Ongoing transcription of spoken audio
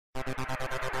Hi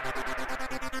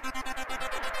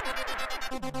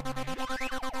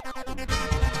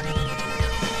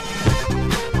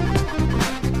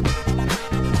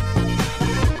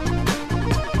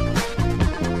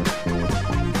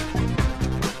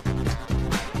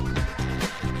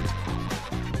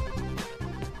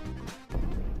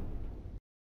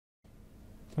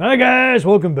guys,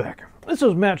 welcome back. This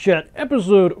is Matt Chat,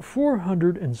 episode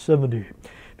 470,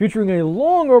 featuring a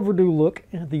long overdue look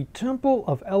at the Temple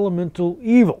of Elemental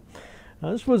Evil.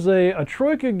 This was a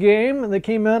Troika game that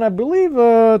came out, I believe,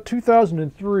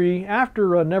 2003, after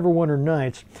Neverwinter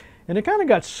Nights, and it kind of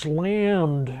got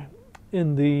slammed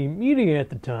in the media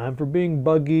at the time for being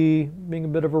buggy, being a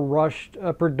bit of a rushed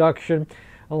production.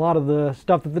 A lot of the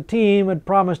stuff that the team had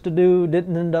promised to do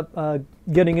didn't end up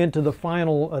getting into the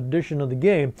final edition of the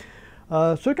game.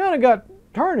 So it kind of got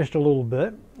tarnished a little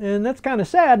bit, and that's kind of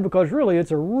sad because really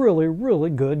it's a really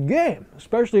good game,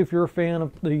 especially if you're a fan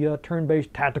of the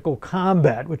turn-based tactical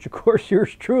combat, which of course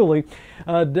yours truly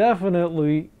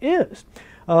definitely is.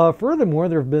 Furthermore,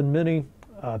 there have been many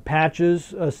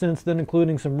patches since then,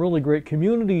 including some really great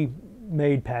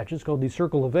community-made patches called the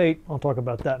Circle of Eight. I'll talk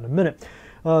about that in a minute.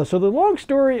 So the long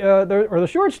story, or the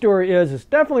short story is, it's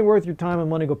definitely worth your time and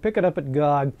money. Go pick it up at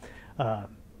GOG.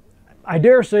 I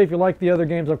dare say if you like the other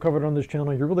games I've covered on this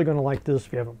channel, you're really going to like this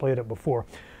if you haven't played it before.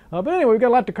 But anyway, we've got a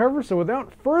lot to cover, so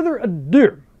without further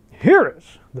ado, here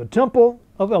is the Temple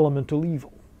of Elemental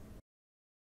Evil.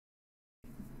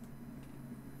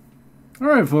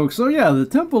 Alright folks, so yeah, the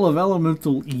Temple of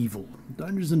Elemental Evil.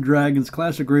 Dungeons & Dragons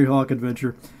Classic Greyhawk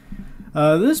Adventure.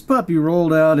 This puppy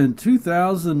rolled out in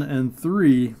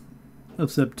 2003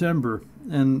 of September,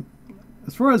 and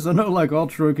as far as I know, like all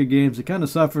Troika games, it kind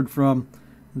of suffered from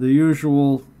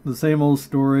the same old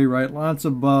story, right? Lots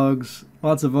of bugs,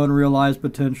 lots of unrealized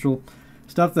potential,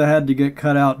 stuff that had to get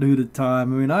cut out due to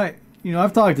time. I mean,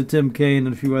 I've talked to Tim Kane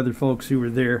and a few other folks who were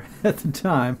there at the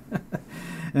time,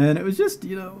 and it was just,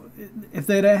 if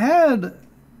they'd have had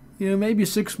maybe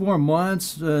 6 more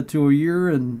months to a year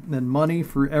and money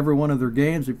for every one of their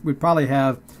games, we'd probably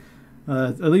have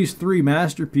at least 3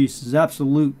 masterpieces,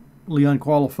 absolutely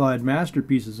unqualified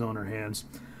masterpieces on our hands.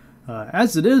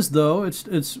 As it is, though, it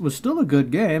was still a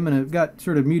good game, and it got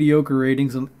sort of mediocre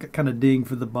ratings and kind of dinged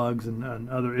for the bugs and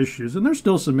other issues. And there's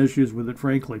still some issues with it,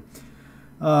 frankly.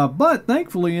 But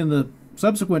thankfully, in the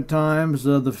subsequent times,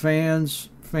 the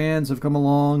fans have come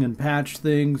along and patched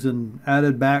things and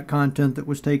added back content that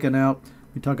was taken out.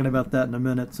 We'll be talking about that in a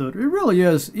minute. So it really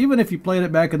is, even if you played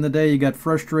it back in the day, you got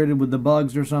frustrated with the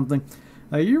bugs or something,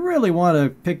 you really want to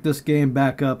pick this game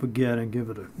back up again and give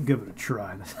it a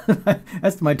try.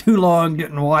 That's my too long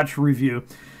didn't watch review.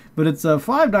 But it's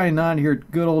 $5.99 here at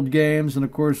Good Old Games, and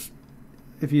of course,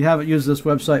 if you haven't used this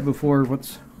website before,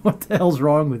 what the hell's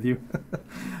wrong with you?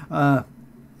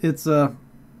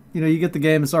 You get the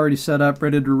game, it's already set up,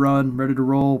 ready to run, ready to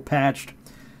roll, patched.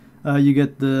 You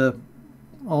get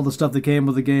all the stuff that came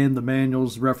with the game, the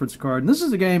manuals, reference card. And this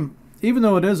is a game, even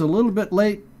though it is a little bit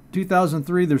late,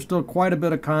 2003, there's still quite a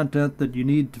bit of content that you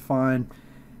need to find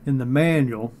in the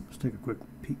manual. Let's take a quick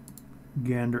peek,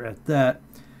 gander at that.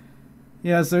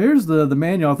 Yeah, so here's the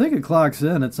manual. I think it clocks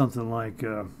in at something like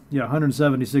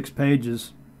 176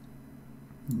 pages.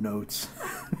 Notes.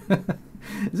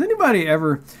 Has anybody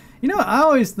ever... I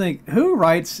always think, who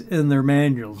writes in their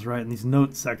manuals, right, in these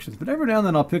notes sections? But every now and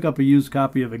then I'll pick up a used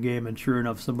copy of a game, and sure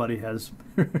enough, somebody has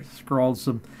scrawled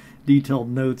some detailed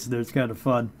notes there. It's kind of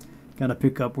fun. Kind of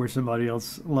pick up where somebody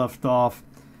else left off.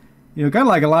 Kind of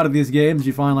like a lot of these games,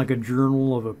 you find like a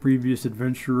journal of a previous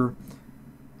adventurer.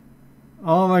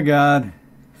 Oh my God.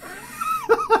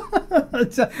 I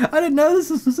didn't know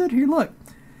this was in here. Look.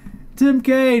 Tim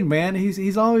Kane, man,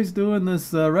 he's always doing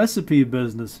this recipe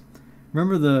business.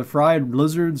 Remember the fried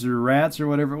lizards or rats or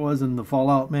whatever it was in the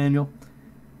Fallout manual?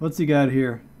 What's he got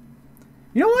here?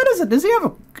 What is it? Does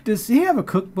he have a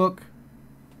cookbook?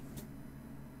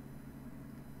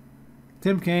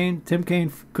 Tim Kane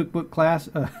cookbook class,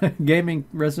 gaming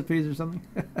recipes or something?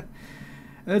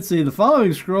 Let's see. The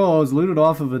following scroll was looted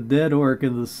off of a dead orc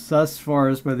in the Sus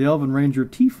Forest by the Elven Ranger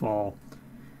T-Fall.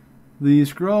 The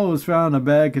scroll was found in a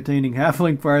bag containing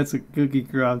halfling parts of cookie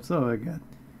crumbs. Oh my God.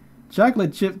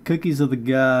 Chocolate chip cookies of the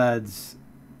gods.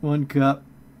 1 cup.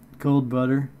 Cold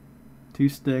butter. 2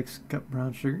 sticks. Cup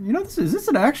brown sugar. Is this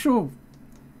an actual...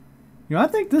 I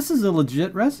think this is a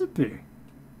legit recipe.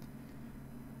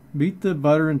 Beat the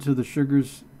butter into the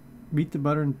sugars. Beat the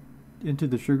butter into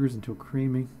the sugars until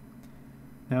creamy.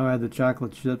 Now add the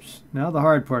chocolate chips. Now the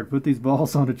hard part. Put these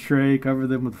balls on a tray. Cover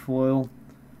them with foil.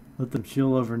 Let them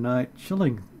chill overnight.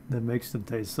 Chilling that makes them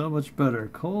taste so much better.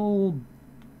 Cold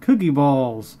cookie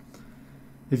balls.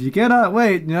 If you cannot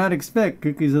wait, do not expect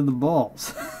cookies of the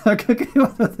balls.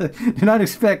 Do not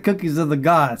expect cookies of the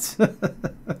gods.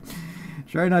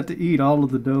 Try not to eat all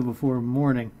of the dough before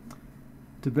morning.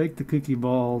 To bake the cookie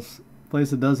balls,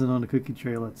 place a dozen on a cookie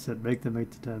tray. Let's set. Bake them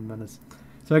 8 to 10 minutes.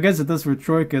 So I guess if this were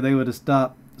Troika, they would have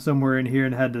stopped somewhere in here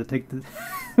and had to take the...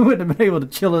 wouldn't have been able to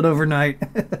chill it overnight.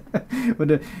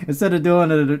 Instead of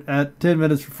doing it at 10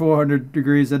 minutes for 400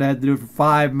 degrees, they'd had to do it for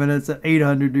 5 minutes at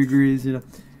 800 degrees, you know.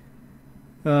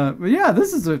 But yeah,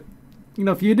 this is a... You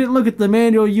know, if you didn't look at the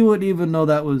manual, you wouldn't even know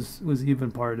that was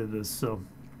even part of this. So,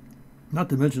 not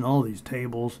to mention all these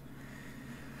tables.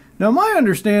 Now, my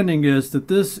understanding is that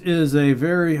this is a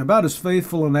about as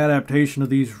faithful an adaptation of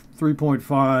these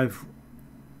 3.5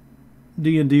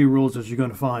 D&D rules as you're going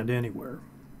to find anywhere.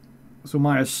 So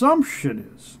my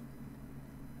assumption is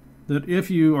that if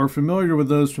you are familiar with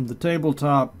those from the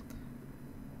tabletop,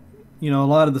 you know, a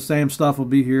lot of the same stuff will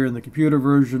be here in the computer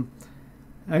version.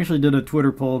 I actually did a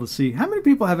Twitter poll to see how many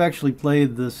people have actually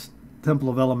played this Temple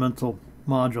of Elemental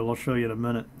module. I'll show you in a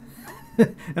minute.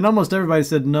 And almost everybody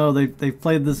said no, they've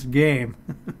played this game.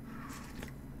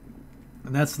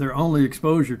 And that's their only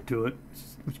exposure to it,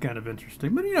 which is kind of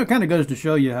interesting. But, you know, it kind of goes to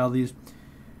show you how these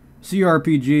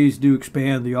CRPGs do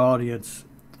expand the audience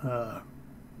for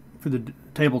the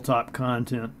tabletop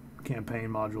content, campaign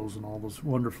modules, and all those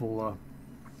wonderful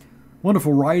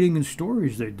writing and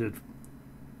stories they did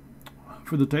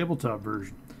for the tabletop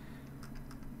version.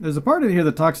 There's a part in here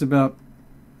that talks about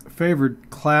favored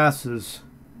classes.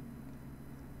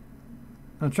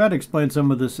 I'll try to explain some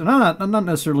of this, and I'm not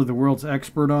necessarily the world's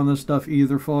expert on this stuff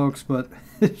either, folks, but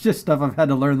it's just stuff I've had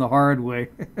to learn the hard way.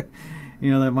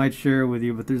 You know, that I might share with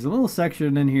you. But there's a little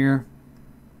section in here.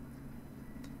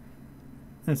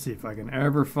 Let's see if I can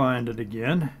ever find it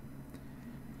again.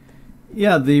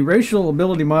 Yeah, the racial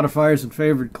ability modifiers and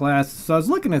favored classes. So I was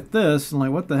looking at this and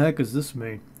like, what the heck does this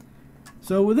mean?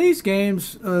 So with these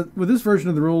games, with this version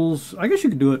of the rules, I guess you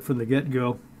could do it from the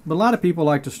get-go. But a lot of people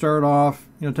like to start off,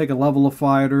 you know, take a level of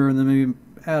fighter and then maybe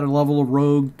add a level of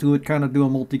rogue to it, kind of do a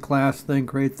multi-class thing,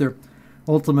 create their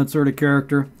ultimate sort of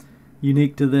character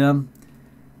unique to them.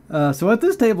 So what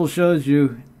this table shows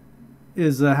you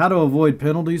is how to avoid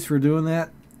penalties for doing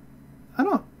that. I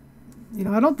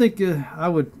don't think I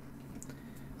would.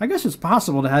 I guess it's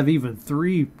possible to have even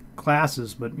 3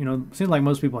 classes, but you know, it seems like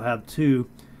most people have 2.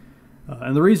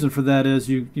 And the reason for that is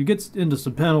you get into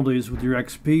some penalties with your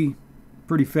XP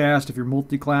pretty fast if you're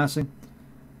multi-classing.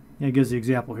 Yeah, it gives the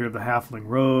example here of the halfling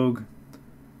rogue.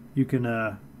 You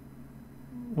can,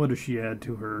 what does she add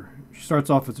to her? She starts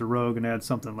off as a rogue and adds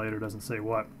something later, doesn't say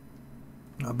what.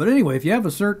 But anyway, if you have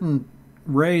a certain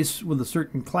race with a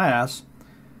certain class,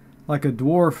 like a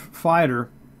dwarf fighter,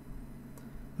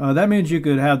 that means you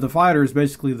could have the fighter is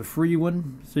basically the free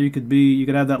one. So you could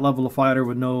have that level of fighter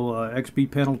with no XP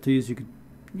penalties. You could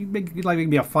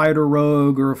be a fighter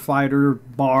rogue or a fighter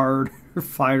bard or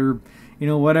fighter, you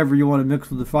know, whatever you want to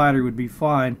mix with the fighter would be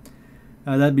fine.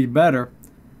 That'd be better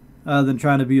than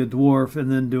trying to be a dwarf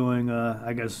and then doing,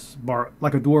 I guess,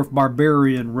 like a dwarf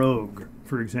barbarian rogue,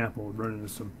 for example, run into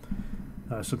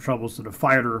some troubles that a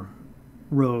fighter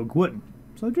rogue wouldn't.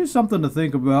 So just something to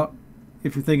think about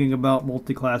if you're thinking about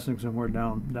multi-classing somewhere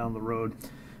down the road.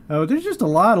 There's just a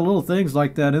lot of little things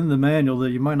like that in the manual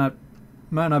that you might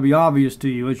not be obvious to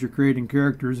you as you're creating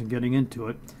characters and getting into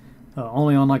it.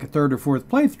 Only on like a 3rd or 4th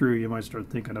playthrough you might start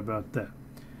thinking about that.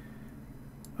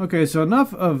 Okay, so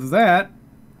enough of that.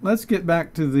 Let's get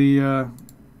back to the...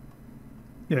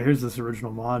 yeah, here's this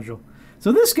original module.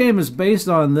 So this game is based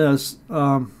on this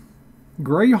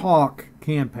Greyhawk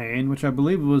campaign, which I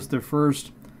believe was their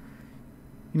first...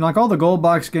 You know, like all the Gold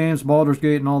Box games, Baldur's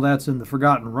Gate and all that's in the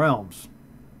Forgotten Realms.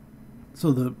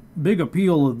 So the big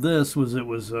appeal of this was it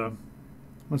was...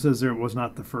 what says there? It was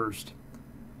not the first.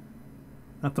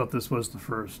 I thought this was the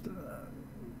first.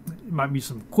 It might be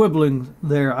some quibbling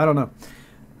there. I don't know.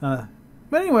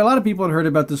 But anyway, a lot of people had heard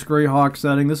about this Greyhawk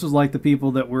setting. This was like the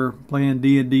people that were playing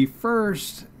D&D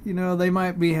first. You know, they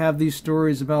might have these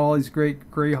stories about all these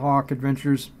great Greyhawk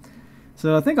adventures.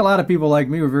 So I think a lot of people like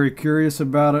me were very curious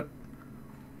about it.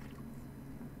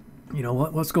 You know,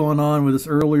 what's going on with this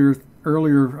earlier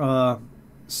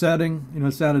setting. You know,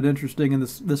 it sounded interesting. And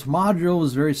this module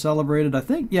was very celebrated. I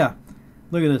think, yeah,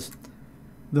 look at this.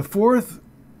 The 4th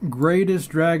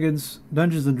greatest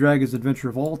Dungeons and Dragons adventure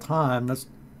of all time. That's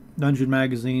Dungeon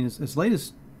Magazine. As late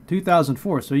as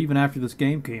 2004, so even after this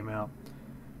game came out.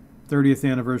 30th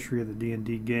anniversary of the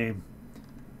D&D game.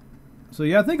 So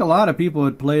yeah, I think a lot of people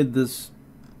had played this.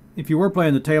 If you were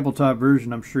playing the tabletop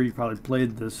version, I'm sure you probably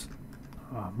played this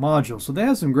module. So they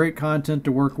have some great content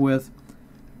to work with.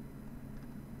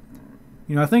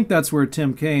 You know, I think that's where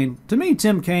Tim Kaine, to me,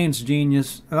 Tim Kaine's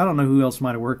genius, and I don't know who else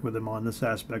might have worked with him on this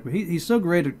aspect, but he's so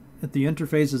great at the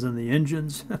interfaces and the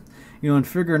engines, you know, and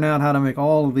figuring out how to make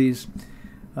all of these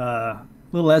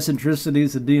little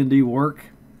eccentricities of D&D work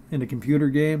in a computer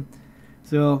game.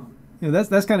 So, you know,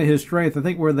 that's kind of his strength. I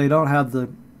think where they don't have the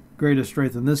greatest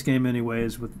strength in this game anyway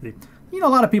is with the, you know, a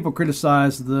lot of people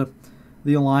criticize the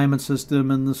alignment system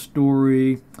and the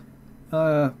story.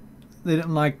 I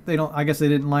guess they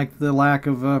didn't like the lack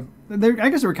of, I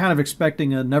guess they were kind of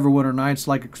expecting a Neverwinter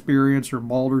Nights-like experience or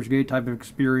Baldur's Gate type of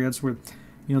experience where,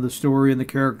 you know, the story and the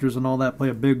characters and all that play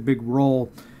a big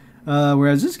role.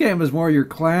 Whereas this game is more your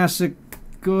classic,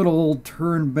 good old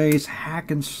turn-based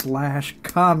hack and slash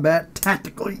combat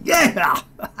tactical, yeah!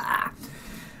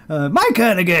 My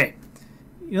kind of game.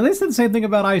 You know, they said the same thing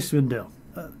about Icewind Dale.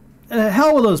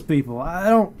 Hell with those people. I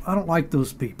don't like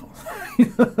those people.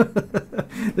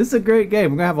 This is a great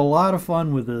game. We're gonna have a lot of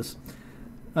fun with this.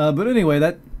 But anyway,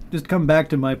 that just come back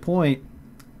to my point.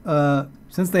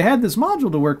 Since they had this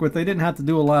module to work with, they didn't have to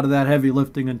do a lot of that heavy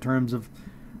lifting in terms of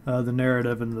the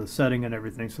narrative and the setting and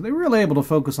everything. So they were really able to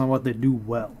focus on what they do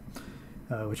well,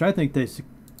 which I think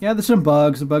yeah, there's some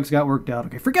bugs. The bugs got worked out.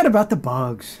 Okay, forget about the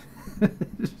bugs.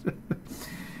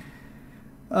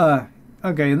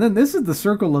 Okay, and then this is the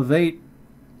Circle of 8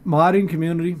 modding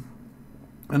community,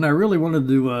 and I really wanted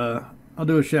to I'll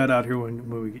do a shout out here when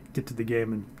we get to the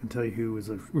game and tell you who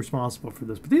is responsible for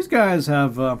this. But these guys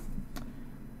have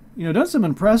you know, done some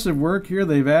impressive work here.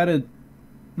 They've added,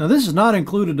 now this is not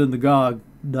included in the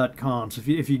GOG.com, so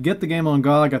if you get the game on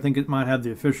GOG, I think it might have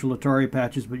the official Atari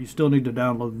patches, but you still need to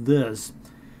download this.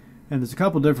 And there's a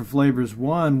couple different flavors.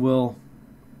 One will,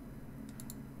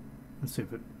 let's see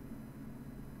if it,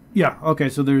 yeah, okay,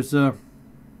 so there's yeah,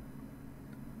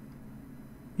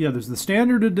 there's the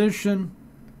standard edition,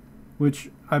 which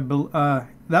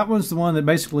that one's the one that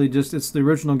basically just, it's the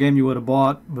original game you would have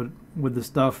bought, but with the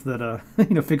stuff that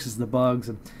you know, fixes the bugs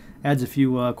and adds a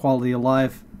few quality of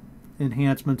life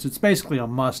enhancements. It's basically a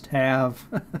must-have.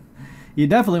 You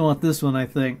definitely want this one, I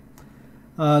think.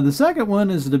 The second one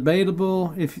is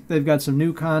debatable. If they've got some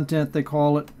new content, they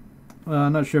call it.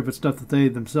 I'm not sure if it's stuff that they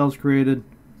themselves created.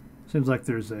 Seems like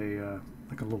there's a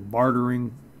like a little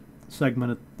bartering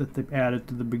segment that they've added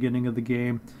to the beginning of the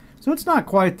game. So it's not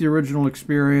quite the original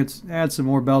experience. Add some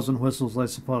more bells and whistles, I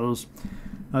suppose.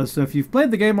 So if you've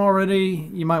played the game already,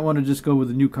 you might want to just go with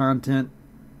the new content.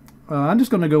 I'm just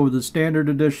going to go with the standard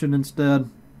edition instead.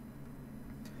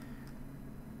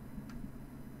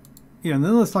 Yeah, and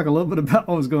then let's talk a little bit about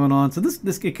what was going on. So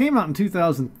it came out in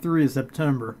 2003 in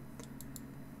September.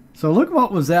 So look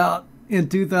what was out in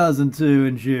 2002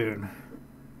 in June.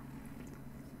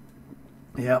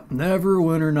 Yep,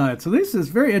 Neverwinter Nights. So this is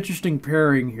very interesting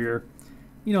pairing here.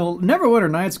 You know,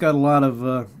 Neverwinter Nights got a lot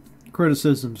of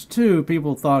criticisms too.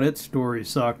 People thought its story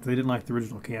sucked. They didn't like the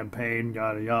original campaign,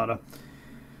 yada yada.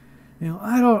 You know,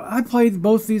 I played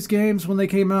both these games when they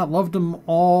came out, loved them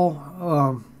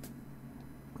all.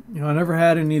 You know, I never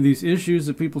had any of these issues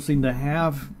that people seem to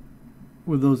have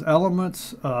with those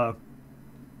elements.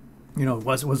 You know,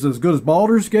 was it as good as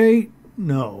Baldur's Gate?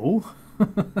 No.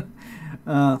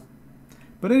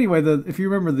 But anyway, if you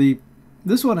remember,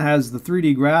 this one has the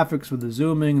 3D graphics with the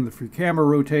zooming and the free camera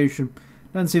rotation.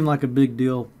 Doesn't seem like a big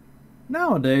deal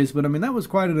nowadays, but I mean, that was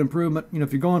quite an improvement. You know,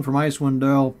 if you're going from Icewind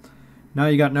Dale, now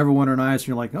you got Neverwinter Nights, and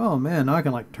you're like, oh man, now I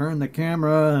can like turn the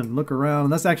camera and look around,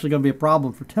 and that's actually going to be a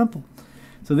problem for Temple.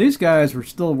 So these guys were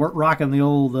still rocking the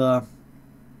old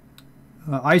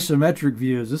isometric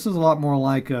views. This is a lot more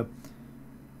like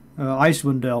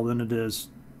Icewind Dale than it is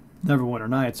Neverwinter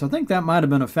Nights. So I think that might have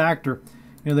been a factor.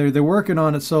 You know, they're working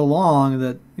on it so long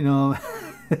that, you know,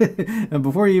 and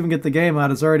before you even get the game out,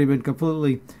 it's already been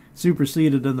completely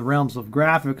superseded in the realms of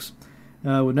graphics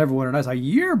with Neverwinter Nights a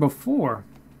year before.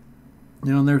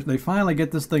 You know, and they finally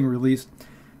get this thing released.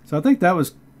 So I think that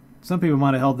was, some people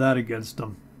might have held that against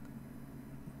them.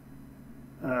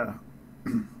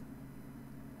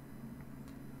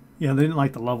 Yeah, they didn't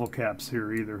like the level caps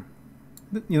here either.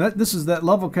 You know, this is that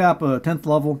level cap, 10th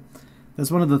level.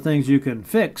 That's one of the things you can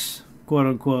fix, quote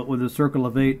unquote, with the Circle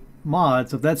of 8 mod.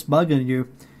 So if that's bugging you,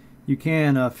 you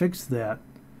can fix that.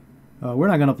 We're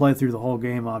not going to play through the whole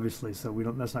game, obviously, so we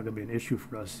don't. That's not going to be an issue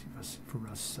for us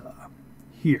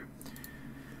here.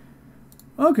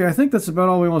 Okay, I think that's about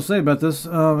all we want to say about this.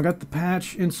 I got the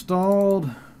patch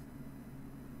installed.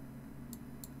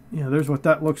 Yeah, there's what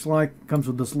that looks like. It comes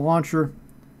with this launcher.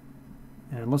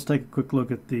 And let's take a quick look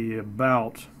at the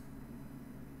about.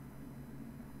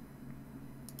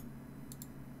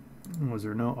 Was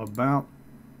there no about?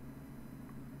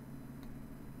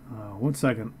 1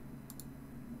 second.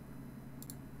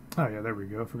 Oh yeah, there we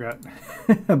go. Forgot.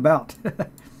 about.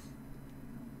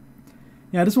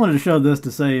 Yeah, I just wanted to show this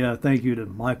to say thank you to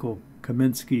Michael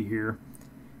Kaminsky here,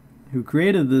 who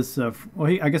created this.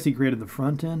 I guess he created the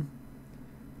front end.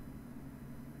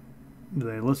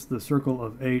 They list the circle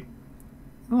of 8.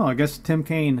 Oh, I guess Tim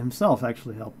Kaine himself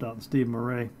actually helped out, and Steve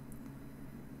Murray.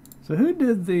 So who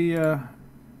did the...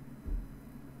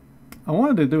 I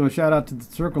wanted to do a shout out to the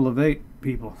circle of 8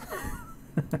 people.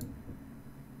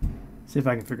 See if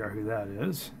I can figure out who that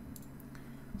is.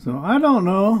 So I don't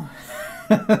know.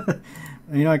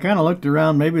 You know, I kind of looked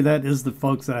around. Maybe that is the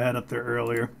folks I had up there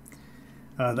earlier.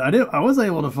 I was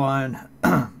able to find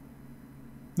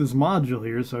this module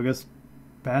here, so I guess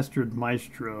Bastard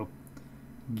Maestro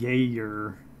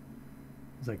Gayer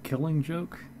is a Killing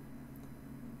Joke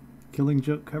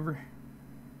cover.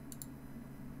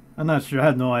 I'm not sure. I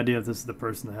had no idea if this is the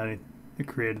person that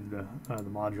created the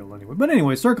module anyway. But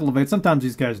anyway, Circle of 8. Sometimes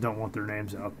these guys don't want their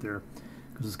names out there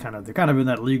because they're kind of in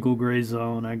that legal gray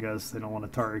zone. I guess they don't want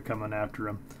Atari coming after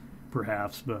them,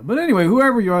 perhaps. But anyway,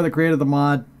 whoever you are that created the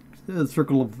mod,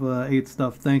 Circle of 8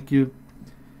 stuff, thank you.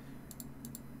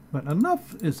 But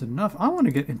enough is enough. I want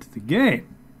to get into the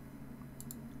game.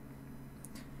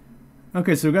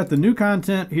 Okay, so we've got the new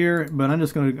content here, but I'm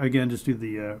just going to, again, just do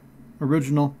the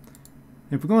original.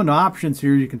 If we go into options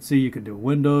here, you can see you can do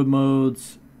window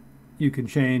modes. You can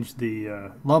change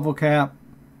the level cap.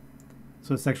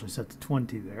 So it's actually set to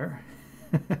 20 there.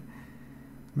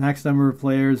 Max number of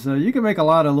players. You can make a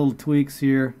lot of little tweaks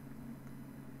here.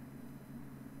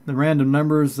 The random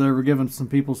numbers were giving some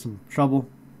people some trouble.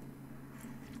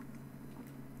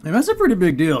 And that's a pretty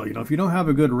big deal, you know, if you don't have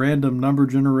a good random number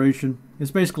generation. It's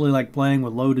basically like playing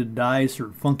with loaded dice or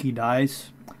funky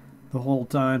dice the whole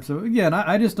time. So again,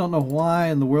 I just don't know why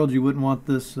in the world you wouldn't want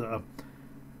this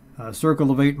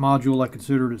Circle of 8 module. I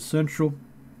consider it essential.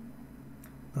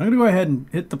 I'm going to go ahead and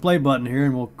hit the play button here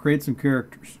and we'll create some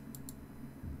characters.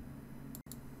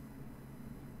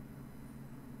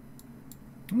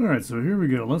 Alright, so here we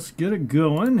go. Let's get it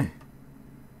going.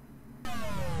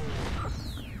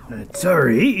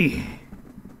 Atari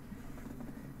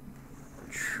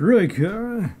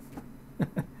Troika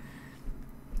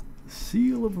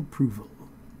seal of approval.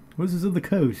 Wizards of the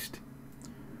Coast.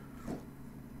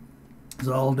 It's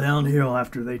all downhill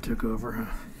after they took over.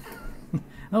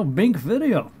 Oh, Bink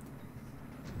Video.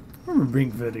 Remember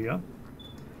Bink Video?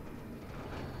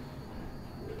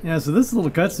 Yeah, so this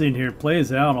little cutscene here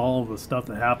plays out all of the stuff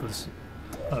that happens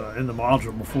in the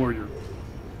module before your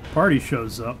party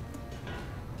shows up.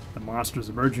 The monsters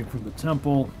emerging from the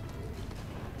temple.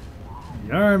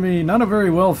 The army, not a very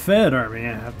well fed army,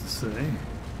 I have to say.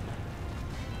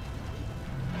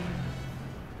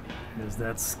 There's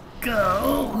that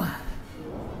skull.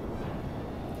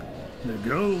 The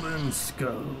golden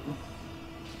skull.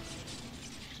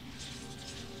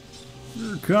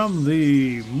 Here come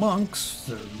the monks,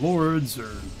 or lords,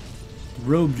 or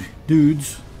robed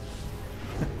dudes.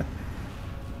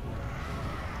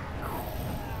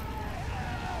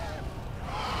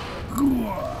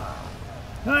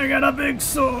 I got a big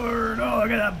sword! Oh, I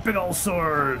got that big old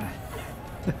sword!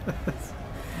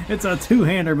 It's a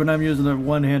two-hander, but I'm using it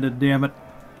one-handed, damn it.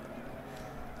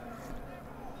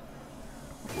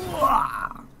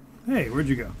 Hey, where'd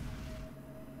you go?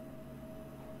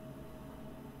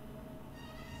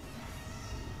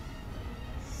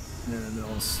 And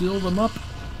I'll seal them up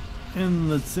in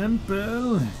the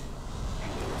temple.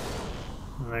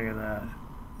 Look at that.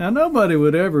 Now, nobody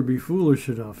would ever be foolish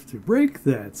enough to break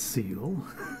that seal.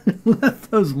 Let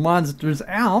those monsters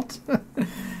out.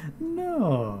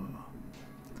 No.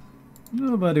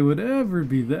 Nobody would ever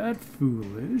be that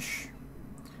foolish.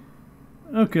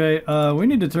 Okay, we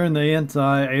need to turn the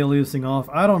anti-aliasing off.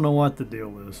 I don't know what the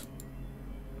deal is.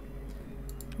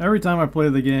 Every time I play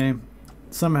the game,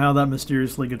 somehow that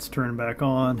mysteriously gets turned back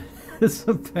on. It's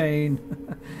a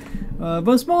pain. But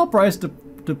a small price to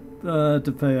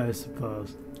pay, I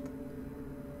suppose.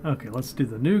 Okay, let's do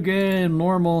the new game,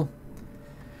 normal.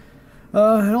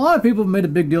 And a lot of people have made a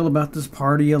big deal about this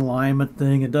party alignment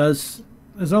thing. It does.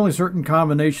 There's only certain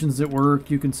combinations that work.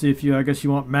 You can see if you, I guess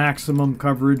you want maximum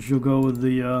coverage, you'll go with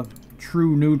the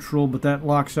true neutral, but that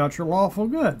locks out your lawful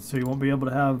good. So you won't be able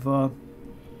to have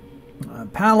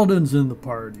paladins in the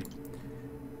party.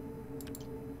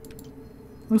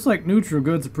 Looks like neutral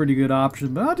good's a pretty good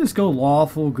option, but I'll just go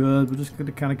lawful good. We're just going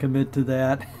to kind of commit to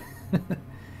that.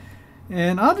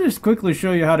 And I'll just quickly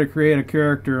show you how to create a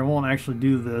character. I won't actually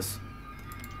do this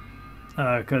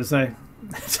because I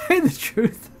say the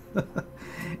truth.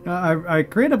 I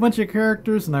create a bunch of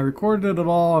characters and I recorded it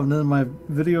all, and then my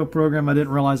video program, I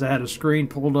didn't realize I had a screen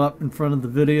pulled up in front of the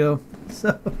video.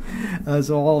 So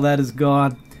all that is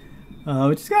gone.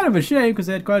 which is kind of a shame because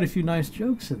they had quite a few nice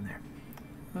jokes in there.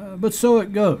 But so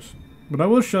it goes. But I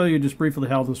will show you just briefly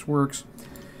how this works.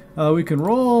 We can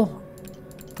roll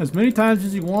as many times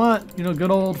as you want. You know,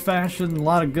 good old-fashioned, a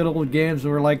lot of good old games that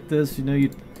were like this. You know,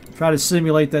 you try to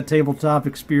simulate that tabletop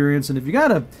experience, and if you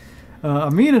got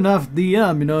a mean enough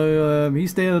DM, you know,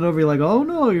 he's standing over you like, oh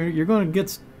no, you're going to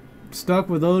get stuck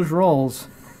with those rolls.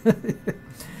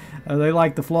 They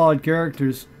like the flawed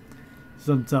characters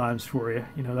sometimes for you.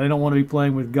 You know, they don't want to be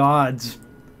playing with gods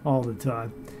all the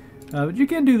time. But you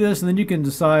can do this, and then you can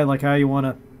decide like how you want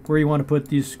to, where you want to put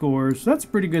these scores. That's a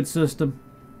pretty good system.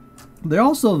 They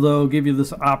also, though, give you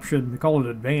this option. They call it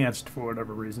advanced for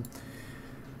whatever reason.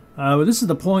 But this is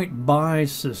the point buy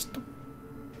system.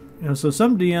 You know, so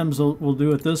some DMs will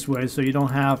do it this way, so you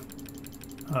don't have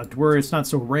to worry. It's not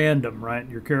so random, right?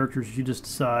 Your characters, you just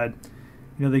decide.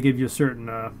 You know, they give you a certain,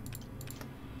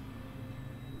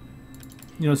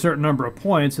 certain number of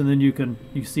points, and then you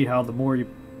see how the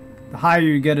higher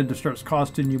you get it, it starts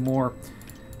costing you more.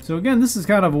 So again, this is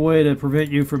kind of a way to prevent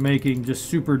you from making just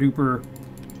super duper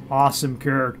awesome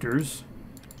characters.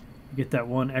 You get that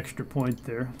one extra point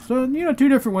there. So, you know, two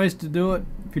different ways to do it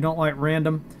if you don't like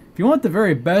random. If you want the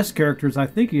very best characters, I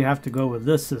think you have to go with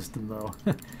this system, though.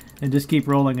 And just keep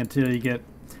rolling until you get...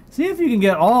 See if you can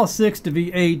get all 6 to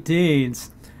be 18s.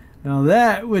 Now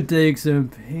that would take some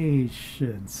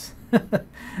patience. But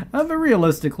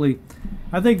realistically,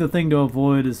 I think the thing to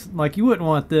avoid is, like, you wouldn't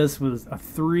want this with a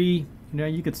 3. You know,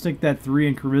 you could stick that 3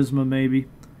 in charisma, maybe.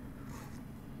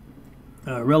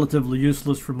 Relatively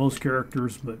useless for most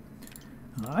characters, but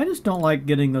I just don't like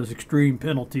getting those extreme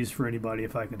penalties for anybody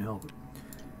if I can help it.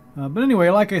 But anyway,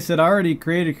 like I said, I already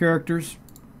created characters,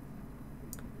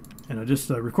 and I just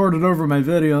recorded over my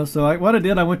video. So what I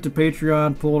did, I went to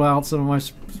Patreon, pulled out some of my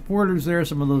supporters there,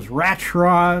 some of those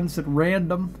Ratrons at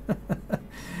random,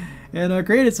 and I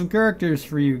created some characters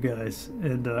for you guys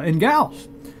and gals,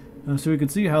 so we can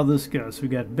see how this goes. So we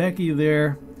got Becky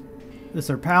there. This is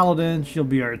our paladin. She'll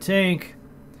be our tank.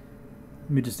 Let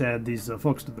me just add these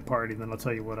folks to the party, then I'll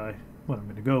tell you what I'm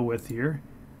going to go with here.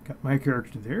 Got my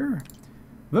character there.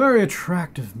 Very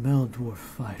attractive Meldwarf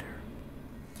fighter.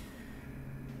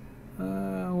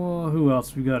 Well, who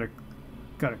else? We got a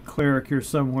cleric here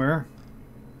somewhere.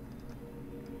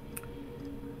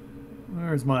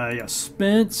 Where's my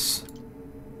Spence?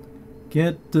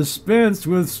 Get dispensed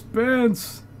with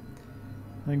Spence.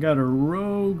 I got a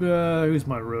rogue. Who's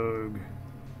my rogue?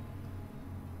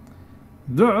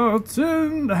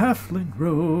 Dalton, the halfling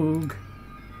rogue.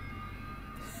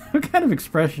 What kind of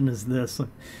expression is this? Like,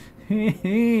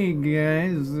 hey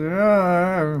guys.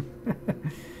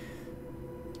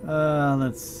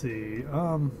 Let's see.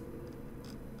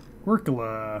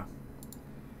 Workla,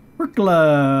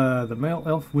 the male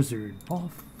elf wizard.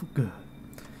 All for good.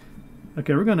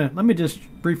 Okay, let me just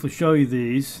briefly show you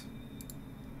these.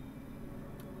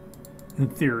 In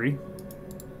theory.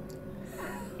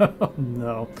 Oh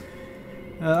no.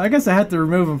 I guess I had to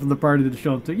remove them from the party to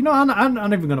show them to you. Know, I'm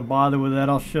not even going to bother with that.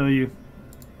 I'll show you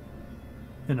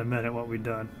in a minute what we've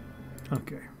done.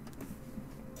 Okay.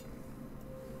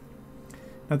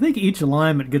 I think each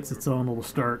alignment gets its own little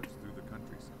start. Through the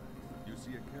countryside, you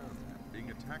see a caravan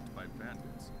being attacked by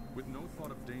bandits. With no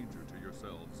thought of danger to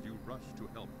yourselves, you rush to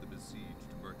help the besieged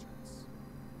merchants.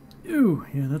 Ooh,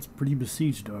 yeah, that's pretty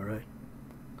besieged, all right.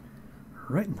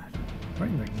 Right in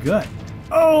the gut.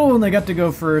 Oh, and they got to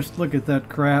go first. Look at that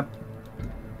crap.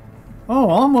 Oh,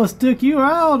 almost took you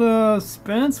out,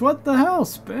 Spence. What the hell,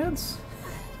 Spence?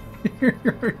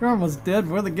 You're almost dead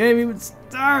before the game even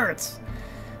starts.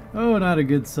 Oh, not a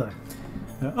good sign.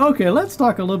 Okay, let's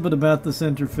talk a little bit about this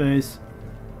interface.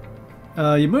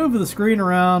 You move the screen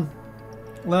around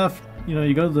left,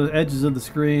 you go to the edges of the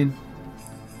screen.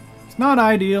 It's not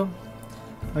ideal.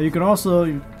 You can also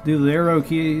do the arrow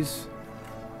keys.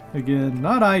 Again,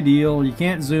 not ideal. You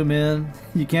can't zoom in.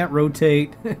 You can't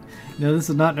rotate. This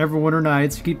is not Neverwinter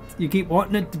Nights. You keep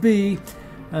wanting it to be,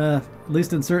 at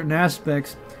least in certain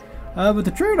aspects. But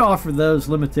the trade-off for those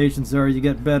limitations are you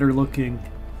get better looking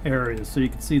areas. So you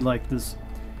can see like this,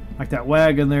 like that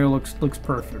wagon there looks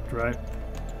perfect, right?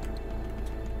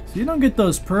 So you don't get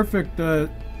those perfect. There's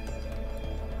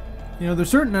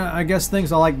certain I guess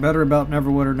things I like better about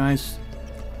Neverwinter Nights.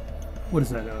 What is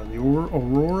that? The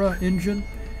Aurora engine.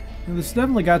 This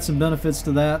definitely got some benefits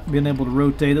to that, being able to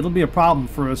rotate. It'll be a problem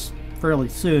for us fairly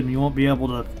soon. You won't be able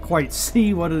to quite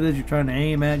see what it is you're trying to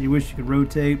aim at. You wish you could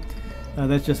rotate.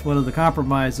 That's just one of the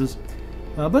compromises.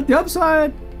 But the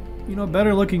upside,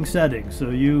 better looking settings. So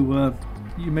you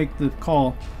make the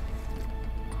call.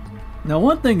 Now,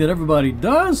 one thing that everybody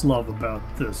does love about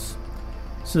this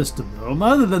system, though,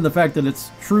 other than the fact that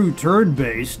it's true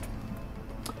turn-based,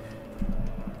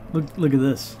 Look at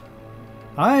this.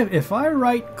 If I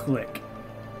right click,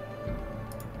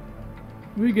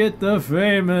 we get the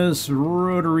famous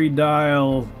rotary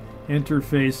dial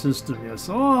interface system. Yes,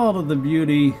 all of the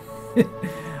beauty,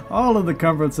 all of the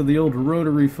comforts of the old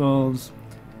rotary phones.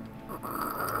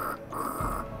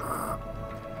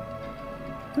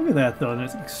 Look at that though, and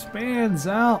it expands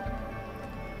out.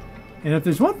 And if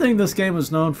there's one thing this game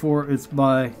is known for, it's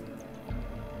by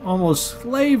almost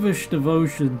slavish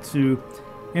devotion to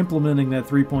implementing that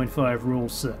 3.5 rule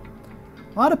set.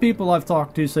 A lot of people I've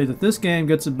talked to say that this game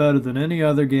gets it better than any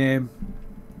other game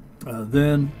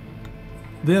then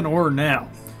or now.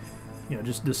 You know,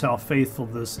 just how faithful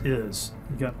this is.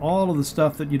 You got all of the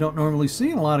stuff that you don't normally see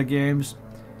in a lot of games.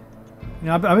 You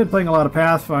know, I've been playing a lot of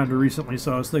Pathfinder recently,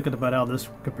 so I was thinking about how this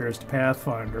compares to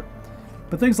Pathfinder.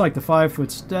 But things like the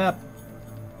 5-foot step,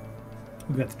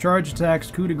 we've got the charge attacks,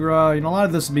 coup de grace. You know, a lot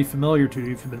of this will be familiar to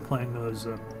you if you've been playing those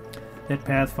that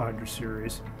Pathfinder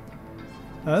series.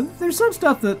 There's some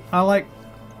stuff that I like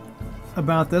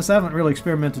about this. I haven't really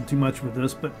experimented too much with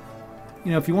this, but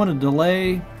you know, if you want to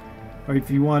delay, or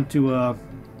if you want to,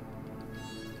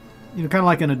 you know, kind of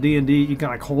like in a D&D, you can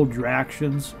like hold your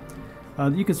actions.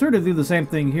 You can sort of do the same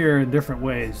thing here in different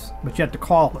ways, but you have to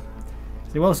call it.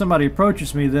 Say, well, if somebody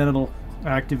approaches me, then it'll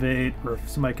activate, or if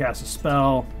somebody casts a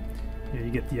spell,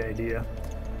 you get the idea.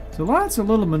 So lots of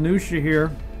little minutiae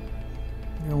here.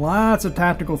 You know, lots of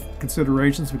tactical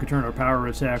considerations. We could turn our power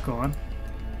attack on.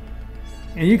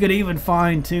 And you could even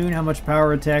fine-tune how much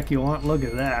power attack you want. Look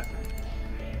at that.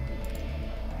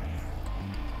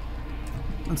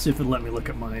 Let's see if it'll let me look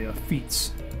at my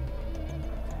feats.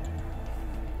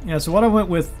 Yeah, so what I went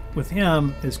with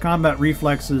him is combat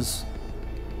reflexes,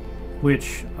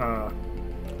 which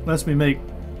lets me make...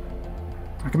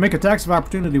 I can make attacks of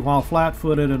opportunity while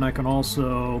flat-footed, and I can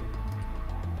also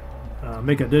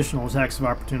make additional attacks of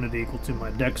opportunity equal to my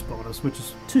dex bonus, which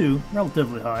is 2,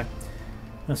 relatively high.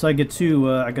 And so I get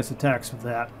 2, I guess, attacks with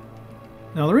that.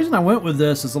 Now, the reason I went with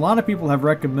this is a lot of people have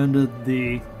recommended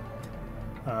the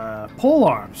pole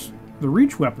arms, the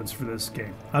reach weapons for this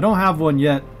game. I don't have one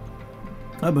yet,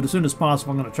 but as soon as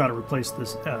possible, I'm going to try to replace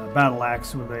this battle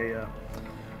axe with a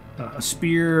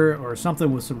spear or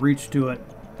something with some reach to it.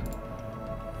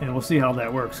 And we'll see how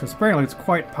that works, because apparently it's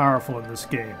quite powerful in this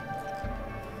game.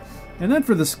 And then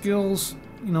for the skills,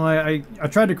 you know, I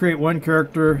tried to create one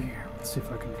character. Here, let's see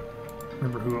if I can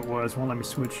remember who it was. Won't let me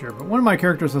switch here. But one of my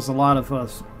characters has a lot of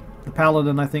the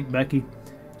paladin, I think, Becky.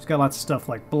 She's got lots of stuff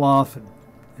like bluff and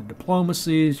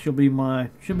diplomacy. She'll be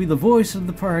the voice of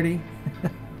the party.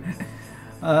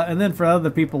 And then for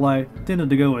other people, I tended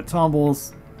to go with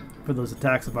tumbles for those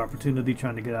attacks of opportunity,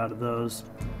 trying to get out of those.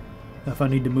 If I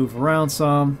need to move around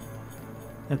some,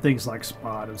 and things like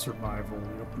spot and survival,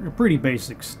 you know, pretty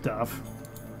basic stuff.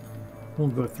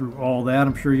 Won't go through all that.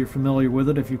 I'm sure you're familiar with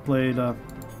it if you played you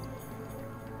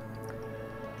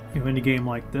know, any game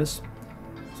like this.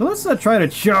 So let's try to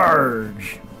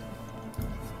charge.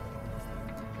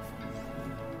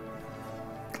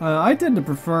 I tend to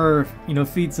prefer, you know,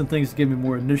 feats and things to give me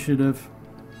more initiative,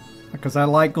 because I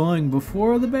like going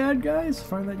before the bad guys.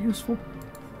 Find that useful.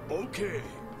 Okay.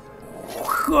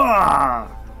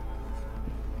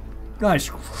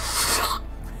 Nice.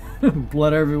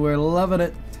 Blood everywhere, loving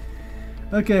it.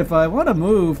 Okay, if I want to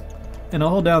move and I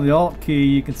hold down the Alt key,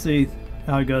 you can see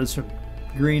how it goes from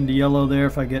green to yellow there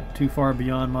if I get too far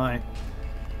beyond my...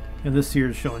 And this here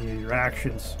is showing you your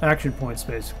action points,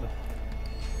 basically.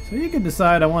 So you can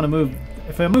decide I want to move...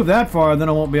 If I move that far, then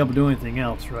I won't be able to do anything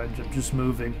else, right? Just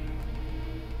moving.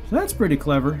 So that's pretty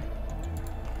clever.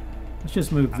 Let's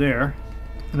just move there.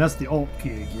 And that's the Alt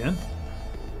key again.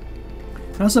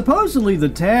 Now supposedly the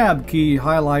Tab key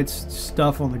highlights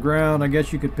stuff on the ground. I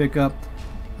guess you could pick up...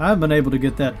 I haven't been able to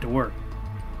get that to work.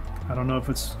 I don't know if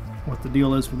it's what the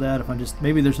deal is with that. If I just...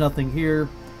 Maybe there's nothing here.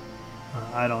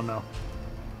 I don't know.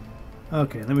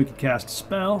 Okay, then we can cast a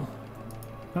spell.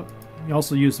 Oh, you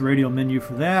also use the radio menu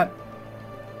for that.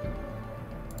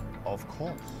 Of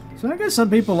course. So I guess some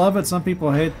people love it, some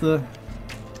people hate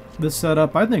this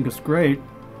setup. I think it's great.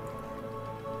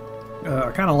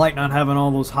 I kind of like not having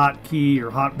all those hotkey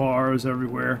or hotbars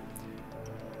everywhere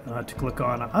to click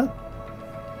on.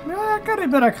 I gotta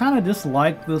admit, I kind of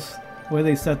dislike this way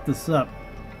they set this up.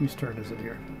 Whose turn is it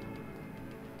here?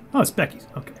 Oh, it's Becky's.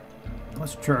 Okay.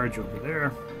 Let's charge over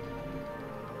there.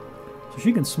 So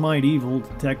she can smite evil,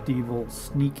 detect evil,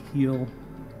 sneak heal,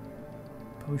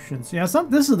 potions. Yeah,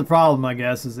 this is the problem, I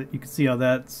guess, is that you can see how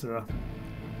that's...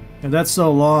 and that's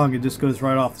so long, it just goes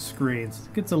right off the screen. So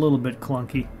it gets a little bit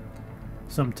clunky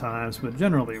sometimes, but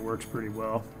generally it works pretty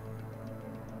well.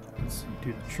 Let's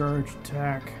do the charge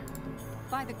attack.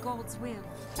 By the gold's will.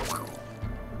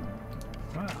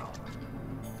 Wow.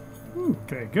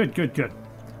 Okay, good, good, good.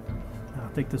 I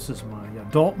think this is my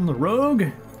Dalton the Rogue.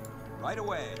 Right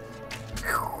away.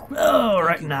 Oh,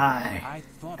 right in the eye. I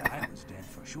thought I was dead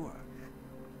for sure.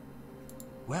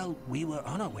 Well, we were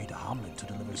on our way to Hamlet to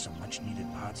deliver some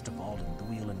much-needed parts to Baldur, the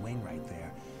Wheel, and Wainwright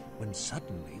there, when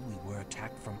suddenly we were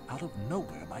attacked from out of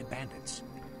nowhere by bandits.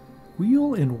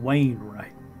 Wheel and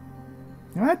Wainwright.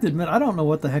 I have to admit, I don't know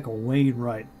what the heck a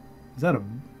Wainwright. Is that a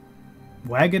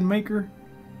wagon maker?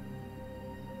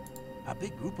 A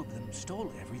big group of them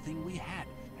stole everything we had,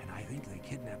 and I think they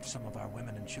kidnapped some of our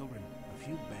women and children. A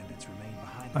few bandits remained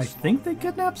behind. I think they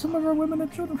kidnapped some of our women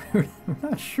and children. I'm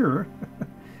not sure.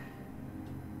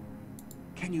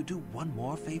 Can you do one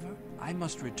more favor? I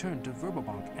must return to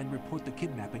Verbobank and report the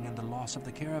kidnapping and the loss of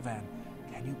the caravan.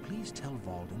 Can you please tell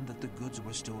Valden that the goods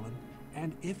were stolen?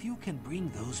 And if you can bring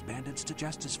those bandits to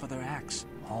justice for their acts,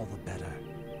 all the better.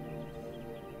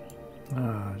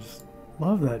 I just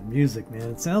love that music, man.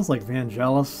 It sounds like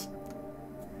Vangelis.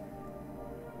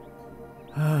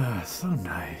 Ah, so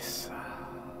nice.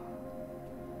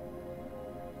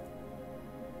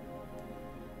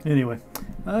 Anyway,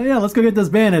 yeah, let's go get those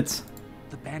bandits.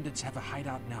 The bandits have a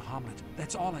hideout near Hamlet.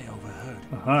 That's all I overheard.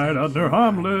 A hideout near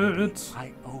Hamlet.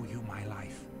 I owe you my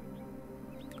life.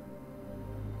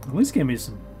 At least give me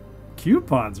some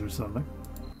coupons or something.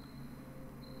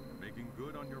 Making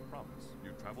good on your promise,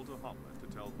 you travel to Hamlet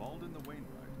to tell Baldur the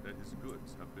Wainwright that his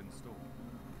goods have been stolen.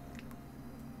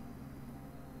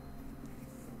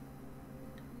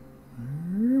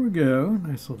 There we go.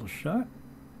 Nice little shot.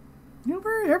 You know,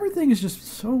 everything is just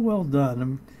so well done. I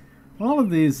mean, all of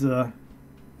these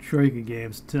Troika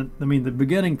games, I mean, the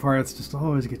beginning parts just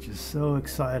always get you so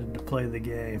excited to play the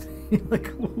game. You're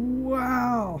like,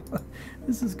 wow,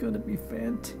 this is going to be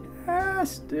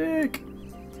fantastic.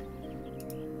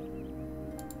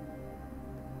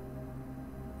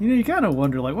 You know, you kind of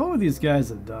wonder, like, what would these guys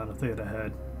have done if they had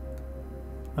had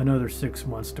another 6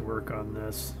 months to work on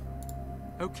this?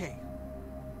 Okay.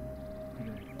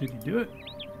 Did you do it?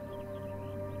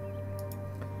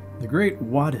 The great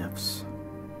what ifs.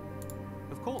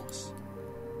 Of course.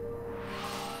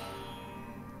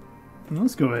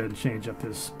 Let's go ahead and change up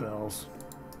his spells.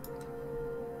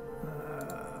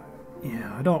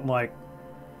 Yeah, I don't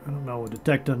know,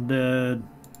 detect undead.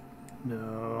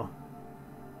 No.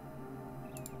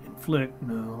 Inflict,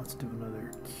 no. Let's do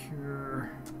another cure.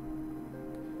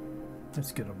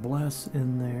 Let's get a bless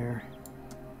in there.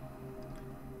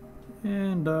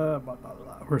 And,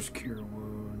 where's cure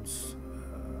wounds?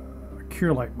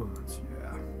 Cure light wounds,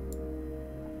 yeah.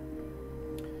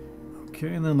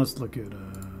 Okay, and then let's look at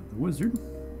the wizard.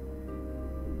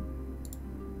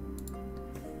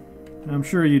 I'm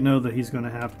sure you know that he's going to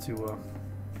have to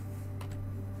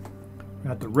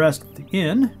rest at the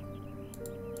inn.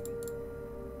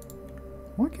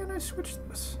 Why can't I switch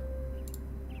this?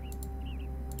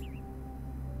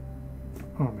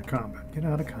 Oh, I'm in combat. Get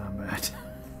out of combat.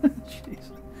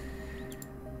 Jeez.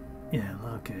 Yeah,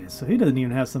 okay, so he doesn't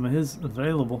even have some of his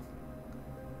available.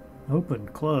 Open,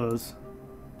 close.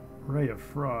 Ray of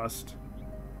Frost.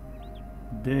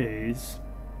 Daze.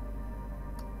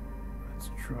 Let's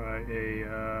try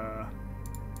a,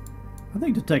 I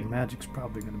think Detect Magic's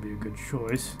probably going to be a good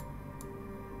choice.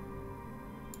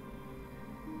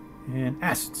 And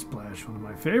Acid Splash, one of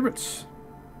my favorites.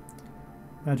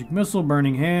 Magic Missile,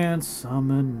 Burning Hands,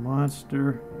 Summon,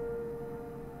 Monster.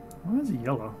 Why is he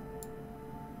yellow?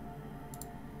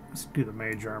 Let's do the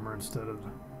Mage Armor instead of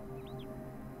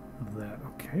that.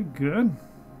 Okay, good.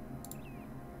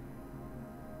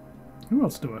 Who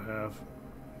else do I have?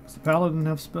 Does the Paladin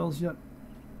have spells yet?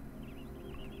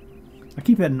 I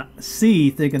keep hitting C,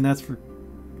 thinking that's for...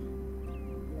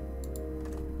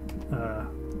 I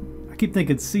keep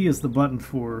thinking C is the button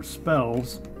for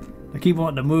spells. I keep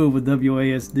wanting to move with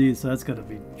WASD, so that's going to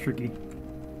be tricky.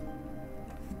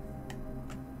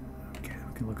 Okay,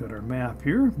 we can look at our map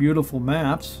here. Beautiful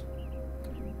maps.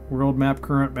 World map,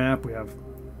 current map. We have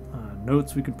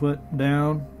notes we can put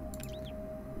down.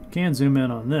 Can zoom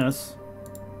in on this.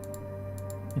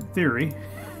 In theory.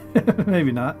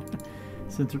 Maybe not.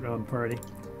 Since we're on party.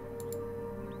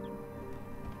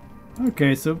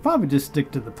 Okay, so probably just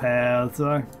stick to the paths.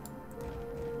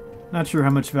 Not sure how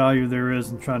much value there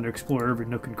is in trying to explore every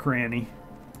nook and cranny.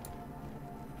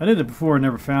 I did it before and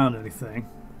never found anything.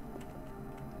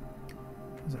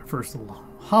 This is our first little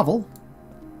hovel.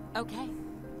 Okay.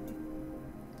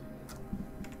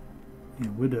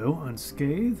 And Widow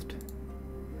unscathed.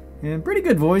 And pretty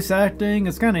good voice acting.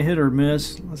 It's kind of hit or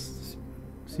miss. Let's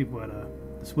see what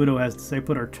this Widow has to say.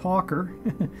 Put our talker.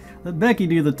 Let Becky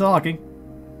do the talking.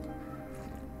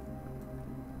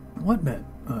 What met?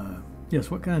 Yes,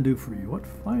 what can I do for you? What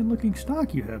fine-looking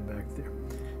stock you have back there.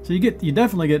 So you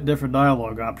definitely get different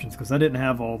dialogue options, because I didn't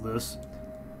have all this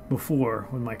before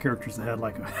when my characters had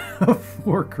like a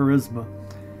 4 charisma.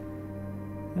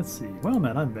 Let's see. Well,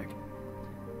 man, I'm back.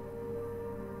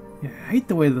 Yeah, I hate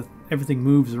the way that everything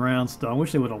moves around still. I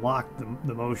wish they would have locked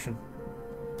the motion.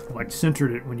 Like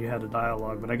centered it when you had a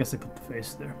dialogue, but I guess they put the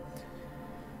face there.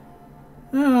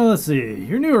 Let's see.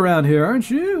 You're new around here, aren't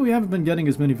you? We haven't been getting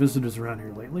as many visitors around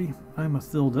here lately. I'm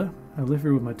Mathilda. I live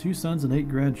here with my 2 sons and 8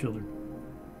 grandchildren.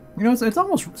 You know, it's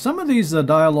almost... Some of these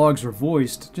dialogues are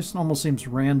voiced. It just almost seems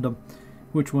random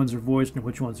which ones are voiced and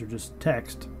which ones are just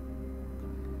text.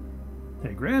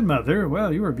 Hey, grandmother.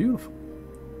 Well, you are beautiful.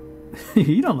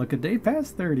 You don't look a day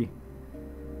past 30.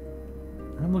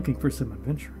 I'm looking for some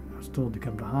adventure. I was told to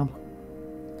come to Hamlet.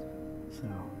 So,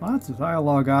 lots of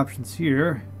dialogue options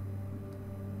here.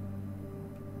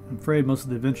 I'm afraid most of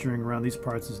the adventuring around these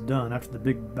parts is done. After the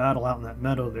big battle out in that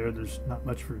meadow there's not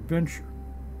much for adventure.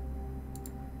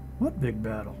 What big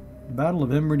battle? The Battle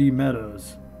of Emerald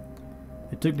Meadows.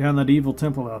 They took down that evil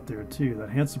temple out there, too.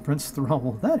 That handsome Prince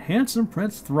Thrommel. That handsome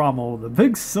Prince Thrommel, the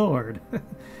big sword.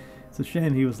 It's a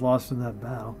shame he was lost in that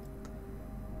battle.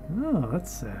 Oh,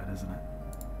 that's sad, isn't it?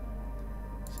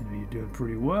 Seems to be doing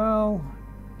pretty well.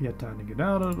 You had time to get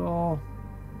out at all.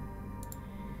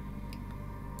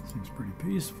 Seems pretty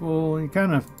peaceful. And you're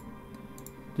kind of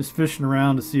just fishing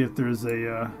around to see if there's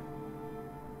a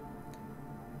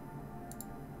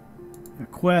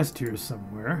quest here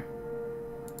somewhere.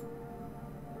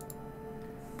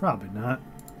 Probably not.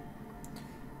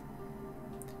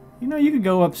 You know, you could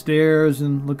go upstairs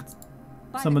and look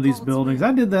at some of these buildings.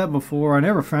 I did that before. I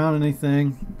never found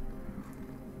anything.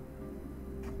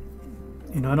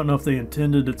 You know, I don't know if they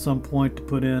intended at some point to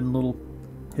put in little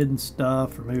hidden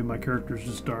stuff, or maybe my characters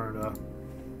just aren't,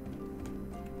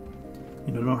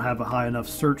 you know, don't have a high enough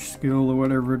search skill or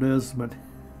whatever it is, but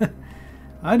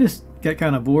I just got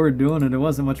kind of bored doing it. There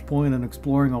wasn't much point in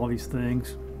exploring all these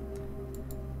things.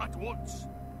 At once.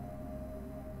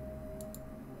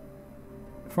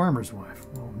 Farmer's wife.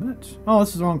 Well, Mitch. Oh,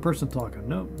 this is the wrong person talking.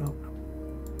 Nope, nope,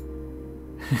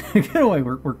 nope. Get away,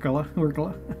 Workula.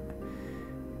 Workula.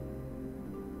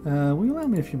 Will you allow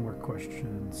me a few more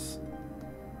questions?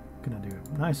 What can I do?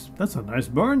 Nice. That's a nice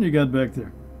barn you got back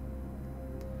there.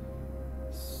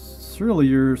 Surely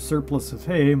your surplus of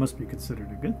hay must be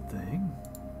considered a good thing.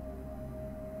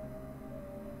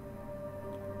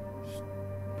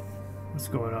 What's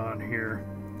going on here?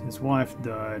 His wife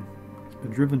died. He's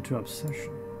been driven to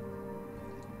obsession.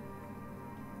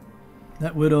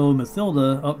 That widow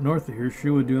Mathilda up north of here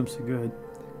sure would do him so good.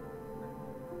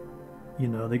 You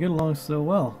know, they get along so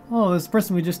well. Oh, this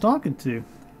person we just talking to.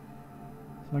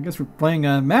 So I guess we're playing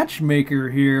a matchmaker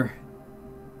here.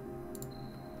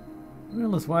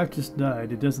 Well, his wife just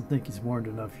died. He doesn't think he's mourned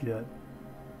enough yet.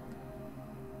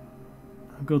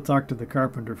 I'll go talk to the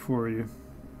carpenter for you.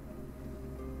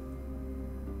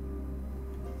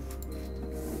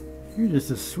 You're just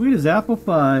as sweet as apple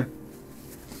pie.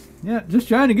 Yeah, just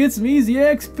trying to get some easy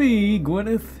XP,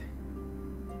 Gwyneth.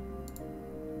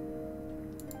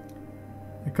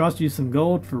 It cost you some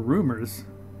gold for rumors.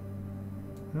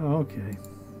 Oh, okay.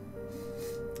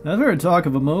 I've heard talk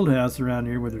of a mold house around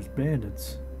here where there's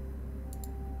bandits.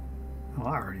 Oh,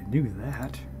 I already knew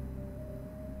that.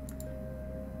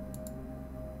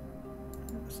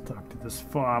 Let's talk to this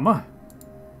farmer.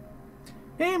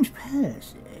 Name's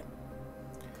Percy.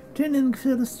 Tending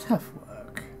to this tough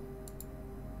work.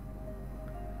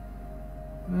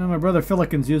 Well, my brother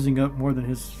Fillikin's using up more than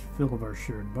his fill of our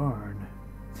shared barn.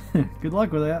 Good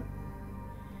luck with that.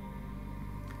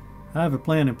 I have a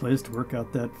plan in place to work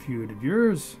out that feud of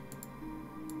yours.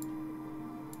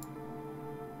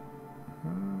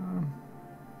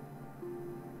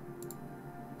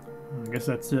 I guess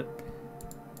that's it.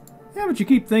 Yeah, but you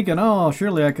keep thinking, oh,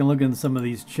 surely I can look in some of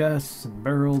these chests and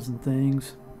barrels and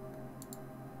things.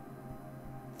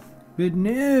 But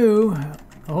no.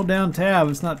 Hold down tab.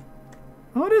 It's not...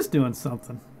 Oh, it is doing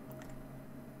something.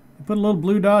 I put a little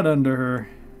blue dot under her.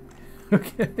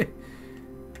 Okay.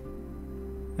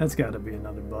 That's got to be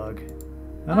another bug.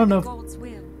 I don't know if...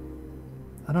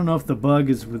 I don't know if the bug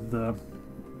is with the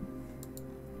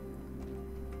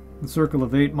Circle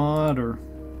of 8 mod or...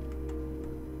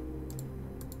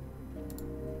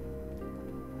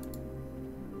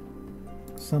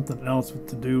 something else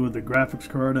to do with the graphics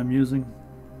card I'm using.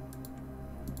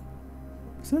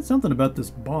 It said something about this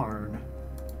barn.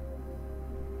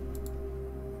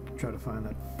 Try to find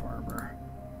that farmer.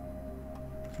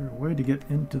 Is there a way to get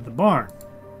into the barn?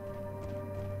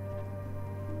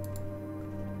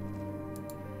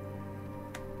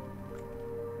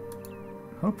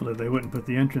 Hopefully they wouldn't put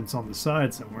the entrance on the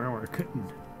side somewhere where I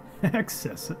couldn't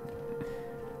access it.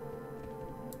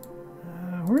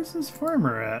 Where's this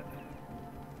farmer at?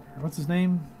 What's his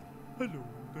name? Hello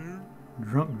there.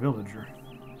 Drunk villager.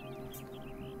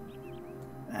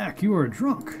 Ack, you are a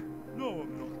drunk. No,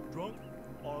 I'm not drunk.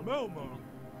 I'm Elmo.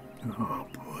 Oh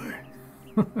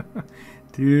boy.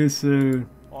 Too soon.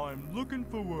 I'm looking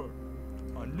for work.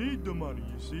 I need the money,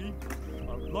 you see.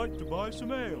 I would like to buy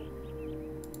some ale.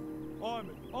 I'm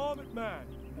an armored man.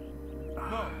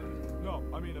 No,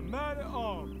 I mean a man at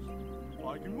arms.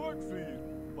 I can work for you,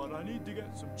 but I need to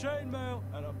get some chainmail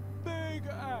and a big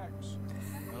axe.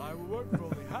 And I will work for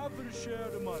only half of the share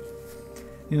of the money.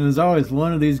 You know, there's always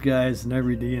one of these guys in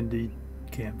every D&D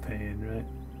campaign, right?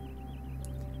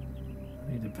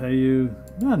 I need to pay you.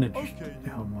 Not interested.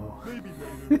 Okay, Elmo. maybe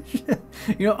later.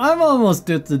 You know, I'm almost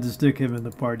tempted to stick him in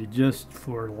the party just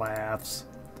for laughs.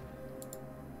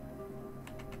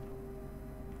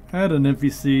 Add an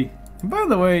NPC. And by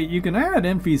the way, you can add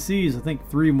NPCs, I think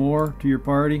 3 more to your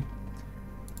party.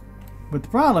 But the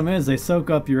problem is they soak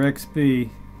up your XP.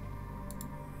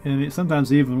 And sometimes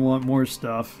they even want more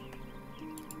stuff.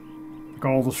 Like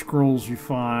all the scrolls you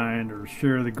find or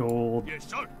share the gold. Yes,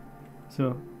 sir.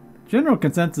 So, general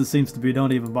consensus seems to be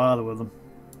don't even bother with them.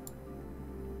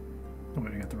 Oh,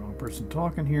 wait, I got the wrong person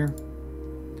talking here.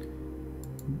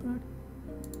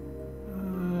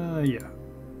 Yeah.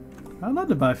 I'd love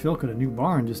to buy Philkit a new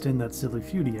barn just in that silly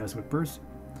feud he has with Percy.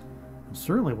 I'm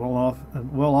certainly well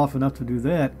off enough to do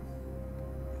that.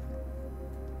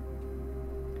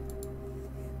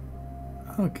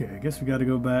 Okay, I guess we got to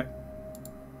go back.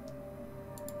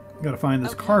 Got to find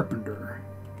this carpenter.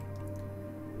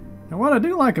 Now, what I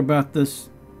do like about this,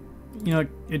 you know,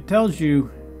 it tells you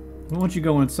once you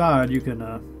go inside, you can,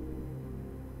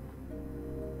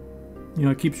 you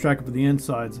know, it keeps track of the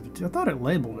insides of it. I thought it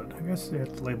labeled it. I guess you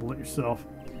have to label it yourself.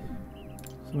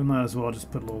 So we might as well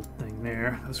just put a little thing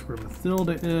there. That's where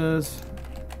Mathilda is.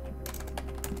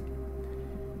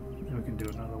 And we can do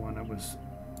another one that was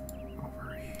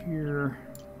over here.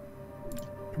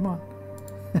 Come on.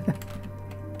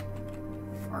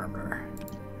 Farmer.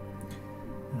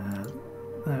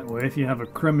 That way, if you have a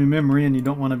crummy memory and you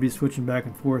don't want to be switching back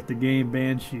and forth to game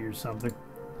Banshee or something.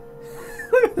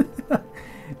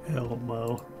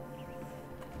 Elmo.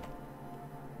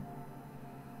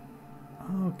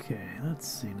 Okay, let's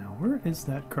see now. Where is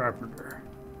that carpenter?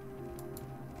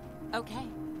 Okay.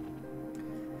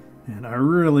 And I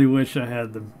really wish I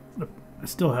had I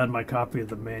still had my copy of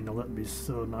the manual. That'd be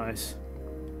so nice.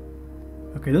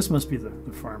 Okay, this must be the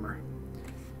farmer.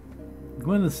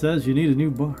 Gwyneth says you need a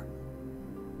new barn.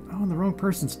 Oh, and the wrong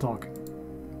person's talking.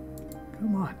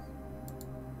 Come on.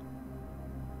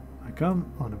 I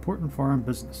come on important farm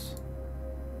business.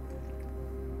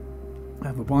 I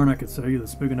have a barn I could sell you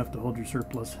that's big enough to hold your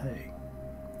surplus hay.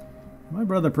 My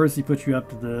brother Percy put you up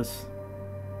to this.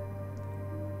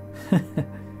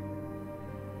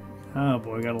 Oh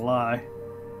boy, gotta lie.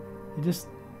 He just...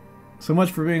 So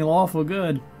much for being lawful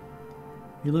good.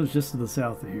 He lives just to the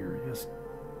south of here. Yes.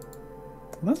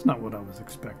 Well, that's not what I was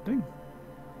expecting.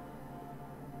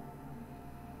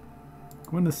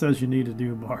 Gwyneth says you need a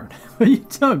new barn. Well, you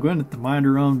tell Gwyneth to mind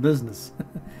her own business.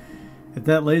 If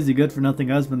that lazy, good-for-nothing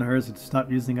husband of hers had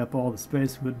stopped using up all the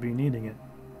space, we would be needing it.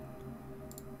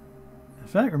 The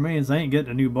fact remains I ain't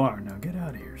getting a new barn. Now get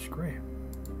out of here, scram.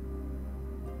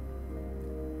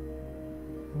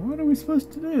 What are we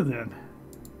supposed to do then?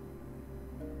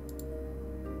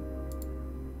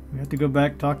 We have to go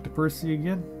back talk to Percy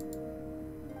again?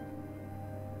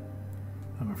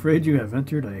 I'm afraid you have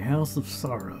entered a house of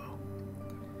sorrow.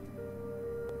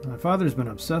 My father's been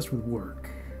obsessed with work.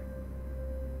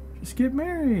 Just get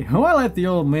married. Why let the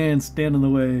old man stand in the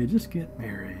way? Just get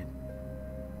married.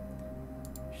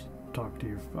 You should talk to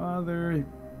your father.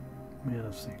 Man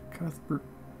of St. Cuthbert.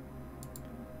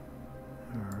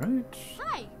 Alright.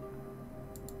 Hi.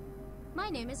 My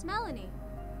name is Melanie.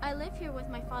 I live here with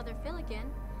my father Philikin,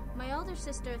 my older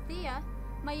sister Thea,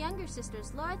 my younger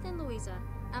sisters Lorith and Louisa,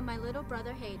 and my little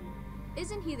brother Hayden.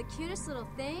 Isn't he the cutest little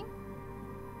thing?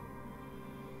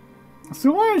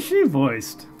 So why is she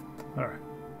voiced? Alright.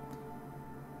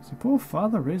 Is your poor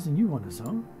father raising you on his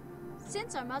own?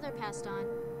 Since our mother passed on,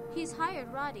 he's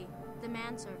hired Roddy, the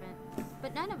manservant.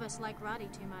 But none of us like Roddy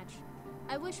too much.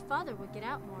 I wish Father would get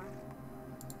out more.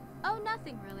 Oh,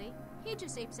 nothing really. He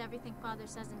just apes everything Father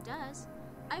says and does.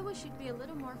 I wish he'd be a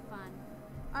little more fun.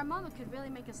 Our mama could really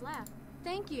make us laugh.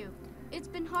 Thank you. It's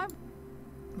been hard.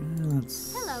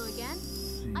 Hello again.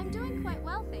 I'm doing quite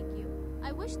well, thank you.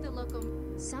 I wish the local...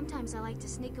 Sometimes I like to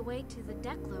sneak away to the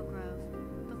Declo Grove,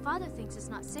 but Father thinks it's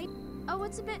not safe. Oh,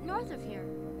 it's a bit north of here.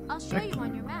 I'll show you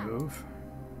on your map.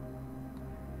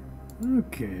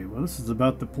 Okay, well this is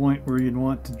about the point where you'd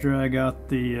want to drag out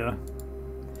the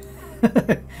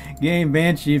game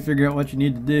Banshee, figure out what you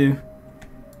need to do.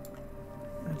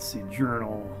 Let's see,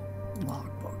 journal,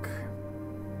 logbook.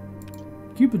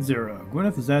 Cupid 0.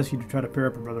 Gwyneth has asked you to try to pair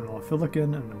up her brother-in-law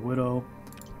Philican and the widow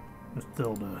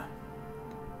Mathilda.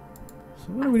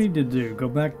 So what do we need to do? Go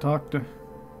back, talk to...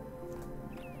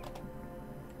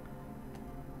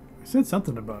 I said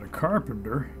something about a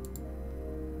carpenter.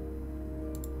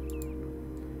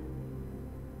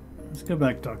 Let's go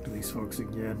back and talk to these folks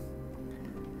again.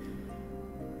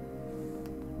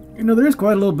 You know, there's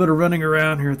quite a little bit of running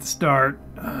around here at the start.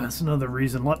 That's another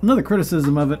reason. Another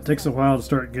criticism of it, takes a while to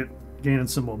start gaining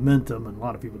some momentum, and a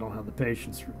lot of people don't have the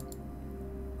patience for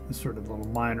this sort of little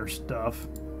minor stuff.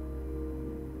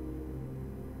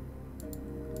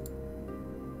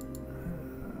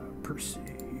 Percy,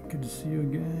 good to see you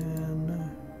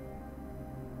again.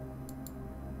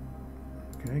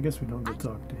 Okay, I guess we don't get to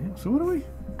talk to him. So what do we...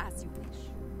 As you wish.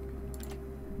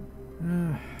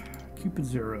 Cupid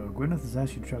 0. Gwyneth has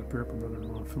asked you to try to pair up her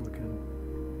brother-in-law Philican.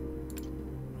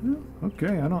 Well,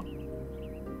 okay, I don't...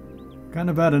 Kind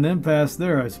of at an impasse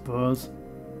there, I suppose.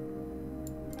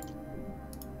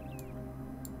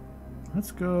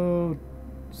 Let's go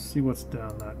see what's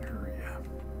down that area.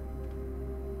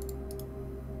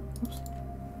 Oops.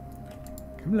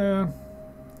 Come down.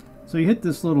 So you hit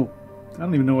this little... I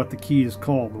don't even know what the key is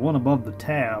called. The one above the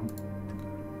tab.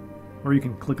 Or you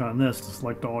can click on this to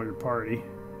select all your party.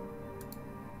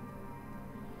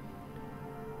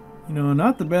 You know,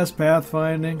 not the best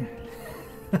pathfinding.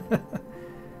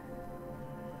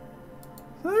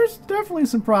 So there's definitely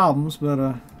some problems, but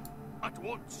At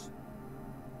once.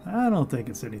 I don't think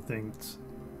it's anything.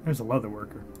 There's a leather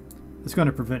worker. It's going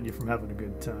to prevent you from having a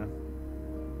good time.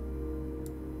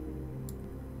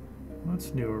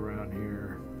 What's new around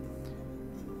here?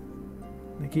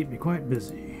 They keep me quite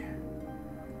busy.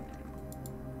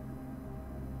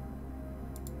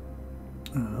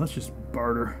 Let's just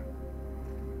barter.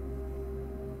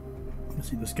 Let's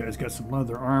see, this guy's got some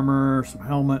leather armor, some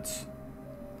helmets.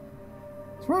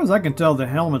 As far as I can tell, the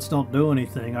helmets don't do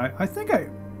anything. I think I...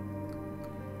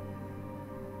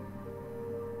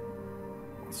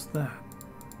 What's that?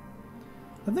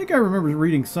 I think I remember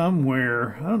reading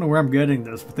somewhere, I don't know where I'm getting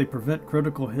this, but they prevent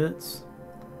critical hits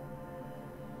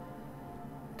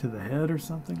to the head or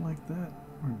something like that.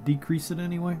 Or decrease it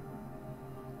anyway.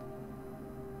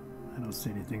 I don't see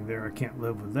anything there I can't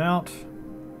live without.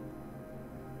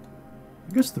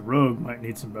 I guess the rogue might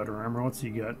need some better armor. What's he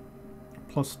got?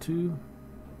 +2.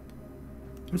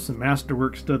 There's some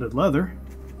masterwork studded leather.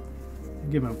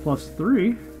 Give him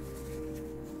 +3.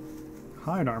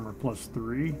 Hide armor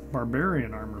 +3.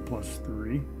 Barbarian armor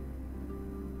 +3.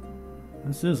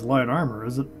 This is light armor,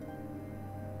 is it?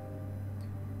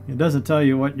 It doesn't tell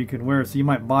you what you can wear, so you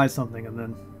might buy something and then...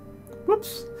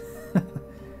 Whoops!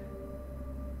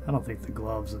 I don't think the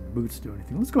gloves and boots do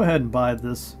anything. Let's go ahead and buy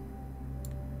this.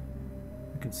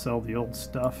 We can sell the old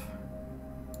stuff.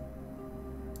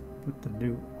 Put the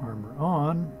new armor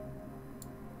on.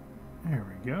 There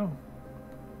we go.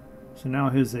 So now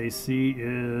his AC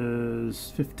is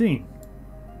 15.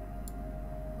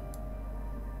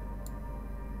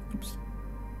 Oops.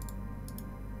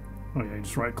 Oh yeah, you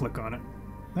just right click on it.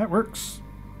 That works.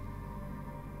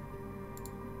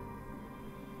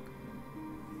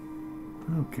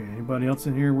 Okay, anybody else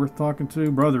in here worth talking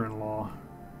to? Brother-in-law.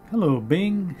 Hello,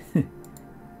 Bing.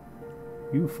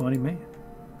 You funny man.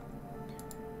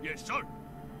 Yes, sir.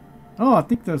 Oh, I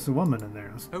think there's a woman in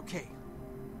there. Okay.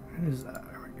 Where is that?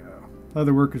 There we go.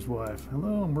 Leather worker's wife.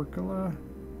 Hello, I'm Merkala.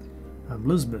 I'm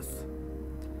Lisbeth.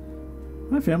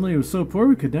 My family was so poor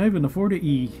we could not even afford to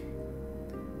eat.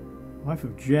 Wife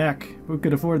of Jack. We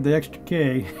could afford the extra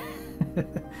K.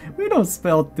 We don't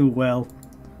spell too well.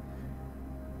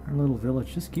 Our little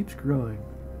village just keeps growing.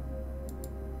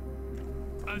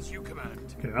 As you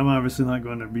command. Okay, I'm obviously not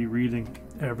going to be reading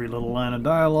every little line of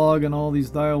dialogue and all these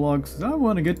dialogues. I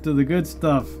want to get to the good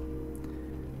stuff.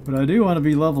 But I do want to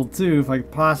be level 2 if I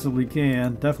possibly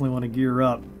can. Definitely want to gear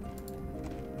up.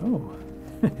 Oh.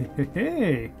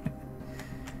 Hey.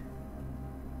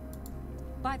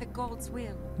 By the god's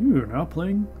will. You are now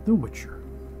playing The Witcher.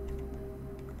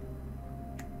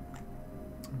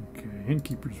 Okay,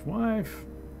 innkeeper's wife.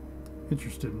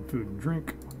 Interested in food and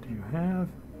drink. What do you have?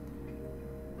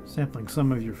 Sampling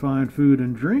some of your fine food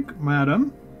and drink,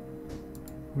 madam.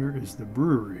 Where is the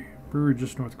brewery? Brewery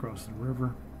just north across the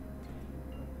river.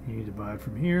 You need to buy it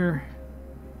from here.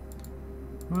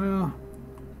 Well,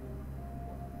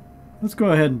 let's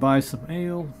go ahead and buy some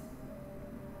ale.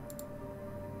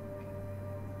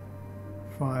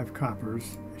 5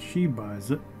 coppers. She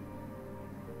buys it.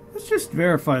 let's just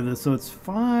verify this. So it's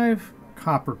 5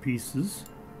 copper pieces.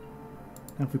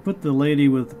 Now if we put the lady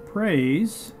with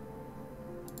praise,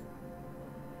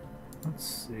 let's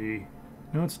see.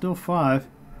 No, it's still 5.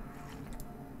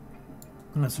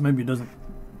 Unless maybe it doesn't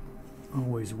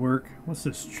always work. What's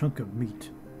this chunk of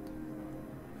meat?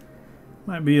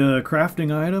 Might be a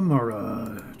crafting item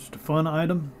or just a fun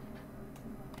item.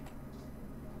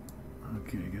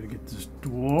 Okay, gotta get this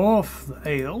dwarf, the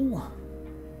ale.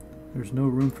 There's no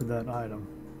room for that item.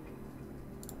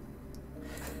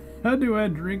 How do I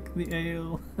drink the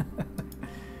ale?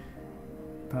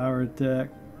 Power attack.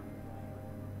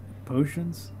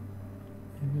 Potions.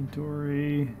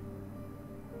 Inventory.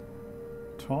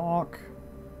 Talk.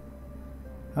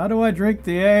 How do I drink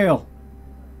the ale?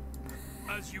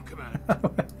 As you command.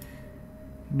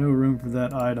 No room for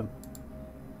that item.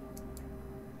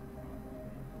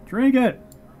 Drink it!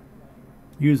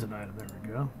 Use an item. There we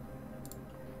go.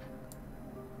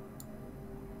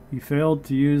 You failed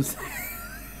to use...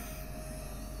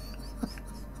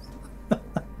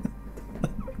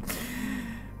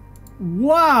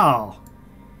 Wow!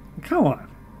 Come on.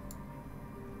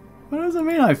 What does it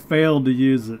mean I failed to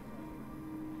use it?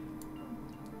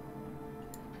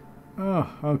 Oh,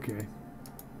 okay.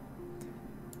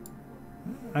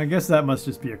 I guess that must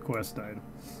just be a quest item.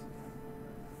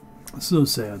 So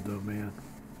sad though, man.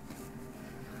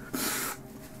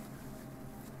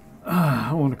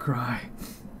 I want to cry.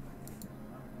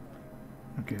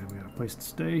 Okay, we got a place to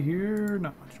stay here.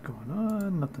 Not much going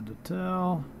on. Nothing to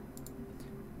tell.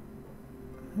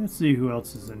 Let's see who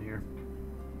else is in here.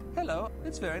 Hello,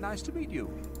 it's very nice to meet you.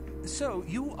 So,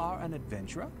 you are an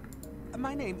adventurer?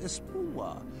 My name is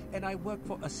Spoowa, and I work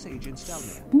for a sage in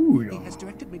Stelmere. Spooya. He has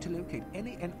directed me to locate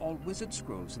any and all wizard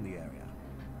scrolls in the area.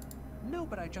 No,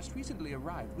 but I just recently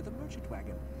arrived with a merchant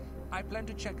wagon. I plan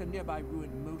to check a nearby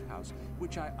ruined moat house,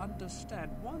 which I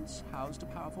understand once housed a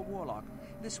powerful warlock.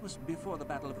 This was before the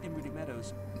Battle of Imrity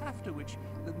Meadows, after which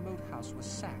the moat house was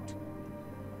sacked.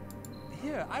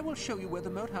 Here, I will show you where the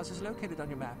moat house is located on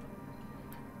your map.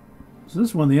 So this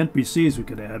is one of the NPCs we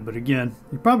could add, but again,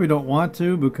 you probably don't want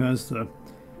to because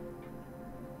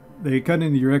they cut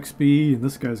into your XP, and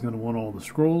this guy's going to want all the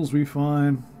scrolls we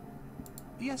find.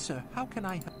 Yes, sir. How can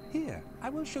I... Here, I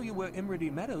will show you where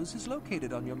Imrity Meadows is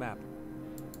located on your map.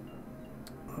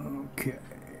 Okay.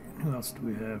 What else do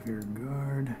we have here?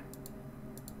 Guard.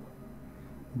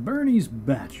 Bernie's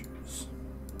Badgers.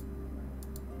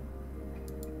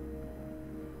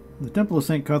 The Temple of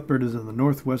St. Cuthbert is in the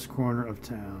northwest corner of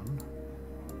town.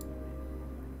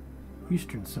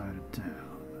 Eastern side of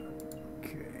town.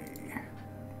 Okay.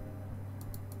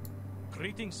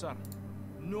 Greetings, sir.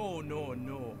 No.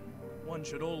 One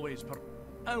should always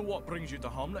And what brings you to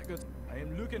Hamlet, good? I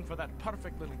am looking for that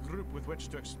perfect little group with which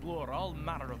to explore all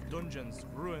manner of dungeons,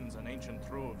 ruins, and ancient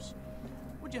troves.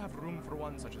 Would you have room for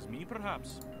one such as me,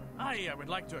 perhaps? Aye, I would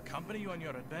like to accompany you on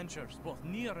your adventures, both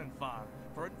near and far,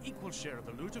 for an equal share of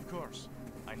the loot, of course.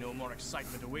 I know more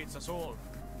excitement awaits us all.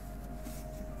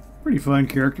 Pretty fine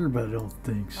character, but I don't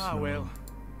think so. Ah, well.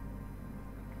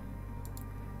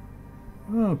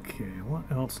 Okay,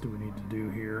 what else do we need to do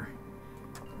here?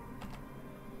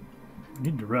 We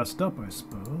need to rest up, I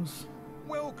suppose.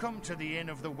 Welcome to the Inn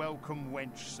of the Welcome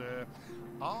Wench, sir.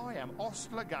 I am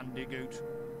Ostler Gundigoot.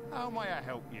 How may I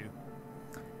help you?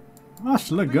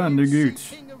 Ostler Gundigoot.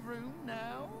 Seeking a room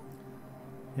now?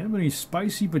 You have any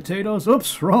spicy potatoes?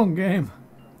 Oops, wrong game.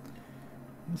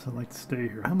 I guess I'd like to stay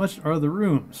here. How much are the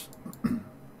rooms?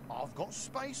 I've got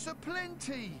space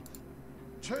aplenty.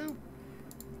 2.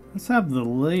 Let's have the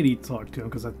lady talk to him,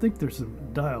 because I think there's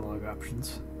some dialogue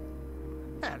options.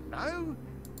 Hello?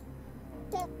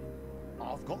 What?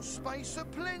 I've got space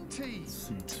aplenty. Let's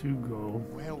see, 2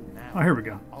 gold. Well now. Oh, here we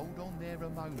go. Hold on there a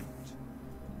moment.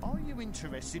 Are you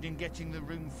interested in getting the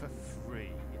room for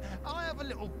free? I have a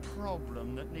little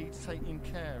problem that needs taking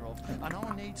care of, and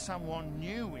I need someone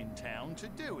new in town to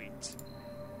do it.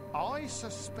 I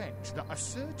suspect that a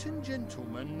certain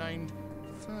gentleman named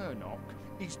Furnock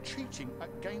is cheating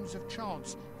at games of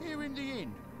chance here in the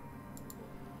inn.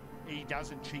 He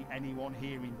doesn't cheat anyone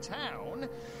here in town.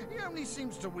 He only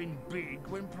seems to win big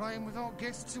when playing with our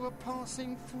guests who are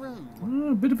passing through.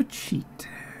 A bit of a cheat.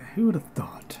 Who would have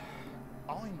thought?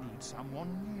 I need someone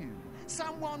new.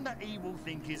 Someone that he will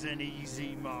think is an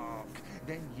easy mark.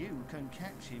 Then you can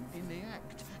catch him in the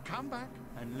act. Come back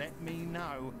and let me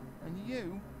know. And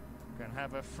you can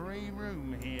have a free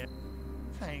room here.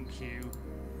 Thank you.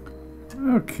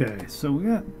 Okay, so we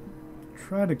got...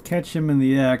 Try to catch him in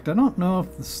the act. I don't know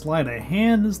if the sleight of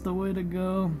hand is the way to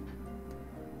go.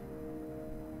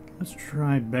 Let's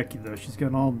try Becky, though. She's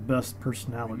got all the best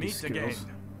personality skills.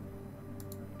 Again.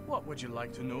 What would you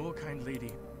like to know, kind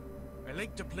lady? I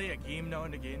like to play a game now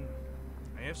and again.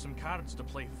 I have some cards to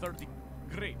play 30.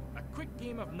 Great, a quick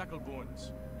game of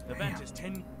knucklebones. The bet is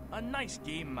 10. A nice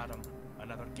game, madam.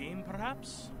 Another game,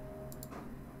 perhaps?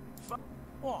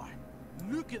 Why,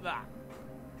 look at that.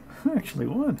 I actually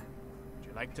won. Would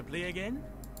you like to play again?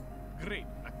 Great,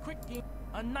 a quick game.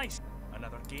 A nice.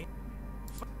 Another game.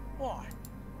 Why,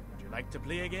 would you like to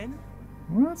play again?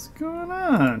 What's going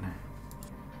on?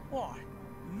 Why,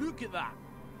 look at that.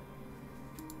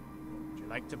 Would you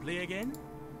like to play again?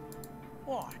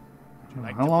 Why? Would you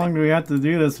like How to long play? do we have to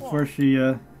do this before she,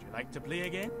 Would you like to play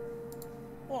again?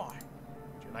 Why?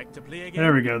 Would you like to play again?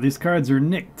 There we go. These cards are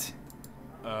nicked.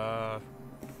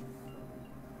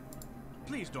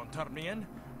 Please don't turn me in.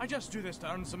 I just do this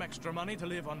to earn some extra money to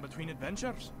live on between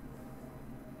adventures.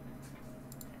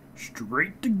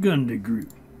 Straight to Gunda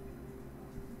Group.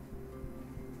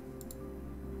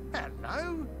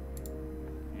 Hello?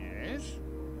 Yes?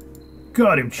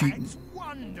 Got him cheating. That's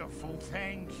wonderful,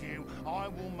 thank you. I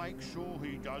will make sure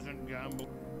he doesn't gamble.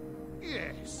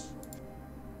 Yes.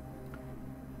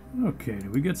 Okay,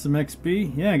 did we get some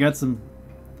XP? Yeah, I got some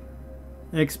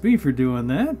XP for doing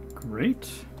that. Great.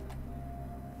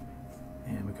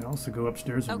 And we can also go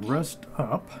upstairs and rest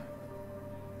up.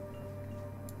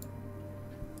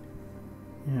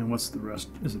 And what's the rest?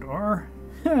 Is it R?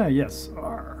 Yes,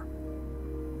 R.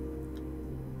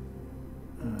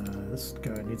 This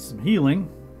guy needs some healing.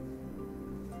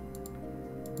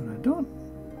 But I don't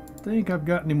think I've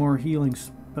got any more healing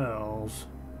spells.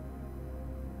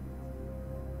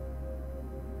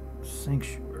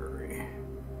 Sanctuary.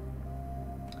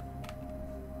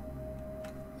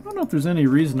 I don't know if there's any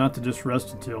reason not to just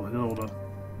rest until Hilda.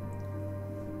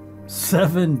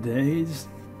 7 days?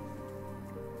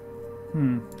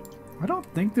 I don't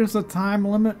think there's a time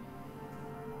limit.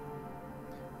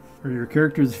 Or your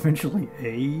characters eventually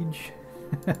age?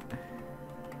 So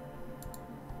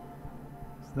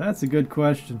that's a good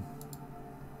question.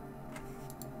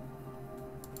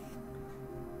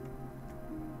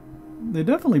 They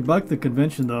definitely buck the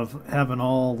convention of having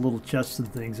all little chests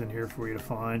and things in here for you to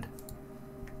find.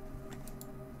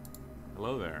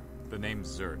 Hello there. The name's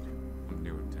Zert. I'm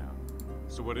new in town.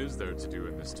 So what is there to do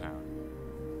in this town?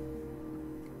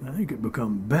 Now you could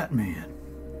become Batman.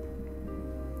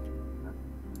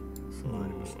 I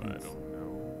don't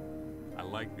know. I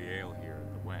like the ale here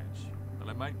at the Wench, but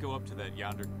I might go up to that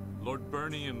yonder Lord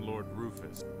Bernie and Lord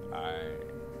Rufus.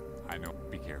 I know.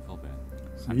 Be careful, Ben.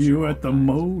 See you at the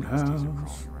Moat House.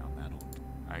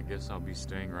 I guess I'll be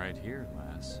staying right here,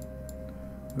 lass.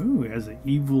 Ooh, it has an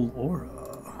evil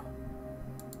aura.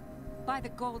 By the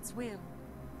Gold's will.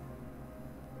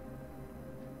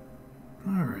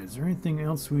 Alright, is there anything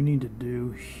else we need to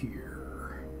do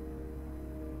here?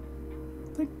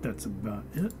 I think that's about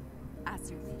it.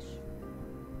 As you wish.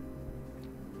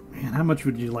 Man, how much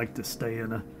would you like to stay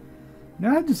in a... You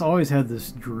know, I just always had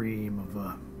this dream of,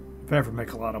 if I ever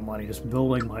make a lot of money, just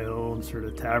building my own sort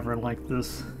of tavern like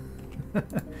this.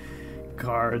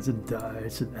 Cards and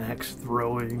dice and axe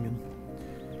throwing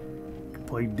and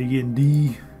play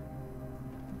D&D.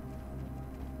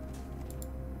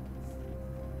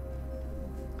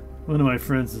 One of my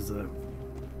friends is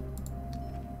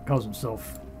calls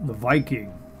himself the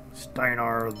Viking,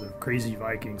 Steinar, the Crazy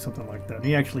Viking, something like that. And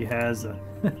he actually has a,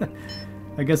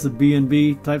 I guess, a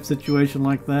B&B type situation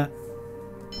like that.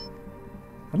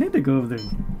 I need to go over there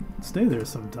and stay there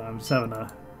sometime. Just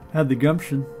haven't had the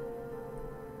gumption.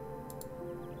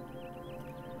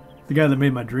 The guy that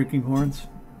made my drinking horns.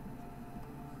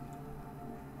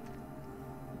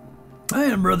 I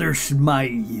am Brother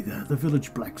Smythe, the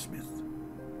village blacksmith.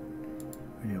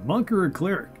 Are you a monk or a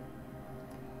cleric?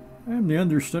 I am the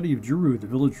understudy of Jeru, the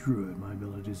village druid. My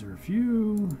abilities are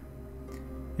few.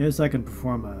 Yes, I can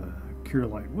perform a cure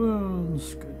light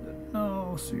wounds. Good to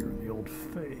know. So you're in the old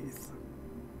faith.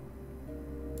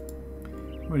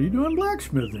 What are you doing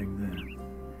blacksmithing then?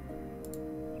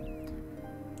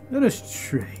 Let us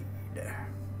trade.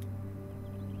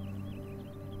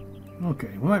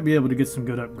 Okay, we might be able to get some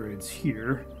good upgrades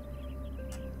here.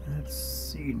 Let's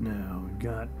see now. We've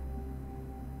got...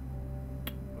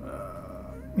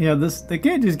 yeah, this, they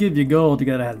can't just give you gold. You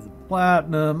gotta have the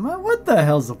platinum. What the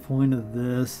hell's the point of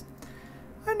this?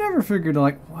 I never figured,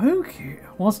 like, who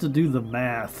wants to do the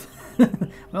math?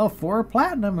 Well, 4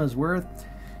 platinum is worth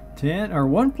 10, or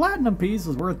 1 platinum piece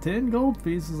is worth 10 gold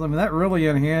pieces. I mean, that really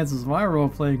enhances my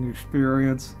role-playing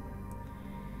experience.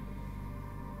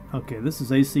 Okay, this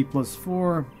is AC plus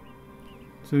 4.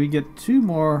 So we get 2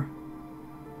 more.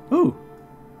 Ooh,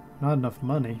 not enough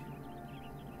money.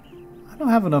 I don't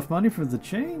have enough money for the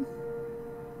chain.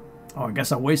 Oh, I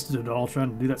guess I wasted it all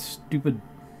trying to do that stupid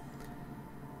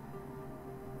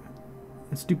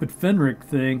stupid Fenric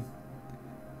thing.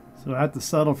 So I have to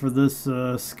settle for this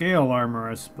scale armor,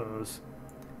 I suppose.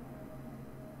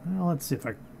 Well, let's see if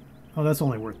I... Oh, that's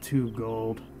only worth 2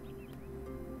 gold.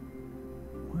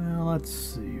 Well, let's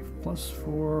see.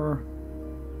 +4.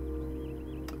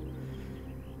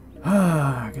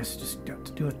 I guess just got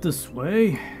to do it this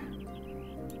way.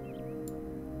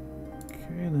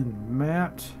 Okay, then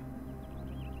Matt.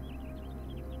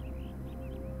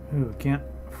 Ooh, can't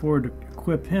afford to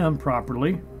equip him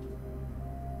properly.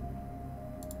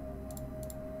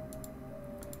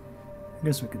 I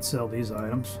guess we could sell these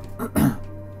items.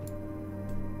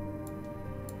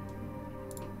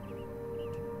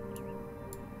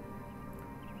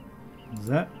 Is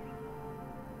that?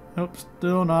 Nope,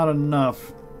 still not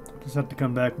enough. Just have to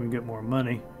come back when we get more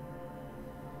money.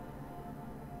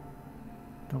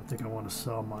 Don't think I want to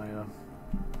sell my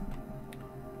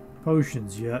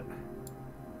potions yet.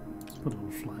 Let's put a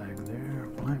little flag there.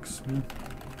 Blacksmith.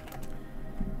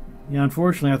 Yeah,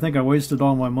 unfortunately, I think I wasted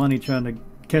all my money trying to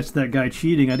catch that guy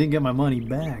cheating. I didn't get my money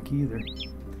back either.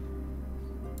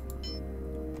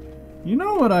 You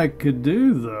know what I could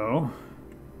do, though?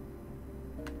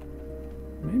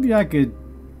 Maybe I could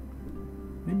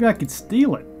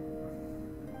steal it.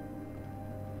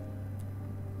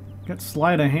 Got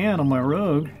sleight of hand on my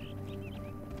rogue.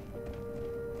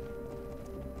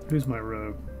 Who's my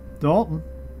rogue? Dalton.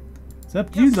 It's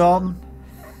up to you, Dalton.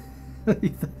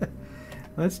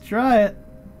 Let's try it.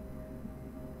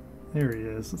 There he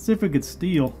is. Let's see if we could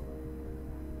steal.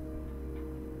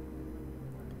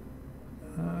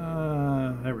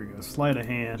 There we go. Sleight of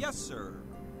hand. Yes, sir.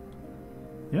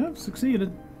 Yep,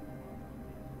 succeeded.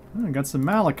 Oh, I got some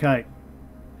malachite.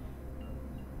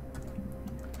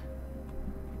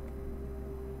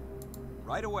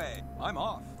 Right away. I'm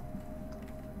off.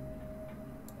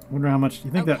 Wonder how much. Do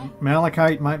you think that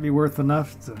malachite might be worth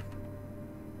enough to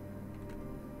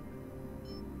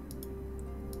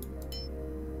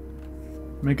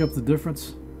make up the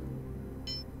difference?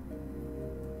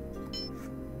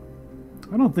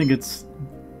 I don't think it's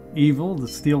evil to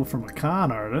steal from a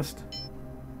con artist.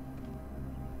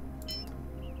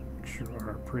 Make sure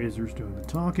our appraiser's doing the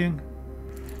talking.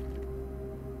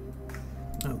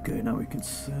 Okay, now we can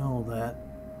sell that.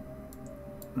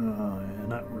 Yeah,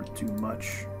 not worth too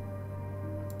much.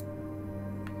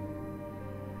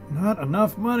 Not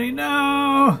enough money,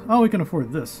 no! Oh, we can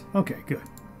afford this. Okay, good.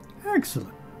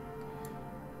 Excellent.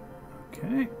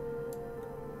 Okay.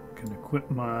 Can equip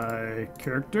my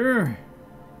character.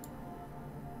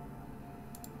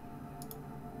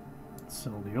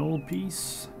 Sell the old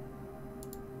piece.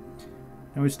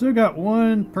 And we still got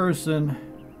one person,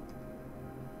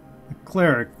 a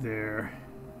cleric there.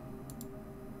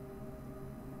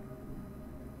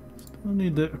 Still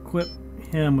need to equip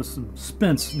him with some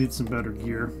Spence. Needs some better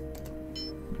gear.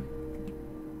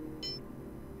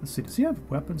 Let's see, does he have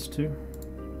weapons too?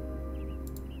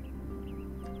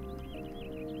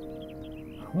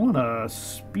 I want a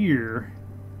spear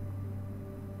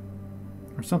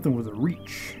or something with a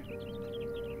reach.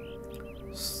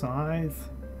 Scythe.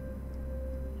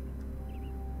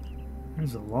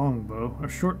 There's a long bow, a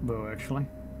short bow actually.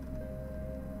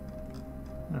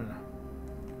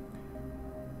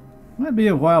 Might be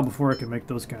a while before I can make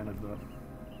those kind of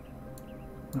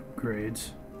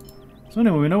upgrades. So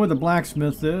anyway, we know where the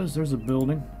blacksmith is. There's a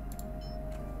building.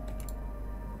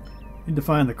 Need to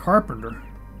find the carpenter.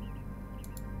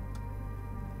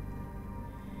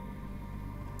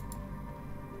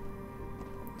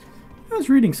 I was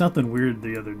reading something weird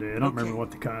the other day. I don't remember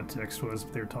what the context was,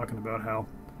 but they were talking about how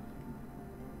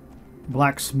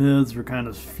blacksmiths were kind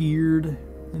of feared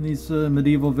in these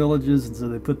medieval villages, and so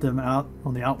they put them out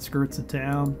on the outskirts of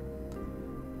town.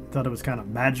 Thought it was kind of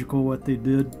magical what they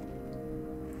did.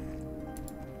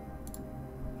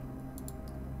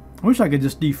 I wish I could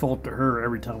just default to her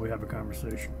every time we have a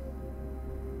conversation.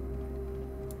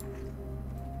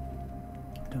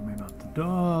 Tell me about the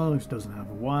dogs. Doesn't have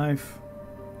a wife.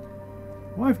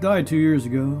 Wife died 2 years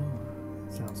ago.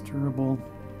 Sounds terrible.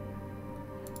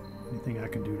 Anything I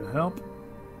can do to help?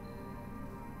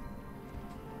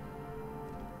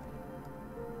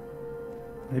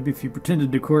 Maybe if you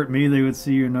pretended to court me, they would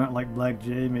see you're not like Black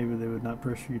Jay. Maybe they would not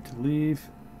pressure you to leave.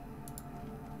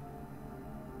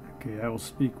 Okay, I will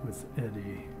speak with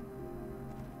Eddie.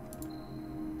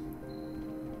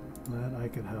 Glad I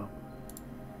could help.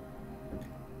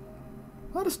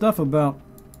 A lot of stuff about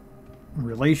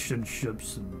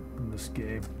relationships in this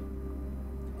game.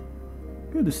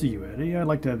 Good to see you, Eddie. I'd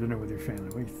like to have dinner with your family.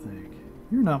 What do you think?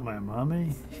 You're not my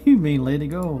mommy. You mean lady,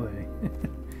 go away.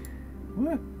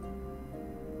 What?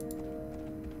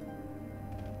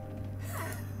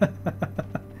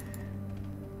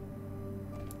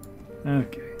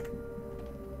 Okay.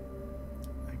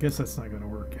 I guess that's not going to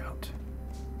work out.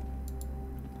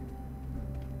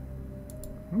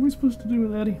 What are we supposed to do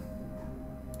with Eddie?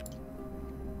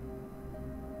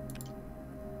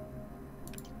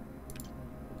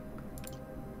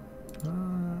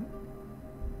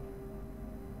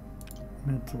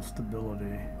 Mental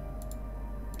stability.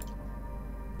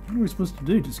 What are we supposed to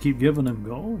do? Just keep giving him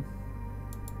gold?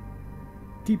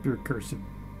 Keep your cursed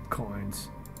coins.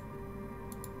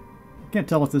 Can't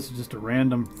tell if this is just a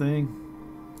random thing.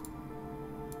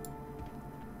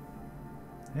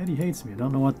 Eddie hates me. I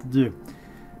don't know what to do.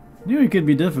 Knew he could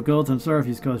be difficult. I'm sorry if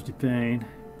he's caused you pain.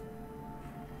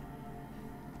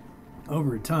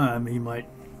 Over time, he might...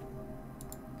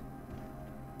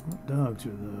 What dogs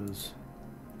are those?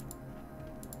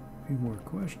 A few more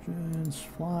questions.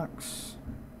 Flocks.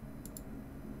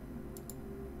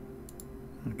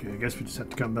 Okay, I guess we just have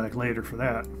to come back later for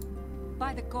that.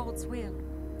 By the gold's will.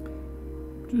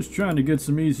 Just trying to get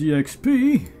some easy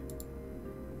XP.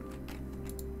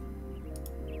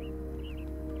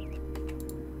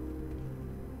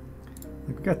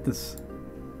 We've got this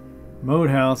mode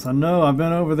house. I know I've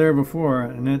been over there before,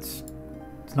 and it's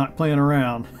not playing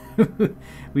around.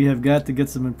 We have got to get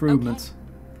some improvements. Okay.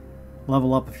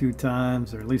 Level up a few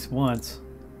times, or at least once.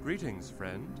 Greetings,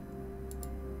 friend.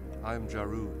 I am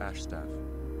Jaru Ashstaff.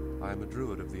 I am a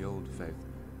druid of the Old Faith,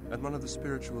 and one of the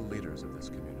spiritual leaders of this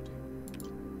community.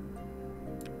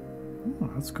 Oh,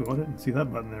 that's cool. I didn't see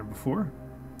that button there before.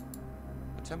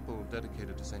 A temple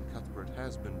dedicated to St. Cuthbert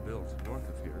has been built north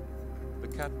of here.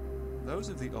 Those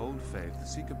of the Old Faith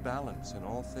seek a balance in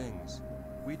all things.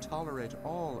 We tolerate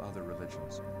all other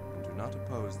religions and do not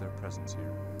oppose their presence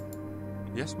here.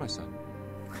 Yes, my son.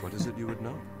 What is it you would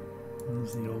know?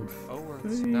 There's the Old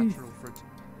Earth's natural fertility.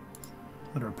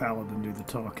 Let our paladin do the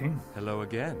talking. Hello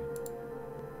again.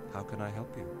 How can I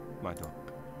help you, my dog?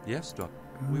 Yes, dog.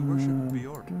 We worship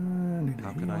Bjorn.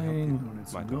 How can I help you,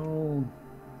 my dog?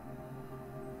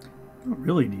 I don't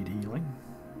really need healing.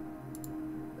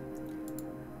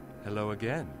 Hello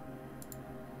again.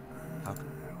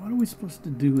 What are we supposed to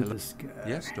do with this guy?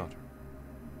 Yes, daughter.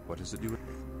 What is it you...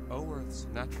 Earth's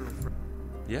natural...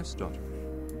 Yes, daughter.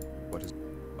 What is...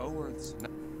 Earth's...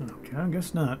 Okay, I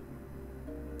guess not.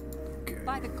 Okay.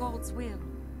 By the gold's will.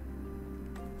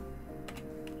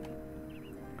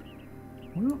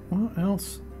 Well, what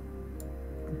else?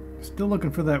 Still looking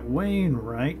for that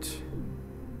Wainwright.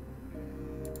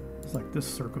 It's like this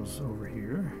circle's over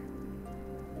here.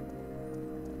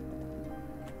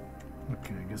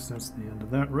 Okay, I guess that's the end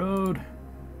of that road.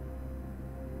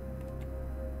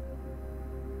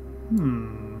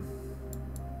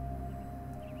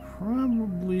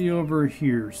 Probably over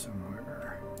here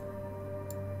somewhere.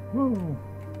 Whoa.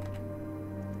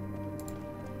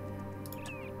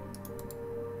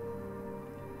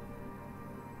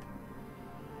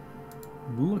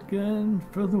 Looking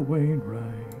for the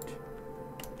Wainwright.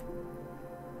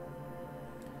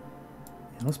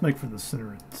 Yeah, let's make for the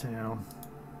center of town.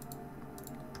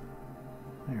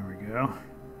 There we go.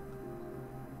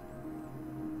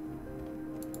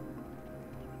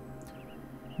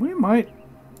 We might...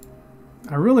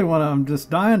 I really want to... I'm just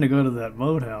dying to go to that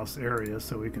mode house area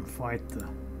so we can fight the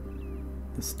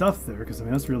stuff there, because I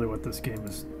mean that's really what this game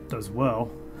does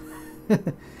well.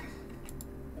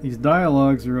 These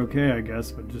dialogues are okay, I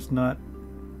guess, but just not...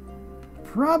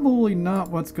 Probably not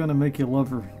what's going to make you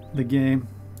love the game.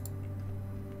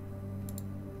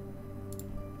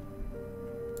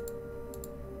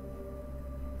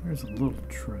 There's a little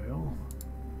trail.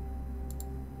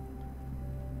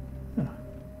 Yeah.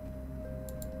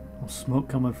 Little smoke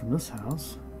coming from this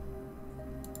house.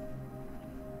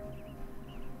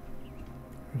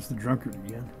 There's the drunkard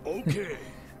again. Okay.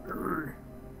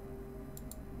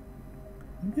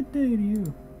 Good day to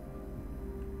you.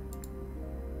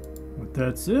 But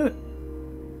that's it.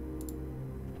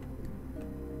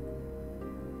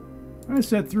 I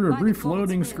sat through a brief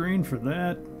loading screen for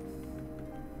that.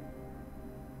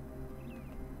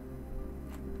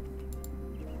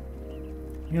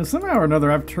 You know, somehow or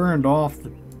another I've turned off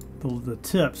the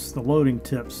tips, the loading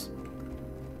tips.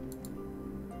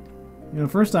 You know, the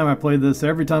first time I played this,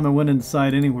 every time I went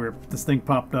inside anywhere, this thing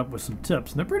popped up with some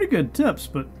tips. And they're pretty good tips,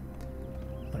 but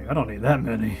like, I don't need that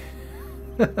many.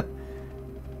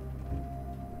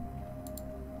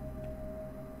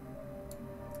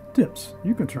 Tips.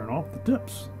 You can turn off the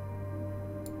tips.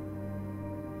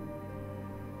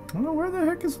 I don't know, where the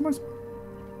heck is my...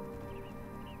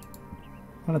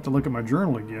 I'll have to look at my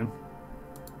journal again.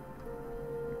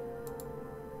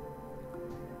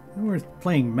 And we're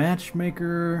playing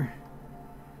Matchmaker.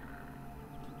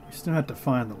 We still have to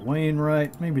find the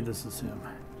Wainwright. Maybe this is him.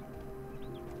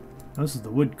 This is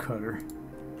the woodcutter.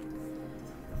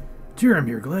 Tyrim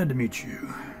here, glad to meet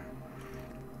you.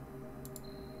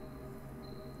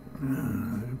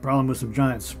 Problem with some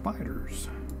giant spiders.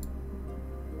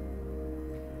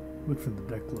 Wood from the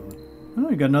deck load. Oh,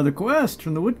 you got another quest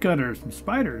from the woodcutter. Some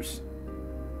spiders.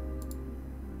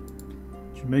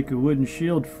 Should make a wooden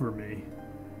shield for me.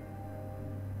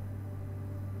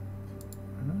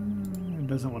 It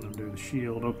doesn't want to do the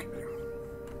shield. Okay.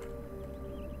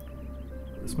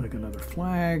 Let's make another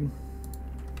flag.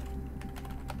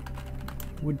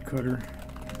 Woodcutter.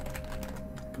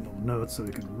 A little note so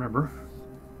we can remember.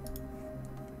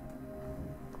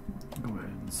 Go ahead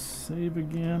and save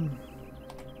again.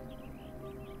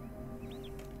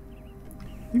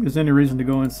 Think there's any reason to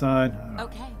go inside?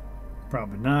 Okay.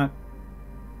 Probably not.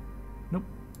 Nope.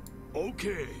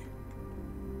 Okay.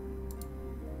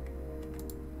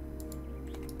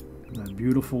 That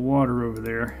beautiful water over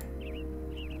there.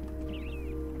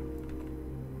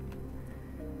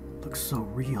 Looks so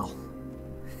real.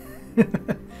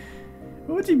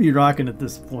 What would you be rocking at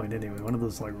this point anyway? One of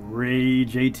those like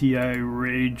Rage, ATI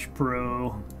Rage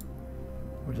Pro.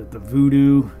 Or is it the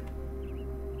Voodoo?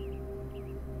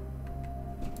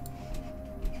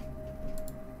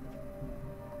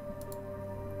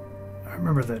 I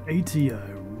remember that ATI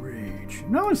Rage.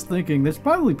 And I was thinking, there's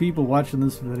probably people watching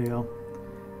this video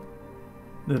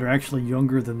that are actually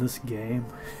younger than this game.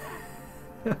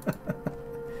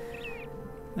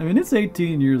 I mean, it's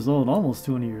 18 years old, almost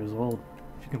 20 years old,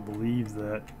 if you can believe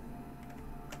that.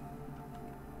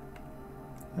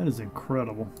 That is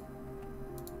incredible.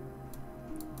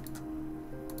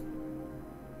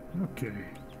 Okay.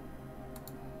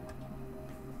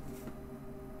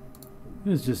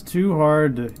 It's just too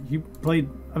hard to...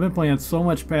 I've been playing so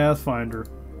much Pathfinder.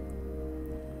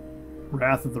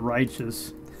 Wrath of the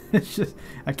Righteous. It's just...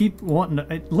 I keep wanting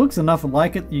to... It looks enough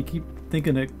like it, you keep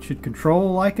thinking it should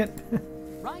control like it.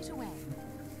 Right away.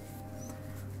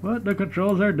 But the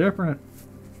controls are different.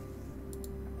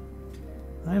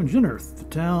 I am Jennerth, the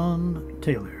town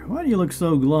tailor. Why do you look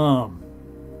so glum?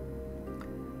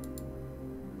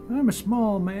 I'm a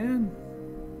small man.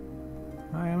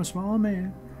 I am a small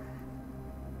man.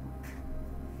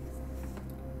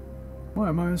 Why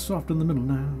am I soft in the middle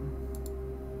now?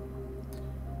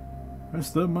 The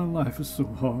rest of my life is so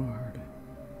hard.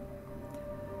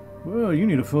 Well, you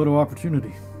need a photo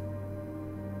opportunity.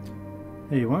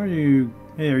 Hey, why are you...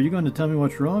 Hey, are you going to tell me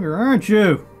what's wrong, or aren't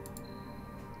you?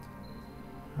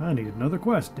 I need another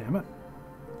quest, damn it.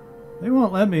 They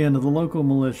won't let me into the local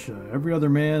militia. Every other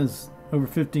man is over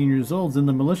 15 years old in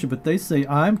the militia, but they say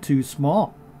I'm too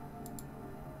small.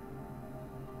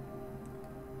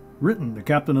 Written, the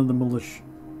captain of the militia.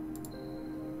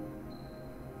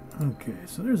 Okay,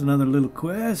 so there's another little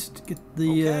quest. Get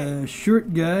the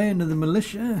short guy into the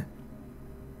militia.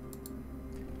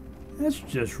 That's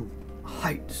just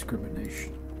height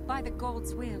discrimination. By the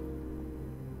gold's will.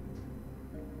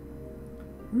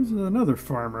 There's another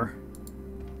farmer.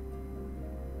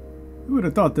 Who would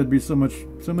have thought there'd be so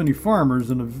many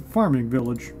farmers in a farming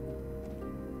village?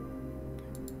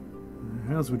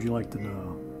 How else would you like to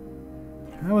know?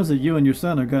 How is it you and your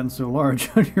son have gotten so large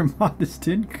on your modest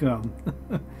income?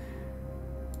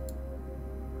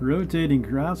 Rotating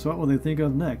crops, what will they think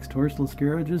of next? Horseless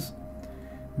carriages?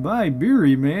 By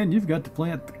beery, man, you've got to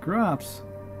plant the crops.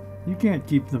 You can't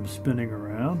keep them spinning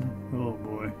around. Oh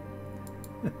boy.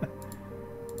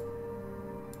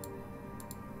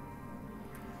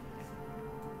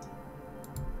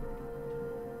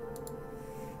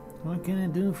 What can I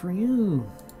do for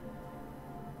you?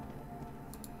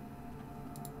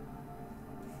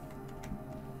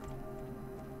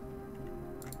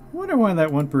 I wonder why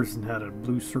that one person had a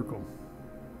blue circle.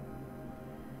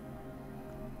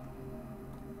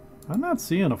 I'm not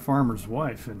seeing a farmer's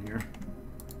wife in here.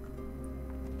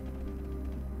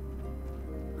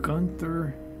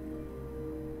 Gunther.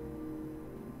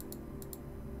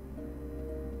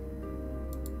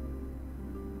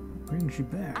 Brings you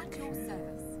back. At your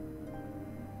service.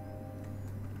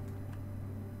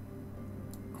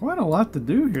 Quite a lot to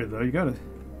do here, though. You gotta...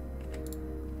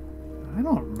 I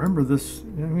don't remember this.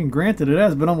 I mean, granted, it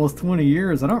has been almost 20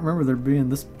 years. I don't remember there being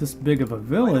this big of a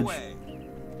village.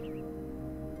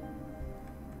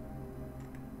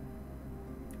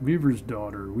 Weaver's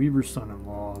daughter, Weaver's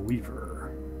son-in-law,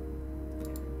 Weaver.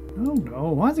 Oh no,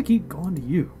 why does it keep going to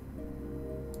you?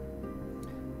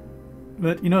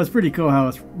 But, you know, it's pretty cool how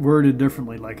it's worded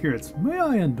differently. Like here, it's, may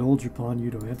I indulge upon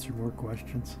you to answer more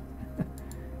questions?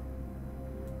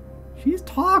 She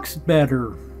talks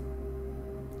better.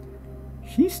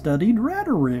 She studied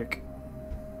rhetoric.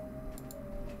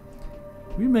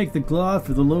 We make the cloth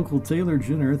for the local tailor.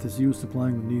 Jin Earth is you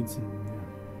supplying the needs.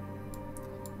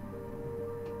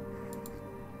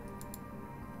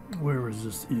 Where was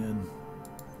this in?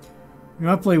 You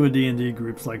know, I play with D&D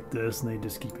groups like this, and they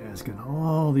just keep asking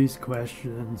all these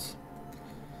questions.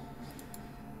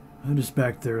 I'm just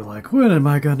back there like, when am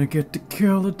I gonna get to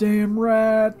kill the damn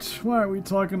rat? Why are we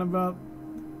talking about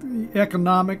the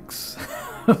economics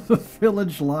of the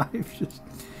village life? Just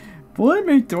point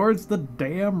me towards the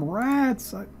damn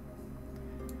rats. I'm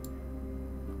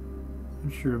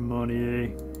sure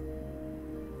Monier.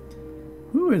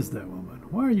 Who is that woman?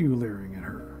 Why are you leering at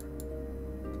her?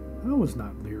 I was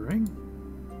not leering.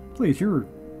 Please, your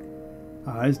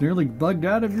eyes nearly bugged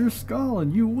out of your skull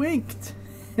and you winked.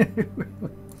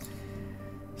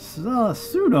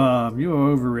 Sudam,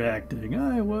 you're overreacting.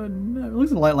 I wouldn't.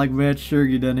 Looks a lot like Matt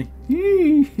Shuggy, doesn't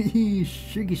he?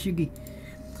 Shuggy.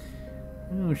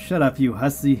 Oh, shut up, you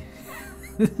hussy.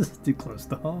 This is too close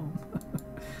to home.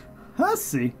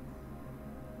 Hussy?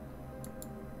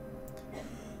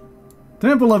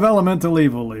 Temple of Elemental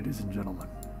Evil, ladies and gentlemen.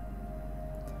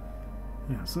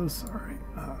 Yeah, so sorry.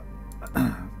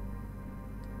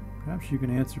 Perhaps you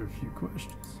can answer a few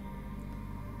questions.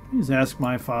 Please ask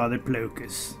my father,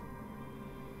 Plokus.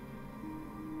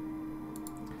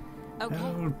 Okay.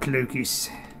 Oh, Plokus.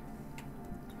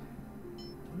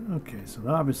 Okay, so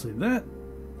obviously that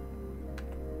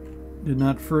did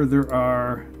not further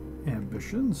our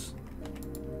ambitions.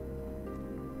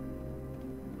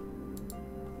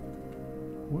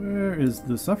 Where is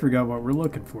this? I forgot what we're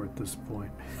looking for at this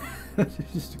point.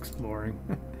 Just exploring.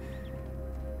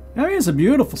 I mean, it's a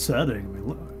beautiful setting. I mean,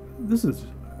 look, this is...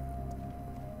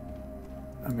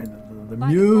 I mean, the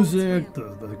music,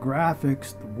 the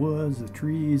graphics, the woods, the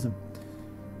trees. I'm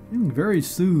feeling very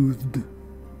soothed.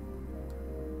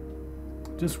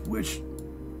 Just wish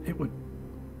it would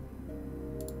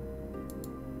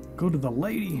go to the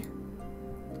lady.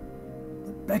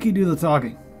 Let Becky do the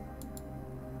talking.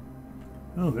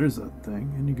 Oh, there's that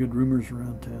thing. Any good rumors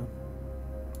around town?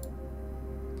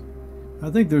 I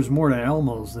think there's more to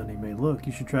Elmo's than he may look.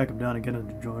 You should track him down and get him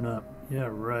to join up. Yeah,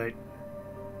 right.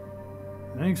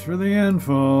 Thanks for the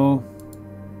info.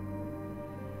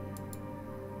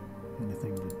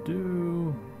 Anything to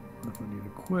do? If I need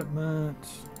equipment.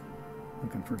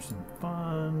 Looking for some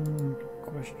fun.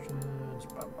 Questions.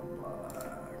 Blah, blah,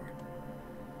 blah.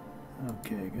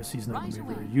 Okay, I guess he's not going to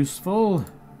be very useful.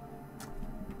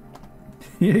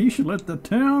 Yeah, you should let the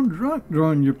town drunk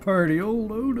join your party,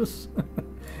 old Otis.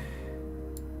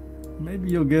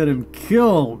 Maybe you'll get him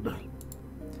killed.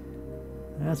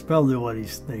 That's probably what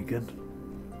he's thinking.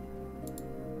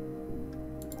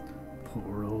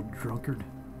 Poor old drunkard.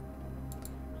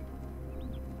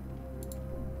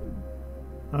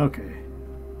 Okay.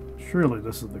 Surely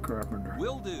this is the carpenter.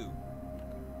 Will do.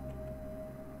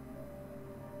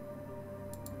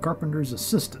 Carpenter's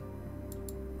assistant.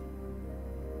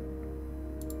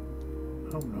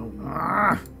 Oh no.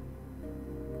 Ah!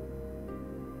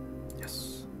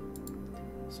 Yes.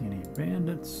 See any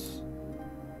bandits?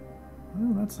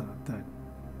 Well, that's not that.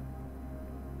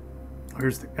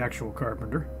 Here's the actual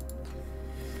carpenter.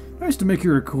 Nice to make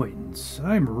your acquaintance.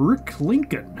 I'm Rick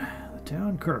Lincoln, the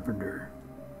town carpenter.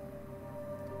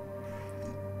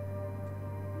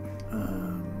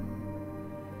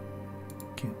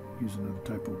 Can't use another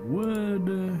type of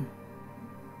wood.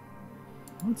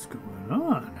 What's going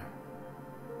on?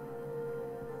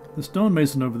 The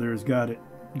stonemason over there has got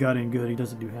in good. He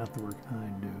doesn't do half the work I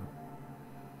do.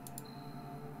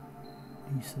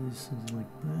 He says like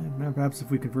that. Now, perhaps if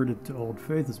we converted to Old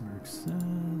Faith, as Merrick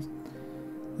says,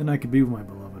 then I could be with my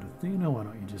beloved Athena. Why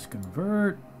don't you just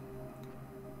convert?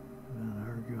 Not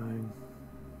arguing.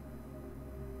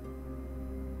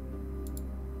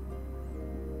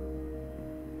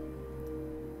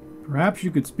 Perhaps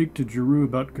you could speak to Jeru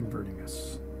about converting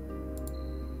us.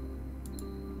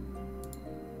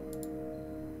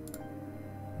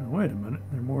 Now, wait a minute.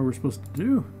 There's more we're supposed to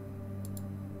do.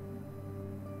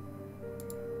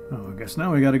 Oh, I guess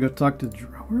now we gotta go talk to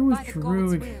Jeru. Where was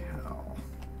Jeru? Oh.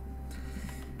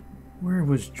 Where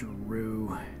was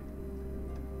Jeru?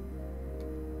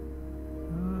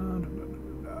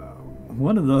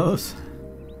 One of those.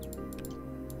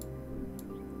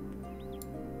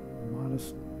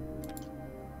 Modest.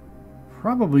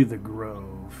 Probably the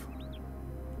Grove.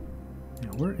 Yeah,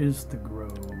 where is the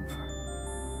Grove?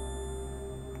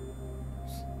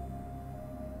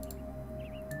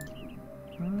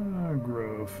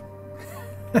 Grove.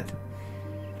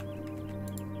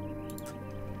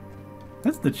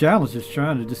 That's the challenge, is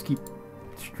trying to just keep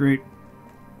straight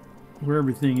where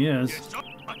everything is.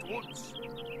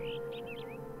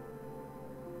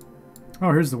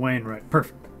 Oh, here's the Wainwright.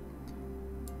 Perfect.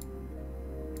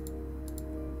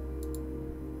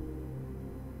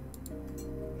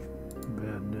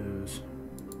 Bad news.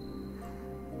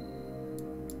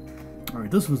 Alright,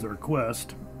 this was their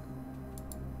quest.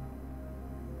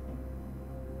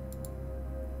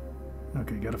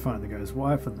 Okay, gotta find the guy's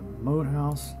wife in the moat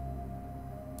house.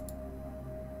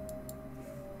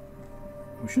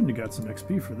 We shouldn't have got some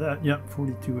XP for that. Yep,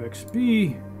 42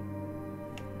 XP.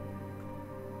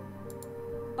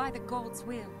 By the gold's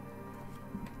will.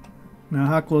 Now,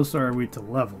 how close are we to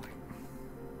leveling?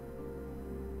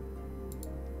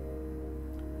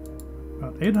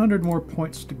 About 800 more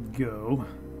points to go.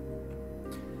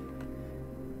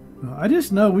 I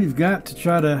just know we've got to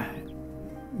try to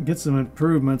get some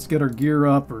improvements, get our gear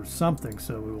up or something,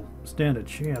 so we'll stand a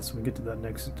chance when we get to that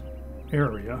next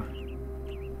area.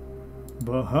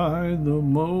 Behind the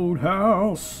moat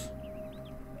house,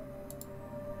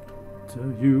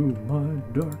 tell you my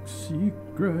dark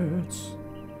secrets.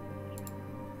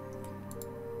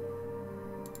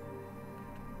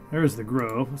 There's the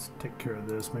grove. Let's take care of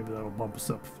this. Maybe that'll bump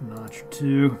us up a notch or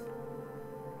two.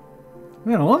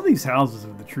 Man, a lot of these houses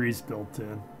with the trees built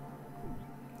in.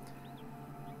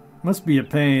 Must be a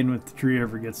pain if the tree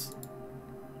ever gets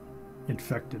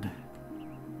infected.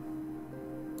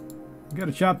 You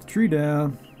gotta chop the tree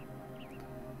down.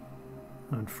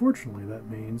 Unfortunately, that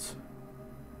means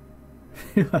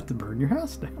you'll have to burn your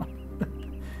house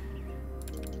down.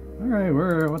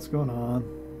 Alright, what's going on?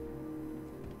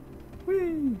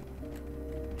 Whee!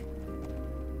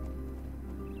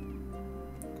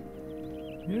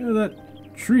 Yeah,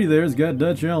 that tree there's got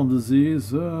Dutch elm disease.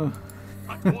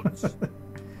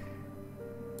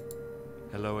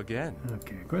 Hello again.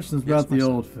 Okay, questions about the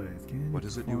old faith. What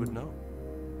is it you would know?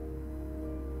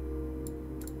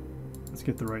 Let's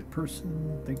get the right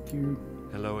person. Thank you.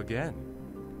 Hello again.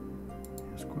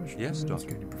 Yes, questions. Yes, daughter.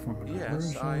 Can you perform a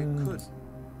Yes, I conversion? could.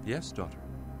 Yes, daughter.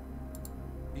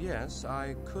 Yes,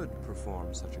 I could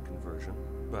perform such a conversion,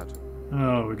 but...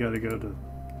 Oh, we gotta go to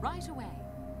Right away.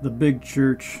 the big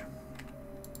church.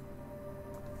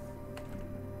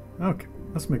 Okay,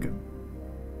 let's make it.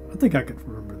 I think I can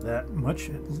remember that much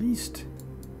at least.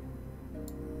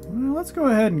 Well, let's go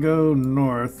ahead and go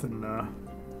north and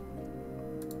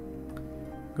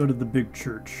go to the big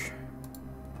church.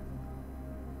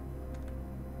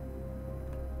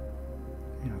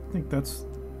 Yeah, I think that's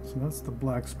the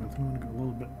blacksmith. I'm gonna go a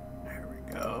little bit. There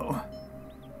we go.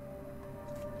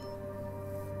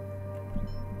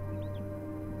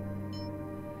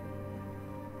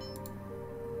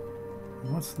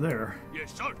 What's there?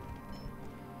 Yes, sir.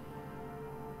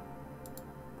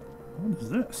 What is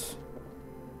this?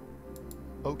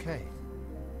 Okay.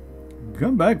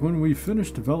 Come back when we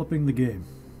finish developing the game.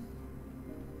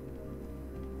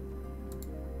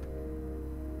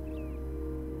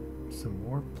 Some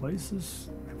more places?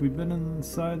 Have we been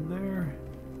inside there?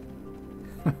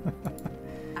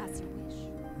 As you wish.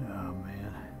 Oh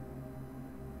man.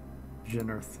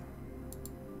 Jennerth.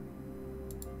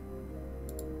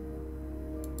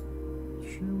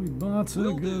 Shall we bought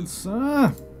a good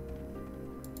son?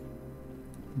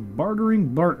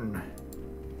 Bartering Barton.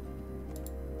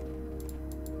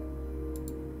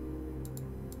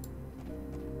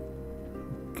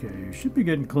 Okay, should be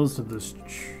getting close to this.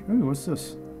 Ooh, what's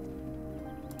this?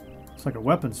 It's like a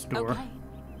weapons store. Okay.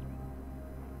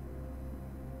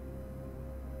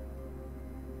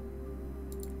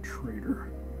 Trader.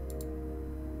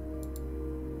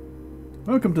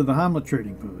 Welcome to the Hamlet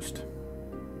Trading Post.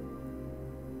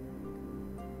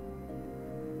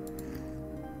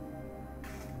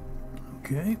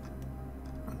 Okay.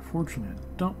 Unfortunately,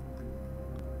 I don't.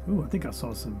 Ooh, I think I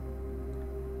saw some.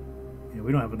 Yeah,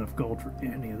 we don't have enough gold for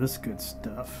any of this good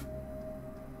stuff.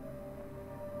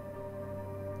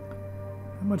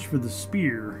 How much for the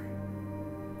spear?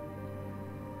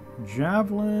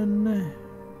 Javelin.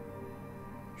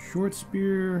 Short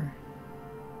spear.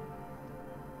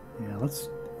 Yeah, let's.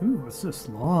 Ooh, what's this?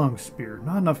 Long spear.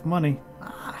 Not enough money.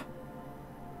 Ah.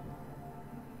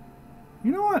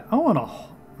 You know what? I want a.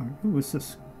 Ooh, what's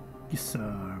this? This,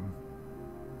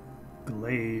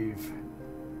 glaive.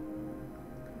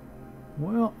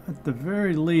 Well, at the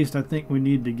very least, I think we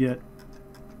need to get...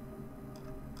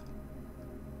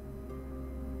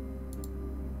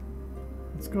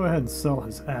 Let's go ahead and sell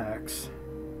his axe.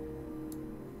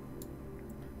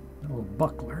 A little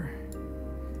buckler.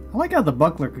 I like how the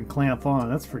buckler can clamp on.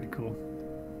 That's pretty cool.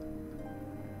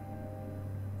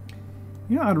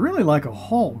 You know, I'd really like a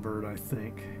halberd, I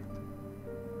think.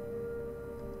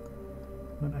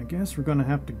 But I guess we're going to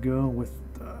have to go with...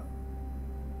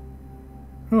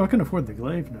 Oh, I can afford the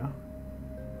glaive now.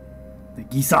 The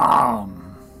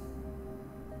Gisam!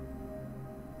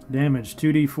 Damage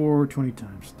 2d4, 20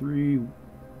 times 3.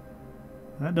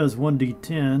 That does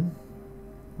 1d10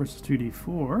 versus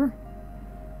 2d4.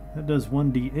 That does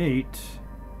 1d8.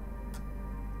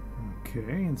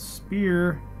 Okay, and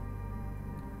spear.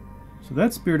 So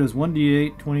that spear does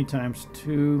 1d8, 20 times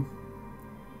 2.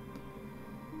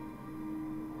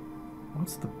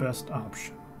 What's the best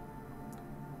option?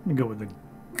 I'm going to go with the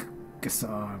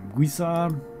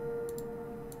Guisam.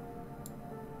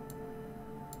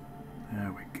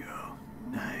 There we go.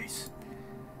 Nice.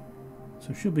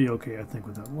 So she'll be okay, I think,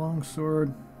 with that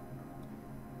longsword.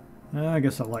 I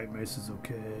guess a light mace is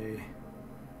okay.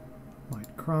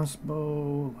 Light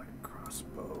crossbow, light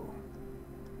crossbow.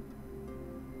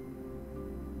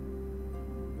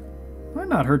 Might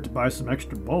not hurt to buy some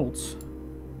extra bolts.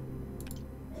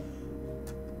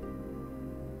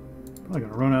 Probably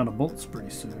gonna run out of bolts pretty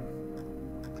soon.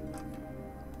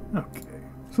 Okay.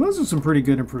 So those are some pretty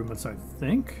good improvements, I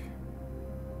think.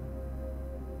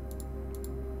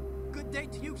 Good day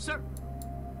to you, sir.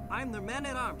 I'm the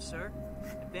man-at-arms, sir.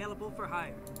 Available for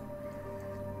hire.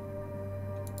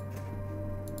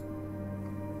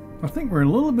 I think we're in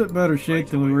a little bit better shape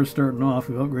than we were starting off.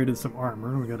 We've upgraded some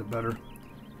armor. We got a better...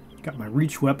 Got my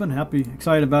reach weapon.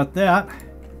 Excited about that.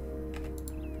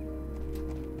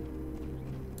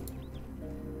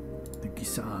 The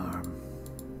Guisarme.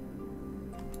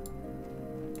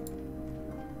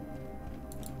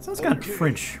 Sounds kind of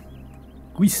French.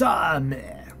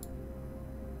 Guisarme.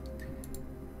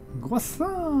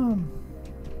 Guisarme.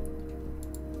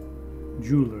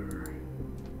 Jeweler.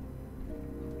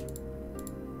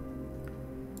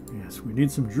 Yes, we need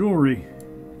some jewelry.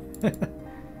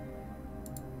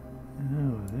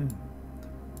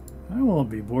 I won't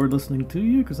be bored listening to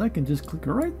you because I can just click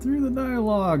right through the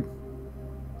dialogue.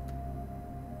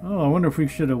 Oh, I wonder if we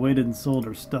should have waited and sold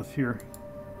our stuff here.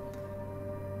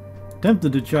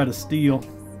 Tempted to try to steal.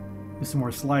 Get some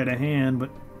more sleight of hand, but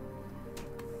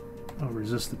I'll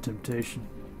resist the temptation.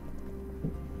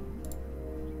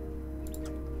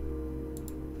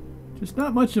 Just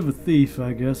not much of a thief,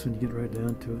 I guess, when you get right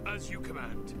down to it. As you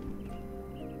command.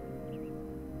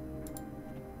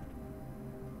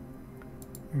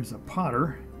 Here's a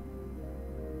potter.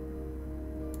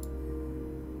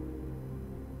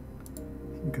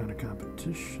 Some kind of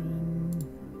competition.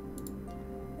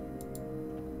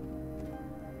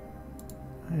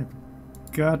 I have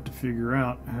got to figure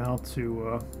out how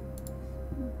to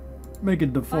make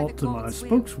it default to my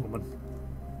spokeswoman.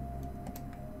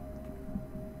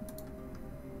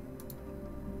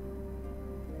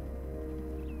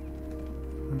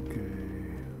 Okay.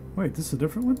 Wait, this is a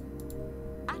different one?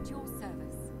 At your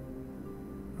service.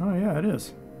 Oh yeah, it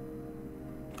is.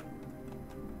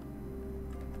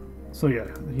 So yeah,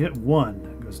 you hit one,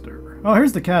 it goes to her. Oh,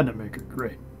 here's the cabinet maker.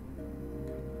 Great.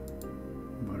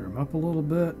 Butter him up a little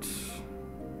bit.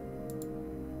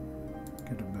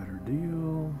 Get a better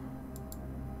deal.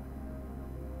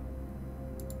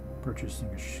 Purchasing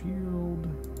a shield.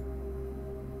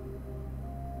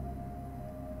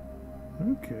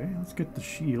 Okay, let's get the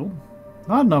shield.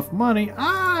 Not enough money.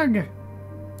 Ugh!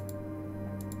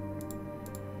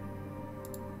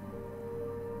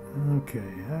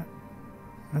 Okay,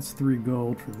 that's 3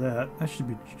 gold for that. That should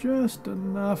be just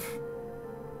enough.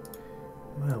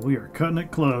 Well, we are cutting it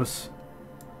close.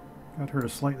 Got her a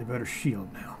slightly better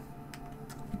shield now.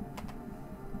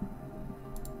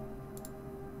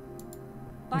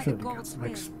 I should have got some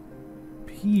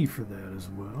XP for that as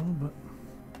well, but...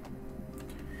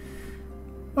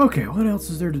 Okay, what else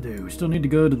is there to do? We still need to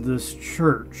go to this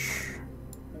church.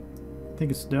 I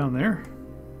think it's down there.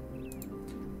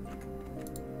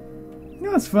 You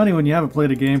know, it's funny when you haven't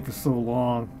played a game for so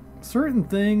long. Certain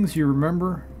things you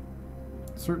remember,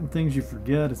 certain things you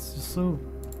forget. It's just so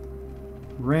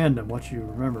random what you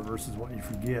remember versus what you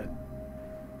forget.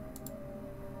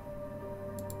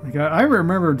 Like I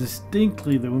remember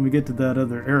distinctly that when we get to that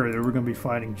other area, we're going to be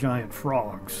fighting giant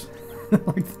frogs.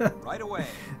 Like that. Right away.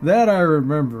 That I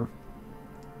remember.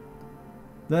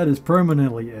 That is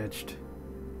permanently etched.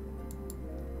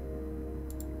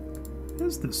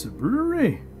 Is this a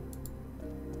brewery?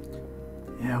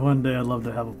 Yeah, one day I'd love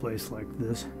to have a place like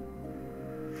this.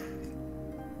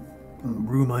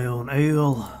 Brew my own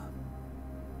ale.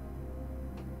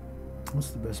 What's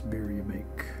the best beer you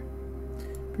make?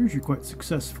 Appears you're quite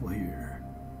successful here.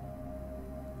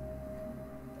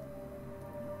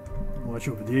 Watch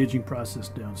over the aging process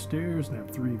downstairs and have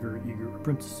 3 very eager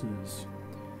apprentices.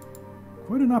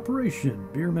 Quite an operation.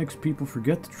 Beer makes people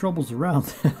forget the troubles around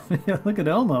them. Yeah, look at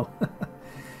Elmo.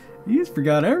 He's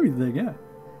forgot everything, yeah.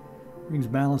 Brings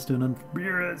balance to an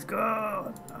beer is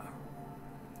gone.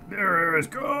 Beer is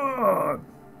gone.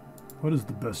 What is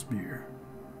the best beer?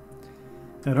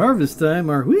 At harvest time,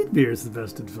 our wheat beer is the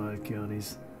best in 5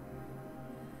 counties.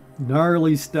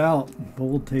 Gnarly stout,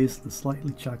 bold taste, the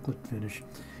slightly chocolate finish.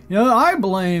 You know, I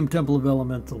blame Temple of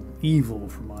Elemental Evil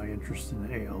for my interest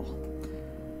in ale.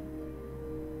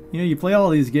 You know, you play all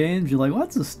these games, you're like,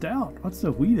 what's a stout? What's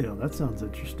a wheat ale? That sounds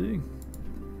interesting.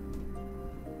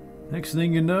 Next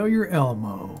thing you know, you're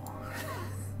Elmo.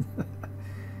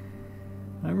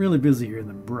 I'm really busy here, and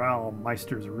the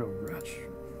Braumeisters a real wretch.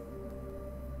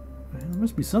 There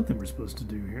must be something we're supposed to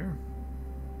do here.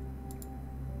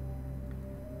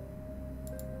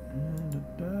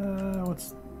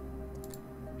 What's...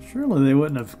 Surely they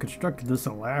wouldn't have constructed this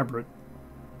elaborate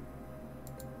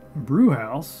brew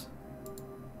house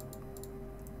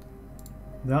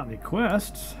without any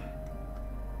quests.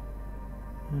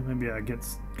 Maybe I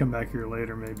come back here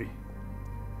later, maybe.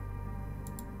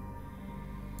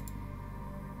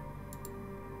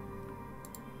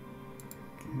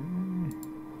 Okay.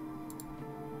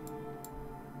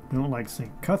 Don't like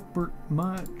St. Cuthbert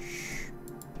much.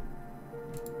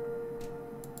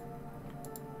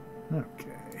 Okay.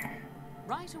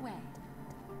 Right away.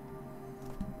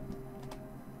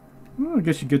 Well, I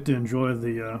guess you get to enjoy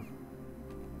the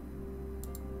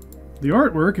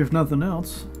artwork, if nothing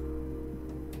else.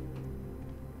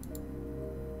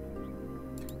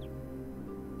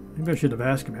 Maybe I should have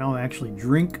asked him how I actually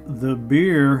drink the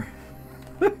beer.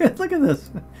 Look at this.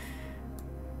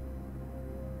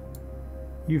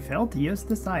 You failed to use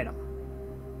this item.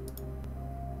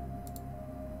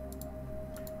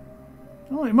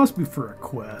 Well, it must be for a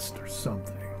quest or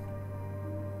something.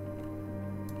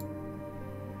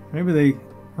 Maybe they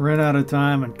ran out of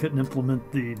time and couldn't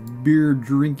implement the beer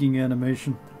drinking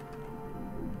animation.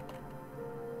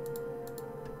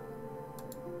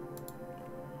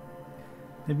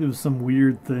 Maybe it was some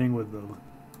weird thing with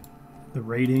the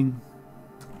rating.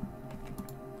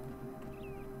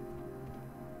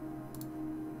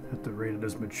 Have to rate it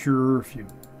as mature if you...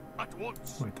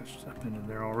 Wait, that's been in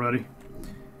there already.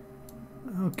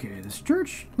 Okay, this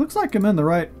church looks like I'm in the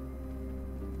right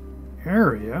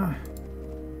area.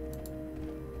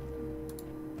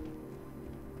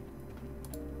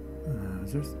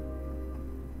 Is there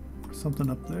something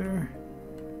up there?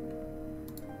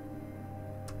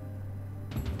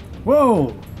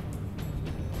 Whoa!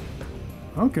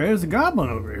 Okay, there's a goblin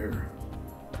over here.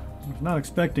 I was not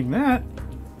expecting that.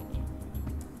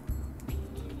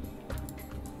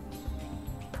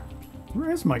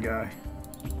 Where is my guy?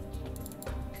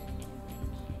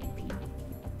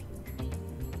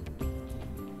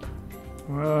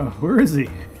 Where is he?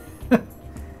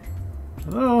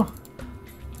 Hello?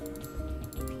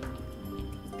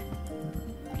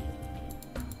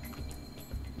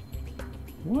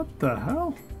 What the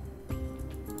hell?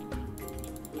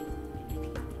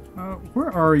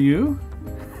 Where are you?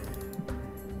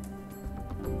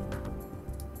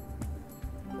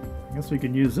 I guess we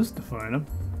can use this to find him.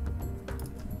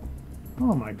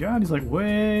 Oh my god, he's like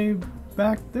way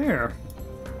back there.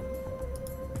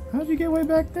 How'd you get way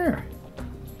back there?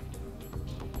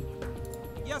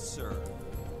 Yes, sir.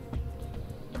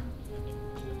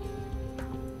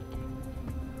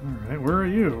 Alright, where are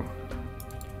you?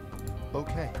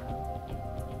 Okay.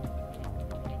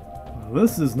 Well,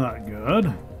 this is not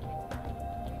good.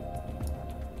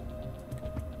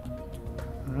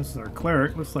 This is our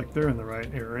cleric. Looks like they're in the right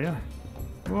area.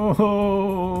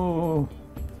 Whoa!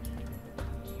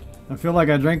 I feel like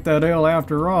I drank that ale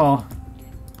after all.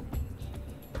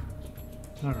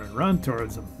 Alright, run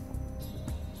towards him.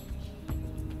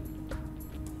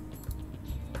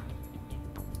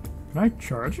 Can I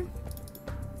charge him?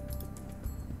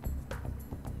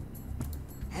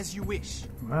 As you wish.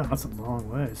 Wow, that's a long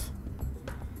ways.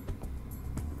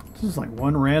 This is like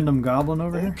one random goblin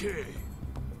over here?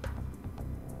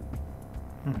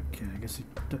 Okay, I guess he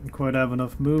doesn't quite have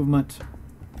enough movement.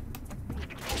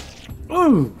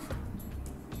 Ooh!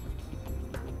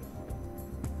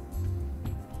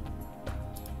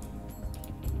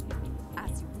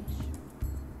 As you wish.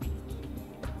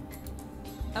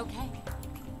 Okay.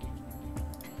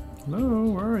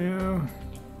 Hello, where are you?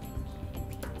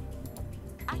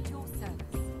 At your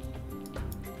service.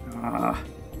 Ah,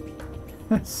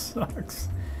 that sucks.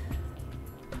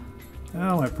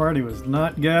 Oh, my party was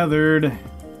not gathered.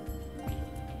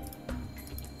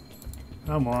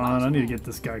 Come on, I need to get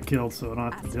this guy killed so I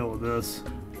don't have to deal with this.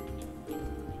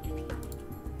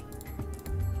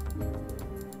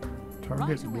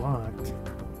 Target blocked.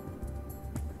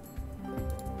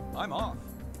 I'm off.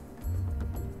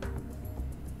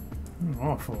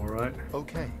 Off, all right.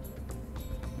 Okay.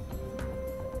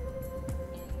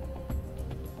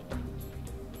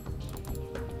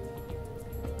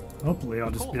 Hopefully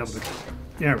I'll just be able to...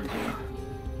 There we go.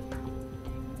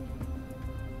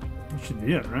 should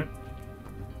be it, right?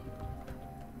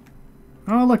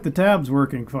 Oh, look, the tab's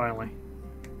working finally.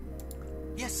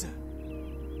 Yes, sir.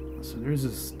 So there's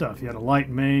his stuff. He had a light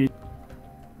made.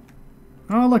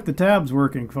 Oh, look, the tab's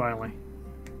working finally.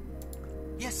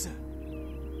 Yes, sir.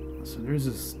 So there's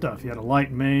his stuff. He had a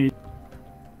light made.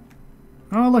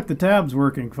 Oh, look, the tab's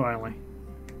working finally.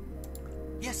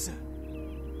 Yes, sir.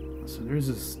 So there's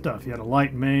his stuff. He had a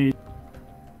light made.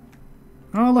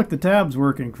 Oh, look, the tab's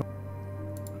working.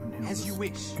 As you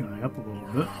wish. Guy up a little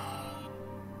bit.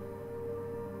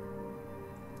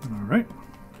 All right.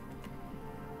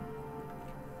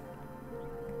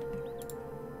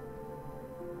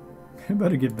 I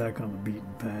better get back on the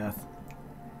beaten path.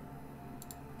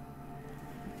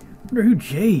 Wonder who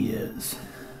Jay is.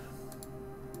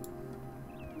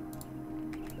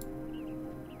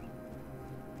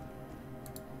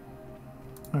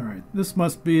 All right, this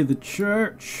must be the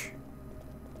church.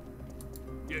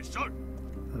 Yes, sir.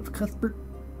 Of Cuthbert.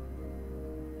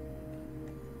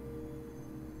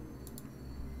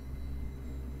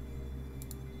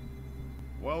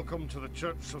 Welcome to the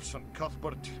Church of St.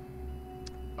 Cuthbert.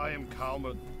 I am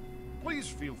Calmet. Please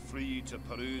feel free to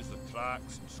peruse the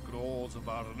tracts and scrolls of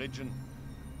our religion,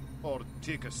 or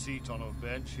take a seat on a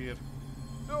bench here.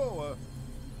 Oh,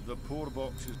 the poor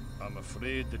boxes. I'm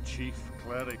afraid the chief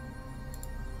cleric.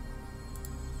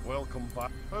 Welcome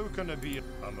back. How can I be?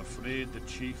 I'm afraid the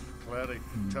chief cleric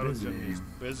Territon is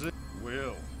busy.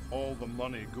 Well, all the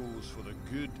money goes for the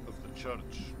good of the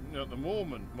church. At the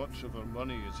moment, much of our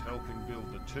money is helping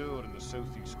build the tower in the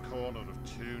southeast corner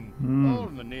of town. All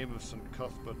in the name of St.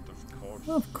 Cuthbert, of course.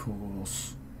 Of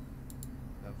course.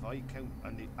 The Viscount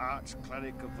and the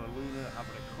Arch-Cleric of Valuna have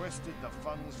requested the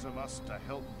funds from us to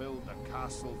help build a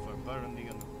castle for Burnley.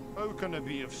 And how can I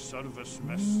be of service,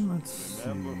 miss?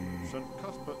 Remember, St.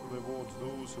 Cuthbert rewards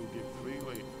those who give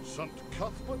freely. St.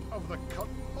 Cuthbert of the Cut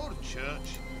or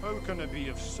Church? How can I be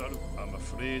of service? I'm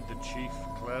afraid the chief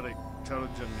cleric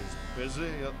Turgeon is busy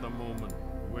at the moment.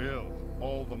 Well,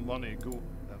 all the money go.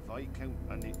 The Viscount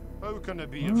and the... How can I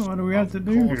be of... What do we have to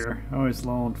do here? Oh, it's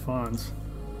loan funds.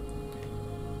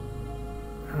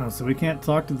 Oh, so we can't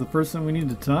talk to the person we need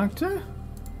to talk to?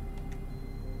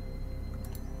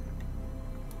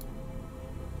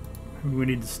 Maybe we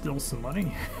need to steal some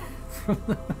money from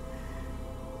the...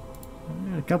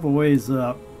 A couple ways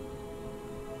up.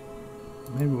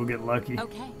 Maybe we'll get lucky.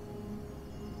 Okay.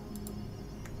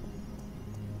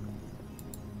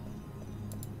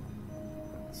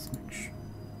 Let's make sure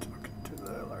I'm talking to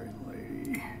the right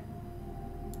lady.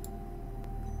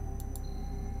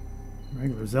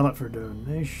 Regular zealot for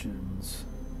donations.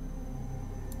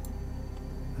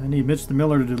 I need Mitch the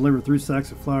Miller to deliver 3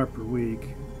 sacks of flour per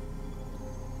week.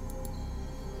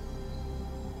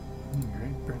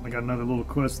 Alright, apparently got another little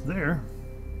quest there.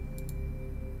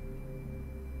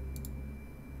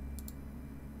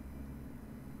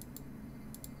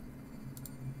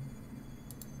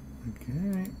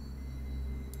 Okay.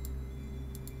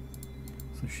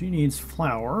 So she needs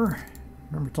flour. I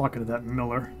remember talking to that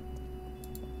miller.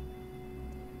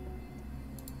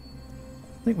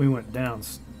 I think we went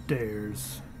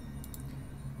downstairs.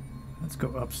 Let's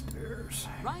go upstairs.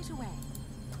 Right away.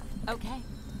 Okay.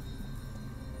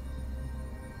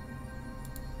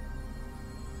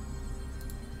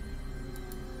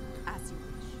 As you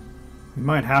wish. We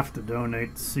might have to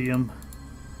donate to see him.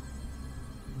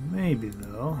 Maybe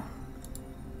though.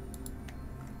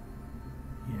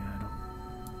 Yeah,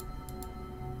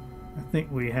 I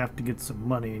think we have to get some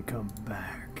money and come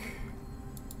back.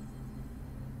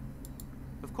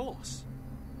 Of course.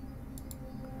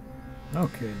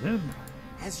 Okay then.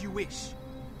 As you wish.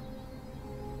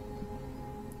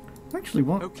 Actually,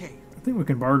 well, Okay. I think we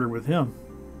can barter with him.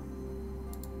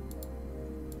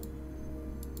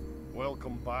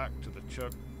 Welcome back to the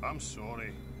church. I'm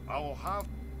sorry. I will have...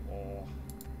 Oh...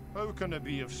 How can I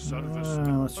be of service?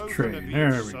 Let's How trade. can I be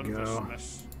There of we service, go.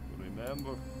 miss?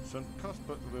 Remember, St.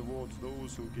 Cuthbert rewards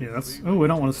those who give Yeah, that's... freely. Oh, we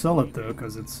don't want to sell it though,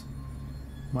 because it's...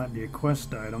 Might be a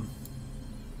quest item.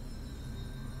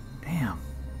 Damn.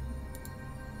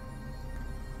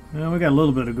 Well, we got a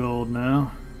little bit of gold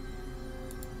now.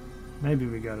 Maybe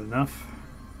we got enough.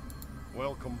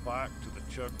 Welcome back to the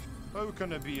church. How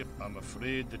can I be... I'm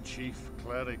afraid the chief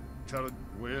cleric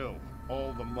will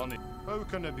all the money. How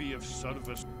can I be of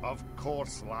service? Of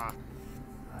course, lad.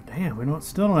 Oh, damn, we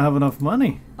still don't have enough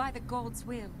money. By the God's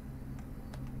will.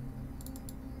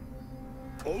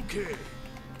 Okay.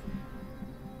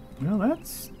 Well,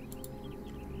 that's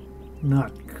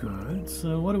not good.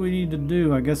 So what do we need to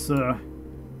do? I guess,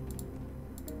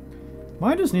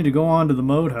 might just need to go on to the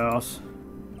moat house.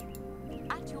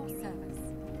 At your service.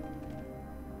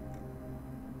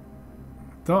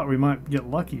 thought we might get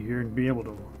lucky here and be able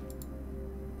to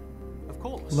Of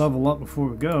course. level up before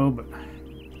we go, but...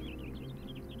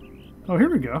 Oh, here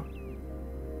we go.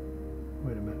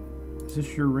 Wait a minute. Is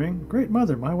this your ring? Great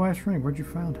Mother, my wife's ring. Where'd you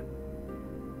find it?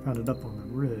 Found it up on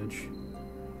the ridge.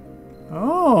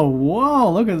 Oh, whoa,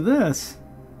 look at this.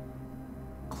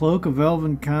 Cloak of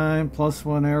Elven Kind,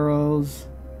 +1 arrows.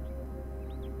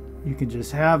 You can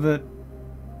just have it.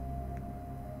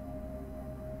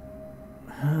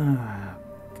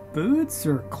 Boots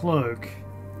or cloak?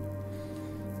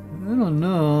 I don't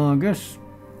know. I guess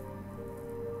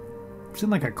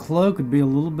seemed like a cloak would be a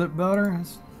little bit better.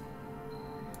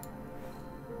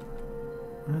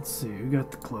 Let's see, who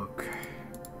got the cloak?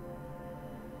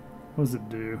 What does it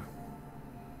do?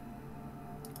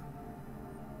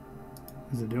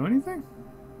 Does it do anything?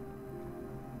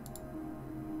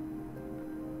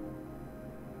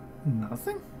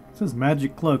 Nothing? It says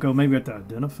magic cloak. Oh, maybe I have to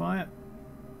identify it.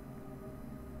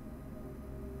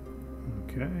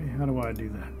 Okay, how do I do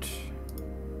that?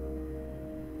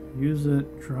 Use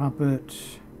it, drop it.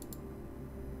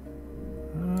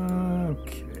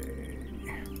 Okay.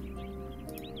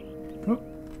 Oh.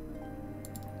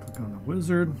 Click on the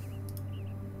wizard.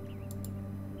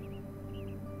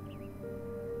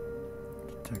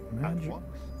 Detect magic.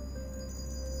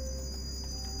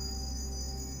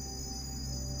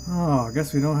 Oh, I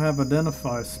guess we don't have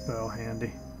identify spell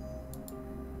handy.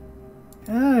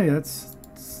 Hey, that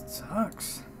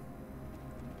sucks.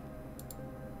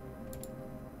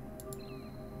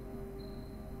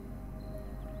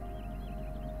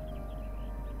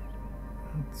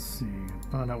 Let's see,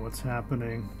 find out what's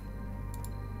happening.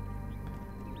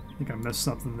 I think I missed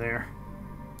something there.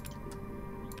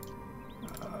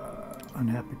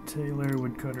 Unhappy Tailor,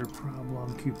 Woodcutter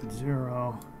problem, Cupid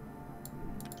 0.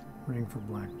 Ring for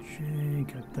Black Jay,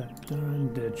 got that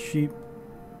done. Dead sheep.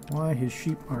 Why his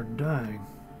sheep are dying.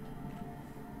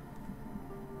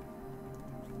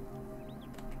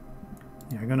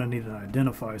 Yeah, I'm gonna need an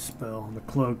identify spell on the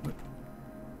cloak, but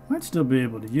might still be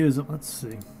able to use it. Let's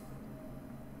see.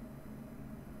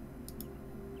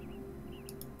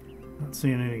 Not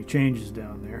seeing any changes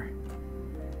down there.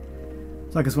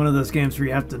 It's like it's one of those games where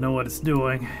you have to know what it's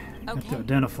doing. You have to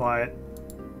identify it.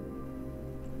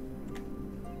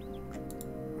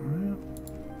 Well,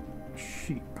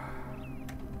 sheep.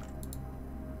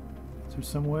 Is there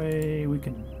some way we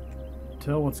can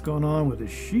tell what's going on with the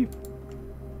sheep?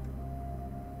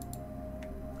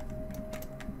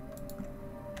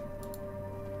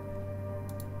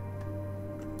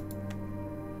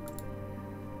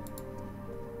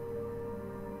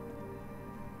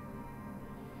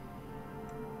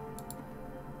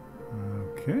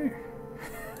 Okay.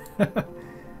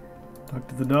 Talk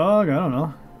to the dog? I don't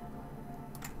know.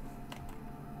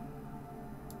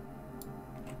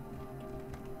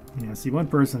 Yeah, see, one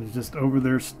person is just over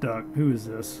there stuck. Who is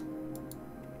this?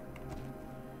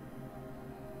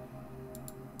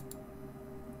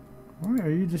 Why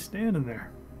are you just standing there?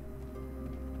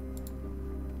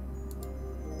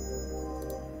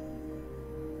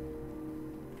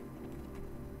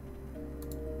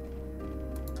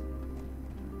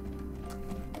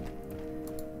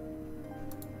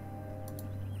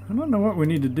 I don't know what we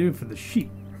need to do for the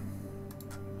sheep.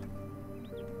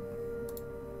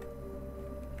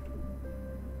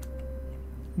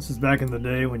 This is back in the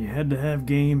day when you had to have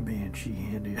Game Banshee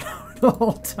handy at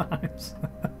all times.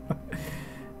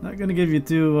 Not gonna give you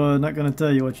not gonna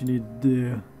tell you what you need to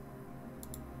do.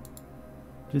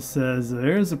 Just says,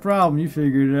 here's the problem, you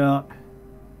figured it out.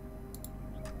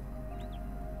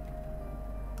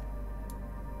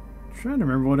 Trying to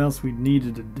remember what else we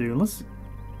needed to do. Let's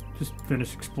just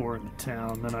finish exploring the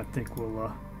town, then I think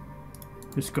we'll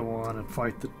just go on and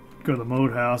go to the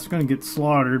moat house. Gonna get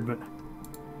slaughtered, but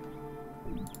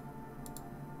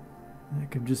that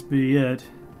could just be it.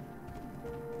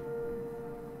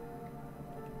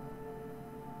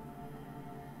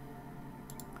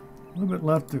 A little bit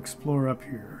left to explore up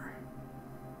here.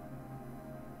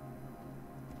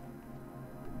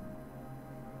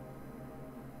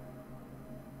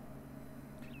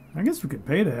 I guess we could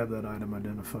pay to have that item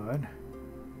identified.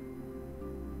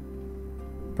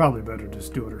 Probably better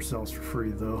just do it ourselves for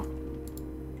free, though.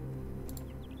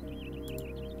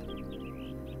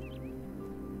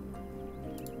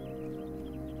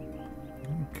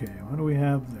 Okay, what do we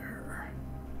have there?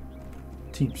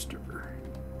 Teamster.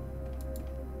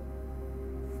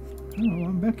 Oh,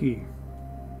 I'm Becky.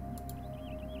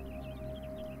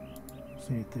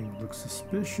 See anything that looks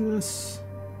suspicious?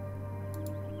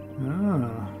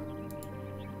 Ah.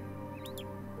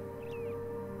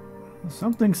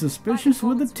 Something suspicious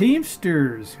with the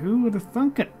Teamsters. Who would have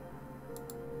thunk it?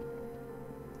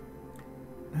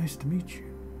 Nice to meet you.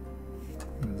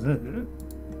 Is that it?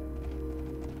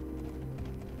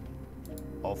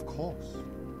 Of course.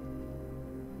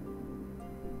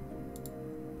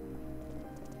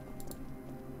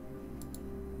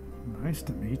 Nice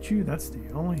to meet you. That's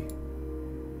the only...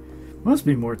 Must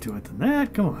be more to it than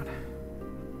that. Come on.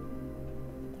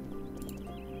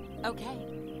 Okay.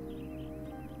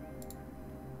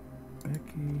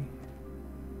 Becky.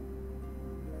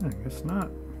 I guess not.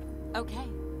 Okay.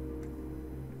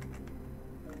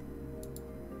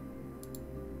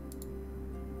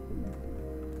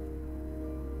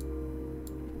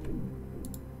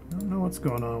 I don't know what's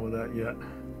going on with that yet.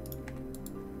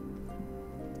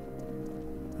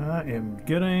 I am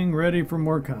getting ready for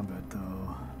more combat,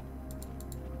 though.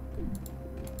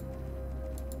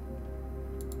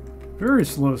 Very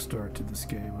slow start to this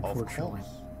game, unfortunately.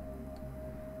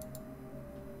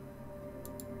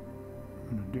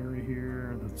 And a dairy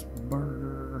here, that's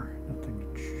barter, nothing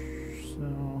to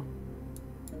sell.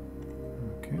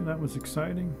 Okay, that was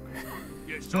exciting.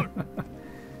 Yes, sir.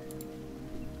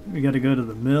 We got to go to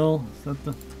the mill. Is that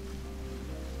the...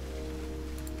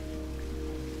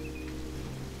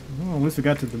 Oh, at least we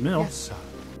got to the mill. Yes, sir.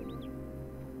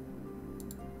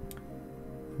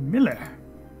 Miller.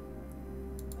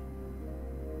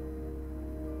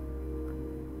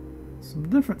 Some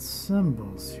different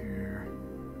symbols here.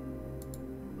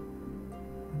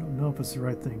 I don't know if it's the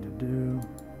right thing to do.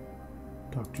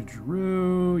 Talk to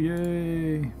Drew,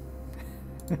 yay.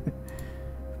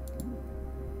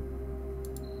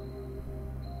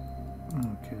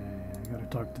 Okay, I gotta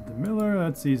talk to the miller,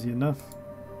 that's easy enough.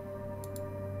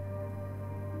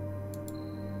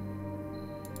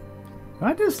 Did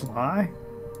I just lie?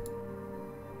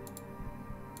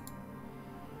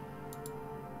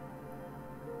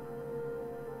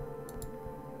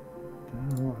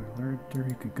 Alert there,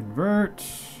 you can convert.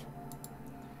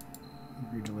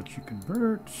 Agree to let you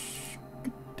convert.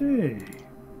 Good day.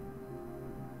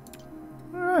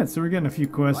 Alright, so we're getting a few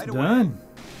quests done.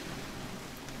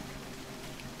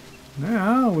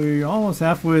 Now we're almost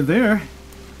halfway there.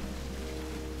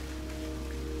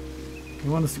 You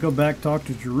want us to go back talk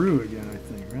to Giroux again, I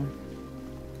think, right?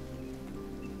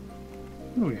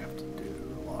 What do we have to do?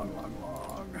 Log.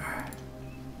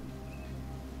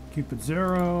 Cupid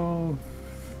Zero.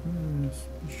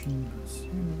 Mission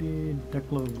Vicinity.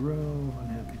 Declo Grove.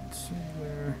 Unhappy to see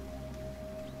there.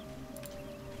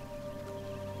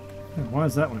 Why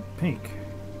is that one pink?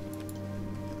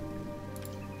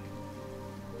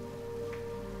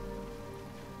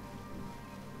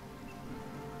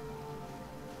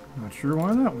 Not sure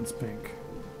why that one's pink.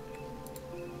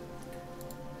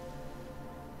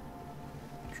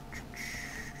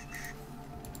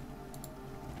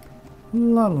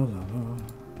 La la la la.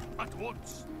 At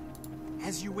once.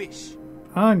 As you wish.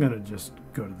 I'm gonna just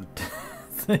go to the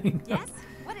thing. Yes?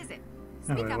 What is it?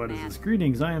 Oh, Speak wait, up, what is man. this?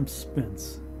 Greetings, I am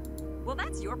Spence. Well,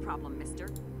 that's your problem, mister.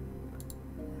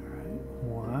 Alright,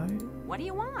 why? What do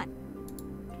you want?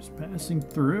 Just passing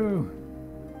through.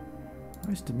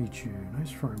 Nice to meet you.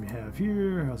 Nice farm you have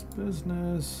here. How's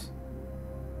business?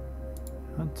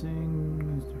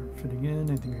 Hunting. Is there fitting in?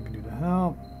 Anything I can do to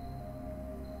help?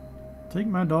 Take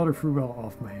my daughter Frugal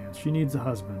off my hands. She needs a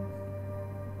husband.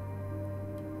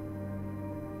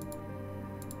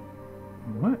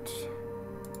 What?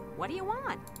 What do you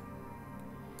want?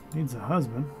 Needs a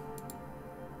husband.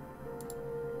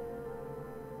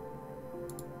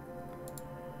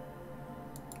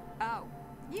 Oh,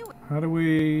 you... How do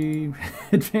we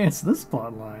advance this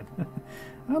plot line?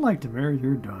 I'd like to marry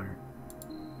your daughter.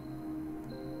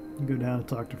 You go down and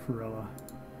talk to Farella.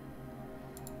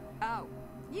 Oh,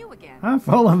 you again. I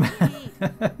follow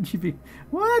GB.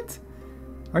 What?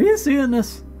 Are you seeing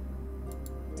this?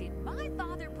 Did my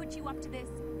father put you up to this?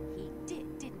 He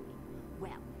did, didn't he?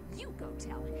 Well, you go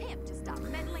tell him to stop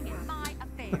meddling in my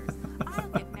affairs. I'll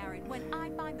get married when I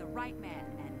find the right man,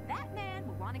 and that man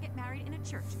will want to get married in a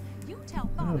church. You tell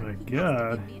father my he God.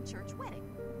 has to give me a church wedding.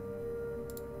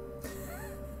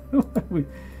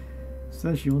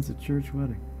 Says she wants a church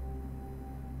wedding.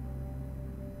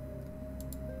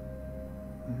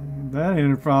 That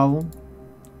ain't a problem.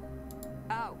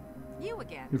 Oh, you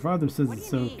again. Your father says What do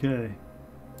it's you need? okay.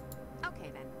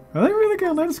 Okay then. Are they really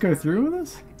gonna let us go through with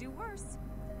this? I could do worse.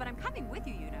 But I'm coming with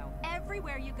you, you know.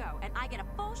 Everywhere you go, and I get a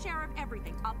full share of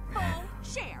everything. A full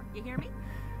share. You hear me?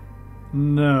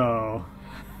 No.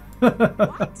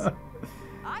 What?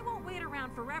 I won't wait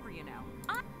around forever, you know.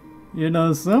 You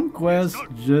know, some quests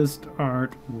just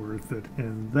aren't worth it,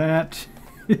 and that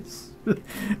is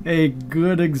a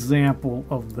good example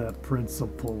of that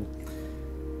principle.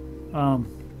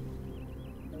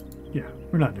 Yeah,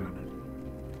 we're not doing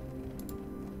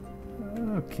it.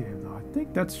 Okay, though, I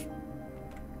think that's... Is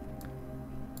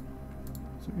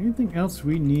there anything else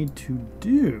we need to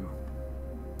do?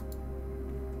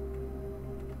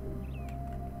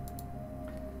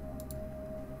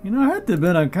 You know, I have to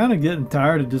admit, I'm kind of getting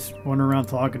tired of just wandering around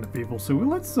talking to people. So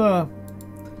let's go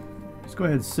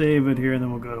ahead and save it here, and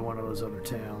then we'll go to one of those other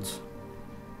towns.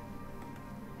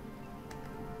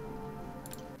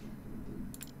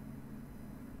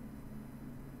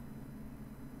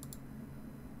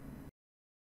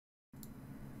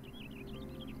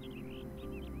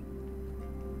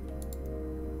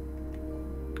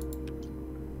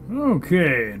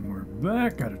 Okay, and we're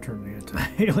back. Gotta turn the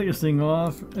anti-aliasing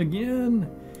off again.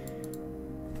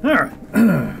 Alright.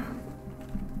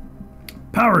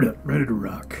 Powered up, ready to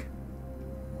rock.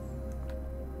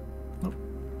 Oh.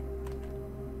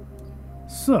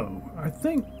 So, I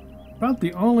think about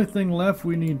the only thing left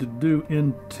we need to do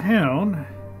in town.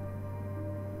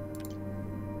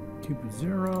 Keep it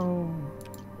 0.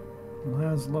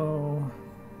 Laszlo.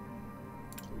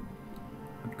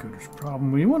 Woodcutter's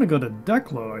problem. We want to go to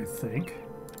Declo, I think.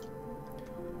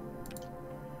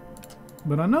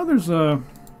 But I know there's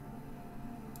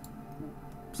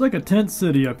like a tent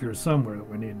city up here somewhere that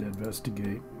we need to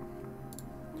investigate.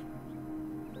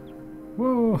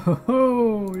 Whoa, ho,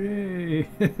 ho, yay!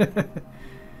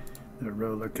 The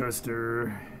roller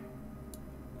coaster.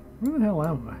 Where the hell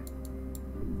am I?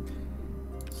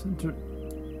 Center.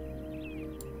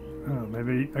 Oh,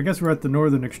 maybe. I guess we're at the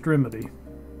northern extremity.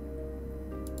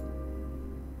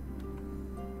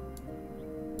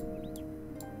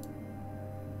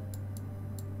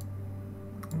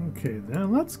 Okay,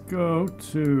 then let's go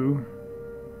to...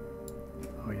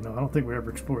 Oh, you know, I don't think we ever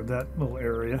explored that little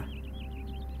area.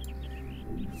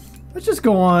 Let's just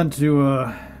go on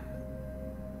to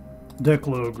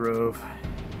Declo Grove.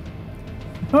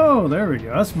 Oh, there we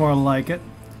go. That's more like it.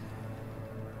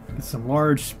 Get some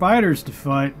large spiders to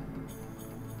fight.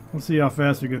 Let's see how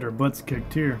fast we get our butts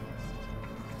kicked here.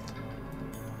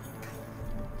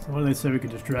 So what do they say? We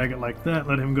could just drag it like that.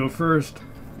 Let him go first.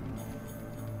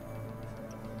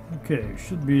 Okay,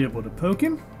 should be able to poke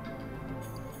him.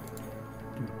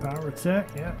 Do a power attack,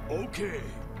 yeah. Okay.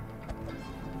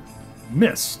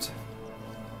 Missed.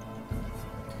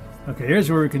 Okay, here's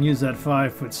where we can use that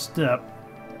 5-foot step.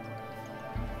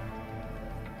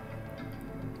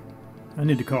 I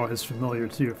need to call his familiar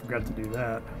too, I forgot to do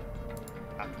that.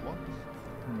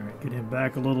 Alright, get him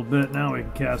back a little bit. Now we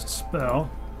can cast a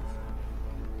spell.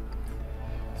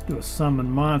 Let's do a summon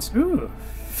monster. Ooh!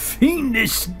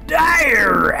 Fiendish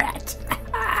dire rat!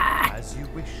 As you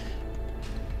wish.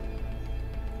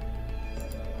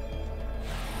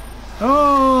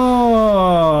 Oh!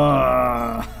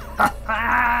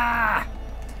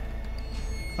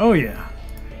 Oh yeah.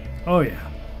 Oh yeah.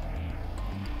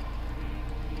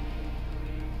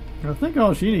 I think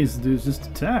all she needs to do is just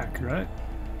attack, right?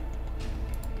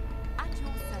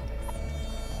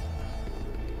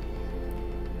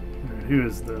 Alright, who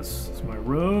is this? It's my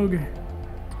rogue.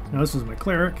 No, this is my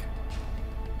cleric.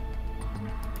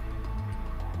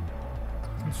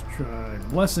 Let's try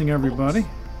blessing everybody.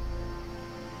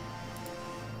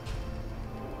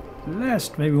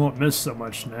 Blessed. Maybe we won't miss so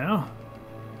much now.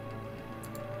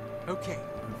 Okay.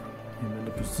 Him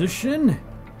into position.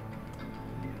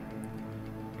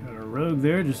 Got a rogue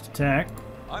there, just attack.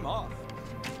 I'm off.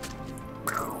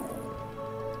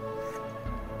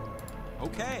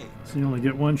 Okay. So you only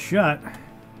get one shot.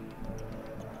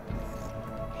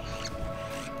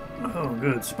 Oh,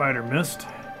 good. Spider missed.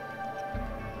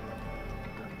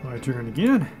 My turn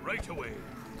again. Right away.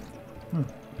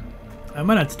 I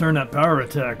might have to turn that power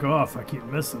attack off. I keep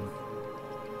missing.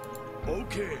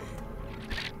 Okay.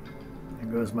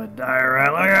 There goes my dire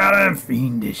rat. Look at him.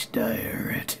 Fiendish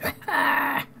dire rat.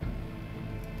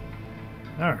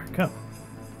 Alright, come.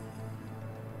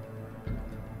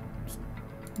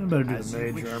 I better do the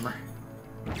mage armor.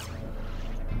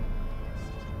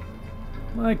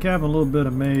 Like having a little bit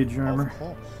of mage armor.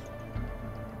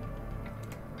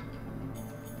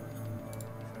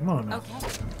 Come on now. Okay.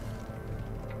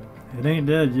 It ain't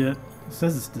dead yet. It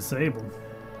says it's disabled.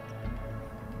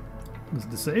 It's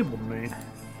disabled, man.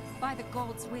 By the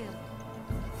gods' will.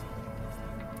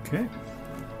 Okay.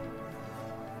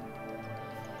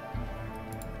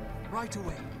 Right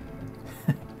away.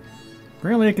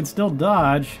 Apparently it can still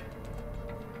dodge.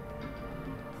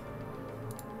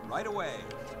 Right away.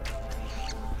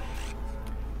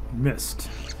 Missed.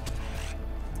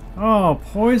 Oh,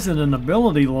 poison and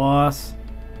ability loss.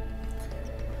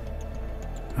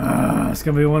 It's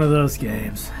gonna be one of those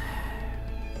games.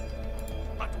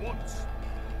 At once.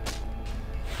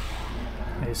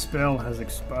 A spell has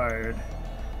expired.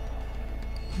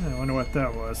 I wonder what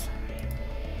that was.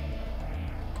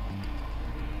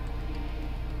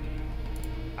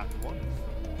 once.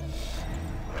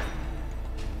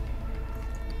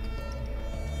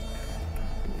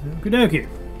 Okie dokie.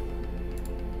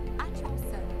 At your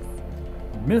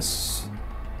service. Miss.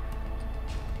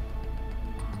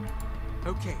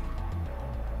 Okay.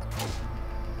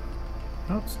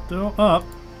 Oh, still up.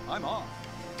 I'm off.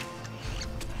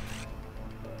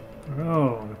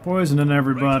 Oh, they're poisoning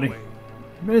everybody. Right away.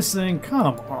 Missing,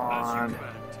 come As you on.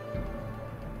 command.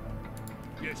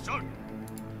 Yes, sir.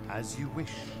 As you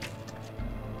wish.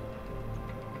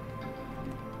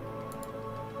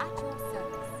 At your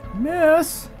service.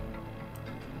 Miss.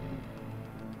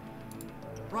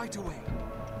 Right away.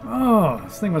 Oh,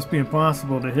 this thing must be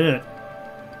impossible to hit.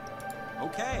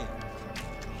 Okay.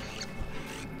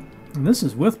 And this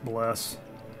is with Bless.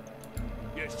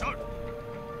 Yes, sir.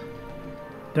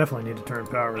 Definitely need to turn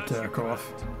power As you attack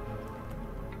off. command.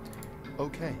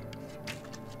 Okay.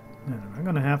 Man, am I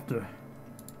gonna have to...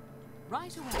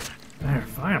 Right away. There,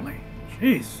 finally.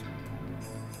 Jeez.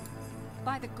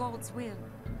 By the gods' will.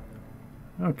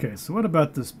 Okay, so what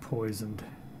about this poisoned?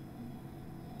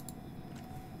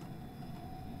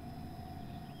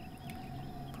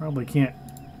 Probably can't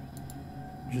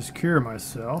just cure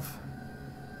myself.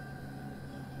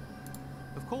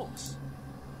 Of course.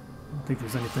 I don't think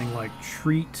there's anything like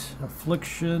treat,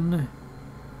 affliction.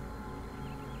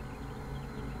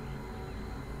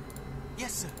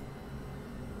 Yes, sir.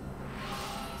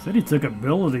 Said he took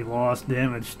ability loss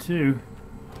damage too.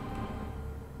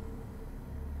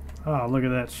 Oh, look at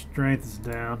that. Strength is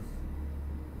down.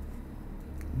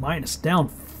 Minus down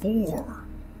 4.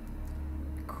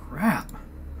 Crap.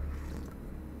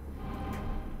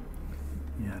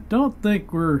 Yeah, don't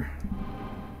think we're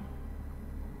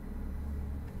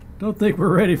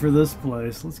ready for this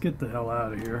place. Let's get the hell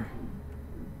out of here.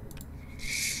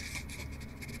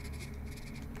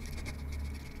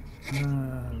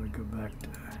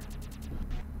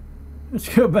 Let's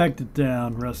go back to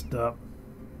town, rest up.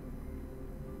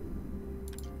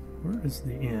 Where is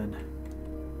the inn?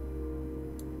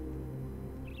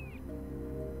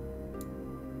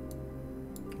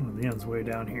 Oh, the inn's way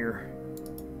down here.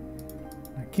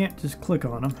 I can't just click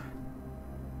on them.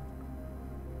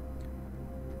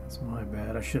 That's my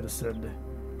bad. I should have said.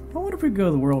 I wonder if we go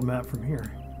to the world map from here.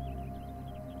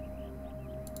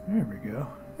 There we go.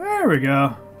 There we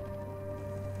go.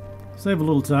 Save a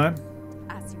little time.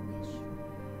 As you wish.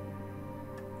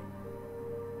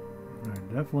 I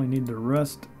definitely need to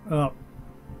rest up.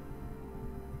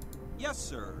 Yes,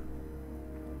 sir.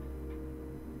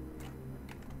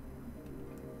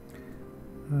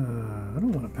 I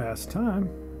don't want to pass time.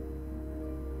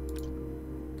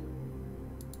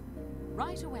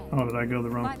 Right away. Oh, did I go the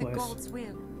wrong By place? the gods'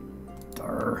 will.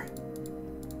 Darn.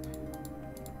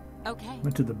 Okay.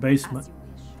 Went to the As basement. you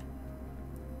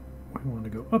wish. We want to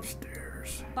go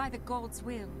upstairs. By the gods'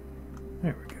 will.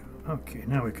 There we go. Okay,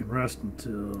 now we can rest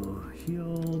until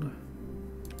healed.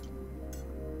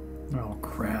 Oh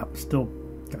crap, still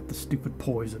got the stupid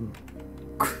poison.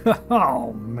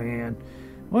 Oh man,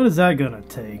 what is that gonna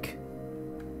take?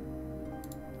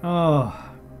 Oh,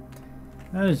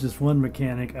 that is just one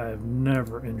mechanic I've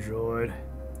never enjoyed.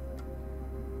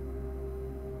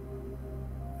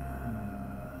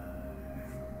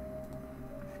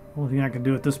 Only thing I can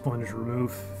do at this point is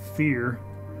remove fear.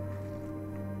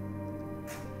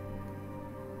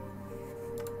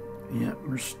 Yeah,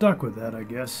 we're stuck with that, I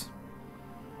guess.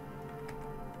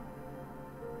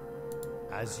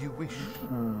 As you wish.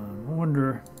 I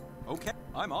wonder. Okay,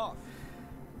 I'm off.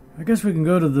 I guess we can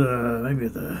go to the maybe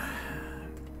the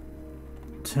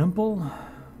temple.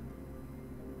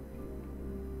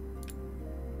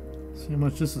 See how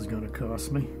much this is going to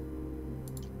cost me.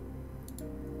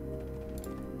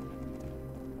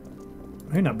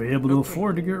 May not be able to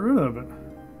afford to get rid of it.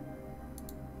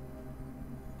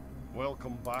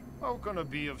 Welcome back. How can I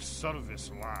be of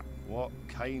service, lad? What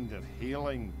kind of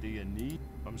healing do you need?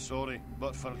 I'm sorry,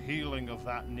 but for healing of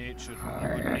that nature, you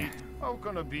would need. How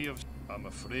can I be of? I'm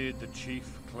afraid the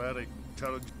chief cleric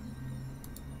tells.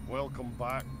 Welcome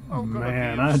back. How can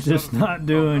Man, I be of I'm just service? not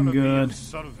doing How can I be good. of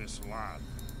service, lad.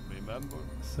 Remember,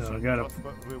 So I some gotta.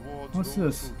 Cuthbert rewards What's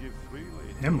those this? who give freely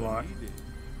to the Hemlock. needy.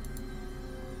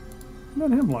 Where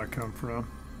did hemlock come from?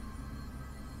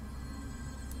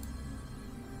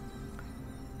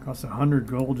 Costs 100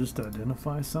 gold just to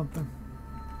identify something?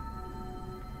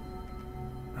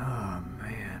 Oh,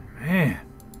 man.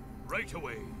 Right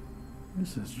away.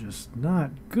 This is just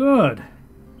not good.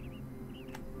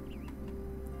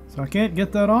 So I can't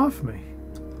get that off me.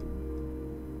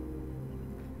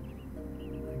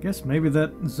 I guess maybe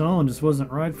that zone just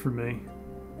wasn't right for me.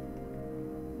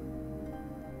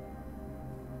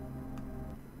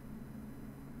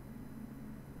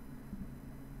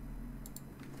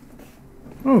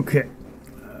 Okay.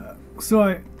 So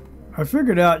I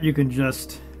figured out you can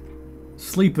just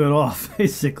sleep it off,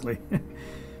 basically.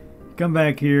 Come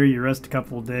back here, you rest a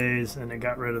couple of days, and it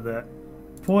got rid of that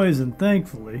poison,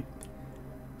 thankfully.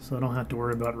 So I don't have to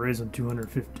worry about raising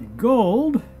 250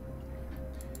 gold.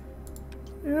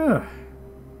 Yeah.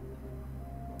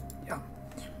 Yeah.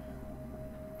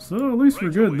 So at least we're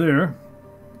good there.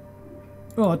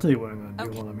 Oh, I'll tell you what I'm going to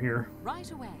do while I'm here. Right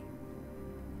away.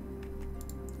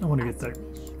 I want to get that,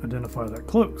 identify that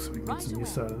cloak so we can get some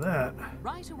use out of that.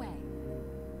 Right away.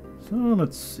 So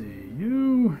let's see,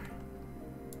 you.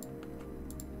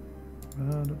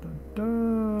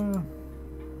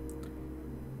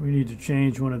 We need to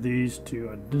change one of these to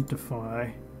identify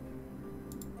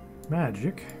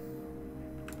magic.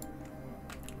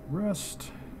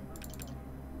 Rest.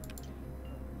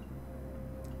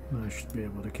 I should be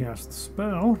able to cast the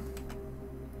spell.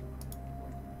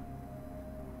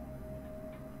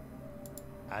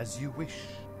 As you wish.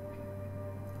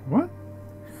 What?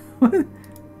 What?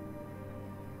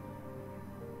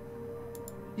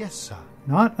 Yes, sir.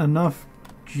 Not enough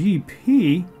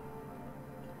GP?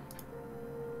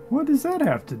 What does that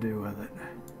have to do with it?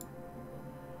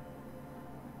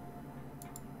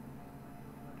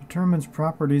 Determines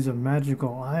properties of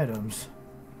magical items.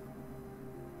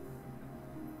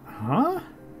 Huh?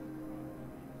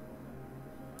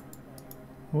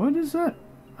 What is that?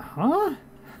 Huh?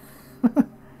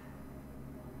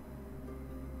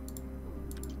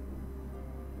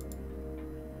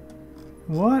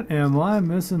 What am I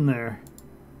missing there?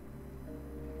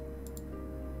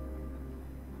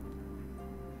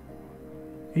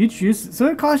 Each use, so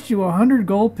it costs you 100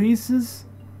 gold pieces?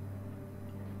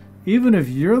 Even if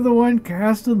you're the one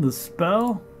casting the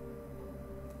spell?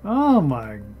 Oh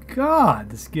my god,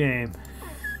 this game.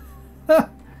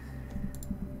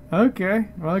 Okay,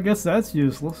 well I guess that's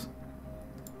useless.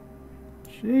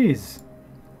 Jeez.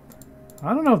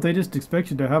 I don't know if they just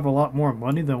expect you to have a lot more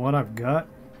money than what I've got.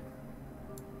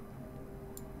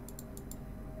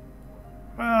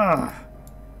 Ah.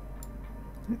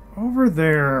 Over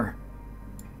there.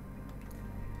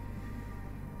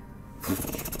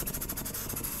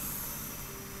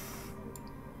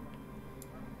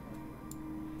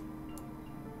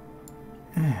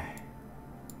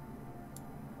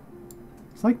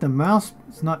 It's like the mouse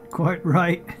is not quite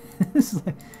right. It's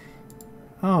like,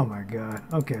 oh my god.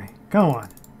 Okay, come on.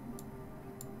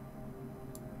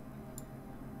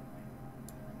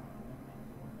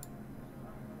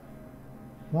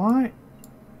 Why?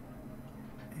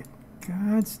 In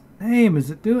God's name, is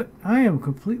it do it? I am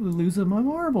completely losing my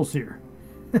marbles here.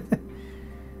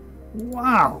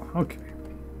 Wow. Okay.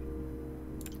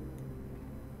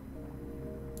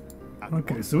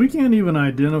 Okay, so we can't even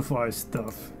identify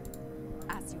stuff.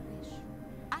 As you wish.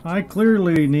 I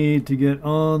clearly need to get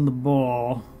on the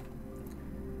ball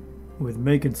with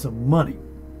making some money.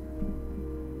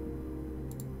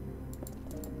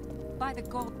 By the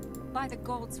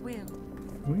gold's will.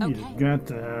 We have got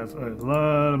to have a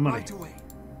lot of money. Right away.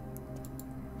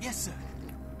 Yes, sir.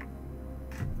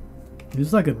 At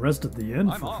least I can rest at the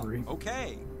end I'm for off. free.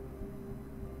 Okay.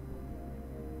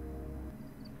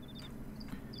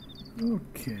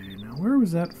 Okay, now where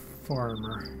was that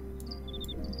farmer?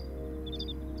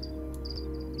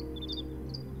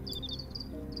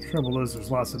 Trouble is,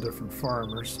 there's lots of different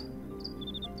farmers.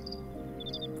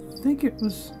 I think it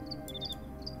was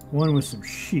one with some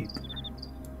sheep.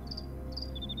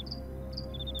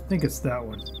 I think it's that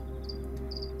one.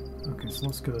 Okay, so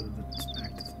let's go to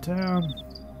back to the town.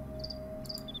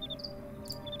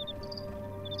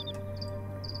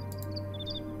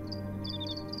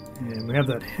 And we have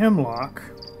that hemlock.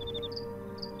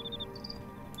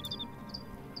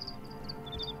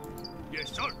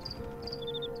 Yes, sir.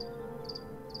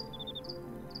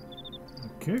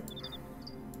 Okay.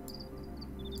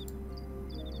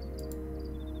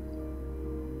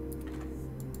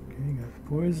 Okay, got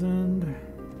poisoned.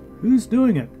 Who's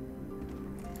doing it?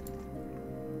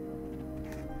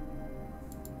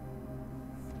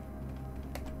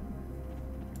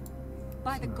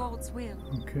 By the gold's will.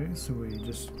 Okay, so we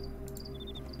just...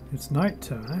 It's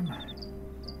nighttime.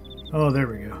 Oh, there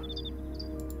we go.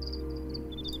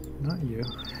 Not you.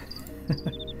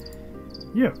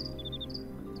 You.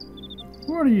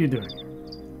 What are you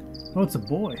doing? Oh, it's a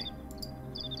boy.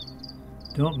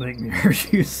 Don't make me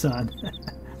hurt you, son.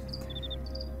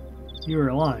 You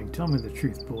are lying. Tell me the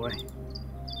truth, boy.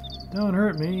 Don't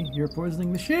hurt me. You're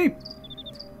poisoning the sheep.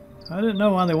 I didn't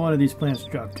know why they wanted these plants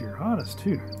dropped here. Honest,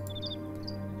 too.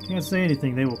 Can't say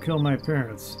anything. They will kill my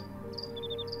parents.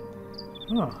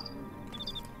 Oh.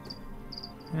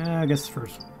 I guess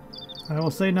first. I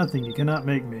will say nothing. You cannot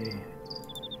make me.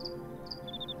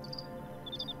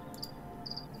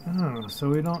 Oh, so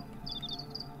we don't...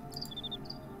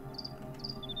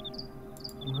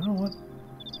 Well, what?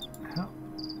 How?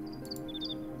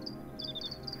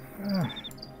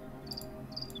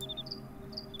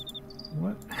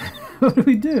 What? What do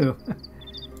we do?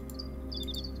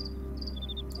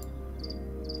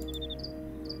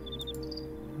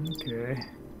 Okay.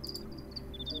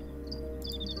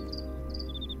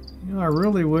 You know, I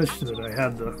really wish that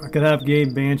I could have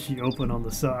Game Banshee open on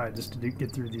the side just to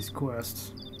get through these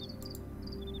quests.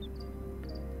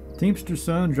 Teamster's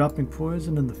son dropping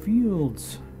poison in the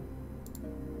fields.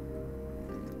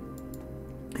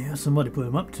 Yeah, somebody put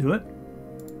him up to it.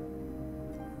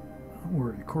 Don't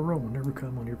worry, Coral will never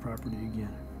come on your property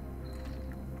again.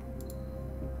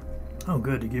 Oh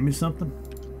good, you give me something?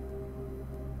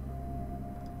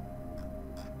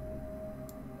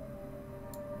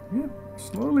 Yeah,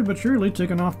 slowly but surely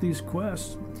ticking off these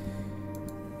quests.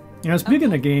 Yeah,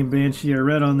 speaking of Game Banshee, I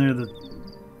read on there that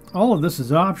all of this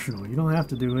is optional. You don't have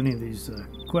to do any of these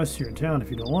quests here in town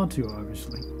if you don't want to,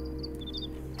 obviously.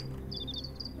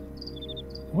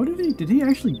 What did he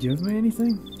actually give me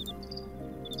anything?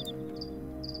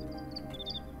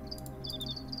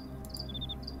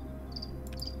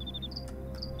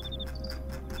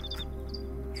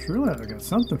 Surely I got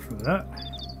something for that.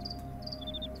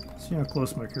 Let's see how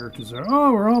close my characters are.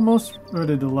 Oh, we're almost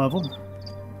ready to level.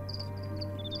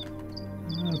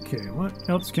 Okay, what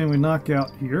else can we knock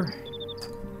out here?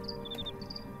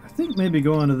 I think maybe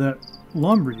going to that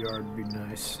lumber yard would be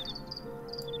nice.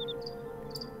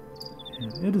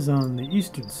 And it is on the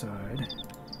eastern side.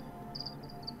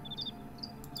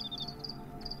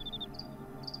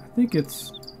 I think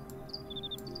it's...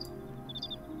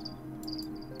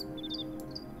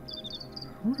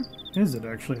 Where is it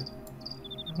actually?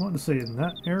 I want to say in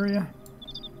that area.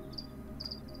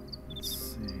 Let's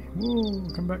see. Whoa,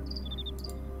 come back.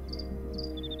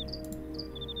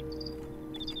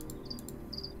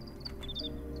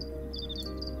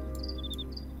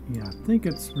 Yeah, I think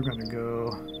we're going to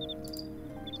go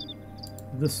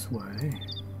this way.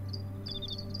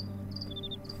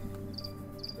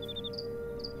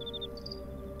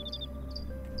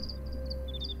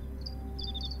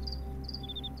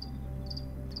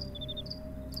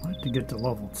 I'd like to get to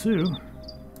level 2.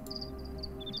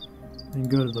 Then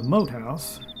go to the moat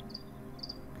house.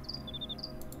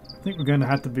 I think we're going to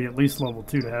have to be at least level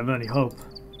 2 to have any hope.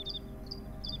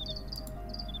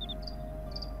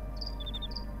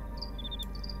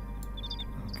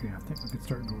 Okay, I think we could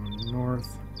start going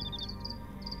north.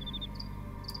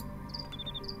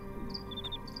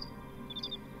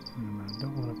 And I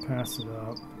don't want to pass it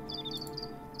up.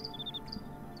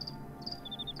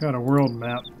 Got a world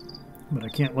map, but I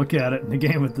can't look at it in the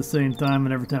game at the same time,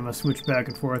 and every time I switch back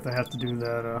and forth I have to do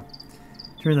that,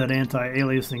 turn that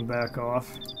anti-aliasing back off.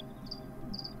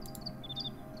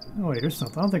 Oh wait, there's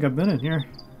something. I don't think I've been in here.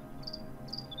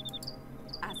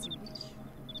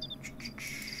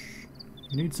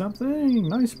 You need something?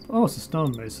 Nice. Oh, it's a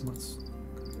stonemason. Let's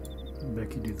let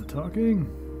Becky do the talking.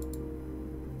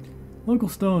 Local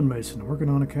stonemason. Working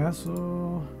on a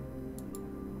castle.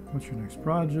 What's your next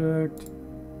project?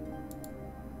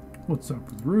 What's up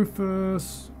with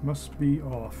Rufus? Must be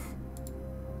off.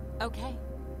 Okay.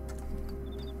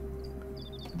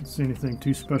 Don't see anything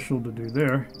too special to do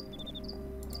there.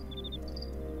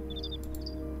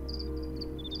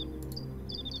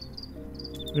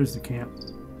 There's the camp.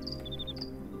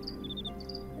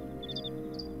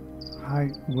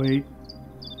 Height, weight.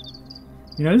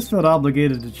 You know, I just felt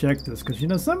obligated to check this because, you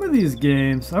know, some of these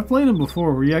games, I've played them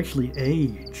before where you actually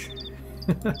age.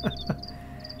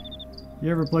 You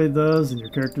ever played those and your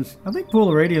characters? I think Pool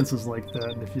of Radiance is like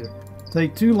that. And if you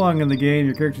take too long in the game,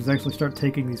 your characters actually start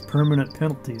taking these permanent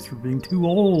penalties for being too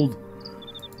old.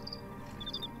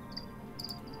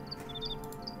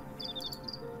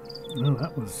 Oh,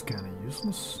 that was kind of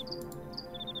useless.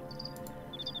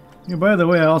 Yeah, by the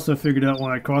way, I also figured out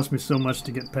why it cost me so much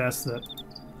to get past that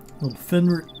little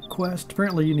Fenrir quest.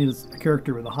 Apparently you need a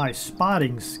character with a high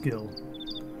spotting skill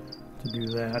to do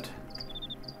that.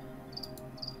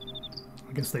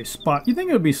 I guess they spot. You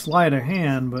think it would be sleight of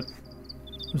hand, but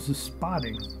this is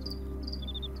spotting.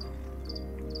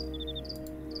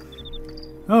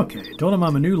 Okay, told him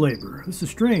I'm a new laborer. This is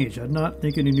strange. I did not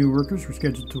think any new workers were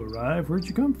scheduled to arrive. Where'd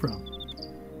you come from?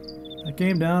 I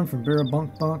came down from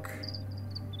Barabunk,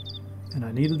 and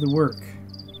I needed the work.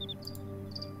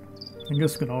 I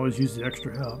guess I can always use the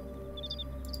extra help.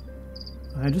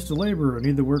 I'm just a laborer. I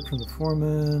need the work from the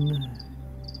foreman.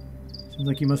 Seems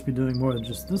like you must be doing more than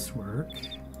just this work.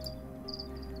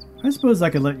 I suppose I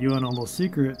could let you in on a little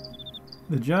secret.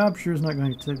 The job sure is not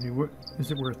going to take me.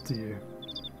 Is it worth to you?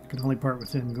 I can only part with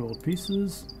 10 gold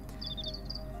pieces.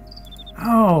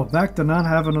 Oh, back to not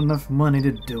having enough money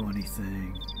to do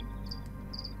anything.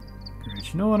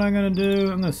 Great. You know what I'm going to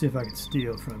do? I'm going to see if I can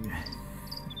steal from you.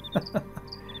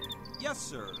 Yes,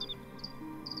 sir.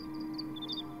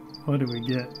 What do we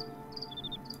get?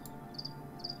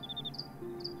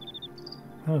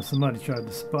 Oh, somebody tried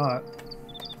to spot.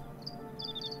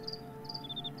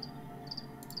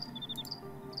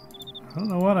 I don't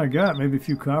know what I got. Maybe a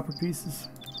few copper pieces.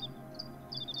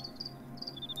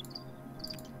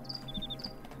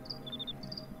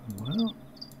 Well,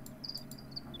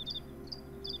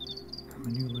 I'm a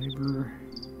new laborer.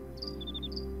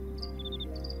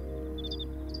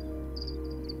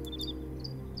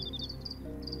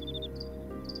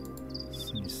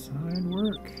 Any side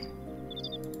work?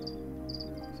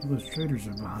 So those traders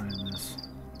are behind this.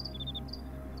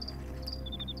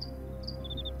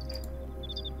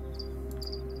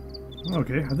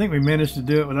 Okay, I think we managed to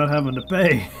do it without having to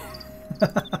pay.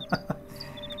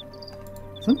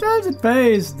 Sometimes it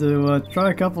pays to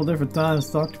try a couple different times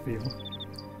to talk to people.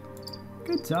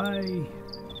 Good tie.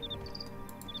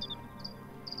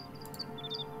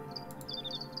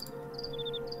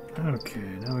 Okay,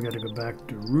 now we gotta go back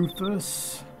to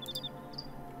Rufus.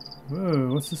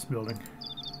 Whoa, what's this building?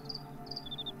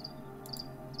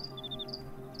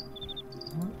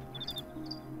 What?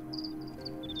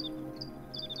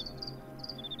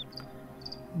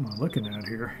 What am I looking at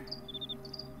here?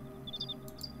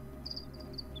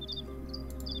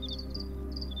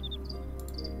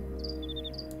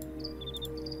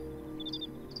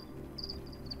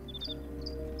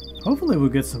 Hopefully we'll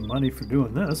get some money for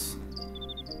doing this.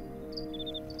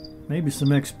 Maybe some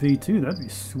XP too, that'd be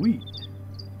sweet.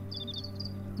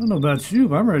 I don't know about you,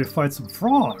 but I'm ready to fight some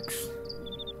frogs.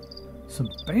 Some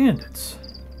bandits.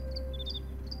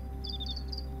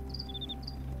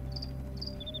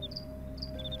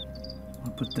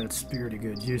 I'll put that spear to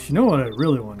good use. You know what I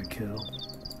really want to kill?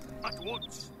 At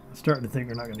once. I'm starting to think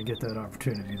we're not going to get that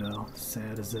opportunity though.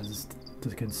 Sad as it is to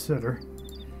consider.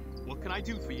 What can I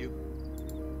do for you?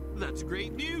 That's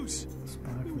great news. Spy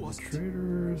for the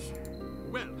traders.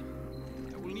 Well,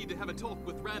 I will need to have a talk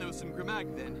with Ranos and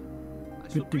Grimag then. I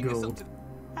shall 50 bring us up gold. to...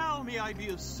 How may I be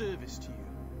of service to you?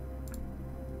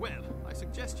 Well, I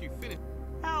suggest you finish.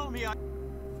 How may I...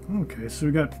 Okay, so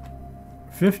we got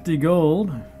 50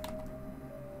 gold.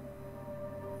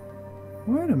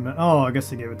 Wait a minute. Oh, I guess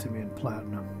they gave it to me in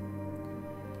platinum.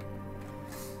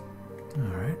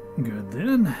 Alright, good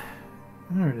then.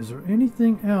 Alright, is there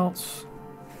anything else?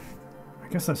 I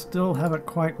guess I still haven't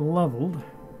quite leveled.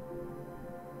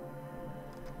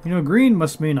 You know, green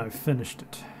must mean I've finished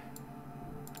it.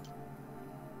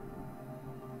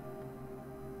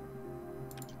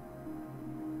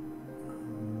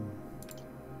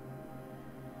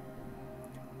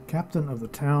 Captain of the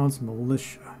town's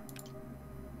militia.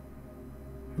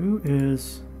 Who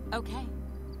is... Okay.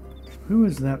 Who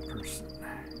is that person?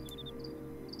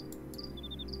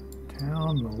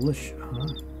 Town militia, huh?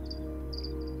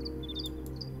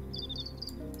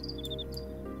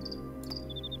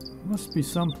 Must be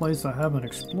someplace I haven't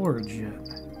explored yet.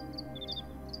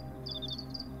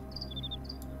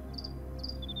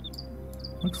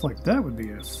 Looks like that would be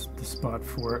the spot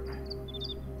for it.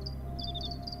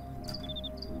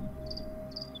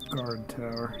 Guard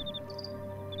tower.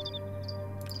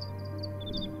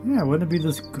 Yeah, wouldn't it be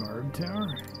this guard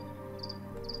tower?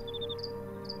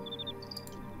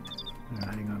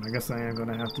 Hang on, I guess I am going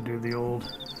to have to do the old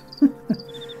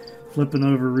flipping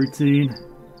over routine.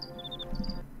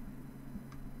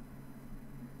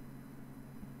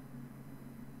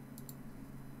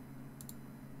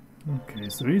 Okay,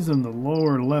 so he's in the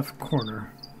lower left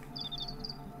corner.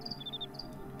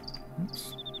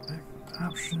 Oops, back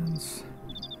options.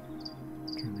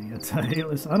 Turn the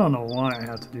anti-alias. I don't know why I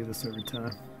have to do this every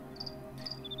time.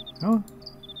 Oh,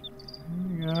 there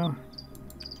we go.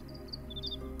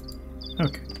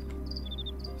 Okay,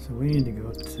 so we need to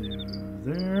go to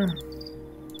there.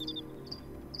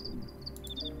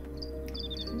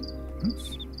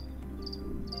 Oops.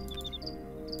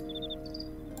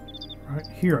 Right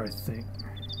here, I think.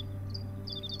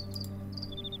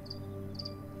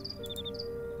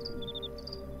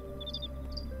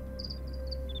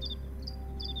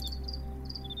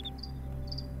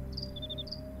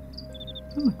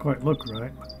 Doesn't quite look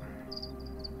right.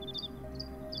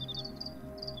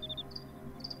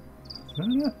 Is that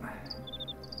it?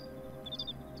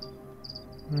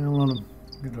 I'll let him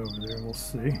get over there and we'll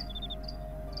see.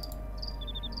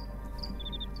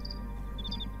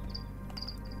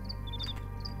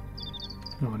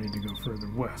 No, I need to go further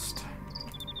west.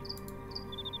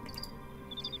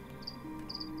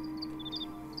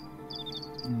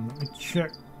 Let me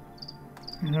check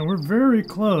Yeah, we're very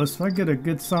close. If I get a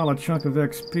good solid chunk of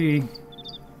XP,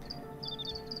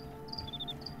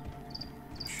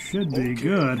 should be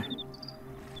good.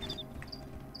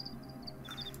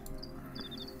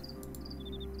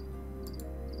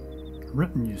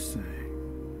 Written, you say?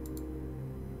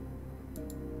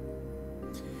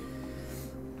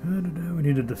 We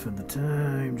need to defend the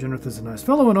time. Jenrith is a nice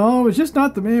fellow and all. He's just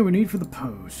not the man we need for the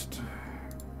post.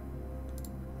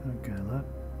 Okay, let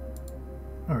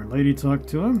our lady talk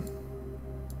to him.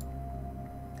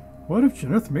 What if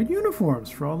Jenrith made uniforms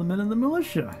for all the men in the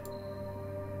militia?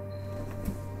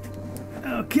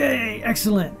 Okay,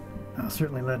 excellent. I'll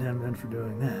certainly let him in for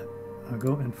doing that. I'll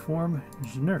go inform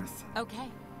Jenrith. Okay.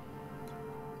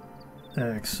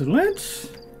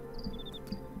 Excellent.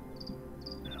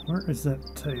 Where is that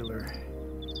tailor?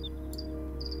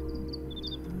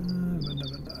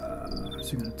 Is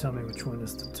he going to tell me which one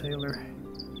is the tailor?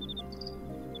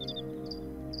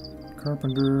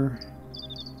 Carpenter.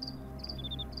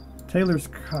 Tailor's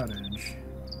cottage.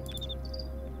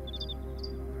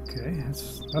 Okay,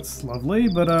 that's lovely,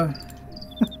 but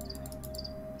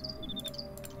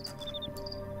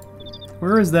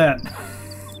where is that?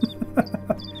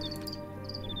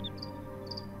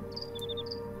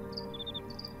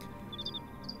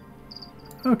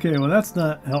 Okay, well that's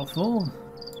not helpful.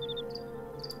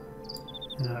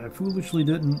 I foolishly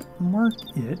didn't mark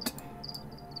it.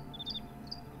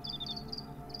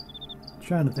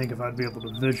 Trying to think if I'd be able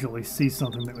to visually see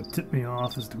something that would tip me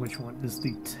off as to which one is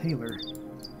the tailor.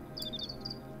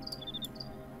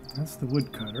 That's the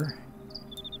woodcutter.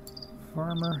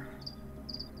 Farmer.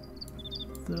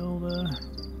 Thilda.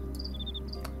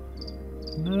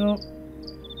 Nope.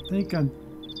 I think I'm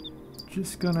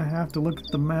just gonna have to look at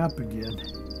the map again.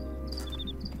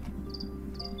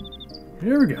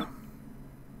 Here we go.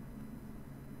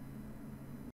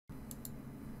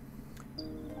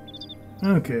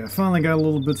 Okay, I finally got a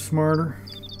little bit smarter.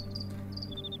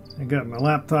 I got my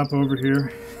laptop over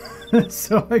here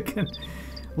so I can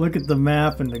look at the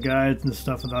map and the guides and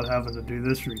stuff without having to do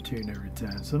this routine every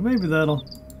time. So maybe that'll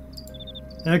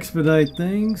expedite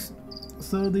things.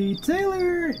 So the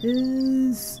tailor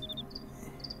is...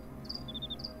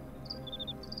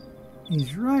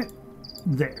 he's right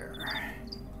there.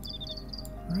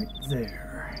 Right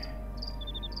there.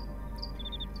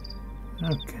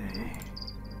 Okay.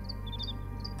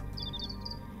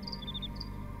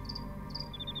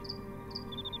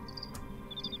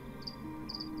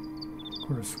 Of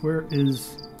course, where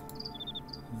is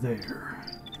there?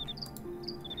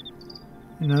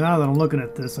 And now that I'm looking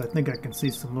at this, I think I can see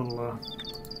some little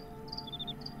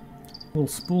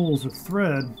spools of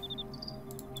thread.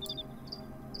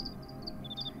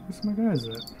 Where's my guys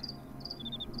at?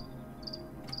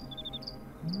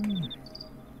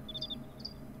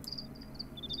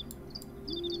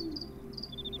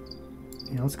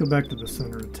 Yeah, let's go back to the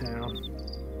center of town.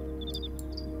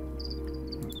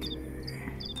 Okay.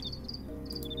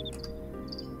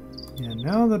 Yeah,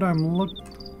 now that I'm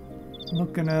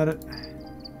looking at it.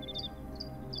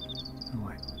 Oh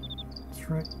wait, that's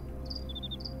right.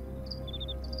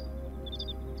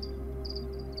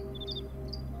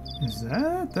 Is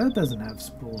that? That doesn't have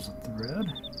spools of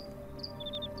thread.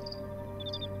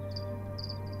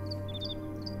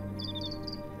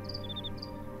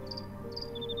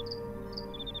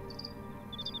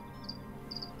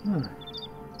 Huh.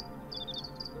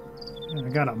 And I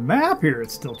got a map here,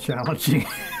 it's still challenging.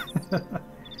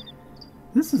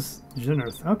 This is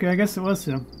Jenrith. Okay, I guess it was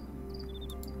him.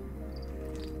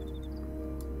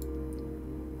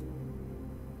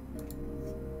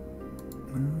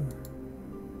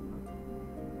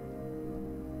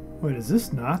 Wait, is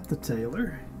this not the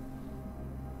tailor?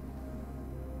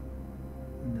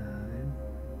 9.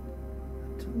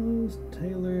 Tools,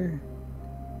 tailor,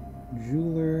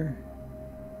 jeweler.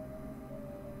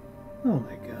 Oh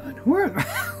my god. Where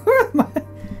am I?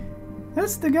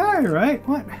 That's the guy, right?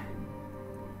 What?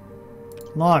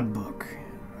 Logbook.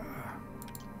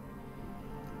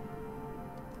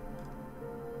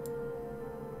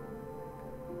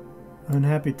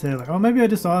 Unhappy tailor. Oh, maybe I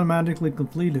just automatically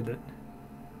completed it.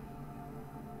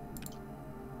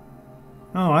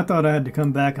 Oh, I thought I had to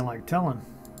come back and like tell him.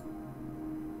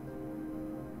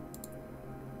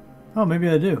 Oh, maybe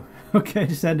I do. Okay, I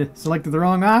just had to select the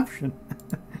wrong option.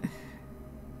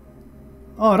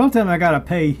 Oh, don't tell me I gotta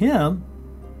pay him.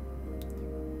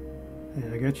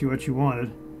 Yeah, I got you what you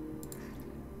wanted.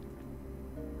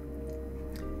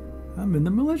 I'm in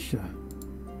the militia.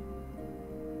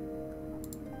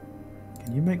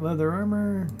 Can you make leather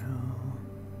armor? No.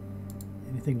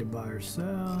 Anything to buy or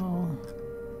sell?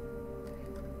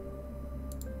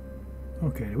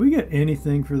 Okay, do we get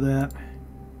anything for that?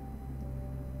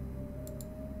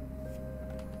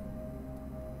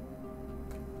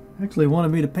 Actually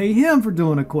wanted me to pay him for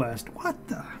doing a quest. What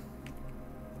the?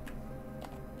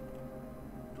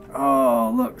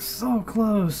 Oh, look, so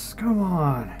close. Come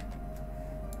on.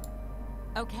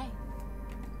 Okay.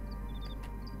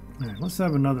 All right, let's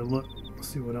have another look. Let's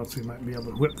see what else we might be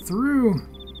able to whip through.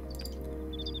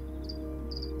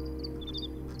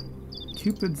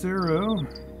 Cupid's arrow.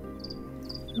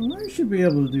 Well, I should be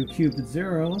able to do Cupid's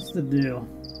arrow. What's the deal?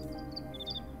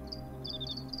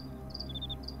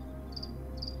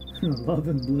 Love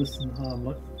and bliss and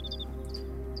Hamlet.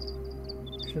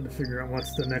 Trying to figure out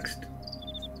what's the next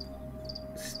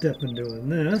step in doing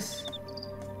this.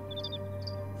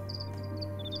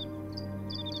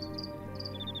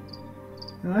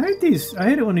 Now, I hate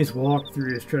it when these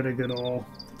walkthroughs try to get all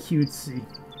cutesy.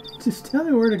 Just tell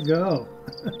me where to go.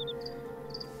 I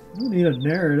don't need a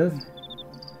narrative.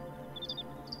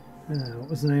 What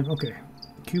was the name? Okay,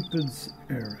 Cupid's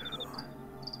arrow.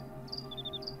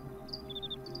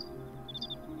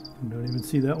 Don't even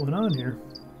see that one on here.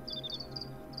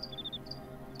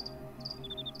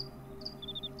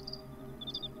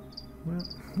 Well,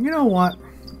 you know what?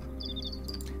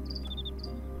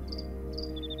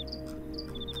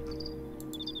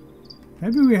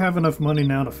 Maybe we have enough money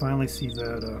now to finally see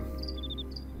that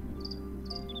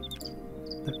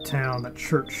that town, that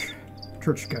church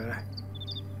guy.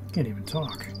 Can't even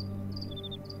talk.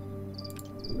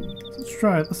 Let's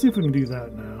try it. Let's see if we can do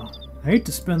that now. I hate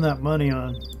to spend that money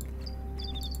on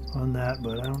that,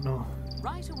 but I don't know.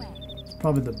 Right away. It's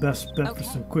probably the best bet for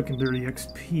some quick and dirty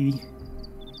XP.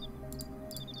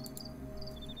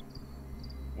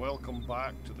 Welcome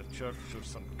back to the Church of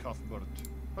St. Cuthbert.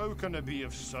 How can I be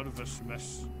of service,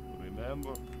 miss?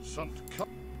 Remember, St. Cuthbert.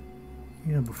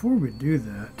 Yeah, before we do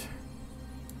that,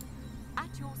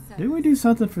 At your service. didn't we do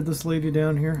something for this lady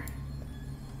down here?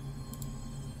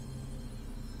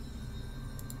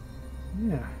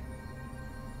 Yeah.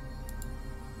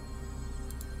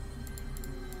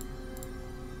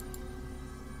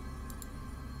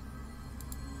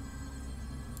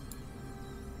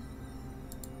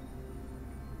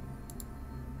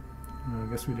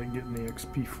 I guess we didn't get any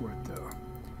XP for it though.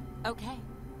 Okay.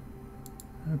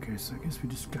 Okay, so I guess we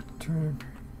just got to turn.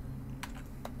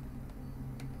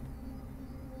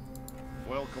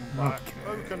 Welcome back. Okay.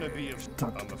 How can I be of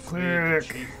Talk to I'm the afraid cleric.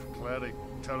 the Chief Cleric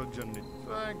Turgeon.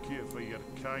 Thank you for your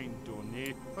kind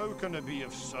donate. How can I be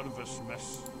of service,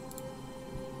 miss?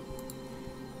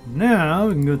 Now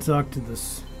we can go talk to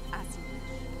this. As you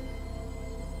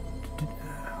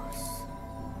wish.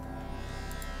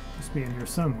 Must be in here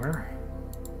somewhere.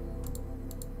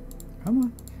 Come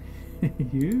on.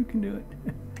 You can do it.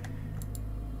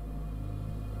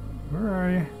 Where are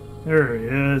you? There he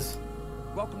is.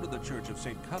 Welcome to the Church of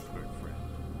St. Cuthbert, friend.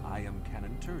 I am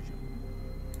Canon Turgeon.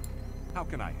 How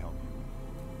can I help you?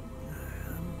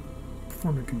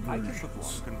 Performing I can conversions.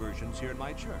 perform conversions here at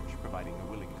my church, providing a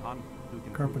willing convert who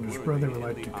can Carpenter's prove brother worthy would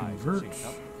in like the to eyes of convert. St.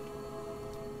 Cuthbert.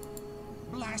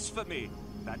 Blasphemy!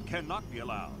 That cannot be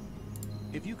allowed.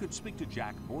 If you could speak to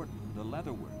Jack Borden, the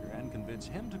leather worker, and convince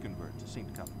him to convert to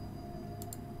St. Cuthbert.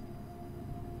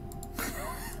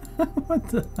 What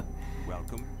the?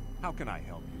 Welcome. How can I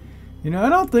help you? You know, I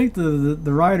don't think the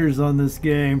writers on this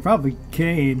game, probably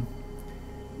Kane,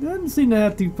 doesn't seem to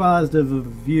have too positive of a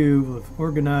view of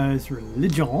organized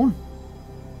religion.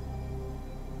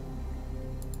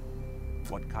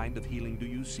 What kind of healing do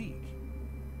you seek?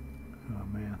 Oh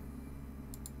man.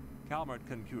 Calmert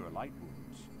can cure light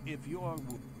wounds. If you're...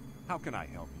 How can I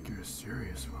help you? Cure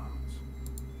serious ones.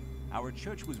 Our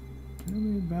church was... Tell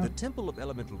me about. The Temple of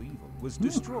Elemental Evil was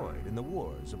destroyed in the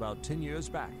wars about 10 years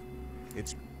back.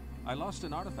 I lost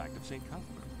an artifact of St.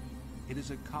 Cuthbert. It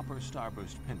is a copper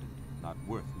starburst pendant, not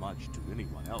worth much to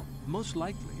anyone else. Most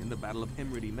likely in the Battle of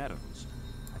Hemredy Meadows.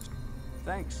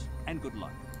 Thanks, and good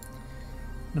luck.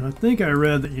 Now, I think I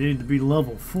read that you need to be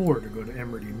level 4 to go to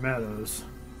Hemredy Meadows.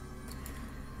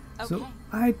 Okay. So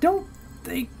I don't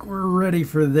think we're ready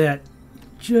for that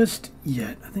just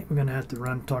yet. I think we're gonna have to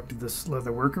run and talk to this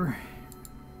leather worker.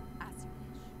 As you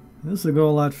wish. This will go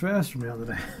a lot faster now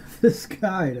that I have this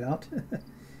guide out.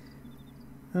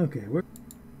 Okay,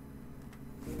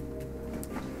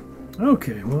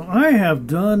 okay, well, I have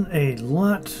done a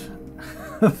lot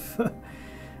of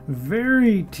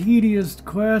very tedious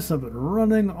quests. I've been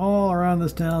running all around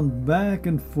this town back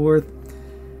and forth.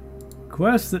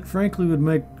 Quests that frankly would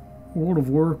make World of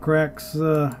Warcraft's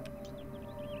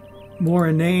more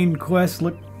inane quests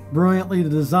look brilliantly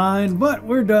designed, but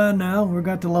we're done now. We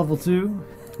got to level 2.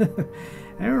 And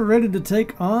we're ready to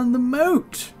take on the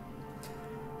moat.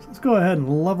 So let's go ahead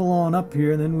and level on up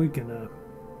here, and then we can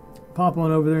pop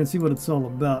on over there and see what it's all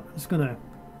about. I'm just going to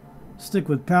stick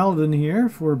with Paladin here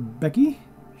for Becky.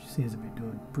 She Seems to be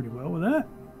doing pretty well with that.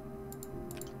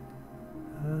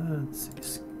 Let's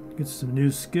see. Get some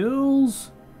new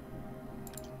skills.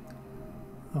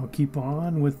 I'll keep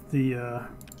on with the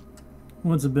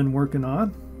ones I've been working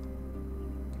on.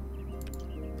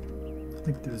 I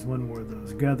think there's one more of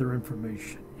those. Gather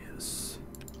information. Yes.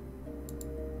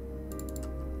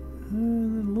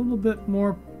 And then a little bit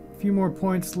more, a few more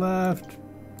points left.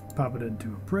 Pop it into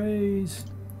appraise.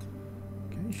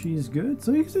 Okay, she's good.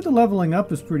 So you can see the leveling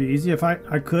up is pretty easy. If I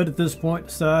could at this point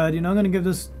decide, you know, I'm going to give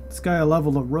this guy a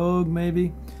level of rogue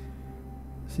maybe.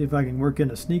 See if I can work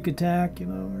in a sneak attack, you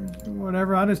know, or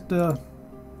whatever. I just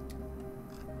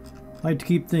like to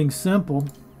keep things simple.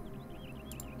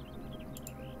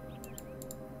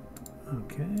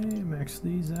 Okay, max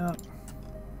these out.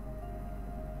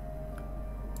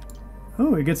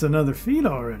 Oh, he gets another feat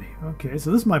already. Okay,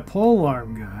 so this is my pole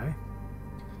arm guy.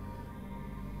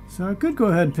 So I could go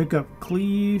ahead and pick up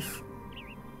cleave.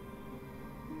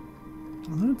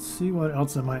 Let's see what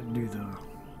else I might do though.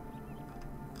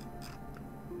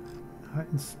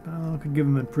 Heightened spell could give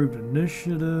him improved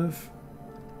initiative.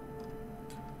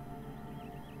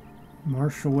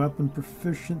 Martial weapon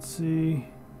proficiency.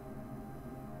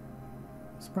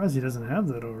 Surprised he doesn't have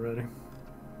that already.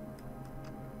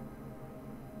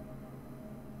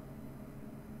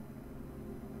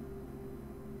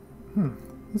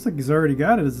 Looks like he's already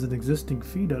got it as an existing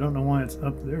feat. I don't know why it's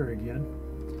up there again.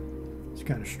 It's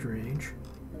kind of strange.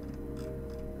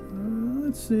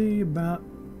 Let's see about...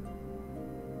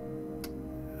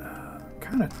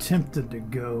 kind of tempted to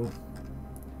go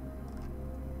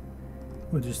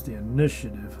with just the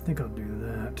initiative. I think I'll do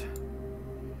that.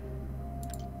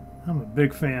 I'm a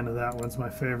big fan of that one. It's my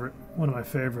favorite, one of my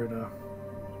favorite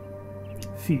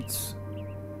feats.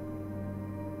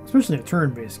 Especially a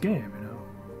turn-based game, you know.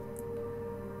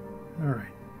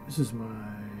 Alright, this is my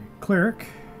cleric.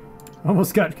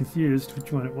 Almost got confused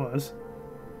which one it was.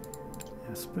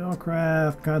 Yeah,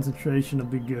 spellcraft, concentration will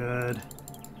be good.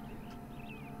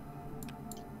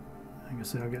 I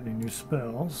guess I don't get any new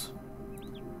spells.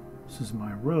 This is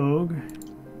my rogue.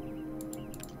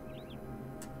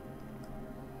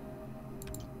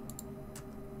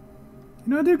 You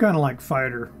know, I do kind of like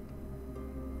fighter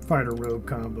rogue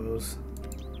combos.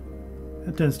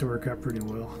 That tends to work out pretty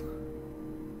well.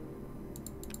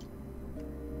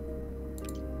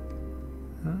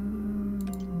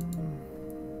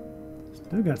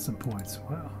 Still got some points.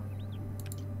 Wow.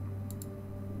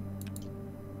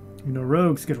 You know,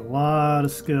 rogues get a lot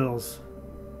of skills.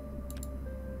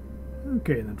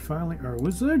 Okay, then finally our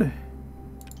wizard.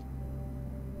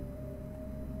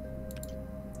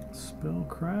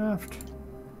 Spellcraft.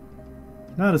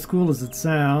 Not as cool as it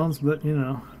sounds, but you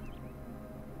know.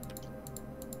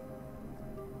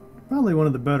 Probably one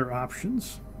of the better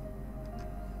options.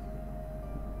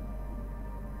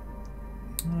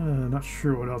 Not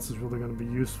sure what else is really going to be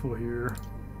useful here.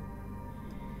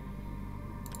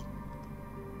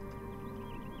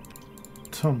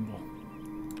 Tumble.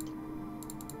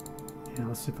 Yeah,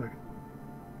 let's see if I can...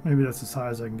 Maybe that's as high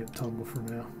as I can get tumble for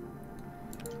now.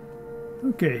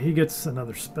 Okay, he gets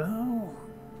another spell.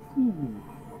 Ooh,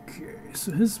 okay,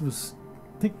 so his was...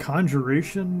 I think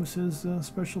conjuration was his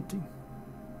specialty.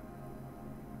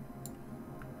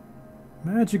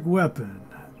 Magic weapon.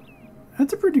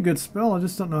 That's a pretty good spell. I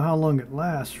just don't know how long it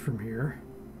lasts from here.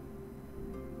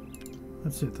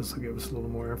 Let's see if this will give us a little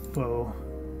more info.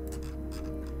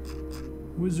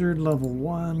 Wizard level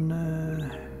 1.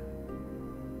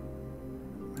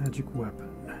 Magic weapon.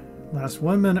 Lasts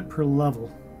 1 minute per level.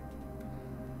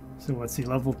 So what's he,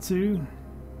 level 2?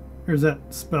 Or is that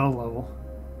spell level?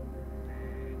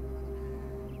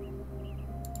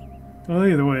 Well,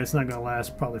 either way, it's not going to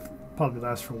last. Probably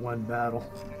last for 1 battle.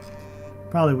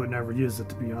 Probably would never use it,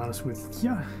 to be honest with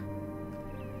you.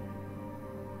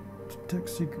 Detect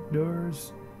secret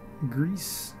doors.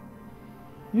 Grease.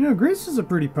 You know, grease is a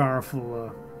pretty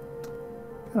powerful,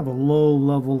 kind of a low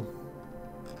level.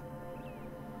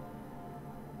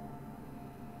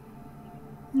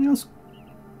 Yeah, let's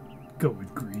go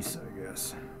with grease, I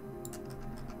guess.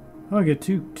 Oh, I get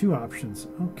two options.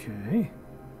 Okay.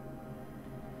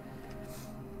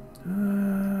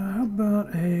 How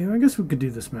about I guess we could do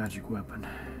this magic weapon.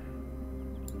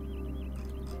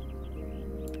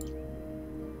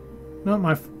 Not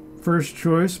my first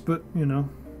choice, but, you know,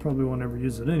 probably won't ever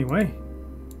use it anyway.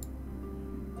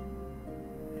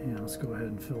 Yeah, let's go ahead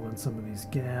and fill in some of these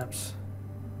gaps.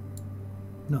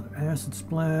 Another acid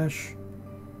splash.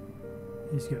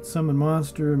 He's got summon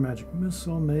monster, magic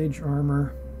missile, mage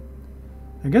armor.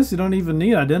 I guess you don't even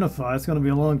need identify. It's going to be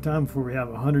a long time before we have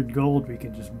 100 gold we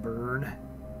can just burn.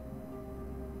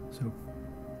 So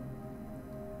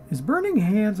Is Burning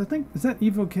Hands, I think, is that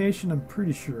evocation? I'm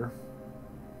pretty sure.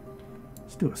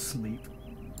 Let's do a sleep.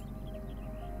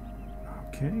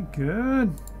 Okay,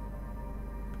 good.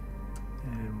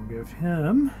 And we'll give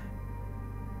him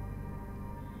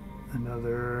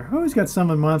another... Oh, he's got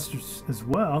summon monsters as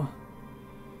well.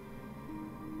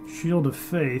 Shield of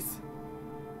Faith.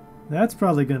 That's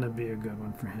probably going to be a good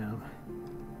one for him.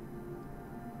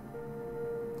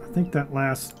 I think that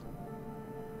lasts...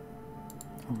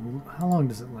 How long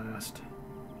does it last?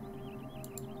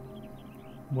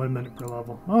 1 minute per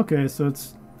level. Okay, so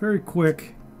it's very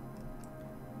quick.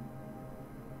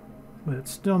 But it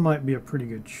still might be a pretty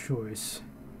good choice.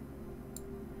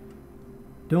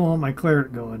 Don't want my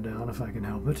cleric going down if I can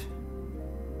help it.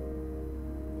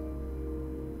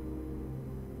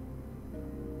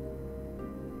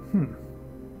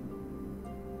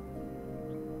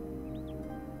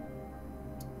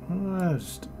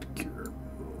 Just cure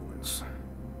wounds.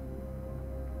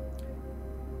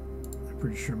 I'm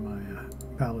pretty sure my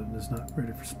paladin is not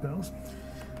ready for spells.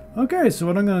 Okay, so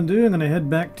what I'm going to do, I'm going to head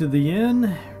back to the inn.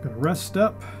 I'm going to rest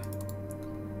up,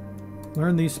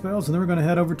 learn these spells, and then we're going to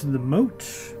head over to the moat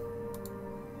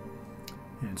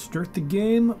and start the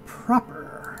game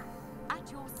proper.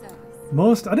 At your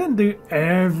service. I didn't do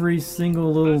every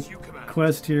single little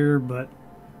quest here, but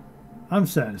I'm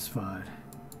satisfied.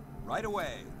 Right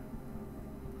away.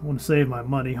 I want to save my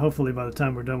money. Hopefully by the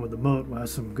time we're done with the moat, we'll have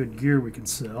some good gear we can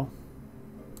sell.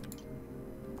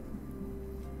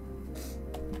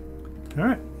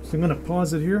 Alright, so I'm going to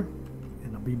pause it here,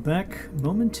 and I'll be back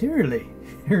momentarily.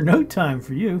 Here, no time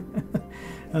for you.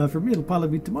 For me, it'll probably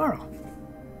be tomorrow.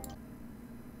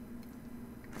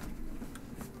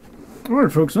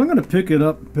 Alright, folks, so I'm going to pick it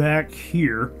up back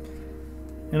here.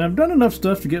 And I've done enough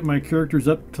stuff to get my characters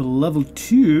up to level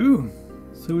 2.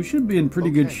 So we should be in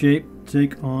pretty good shape to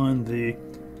take on the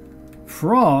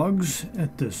frogs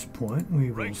at this point.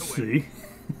 We will see.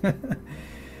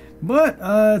 But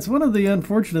it's one of the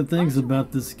unfortunate things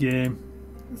about this game.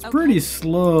 It's pretty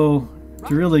slow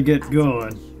to really get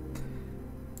going.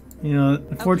 You know,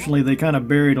 unfortunately, they kind of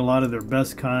buried a lot of their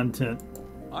best content.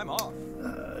 I'm off.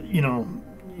 You know,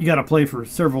 you got to play for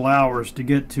several hours to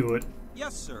get to it.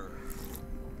 Yes, sir.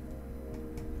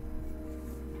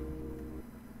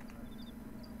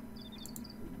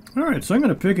 Alright, so I'm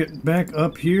going to pick it back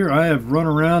up here. I have run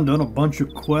around, done a bunch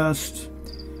of quests,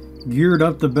 geared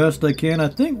up the best I can. I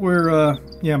think we're,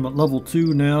 yeah, I'm at level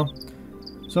 2 now.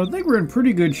 So I think we're in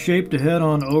pretty good shape to head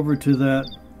on over to that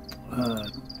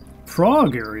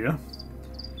frog area.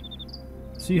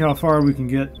 See how far we can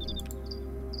get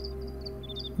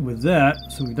with that.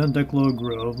 So we've done Declo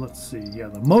Grove. Let's see, yeah,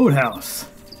 the moat house.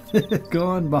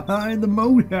 Going behind the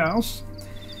moat house.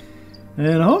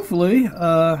 And hopefully,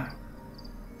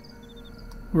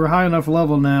 we're high enough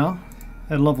level now,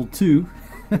 at level 2.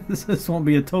 This won't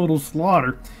be a total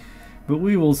slaughter, but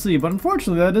we will see. But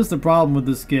unfortunately, that is the problem with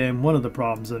this game, one of the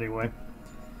problems anyway,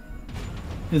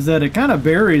 is that it kind of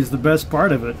buries the best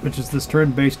part of it, which is this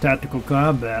turn-based tactical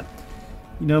combat.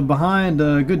 You know, behind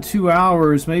a good 2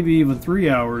 hours, maybe even 3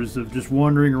 hours of just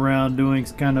wandering around doing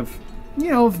kind of,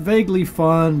 you know, vaguely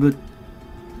fun, but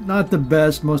not the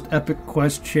best, most epic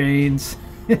quest chains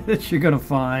that you're going to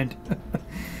find.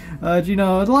 You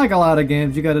know, like a lot of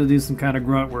games, you got to do some kind of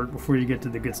grunt work before you get to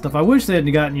the good stuff. I wish they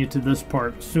hadn't gotten you to this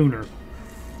part sooner.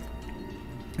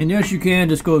 And yes, you can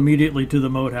just go immediately to the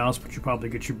moat house, but you probably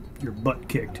get your butt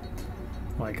kicked,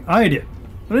 like I did.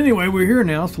 But anyway, we're here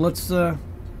now, so let's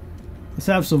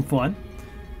have some fun.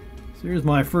 So here's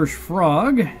my first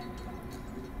frog,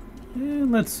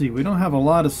 and let's see. We don't have a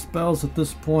lot of spells at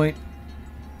this point.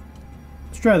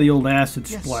 Let's try the old acid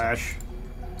splash.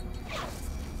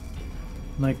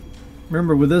 Like,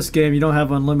 remember with this game, you don't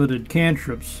have unlimited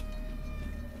cantrips.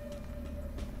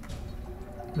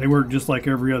 They work just like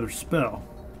every other spell.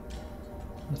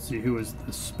 Let's see, who is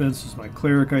this? Spence is my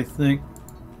cleric, I think.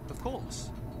 Of course.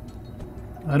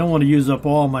 I don't want to use up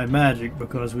all my magic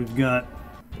because we've got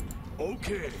a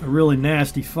really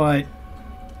nasty fight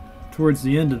towards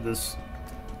the end of this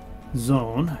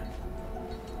zone.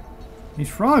 These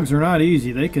frogs are not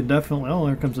easy. They can definitely... Oh,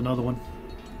 there comes another one.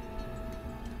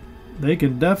 They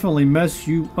can definitely mess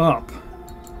you up.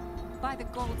 By the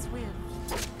gold's will.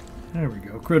 There we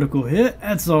go. Critical hit.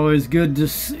 That's always good to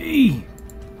see.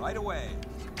 Right away.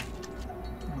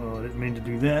 Oh, I didn't mean to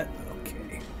do that.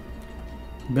 Okay.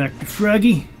 Back to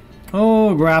Froggy.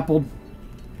 Oh, grappled.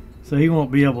 So he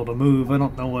won't be able to move. I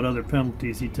don't know what other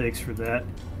penalties he takes for that.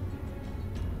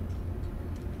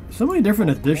 So many different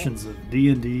editions of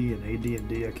D&D and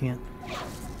AD&D. I can't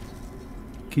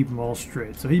keep them all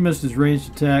straight. So he missed his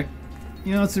ranged attack.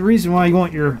 You know, it's the reason why you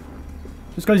want your...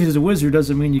 Just because he's a wizard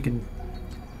doesn't mean you can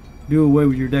do away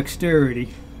with your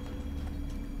dexterity.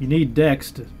 You need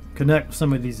dex to connect with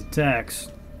some of these attacks.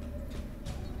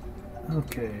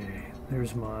 Okay,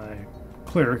 there's my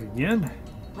cleric again.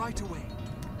 Right away.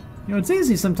 You know, it's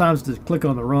easy sometimes to click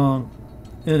on the wrong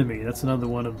enemy. That's another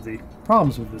one of the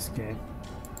problems with this game.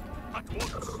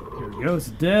 Here he goes,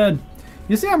 dead.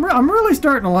 You see, I'm really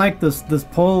starting to like this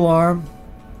pole arm,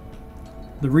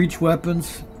 the reach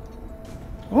weapons.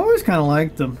 I've always kind of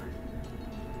liked them,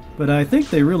 but I think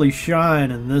they really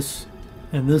shine in this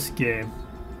game.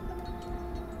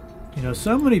 You know,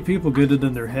 so many people get it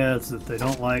in their heads that they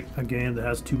don't like a game that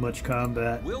has too much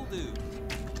combat. Will do.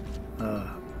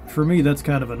 For me, that's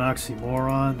kind of an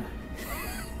oxymoron.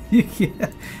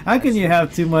 How can you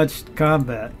have too much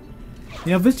combat?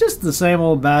 You know, if it's just the same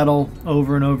old battle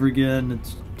over and over again,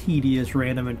 it's tedious,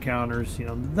 random encounters, you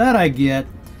know, that I get.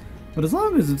 But as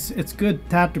long as it's good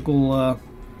tactical,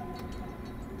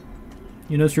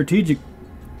 you know, strategic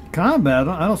combat,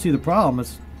 I don't see the problem.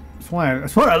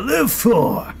 That's what I live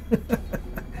for.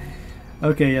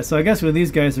 Okay, yeah, so I guess when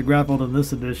these guys are grappled in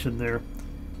this edition, they're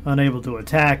unable to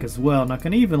attack as well. Now,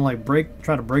 can he even like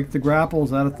try to break the grapple?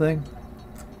 Is that a thing?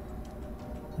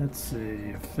 Let's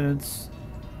see, offense.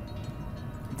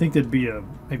 I think there'd be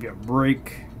maybe a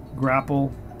break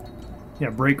grapple. Yeah,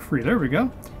 break free. There we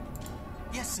go.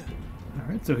 Yes, sir. All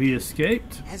right, so he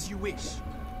escaped. As you wish.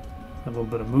 A little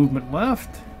bit of movement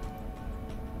left.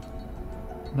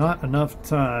 Not enough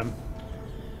time.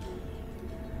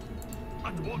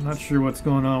 I'm not sure what's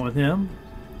going on with him.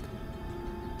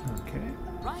 Okay.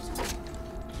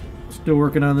 Still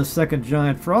working on this second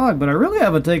giant frog, but I really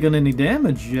haven't taken any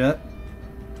damage yet.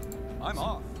 I'm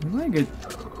off. I might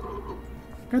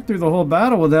got through the whole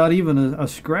battle without even a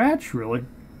scratch, really.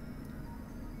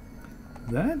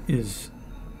 That is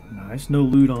nice. No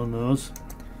loot on those.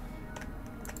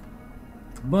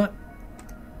 But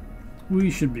we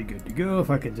should be good to go if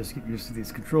I can just get used to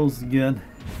these controls again.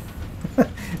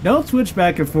 Don't switch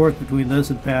back and forth between this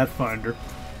and Pathfinder.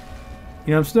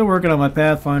 You know, I'm still working on my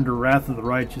Pathfinder Wrath of the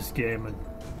Righteous game, and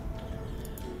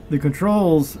the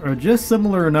controls are just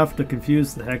similar enough to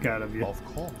confuse the heck out of you. Of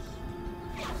course.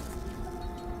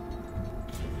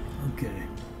 Okay.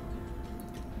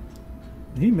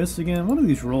 Did he miss again? One of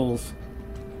these rolls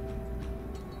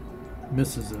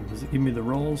misses him. Does it give me the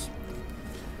rolls?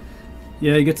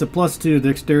 Yeah, he gets a +2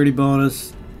 dexterity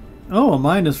bonus. Oh, a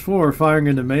 -4 firing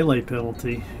into melee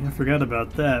penalty. I forgot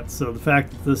about that. So the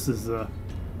fact that this is,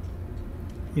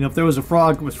 you know, if there was a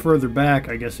frog that was further back,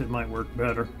 I guess it might work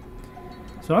better.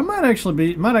 So it might actually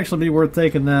be worth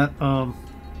taking that. I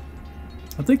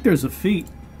think there's a feat,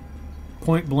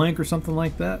 point blank or something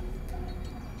like that.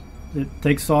 It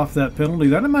takes off that penalty.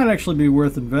 That might actually be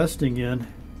worth investing in.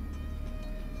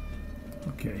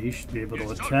 Okay, he should be able to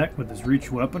attack with his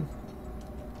reach weapon.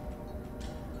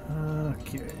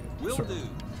 Okay. So,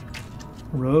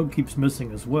 Rogue keeps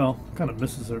missing as well. Kind of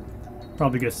misses her.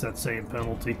 Probably gets that same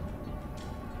penalty.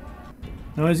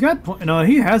 No,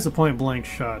 he has a point blank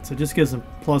shot, so it just gives him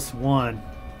 +1,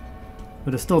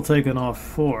 but it's still taking off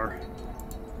 4.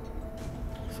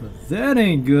 So that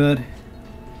ain't good.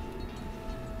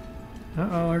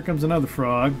 Uh-oh, here comes another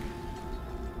frog.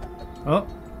 Oh,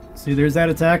 see, there's that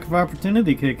attack of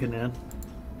opportunity kicking in.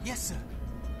 Yes, sir.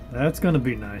 That's gonna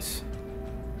be nice.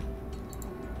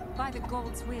 By the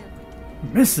gold's will.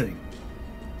 Missing.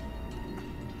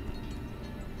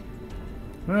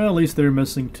 Well, at least they're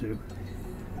missing too.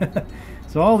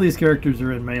 So all these characters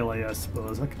are in melee, I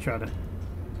suppose. I could try to...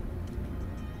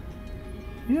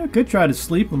 Yeah, I could try to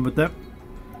sleep them, but that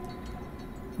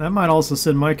might also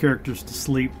send my characters to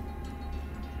sleep.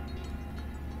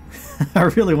 I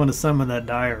really want to summon that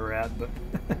dire rat, but...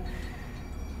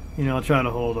 you know, I'll try to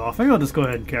hold off. Maybe I'll just go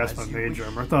ahead and cast my mage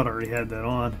armor. I thought I already had that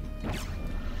on.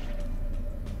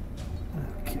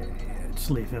 Okay,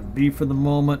 just leave him be for the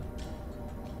moment.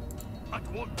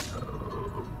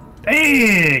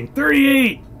 Dang!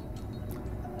 38!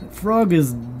 The frog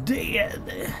is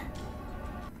dead.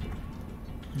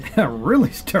 I'm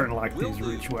really starting to like these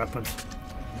reach weapons.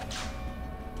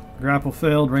 Grapple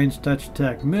failed, range touch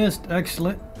attack missed.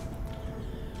 Excellent.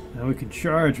 Now we can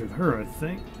charge with her, I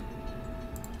think.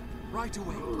 Right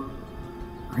away.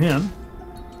 For him.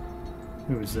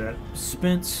 Who is that?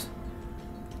 Spence.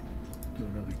 Do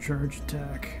another charge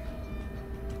attack.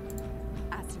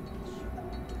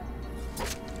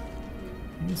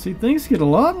 You see, things get a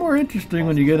lot more interesting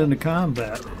when you get into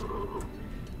combat.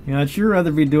 You know, I'd sure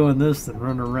rather be doing this than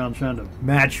running around trying to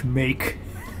match make.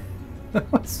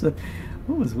 What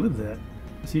was with that?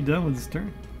 Is he done with his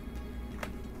turn?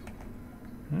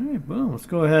 Alright, boom. Let's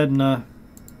go ahead and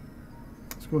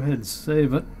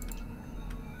save it.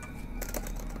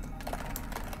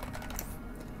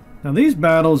 Now these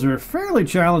battles are fairly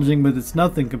challenging, but it's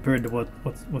nothing compared to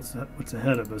what's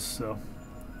ahead of us. So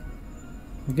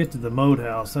we get to the moat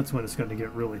house, that's when it's going to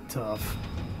get really tough.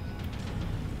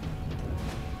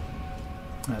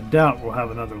 I doubt we'll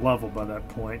have another level by that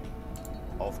point.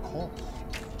 Of course.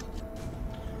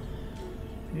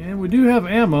 And we do have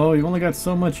ammo. We've only got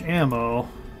so much ammo.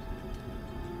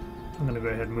 I'm going to go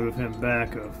ahead and move him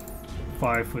back a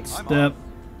 5-foot step.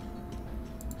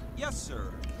 Yes,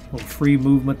 sir. A little free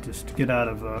movement just to get out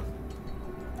of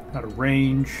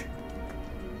range.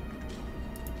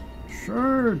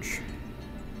 Charge.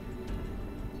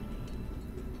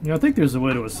 You know, I think there's a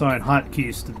way to assign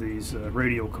hotkeys to these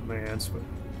radio commands, but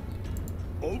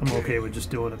I'm okay with just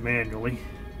doing it manually.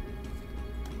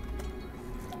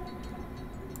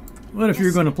 But if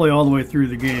you're going to play all the way through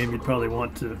the game, you'd probably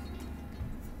want to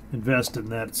invest in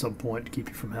that at some point to keep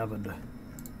you from having to.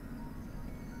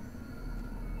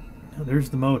 Now, there's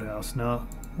the moat house. Now,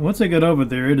 once I get over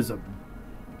there, it is a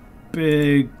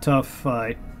big, tough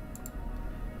fight.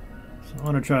 So I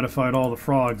want to try to fight all the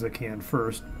frogs I can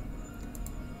first.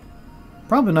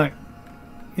 Probably not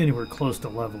anywhere close to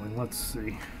leveling. Let's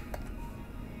see.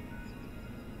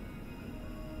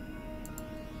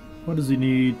 What does he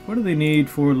need? What do they need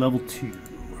for level 2?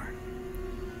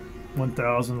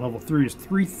 1,000. Level 3 is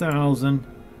 3,000.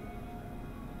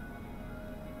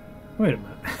 Wait a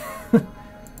minute.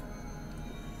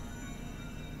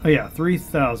 Oh yeah,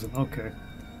 3,000. Okay.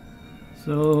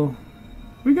 So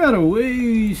we got a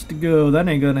ways to go. That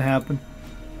ain't gonna happen.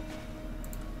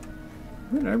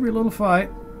 But every little fight,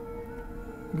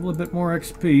 a little bit more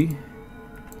XP.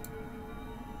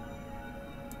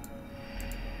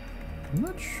 I'm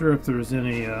not sure if there's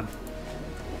any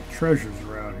treasures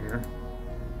around here.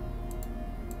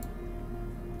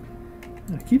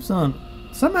 It keeps on.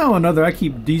 Somehow or another, I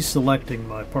keep deselecting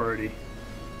my party.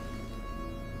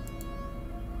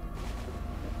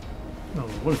 Oh,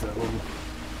 what is that little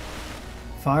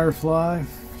firefly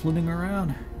flitting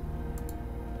around?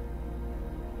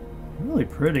 Really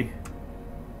pretty.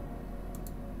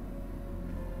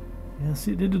 Yeah,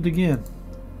 see, it did it again.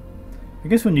 I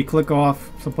guess when you click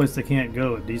off someplace they can't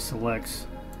go, it deselects.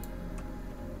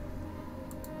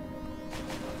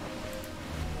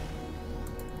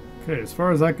 Okay, as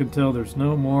far as I can tell, there's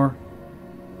no more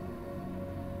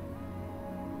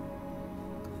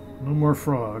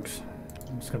frogs.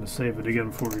 I'm just going to save it again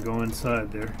before we go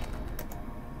inside there.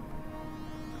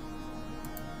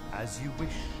 As you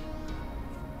wish.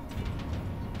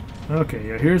 Okay,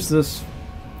 yeah, here's this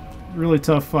really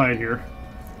tough fight here.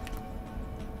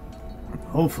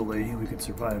 Hopefully we can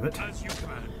survive it. As you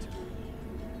command.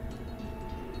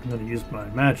 I'm going to use my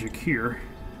magic here.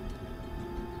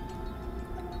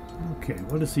 Okay,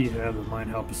 what does he have that might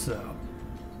help us out?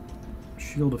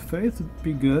 Shield of Faith would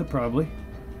be good, probably.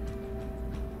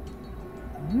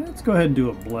 Let's go ahead and do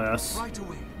a bless. Right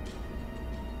away.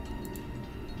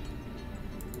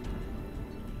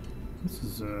 This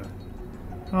is oh,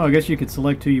 I guess you could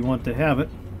select who you want to have it.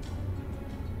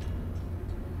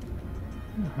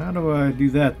 How do I do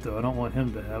that though? I don't want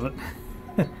him to have it.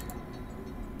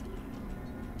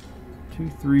 2,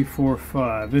 3, 4,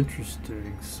 5.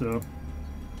 Interesting. So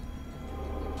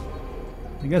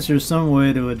I guess there's some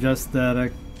way to adjust that.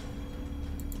 I'm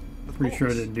pretty sure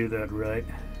I didn't do that right.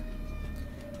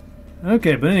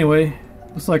 Okay, but anyway,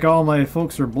 looks like all my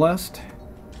folks are blessed.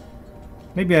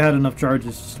 Maybe I had enough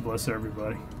charges just to bless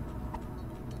everybody.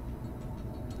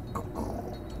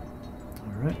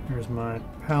 Alright, here's my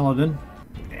paladin.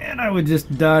 And I would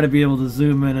just die to be able to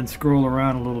zoom in and scroll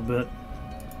around a little bit.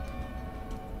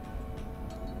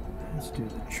 Let's do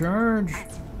the charge.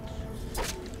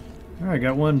 Alright,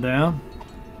 got one down.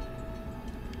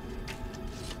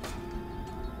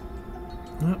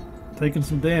 Oh, taking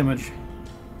some damage.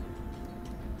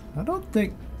 I don't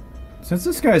think... Since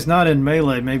this guy's not in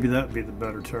melee, maybe that would be the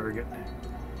better target.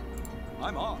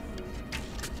 I'm off.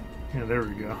 Yeah, there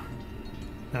we go.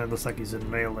 Now it looks like he's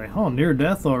in melee. Oh, near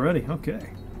death already.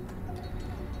 Okay.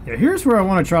 Yeah, here's where I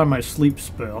want to try my sleep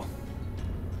spell.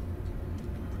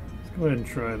 Let's go ahead and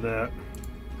try that.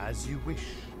 As you wish.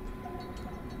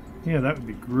 Yeah, that would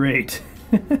be great.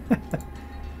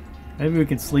 Maybe we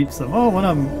can sleep some. Oh, one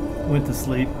of them went to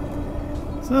sleep.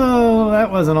 So that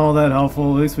wasn't all that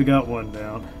helpful. At least we got one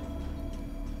down.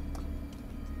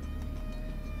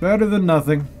 Better than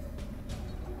nothing.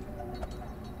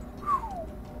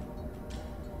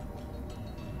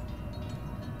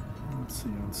 Let's see,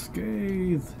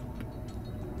 unscathed.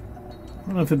 I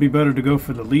don't know if it'd be better to go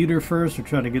for the leader first or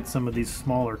try to get some of these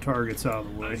smaller targets out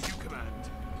of the way.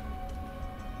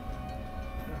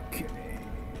 Okay,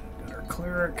 got our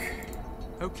cleric.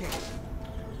 Okay.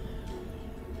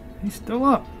 He's still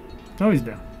up. Oh, he's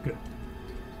down. Good.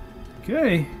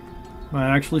 Okay.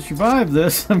 Might actually survive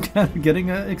this. I'm kind of getting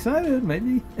excited.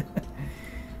 Maybe.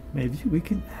 Maybe we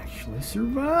can actually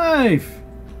survive.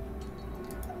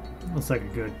 Looks like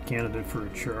a good candidate for a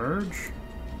charge.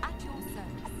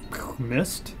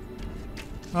 Missed.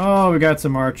 Oh, we got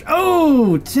some arch.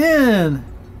 Oh, 10.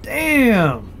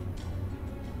 Damn.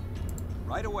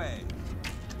 Right away.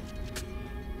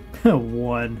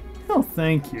 1. Oh,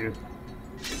 thank you.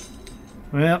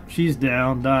 Well, she's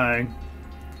down, dying.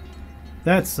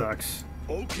 That sucks.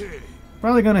 Okay.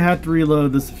 Probably gonna have to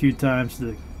reload this a few times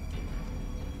to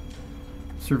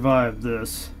survive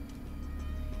this.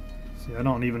 See, I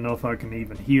don't even know if I can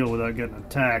even heal without getting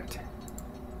attacked.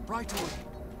 Right away.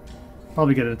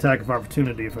 Probably get an attack of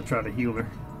opportunity if I try to heal her.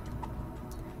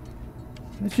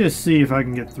 Let's just see if I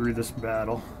can get through this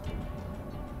battle.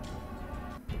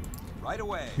 Right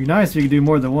away. It'd be nice if you could do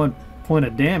more than 1 point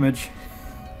of damage.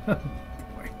 Boy.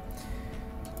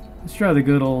 Let's try the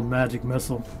good old magic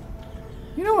missile.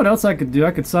 You know what else I could do?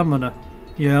 I could summon a...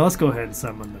 Yeah, let's go ahead and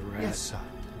summon the rat. Yes, sir.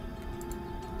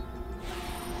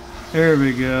 There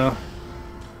we go.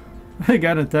 I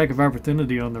got an attack of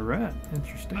opportunity on the rat.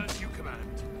 Interesting. As you command.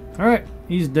 Alright,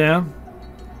 he's down.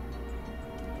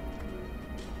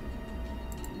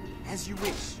 As you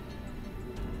wish.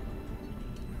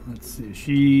 Let's see,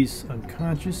 she's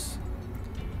unconscious.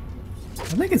 I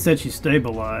think it said she's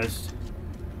stabilized.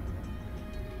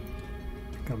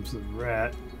 Here comes the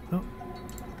rat. Oh.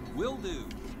 Will do.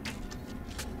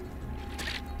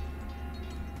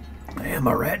 Man,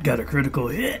 my rat got a critical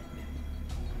hit.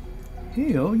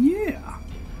 Hell yeah.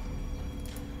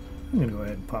 I'm gonna go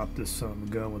ahead and pop this son of a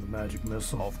gun with a magic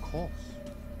missile. Of course.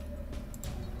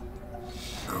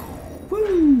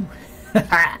 Woo!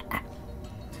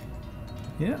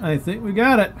 Yeah, I think we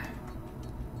got it.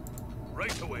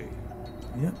 Right away.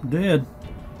 Yep, dead.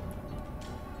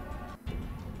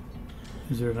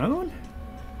 Is there another one?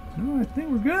 No, I think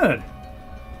we're good.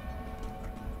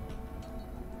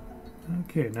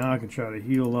 Okay, now I can try to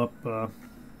heal up.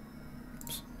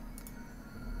 Oops.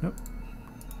 Nope.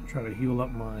 Try to heal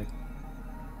up my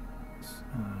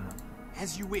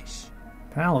As you wish.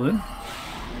 paladin.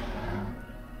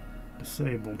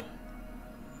 Disabled.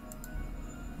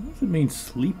 What does it mean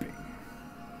sleeping?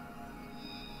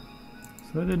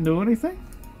 So that didn't do anything?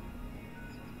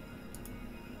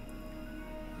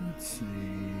 Let's see.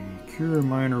 Cure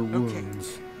minor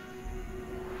wounds.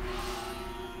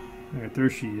 Alright, there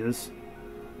she is.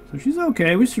 So she's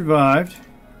okay. We survived.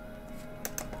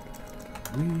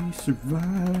 We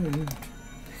survived.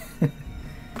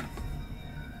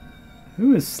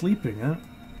 Who is sleeping, huh?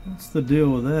 What's the deal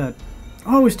with that?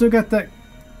 Oh, we still got that.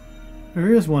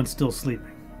 There is one still sleeping.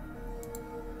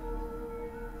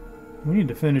 We need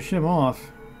to finish him off.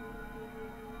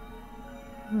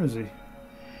 Where is he?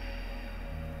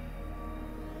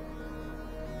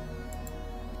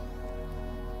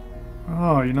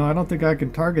 Oh, you know, I don't think I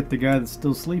can target the guy that's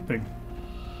still sleeping.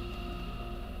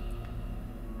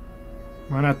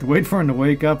 Might have to wait for him to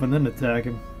wake up and then attack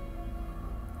him.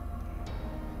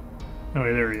 Oh,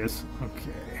 wait, there he is.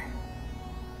 Okay.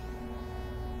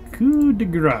 Coup de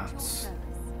grace.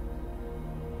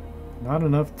 Not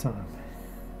enough time.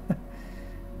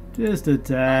 Just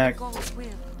attack. Alright.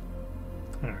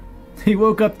 He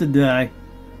woke up to die.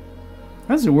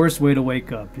 That's the worst way to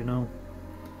wake up, you know?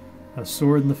 A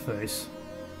sword in the face.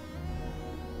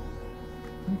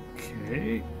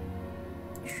 Okay.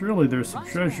 Surely there's some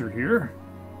treasure here.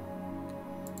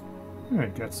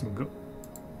 Alright, got some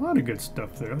a lot of good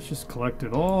stuff there. Let's just collect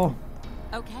it all.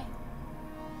 Okay.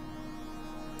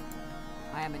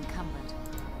 I am encumbered.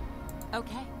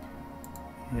 Okay.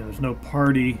 Yeah, there's no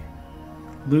party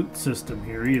loot system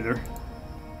here either.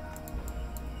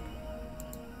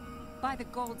 By the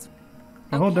gods.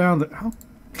 Okay. Hold down the... Oh,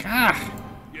 ah!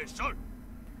 Yes, sir.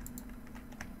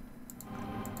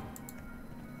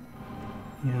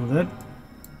 You know, that...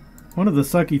 One of the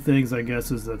sucky things, I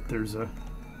guess, is that there's a...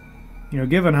 You know,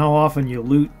 given how often you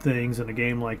loot things in a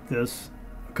game like this,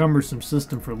 a cumbersome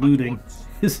system for looting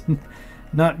is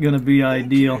not going to be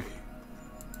ideal.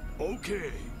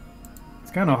 Okay.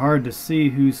 It's kind of hard to see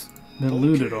who's been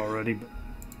looted already. But...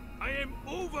 I am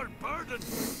overburdened.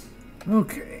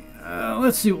 Okay,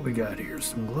 let's see what we got here.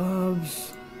 Some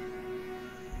gloves.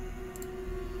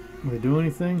 Do they do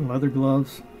anything? Leather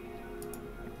gloves.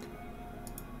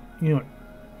 You know,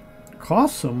 it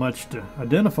costs so much to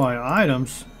identify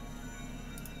items.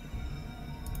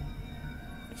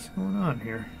 What's going on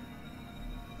here?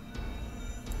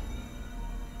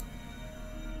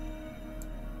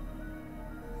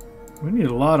 We need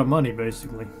a lot of money,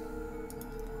 basically.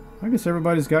 I guess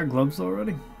everybody's got gloves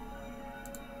already.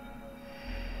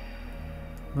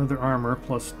 Leather armor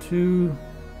 +2.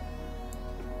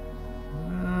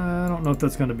 I don't know if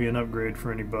that's going to be an upgrade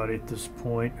for anybody at this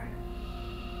point.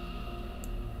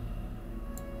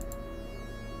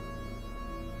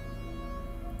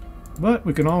 But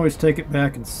we can always take it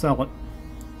back and sell it.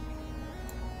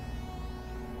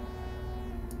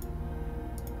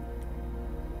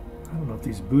 I don't know if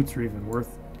these boots are even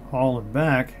worth hauling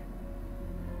back.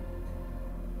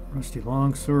 Rusty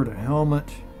longsword, a helmet.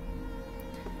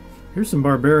 Here's some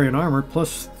barbarian armor,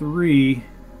 +3.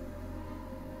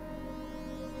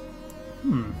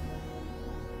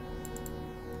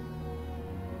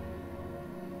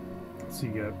 Let's see,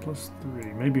 got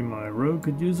 +3. Maybe my rogue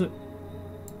could use it.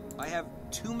 I have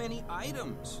too many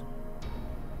items.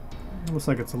 Looks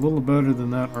like it's a little better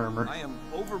than that armor. I am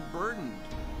overburdened.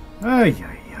 Ay,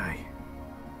 ay, ay.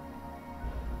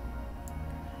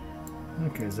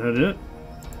 Okay, is that it?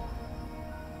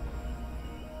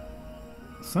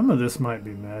 Some of this might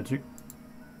be magic.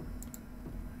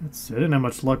 Let's see, I didn't have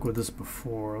much luck with this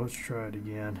before. Let's try it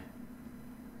again.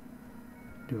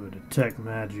 Do a detect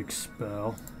magic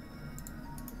spell.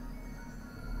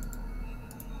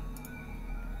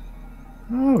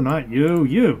 Oh, not you,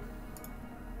 you!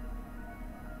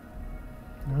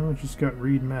 No, I just got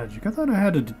read magic. I thought I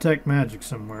had to detect magic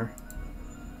somewhere.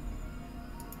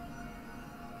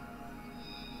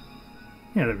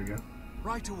 Yeah, there we go.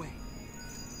 Right away.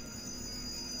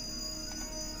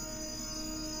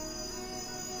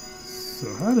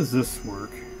 So how does this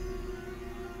work?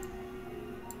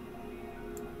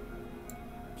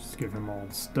 Just give him all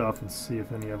the stuff and see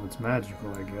if any of it's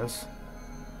magical, I guess.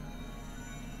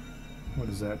 What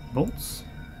is that? Bolts?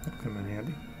 That'll come in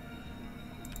handy.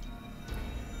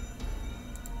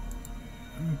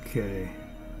 Okay.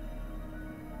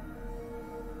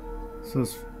 So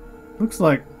it looks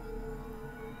like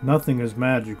nothing is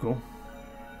magical.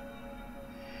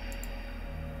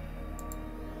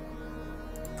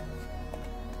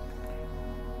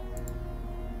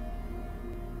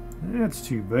 That's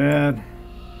too bad.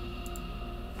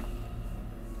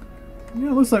 Yeah,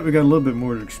 it looks like we got a little bit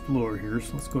more to explore here,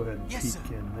 so let's go ahead and peek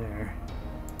in there.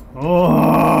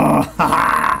 Oh!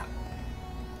 Ha!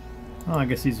 Oh, I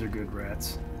guess these are good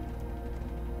rats.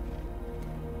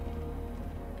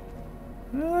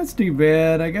 Well, that's too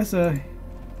bad. I guess look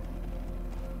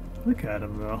at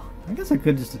him though. I guess I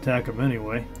could just attack him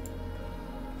anyway.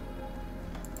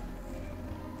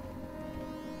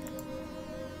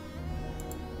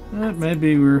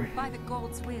 Maybe we're... By the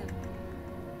gods' will.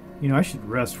 You know, I should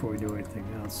rest before we do anything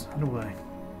else. How do I...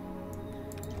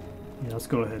 Yeah, let's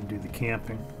go ahead and do the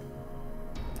camping.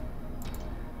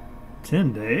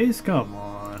 10 days? Come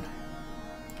on.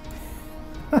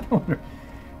 I don't want to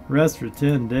rest for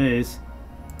 10 days.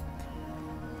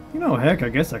 You know, heck, I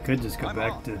guess I could just go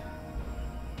back to...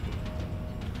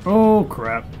 Oh,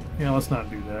 crap. Yeah, let's not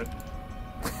do that.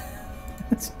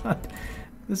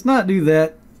 Let's not do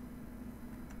that.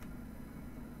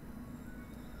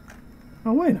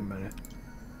 Oh, wait a minute.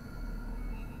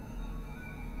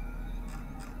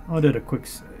 Oh, I did a quick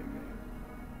save.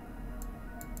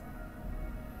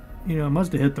 You know, I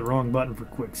must have hit the wrong button for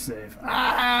quick save.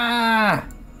 Ah!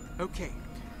 Okay.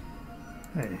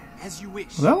 Hey. As you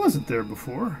wish. Well, that wasn't there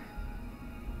before.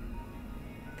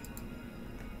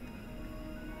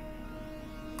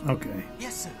 Okay.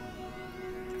 Yes, sir.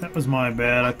 That was my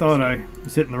bad. I thought I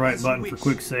was hitting the right button for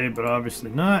quick save, but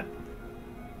obviously not.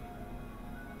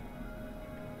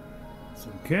 It's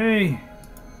okay.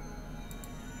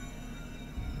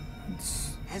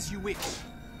 As you wish.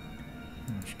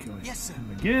 Yes, sir.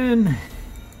 Him again.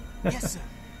 Yes, sir.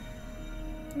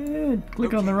 And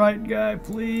click on the right guy,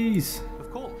 please.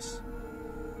 Of course.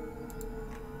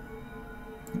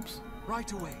 Oops.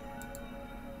 Right away.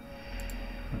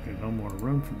 Okay, no more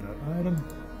room for that item.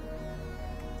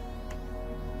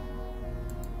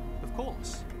 Of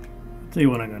course. I'll tell you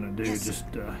what I'm gonna do. Yes, just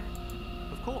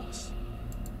of course.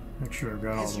 make sure I've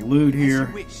got all the loot here. As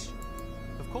you wish.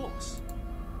 Of course.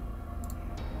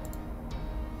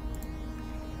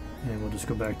 And we'll just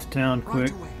go back to town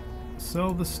quick. Right away.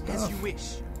 Sell the stuff. As you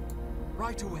wish.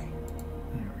 Right away.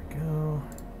 There we go.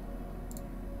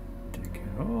 Take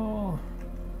it all.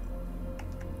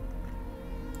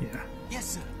 Yeah. Yes,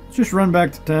 sir. Let's just run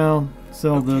back to town,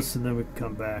 sell this, and then we can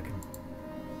come back and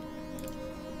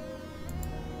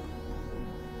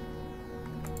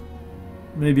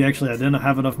maybe actually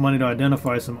have enough money to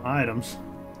identify some items.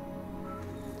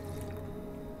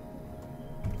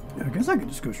 Yeah, I guess I could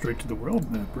just go straight to the world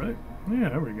map, right? Yeah,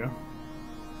 there we go.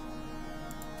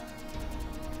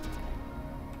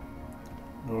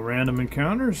 No random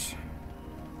encounters.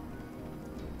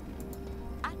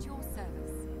 At your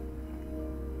service.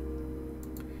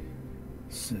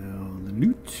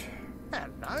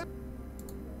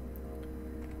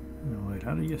 Alright,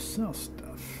 how do you sell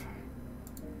stuff?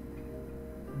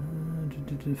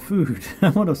 Food. I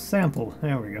want a sample.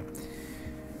 There we go.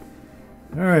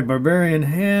 Alright, barbarian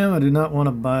ham. I do not want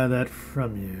to buy that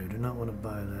from you. Do not want to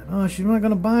buy that. Oh, she's not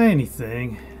going to buy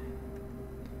anything.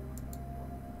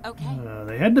 Okay.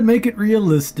 They had to make it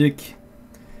realistic.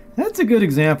 That's a good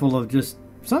example of just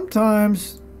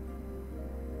sometimes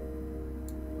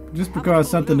just because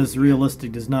something is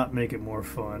realistic does not make it more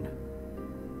fun.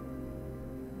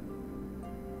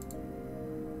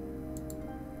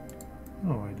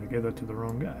 Oh wait, I gave that to the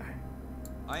wrong guy.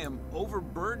 I am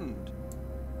overburdened.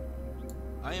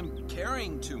 I am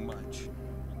carrying too much.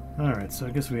 Alright, so I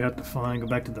guess we have to go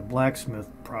back to the blacksmith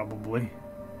probably.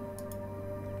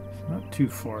 It's not too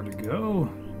far to go.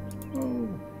 Oh.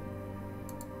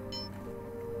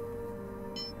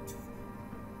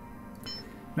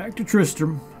 Back to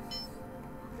Tristram.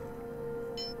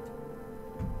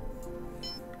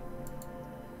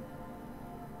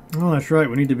 Oh, that's right.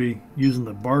 We need to be using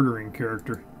the bartering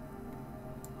character.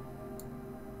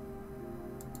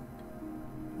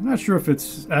 I'm not sure if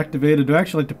it's activated. Do I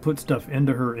actually like to put stuff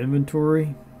into her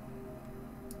inventory?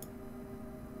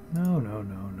 No, no,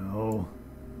 no, no.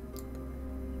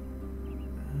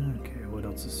 Okay, what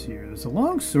else is here? There's a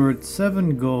longsword,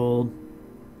 7 gold,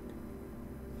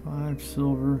 5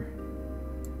 silver.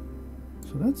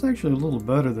 So that's actually a little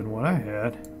better than what I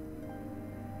had.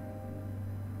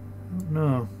 I don't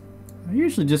know. I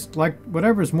usually just like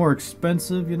whatever's more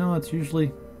expensive, you know, it's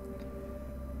usually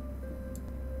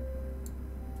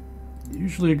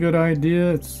a good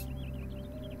idea. It's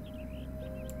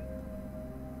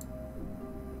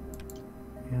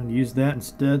and use that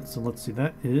instead. So let's see,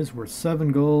 that is worth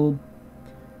 7 gold.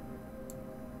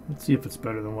 Let's see if it's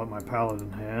better than what my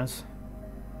paladin has.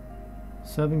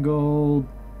 7 gold.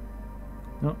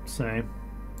 Nope, same.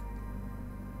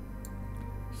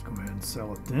 Let's go ahead and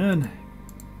sell it then.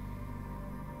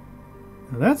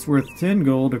 Now that's worth 10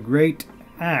 gold, a great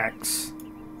axe.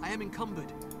 I am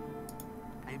encumbered.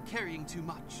 I am carrying too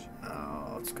much.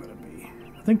 Oh, it's gonna be.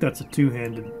 I think that's a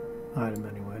 2-handed item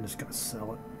anyway. I'm just gonna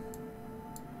sell it.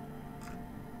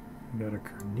 We got a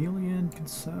Carnelian can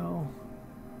sell.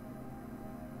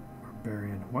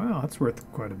 Barbarian. Wow, that's worth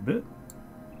quite a bit.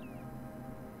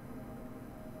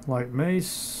 Light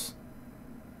mace.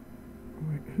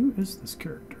 Wait, who is this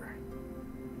character?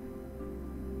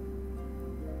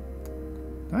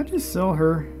 Did I just sell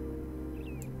her?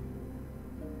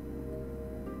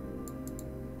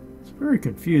 It's very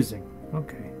confusing.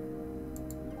 Okay.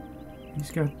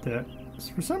 He's got that.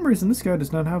 For some reason, this guy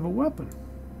does not have a weapon.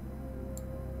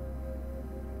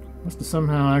 Must have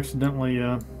somehow accidentally,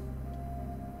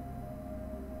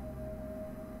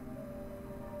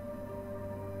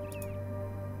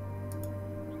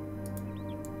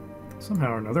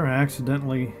 somehow or another, I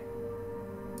accidentally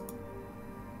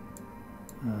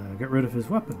get rid of his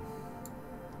weapon.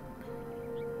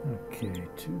 Okay,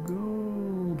 2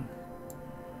 gold.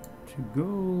 2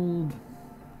 gold.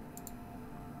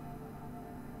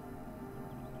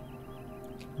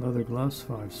 Leather gloves,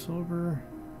 5 silver.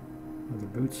 Leather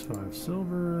boots, 5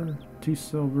 silver. 2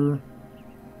 silver.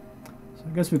 So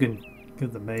I guess we can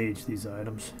give the mage these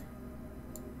items.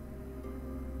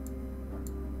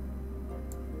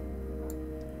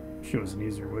 Sure was an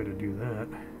easier way to do that.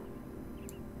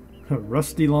 A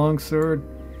rusty longsword.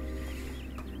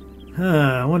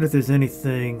 I wonder if there's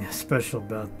anything special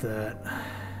about that.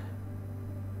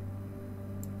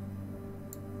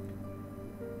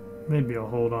 Maybe I'll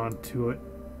hold on to it.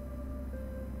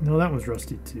 No, that was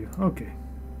rusty too. Okay.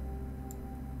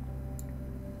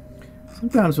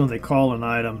 Sometimes when they call an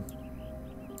item,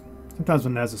 sometimes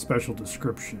when it has a special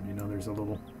description, you know, there's a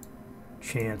little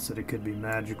chance that it could be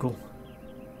magical.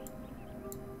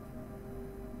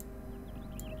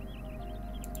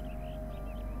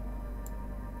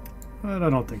 But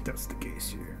I don't think that's the case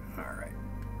here. Alright.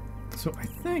 So I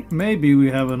think maybe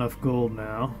we have enough gold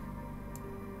now.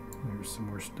 There's some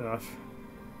more stuff.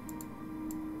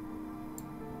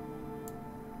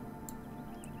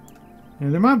 Yeah,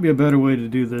 there might be a better way to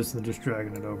do this than just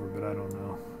dragging it over, but I don't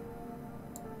know.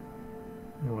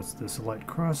 And what's this? A light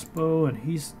crossbow, and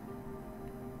he's...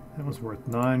 That was worth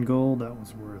 9 gold. That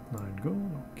was worth 9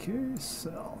 gold. Okay,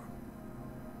 sell.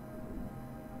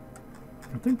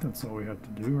 I think that's all we have to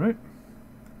do, right?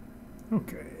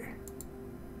 Okay.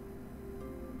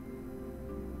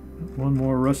 One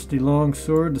more rusty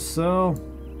longsword to sell.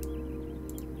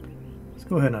 Let's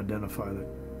go ahead and identify that.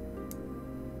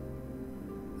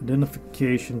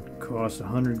 Identification costs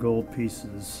 100 gold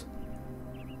pieces.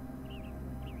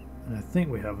 And I think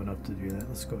we have enough to do that.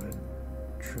 Let's go ahead and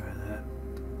try that.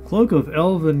 Cloak of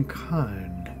Elven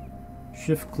Kind.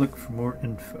 Shift click for more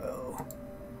info.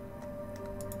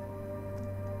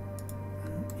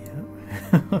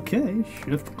 Yeah. Okay,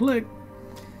 shift click.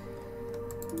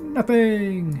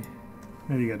 Nothing.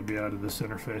 Now you got to be out of this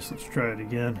interface. Let's try it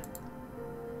again.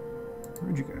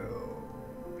 Where'd you go?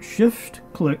 Shift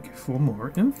click for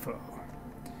more info.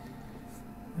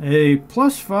 A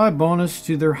 +5 bonus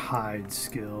to their hide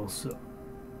skill. So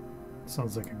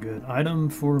sounds like a good item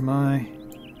for my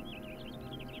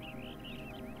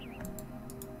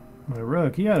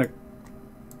rogue. He had a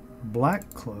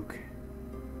black cloak.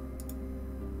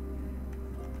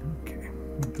 Okay,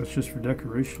 I think that's just for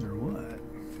decoration or what?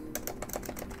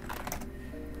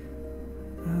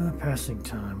 Passing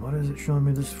time. What is it showing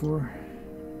me this for?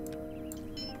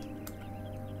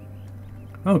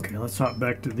 Okay, let's hop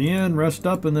back to the end, rest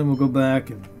up, and then we'll go back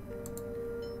and do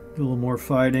a little more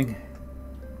fighting.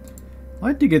 I'd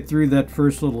like to get through that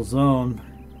first little zone.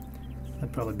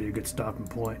 That'd probably be a good stopping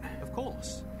point. Of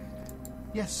course.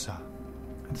 Yes, sir.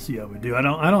 Let's see how we do. I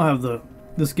don't have the.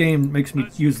 This game makes me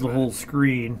use the whole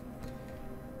screen.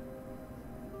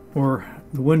 Or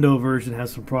the window version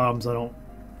has some problems I don't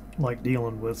like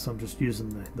dealing with, so I'm just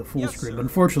using the full screen. But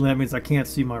unfortunately, that means I can't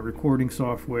see my recording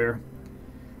software.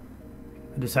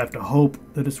 I just have to hope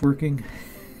that it's working.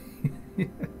 You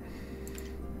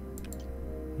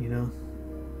know?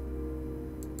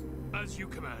 As you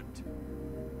command.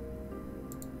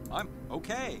 I'm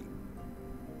okay.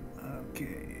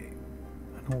 Okay.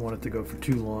 I don't want it to go for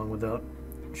too long without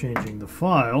changing the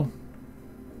file.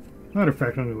 Matter of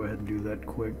fact, I'm going to go ahead and do that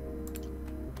quick.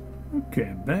 Okay,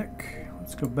 I'm back.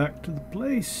 Let's go back to the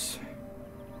place.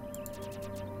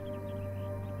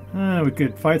 We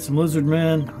could fight some lizard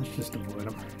men. Let's just avoid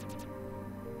them.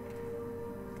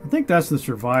 I think that's the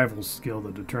survival skill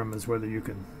that determines whether you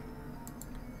can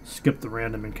skip the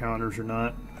random encounters or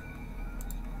not.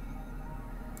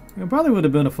 It probably would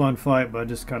have been a fun fight, but I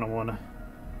just kind of want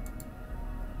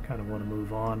to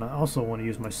move on. I also want to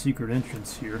use my secret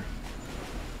entrance here.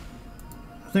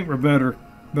 I think we're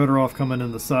better off coming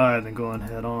in the side than going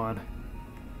head on.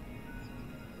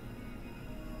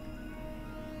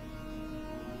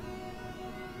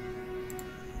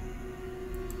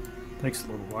 Takes a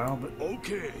little while, but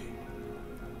okay.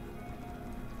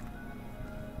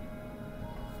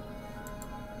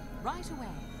 Right away.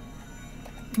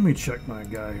 Let me check my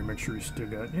guy here, make sure he's still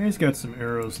got. Yeah, he's got some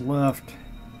arrows left.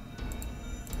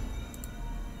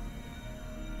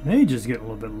 Mage is getting a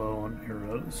little bit low on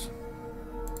arrows.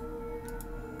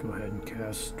 Go ahead and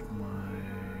cast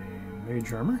my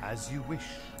mage armor. As you wish.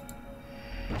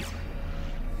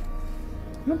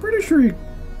 I'm pretty sure you.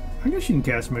 I guess you can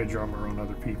cast mage armor on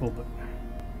other people, but.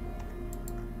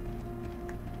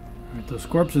 Alright, those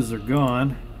corpses are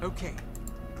gone. Okay.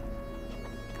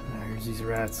 Here's these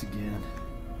rats again.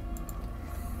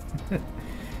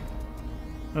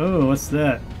 Oh, what's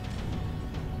that?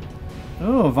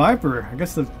 Oh, a viper. I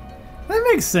guess that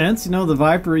makes sense. You know, the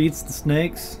viper eats the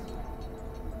snakes.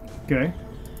 Okay.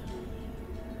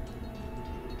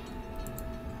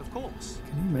 Of course.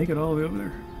 Can you make it all the way over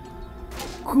there?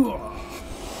 Cool.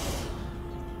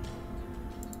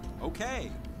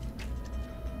 Okay.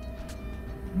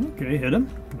 Okay, hit him.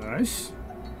 Nice.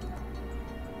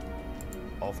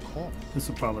 Of course. This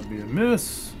will probably be a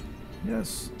miss.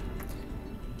 Yes.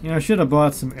 Yeah, I should have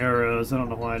bought some arrows. I don't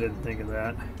know why I didn't think of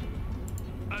that.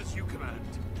 As you command.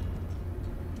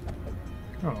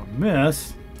 Oh,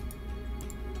 miss.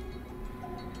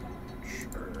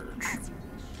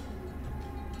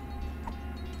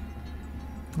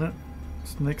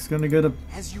 Snake's gonna get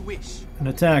as you wish. An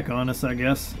attack on us, I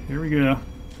guess. Here we go.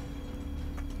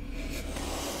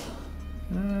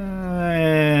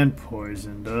 And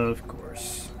poisoned, of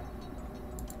course.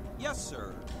 Yes,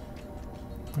 sir.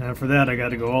 And for that, I got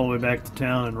to go all the way back to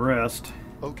town and rest.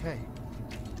 Okay.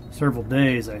 Several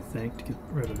days, I think, to get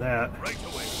rid of that. Right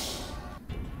away.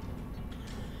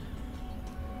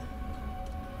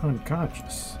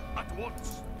 Unconscious. At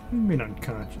once. What do you mean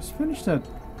unconscious? Finish that.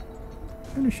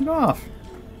 Finish it off.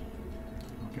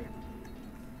 Okay.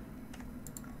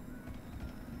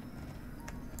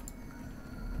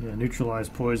 Yeah, neutralize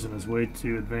poison is way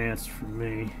too advanced for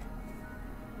me.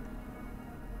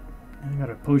 I got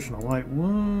a potion of light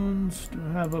wounds. Do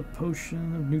I have a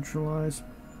potion of neutralize?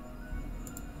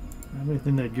 Have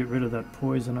anything that'd get rid of that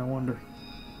poison, I wonder?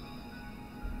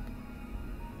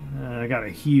 I got a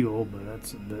heal, but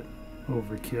that's a bit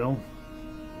overkill.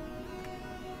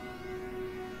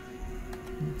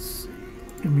 Let's see.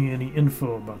 Give me any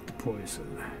info about the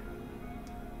poison.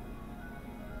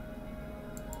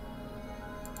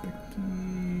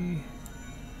 Becky.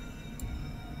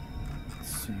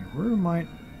 Let's see. Where might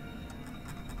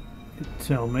it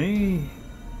tell me?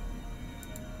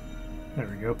 There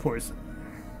we go, poison.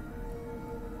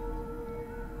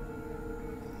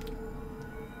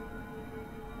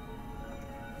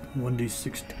 One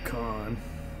D6 to con.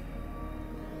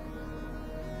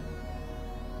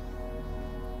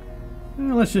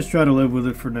 Well, let's just try to live with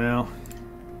it for now.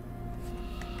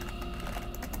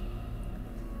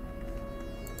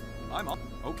 I'm up.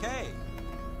 Okay.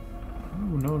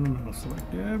 Oh, no.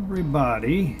 Select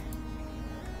everybody.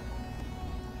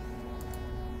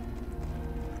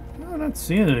 I'm not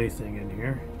seeing anything in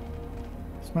here.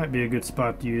 This might be a good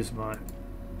spot to use my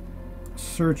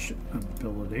search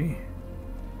ability.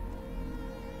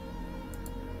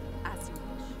 As you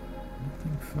wish.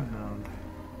 Nothing found.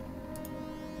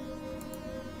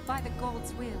 By the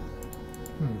gods' will.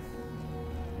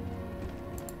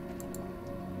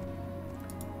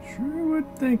 Sure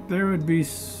would think there would be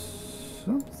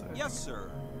something. Yes,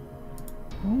 sir.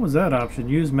 What was that option?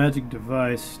 Use magic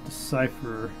device,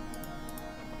 decipher.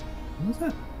 What was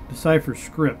that? Decipher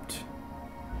script.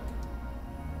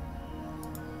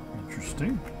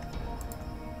 Interesting.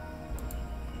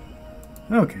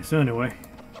 Okay, so anyway.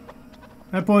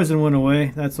 That poison went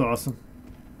away. That's awesome.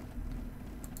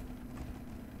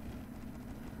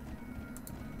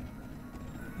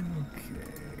 Okay.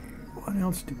 What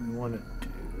else do we want to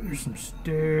do? There's some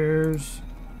stairs.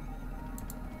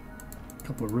 A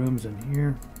couple of rooms in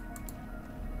here.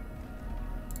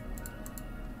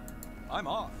 I'm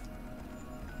off.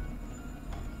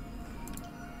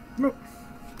 Nope.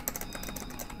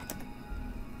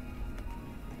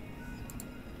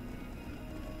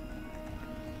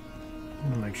 I'm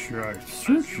gonna make sure I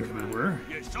search everywhere.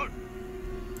 Yes, sir.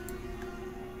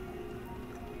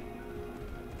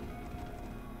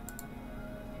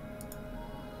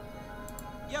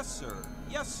 Yes, sir.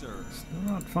 Yes, sir.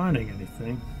 Still not finding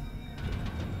anything.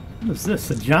 What is this?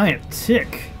 A giant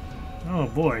tick. Oh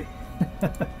boy.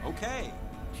 Okay.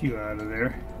 Get you out of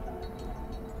there.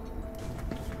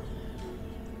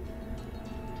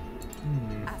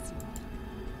 As you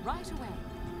wish. Right away.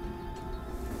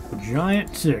 A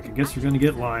giant tick. I guess we're gonna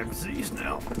get Lyme disease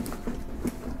now.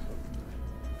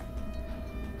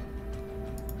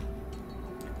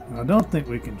 I don't think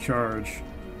we can charge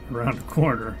around the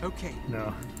corner. Okay.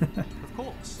 No. Of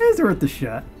course. It's worth the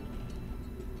shot.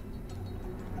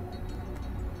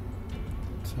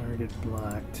 Target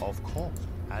blocked. Of course,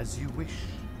 as you wish.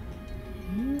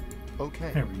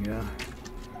 Okay. There we go.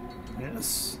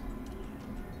 Yes.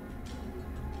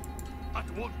 At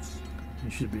once.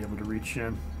 You should be able to reach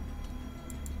him.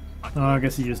 Oh, I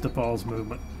guess he used up all his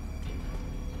movement.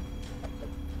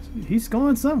 He's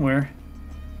going somewhere.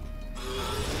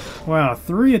 Wow,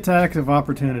 3 attacks of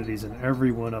opportunities and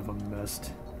every one of them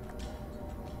missed.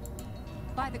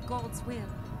 By the gods' will.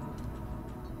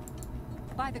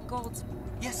 By the gods.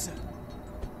 Yes, sir.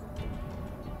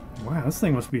 Wow, this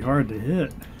thing must be hard to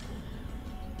hit.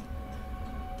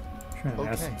 Trying to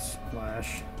Okay. acid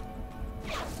splash.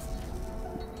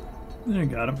 There,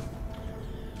 got him.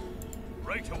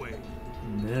 Right away.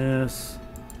 Miss.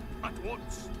 At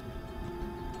once.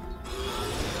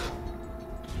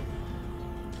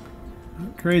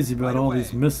 Not crazy about Right all away.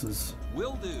 these misses.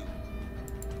 Will do.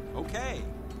 Okay.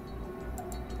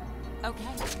 Okay.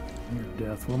 Near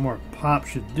death. One more pop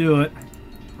should do it.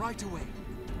 Right away.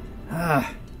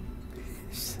 Ah.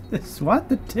 Swat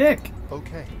the tick.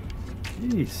 Okay.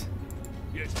 Jeez.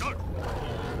 Yes, sir.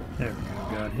 There we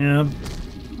go. Got him.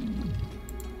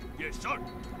 Yes, sir.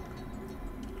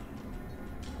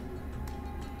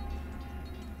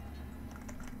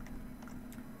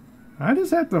 I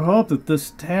just have to hope that this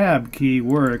tab key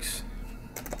works.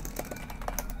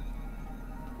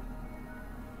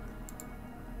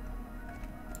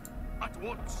 At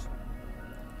once.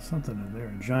 Something in there.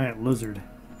 A giant lizard.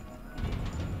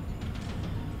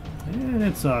 And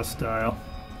it's hostile.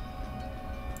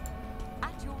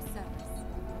 At your service.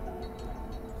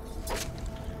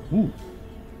 Ooh.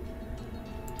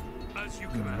 As you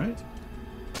All command. right.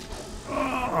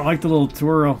 Oh, I like the little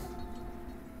twirl.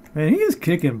 Man, he is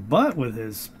kicking butt with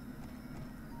his...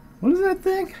 What is that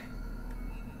thing?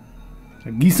 A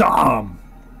gisarm.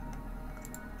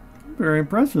 I'm very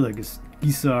impressed with that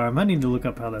gisarm. I need to look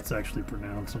up how that's actually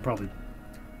pronounced. I'm probably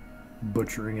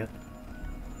butchering it.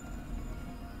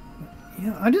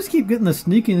 Yeah, I just keep getting the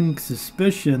sneaking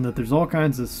suspicion that there's all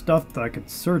kinds of stuff that I could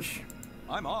search.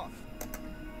 I'm off.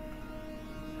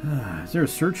 Is there a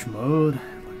search mode?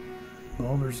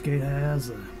 Baldur's Gate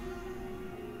has?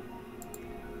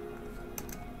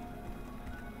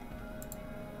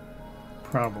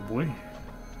 Probably.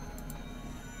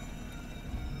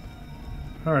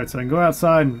 Alright, so I can go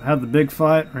outside and have the big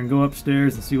fight, or I can go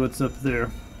upstairs and see what's up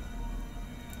there.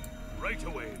 Right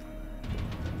away.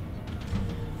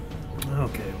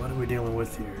 Okay, what are we dealing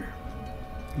with here?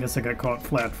 I guess I got caught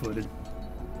flat-footed.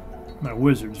 My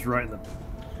wizard's right in the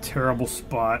terrible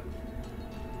spot.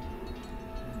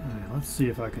 Alright, let's see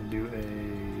if I can do a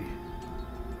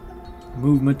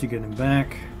movement to get him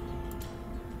back.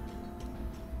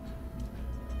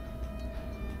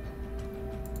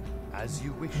 As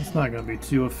you wish. It's not going to be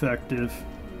too effective.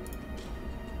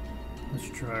 Let's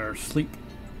try our sleep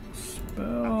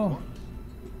spell.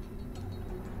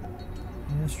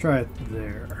 Let's try it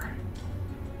there.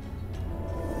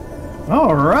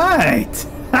 All right!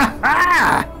 Ha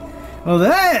ha! Well,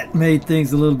 that made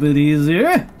things a little bit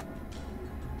easier.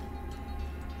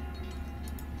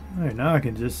 All right, now I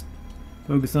can just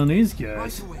focus on these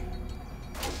guys.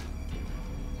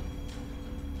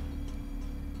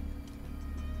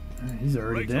 Right, he's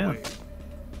already down.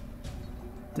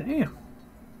 Damn.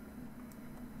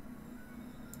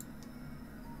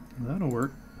 That'll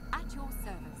work. At your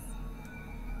service.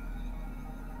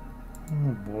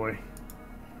 Oh boy.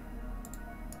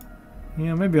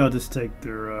 Yeah, maybe I'll just take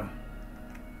their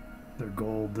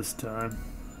gold this time.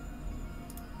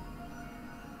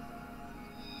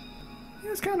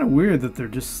 Yeah, it's kind of weird that they're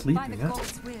just sleeping. By the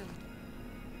gold's will.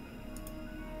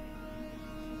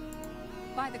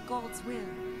 By the gold's will.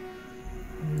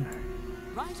 Yeah.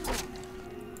 Right away.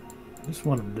 I just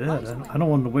want them dead. I don't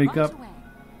want them to wake up.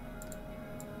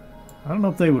 I don't know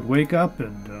if they would wake up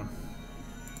and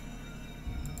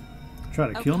try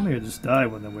to kill me or just die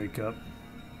when they wake up.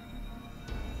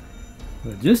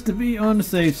 But just to be on the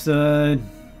safe side.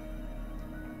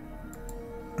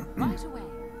 Right away.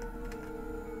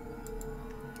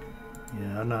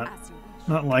 Yeah, I'm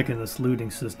not liking this looting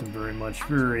system very much.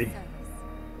 Very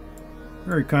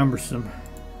cumbersome.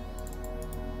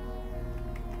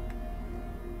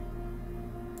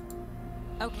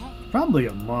 Okay. Probably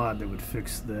a mod that would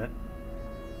fix that.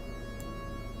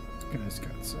 This guy's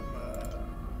got some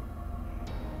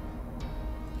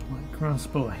light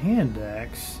crossbow hand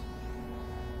axe.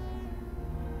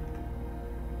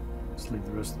 Let's leave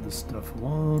the rest of this stuff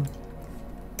alone.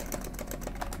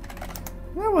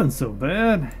 That wasn't so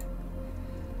bad.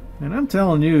 And I'm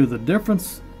telling you, the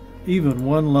difference even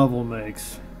one level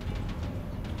makes.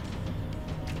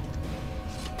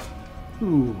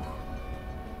 Ooh.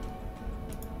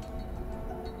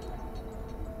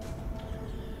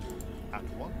 I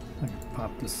can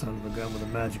pop this son of a gun with a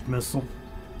magic missile.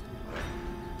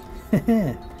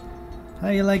 How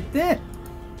you like that?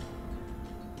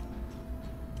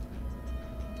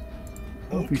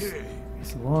 Okay.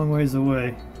 He's a long ways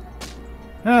away.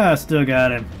 Ah, still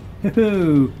got him.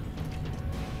 Hoo-hoo.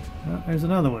 Oh, there's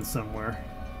another one somewhere.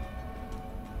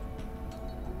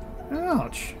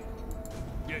 Ouch.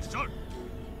 Yes, sir.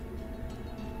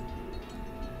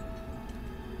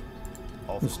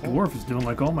 This dwarf is doing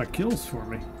like all my kills for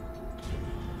me.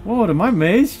 Whoa, did my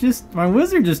mage just... my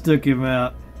wizard just took him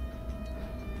out.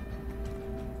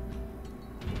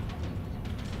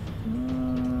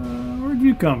 Where'd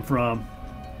you come from?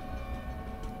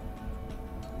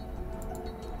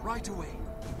 Right away.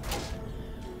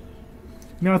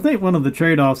 You know, I think one of the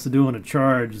trade-offs of doing a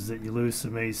charge is that you lose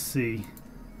some AC.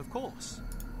 Of course.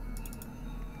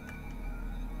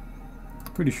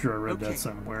 Pretty sure I read that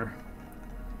somewhere.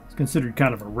 It's considered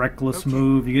kind of a reckless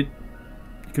move. You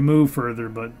can move further,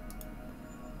 but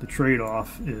the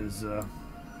trade-off is let's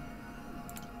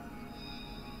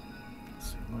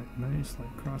see, light mace,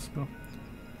 light crossbow.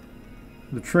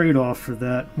 The trade-off for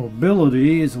that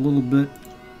mobility is a little bit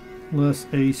less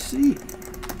AC.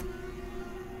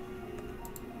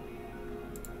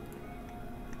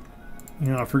 You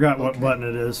know, I forgot what button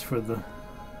it is for the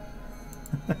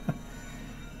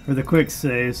for the quick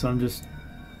save, so I'm just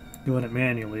doing it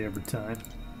manually every time.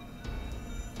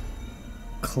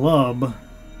 Club.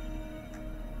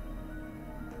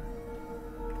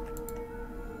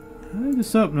 I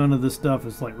just hope none of this stuff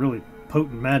is like really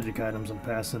potent magic items I'm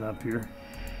passing up here.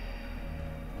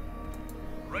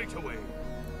 Right away.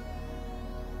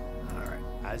 Alright.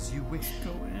 As you wish.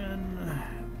 Go in.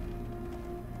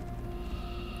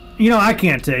 You know, I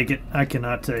can't take it. I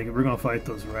cannot take it. We're gonna fight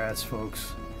those rats,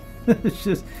 folks. It's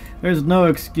just, there's no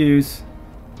excuse.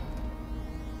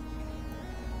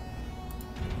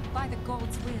 By the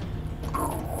gold's will.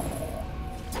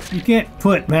 You can't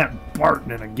put Matt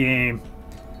Barton in a game.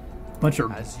 Bunch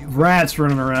of rats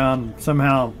running around.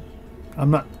 Somehow,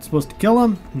 I'm not supposed to kill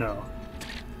them? No.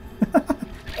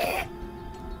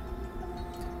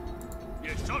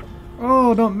 Yes, sir.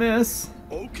 Oh, don't miss.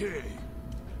 Okay.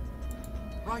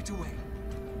 Right away.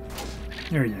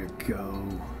 There you go.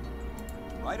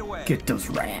 Right away. Get those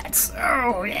rats.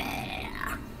 Oh,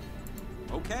 yeah.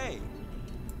 Okay.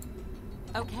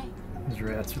 Okay. These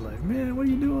rats are like, man, what are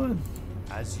you doing?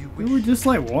 As you We wish. were just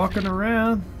like walking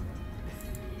around.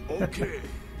 Okay.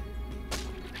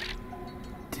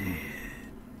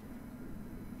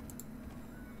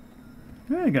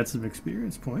 Yeah, I got some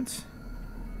experience points.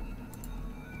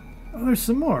 Oh, there's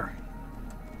some more.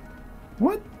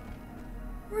 What?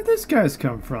 Where'd this guys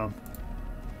come from?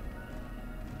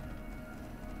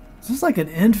 Is this like an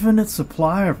infinite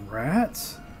supply of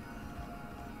rats?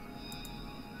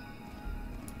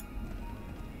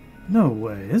 No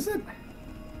way, is it?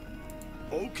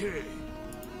 Okay.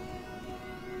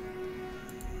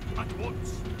 At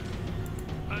once.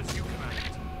 As you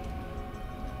command.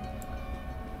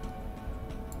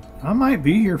 I might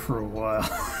be here for a while.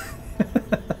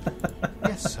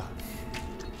 Yes, sir.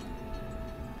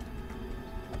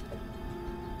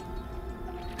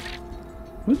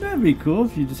 Wouldn't that be cool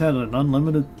if you just had an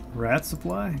unlimited rat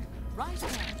supply? Right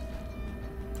away.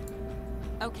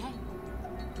 Okay.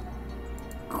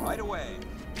 Right away.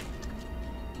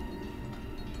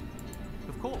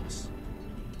 Of course.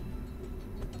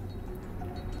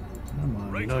 Come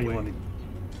on, Right you know you away. want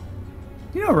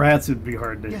to. You know, rats would be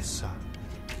hard to Yes, sir.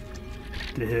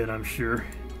 hit, I'm sure.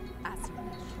 As you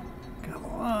wish. Come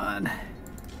on.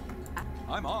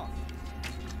 I'm off.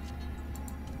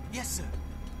 Yes, sir.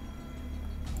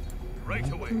 Right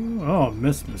away. Oh,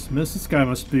 miss. This guy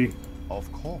must be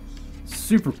Of course.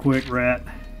 super quick rat.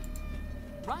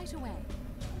 Right away.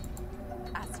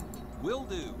 As you Will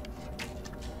do.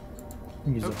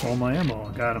 Use up all my ammo.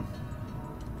 I got him.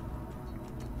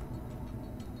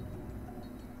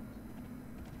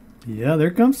 Yeah,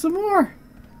 there comes some more.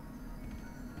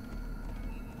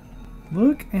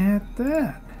 Look at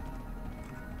that.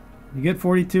 You get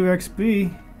 42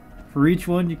 XP for each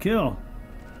one you kill.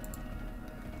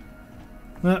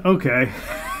 Okay.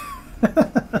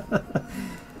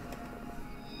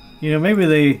 You know, maybe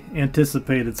they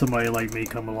anticipated somebody like me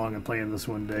come along and playing this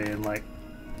one day and like,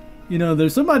 you know,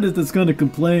 there's somebody that's going to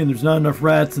complain there's not enough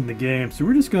rats in the game, so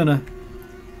we're just going to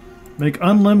make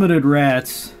unlimited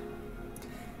rats.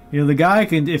 You know, the guy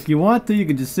can, if you want to, you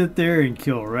can just sit there and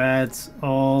kill rats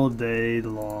all day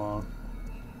long.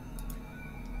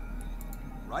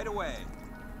 Right away.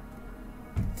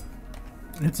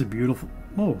 It's a beautiful,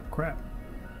 oh crap.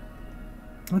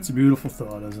 That's a beautiful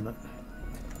thought, isn't it?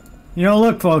 You know,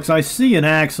 look folks, I see an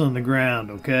axe on the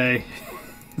ground, okay?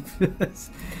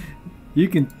 You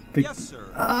can pick, Yes, sir.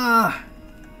 ah!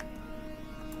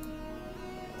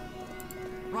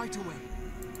 Right away.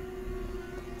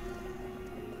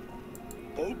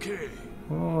 Okay.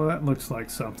 Oh, that looks like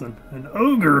something. An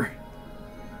ogre!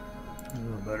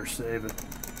 Oh, better save it.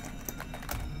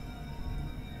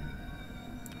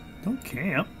 Don't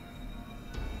camp.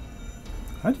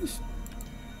 I just...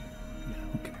 Yeah,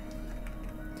 okay.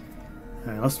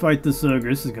 Alright, let's fight this ogre.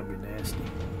 This is gonna be nasty.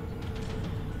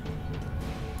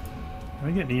 Can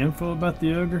I get any info about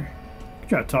the ogre? I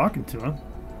try talking to him.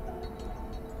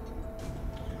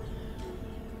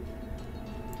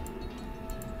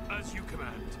 As you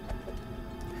command.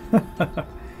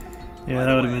 Yeah,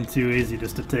 that would have been too easy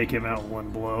just to take him out in one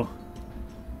blow.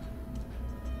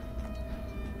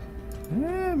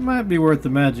 It might be worth the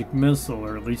magic missile,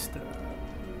 or at least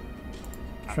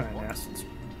try and ask.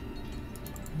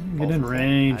 Get in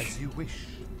range. As you wish.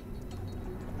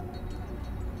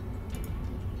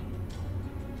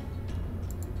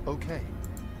 Okay.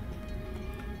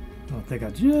 I think I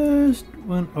just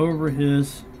went over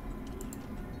his.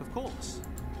 Of course.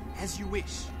 As you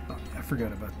wish. Oh, I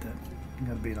forgot about that. You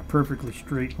gotta be in a perfectly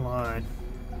straight line.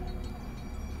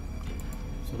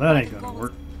 So that ain't gonna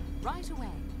work. right away.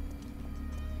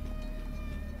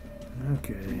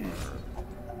 Okay.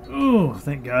 Oh,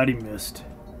 thank God he missed.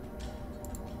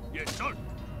 Yes, sir.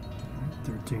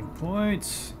 13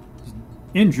 points. He's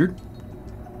injured.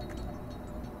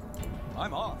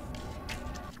 I'm off.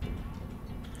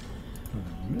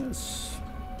 Miss.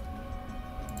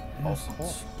 Of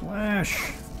course.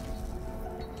 Splash.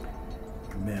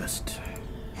 Missed.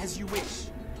 As you wish.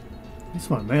 At least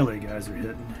my melee guys are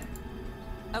hitting.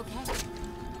 Okay.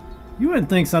 You wouldn't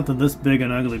think something this big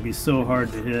and ugly would be so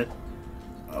hard to hit.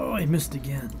 Oh, he missed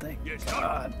again. Thank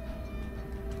God.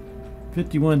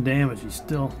 51 damage.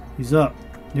 He's up.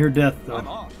 Near death, though. I'm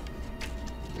off.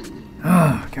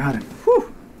 Ah, got him.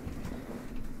 Whew.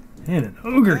 And an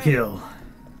ogre kill.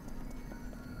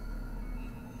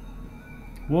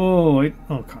 Whoa,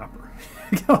 oh, copper.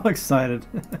 I got all excited.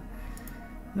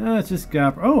 No, it's just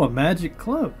copper. Oh, a magic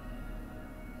cloak.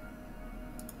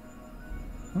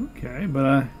 Okay, but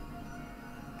I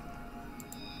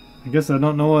guess I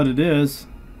don't know what it is.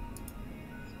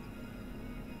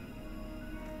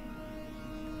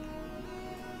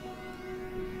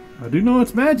 I do know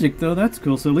it's magic, though. That's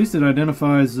cool. So at least it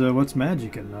identifies what's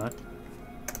magic and not.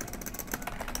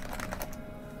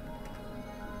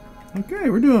 Okay,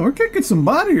 we're kicking some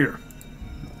butt here.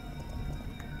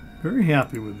 Very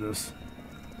happy with this.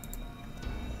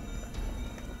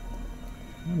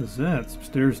 What is that? Some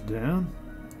stairs down?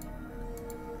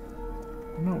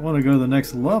 I don't want to go to the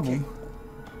next level.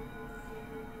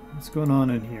 What's going on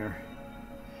in here?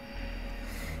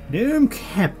 Gnome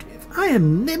captive, I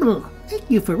am Nibble. Thank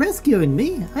you for rescuing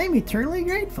me. I am eternally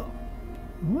grateful.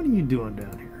 What are you doing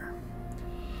down here?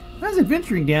 I was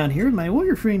adventuring down here with my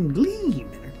warrior friend Gleam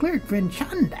and her cleric friend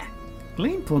Chanda.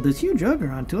 Gleam pulled this huge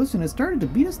ogre onto us and it started to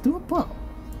beat us to a pulp.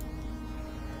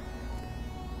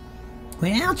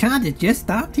 Well, Chanda just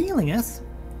stopped healing us.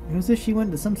 It was as if she went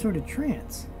into some sort of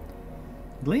trance.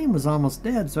 Gleam was almost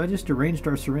dead, so I just arranged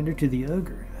our surrender to the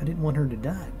ogre. I didn't want her to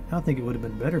die. I think it would have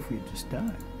been better if we had just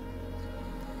died.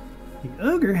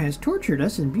 The ogre has tortured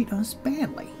us and beat us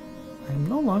badly. I am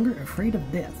no longer afraid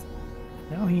of death.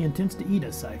 Now he intends to eat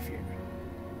us, I fear.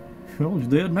 Well, he's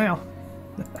dead now.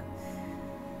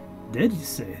 Dead, you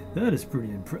say? That is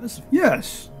pretty impressive.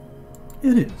 Yes,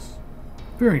 it is.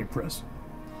 Very impressive.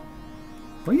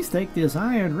 Please take this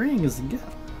iron ring as a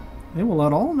gift. It will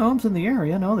let all gnomes in the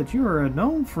area know that you are a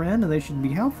gnome friend and they should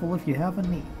be helpful if you have a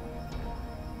need.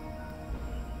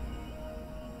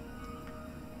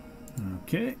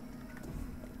 Okay.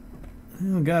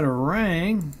 We got a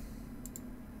ring.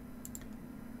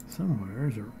 Somewhere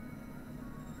is a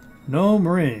gnome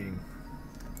ring.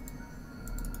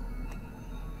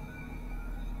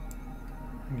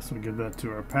 I guess we'll give that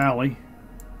to our pally.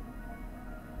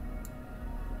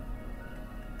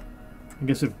 I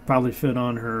guess it probably fit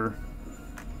on her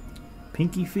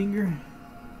pinky finger.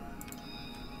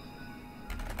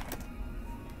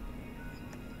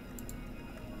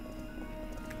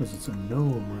 Because it's a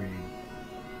gnome ring.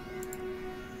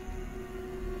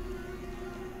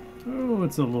 Oh,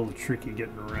 it's a little tricky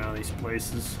getting around these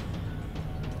places.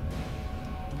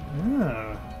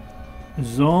 Ah,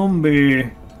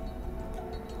 zombie.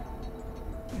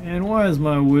 And why is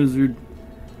my wizard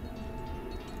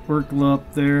Workla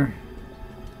up there?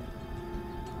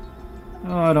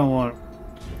 Oh, I don't want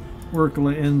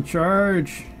Workla in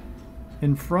charge.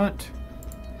 In front.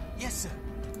 Yes, sir.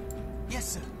 Yes,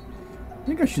 sir. I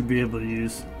think I should be able to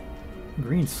use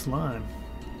green slime.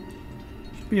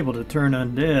 Should be able to turn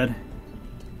undead.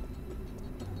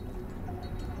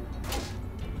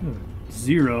 Ooh,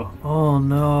 0. Oh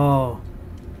no.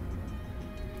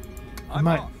 I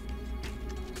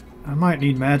might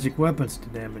need magic weapons to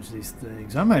damage these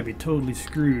things. I might be totally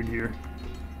screwed here.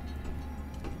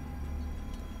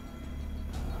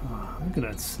 Oh, look at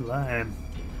that slime.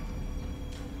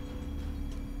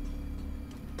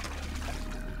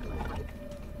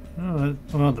 Oh,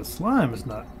 well, the slime is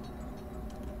not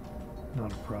a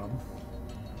problem.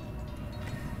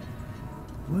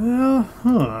 Well,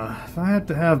 if I had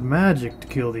to have magic to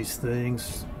kill these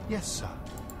things. Yes, sir.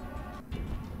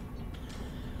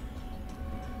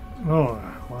 Oh,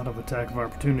 a lot of attack of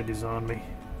opportunities on me.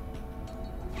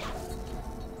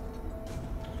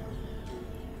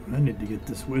 I need to get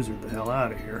this wizard the hell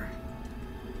out of here.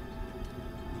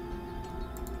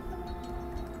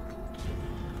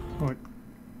 Oh,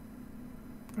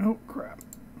 oh crap.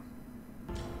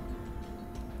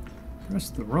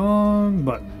 Press the wrong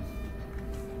button.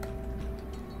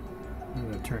 I'm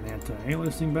going to turn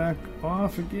anti-aliasing back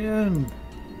off again.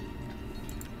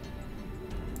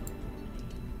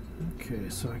 Okay,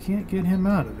 so I can't get him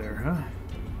out of there, huh?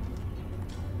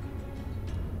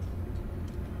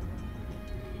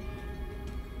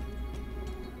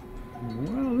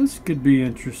 Well, this could be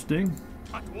interesting.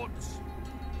 At once.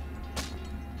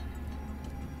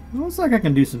 Looks like I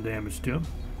can do some damage to him.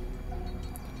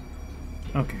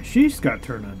 Okay, she's got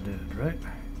turned undead, right?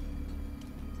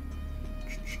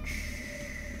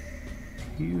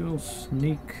 Heal,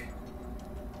 sneak,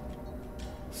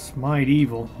 smite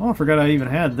evil. Oh, I forgot I even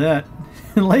had that.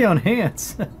 Lay on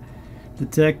hands.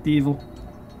 Detect evil.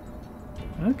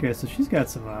 Okay, so she's got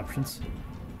some options.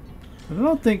 But I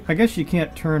don't think... I guess you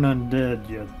can't turn undead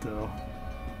yet, though.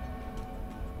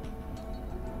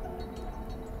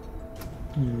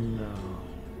 No.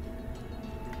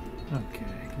 Okay,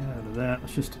 get out of that.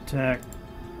 Let's just attack.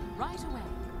 Right away.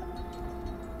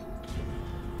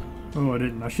 Oh, I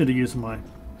didn't. I should have used my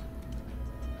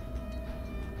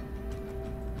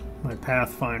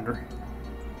Pathfinder.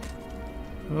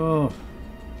 Oh.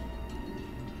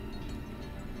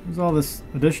 Where's all this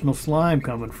additional slime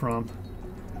coming from?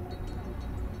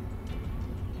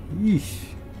 Yeesh.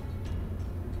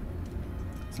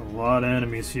 There's a lot of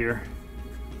enemies here.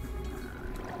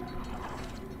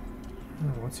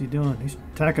 Oh, what's he doing? He's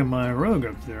attacking my rogue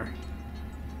up there.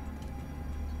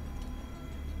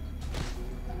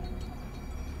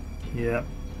 Yep.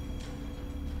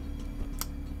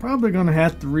 Probably gonna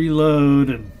have to reload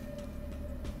and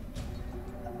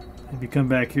maybe come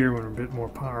back here when we're a bit more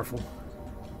powerful.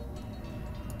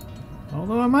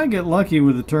 Although I might get lucky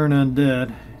with the turn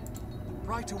undead.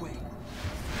 Right away.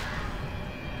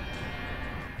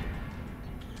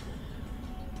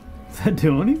 Does that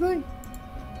do anything?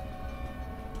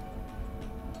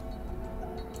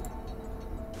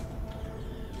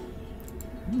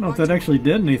 I don't know if that actually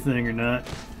did anything or not.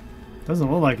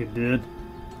 Doesn't look like it did.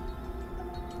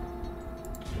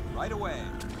 Right away.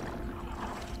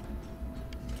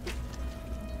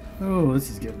 Oh, this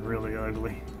is getting really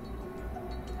ugly.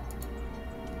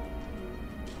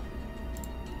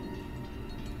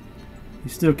 He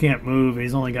still can't move.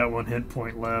 He's only got 1 hit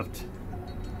point left.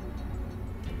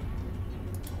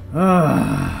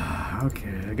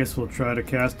 Okay. I guess we'll try to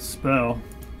cast a spell.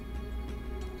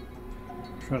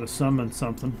 Try to summon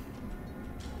something.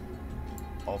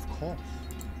 Of course.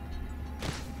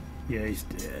 Yeah, he's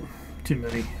dead. Too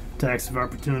many attacks of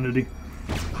opportunity.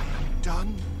 I am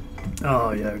done.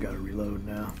 Oh yeah, I gotta reload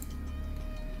now.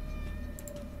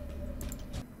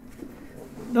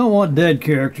 Don't want dead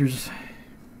characters.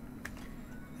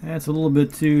 That's a little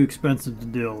bit too expensive to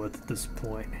deal with at this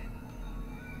point.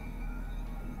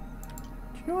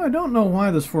 You know, I don't know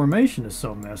why this formation is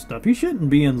so messed up. He shouldn't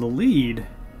be in the lead.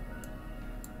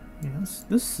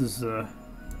 This is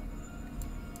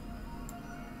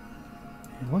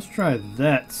let's try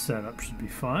that setup. Should be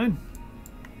fine.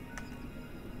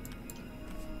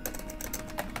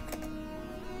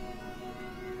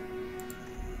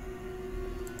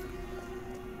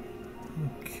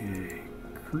 Okay,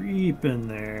 creep in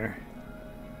there.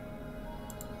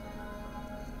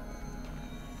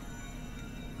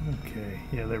 Okay,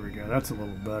 yeah, there we go. That's a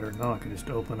little better. Now I can just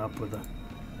open up with a...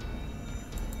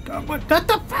 What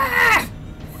the fuck?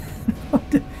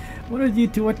 What did you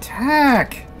to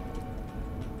attack?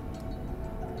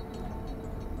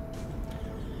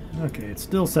 Okay, it's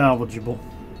still salvageable.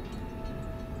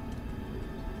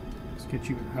 Let's get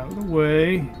you out of the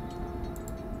way.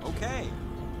 Okay.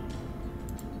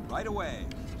 Right away.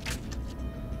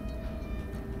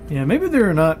 Yeah, maybe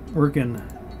they're not working.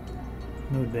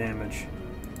 No damage.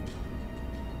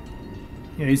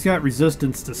 Yeah, he's got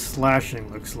resistance to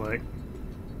slashing, looks like.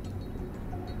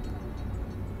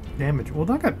 Damage. Well,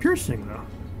 that got piercing, though.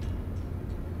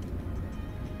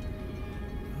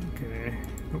 Okay.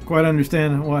 Don't quite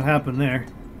understand what happened there.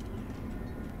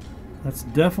 Let's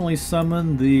definitely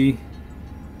summon the...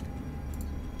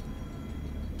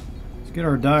 Let's get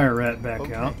our dire rat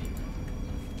back out.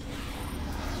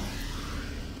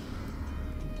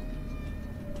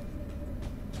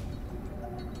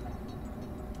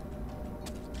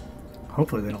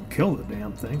 Hopefully they don't kill the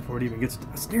damn thing before it even gets to...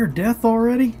 It's near death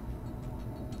already?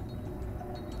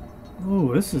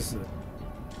 Oh, this is a...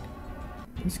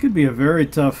 This could be a very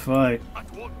tough fight. At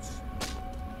once.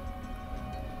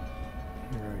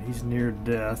 Alright, he's near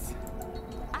death.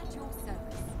 At your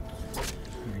service.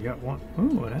 We got one.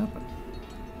 Ooh, what happened?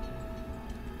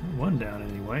 One down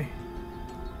anyway.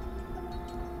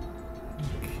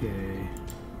 Okay.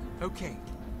 Okay.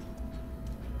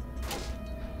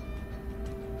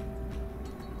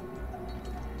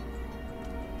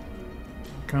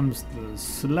 Comes the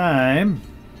slime.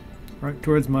 Right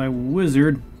towards my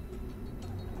wizard.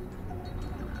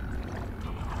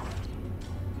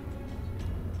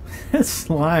 That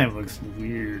slime looks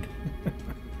weird.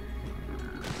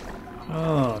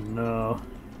 Oh no.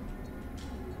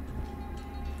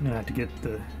 I'm gonna have to get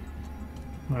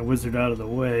my wizard out of the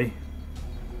way.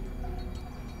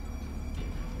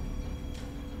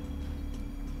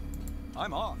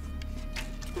 I'm off.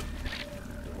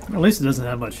 Well, at least it doesn't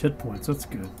have much hit points. That's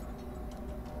good.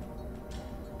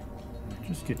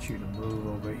 Just get you to move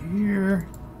over here.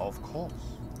 Of course.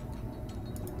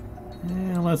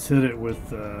 And let's hit it with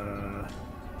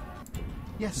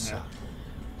Yes, sir.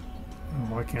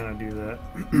 Oh, why can't I do that?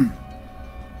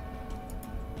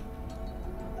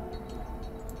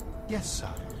 Yes, sir.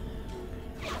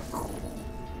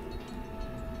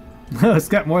 It's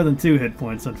got more than 2 hit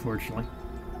points, unfortunately.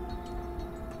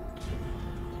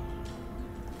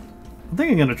 I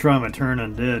think I'm gonna try my turn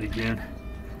undead again.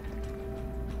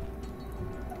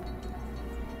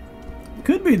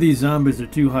 Could be these zombies are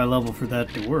too high level for that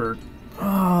to work.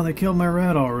 Oh, they killed my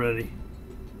rat already.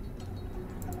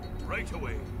 Right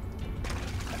away.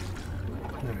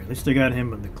 Alright, at least I got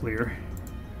him in the clear.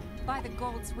 By the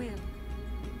gods' will.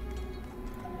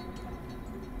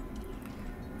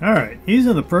 Alright, he's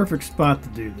in the perfect spot to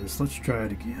do this. Let's try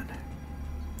it again.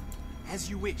 As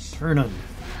you wish. Turning.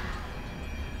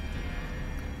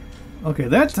 Okay,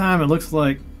 that time it looks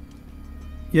like...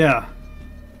 Yeah.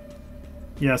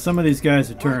 Yeah, some of these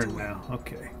guys are turned now.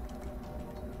 Okay.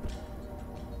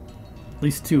 At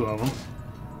least 2 of them.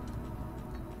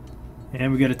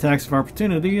 And we get attacks of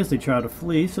opportunity as they try to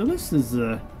flee, so this is,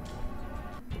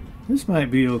 this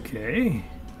might be okay.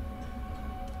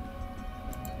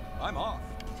 I'm off.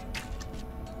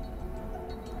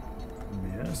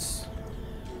 Yes.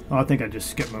 Oh, I think I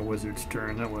just skipped my wizard's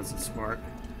turn. That wasn't smart.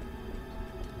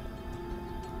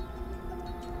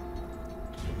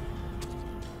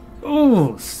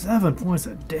 Oh, 7 points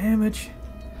of damage.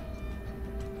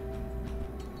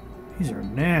 These are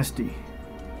nasty.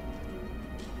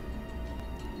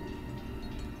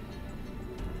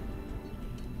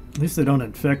 At least they don't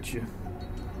infect you.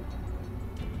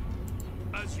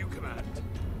 As you command.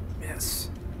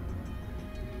 Yes.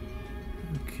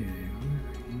 Okay,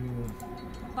 where are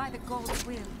you? By the gold's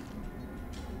will.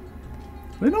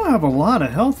 They don't have a lot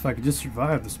of health if I could just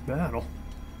survive this battle.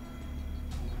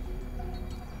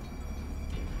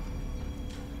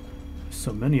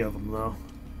 So many of them, though.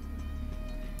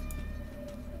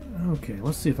 Okay,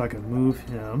 let's see if I can move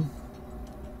him.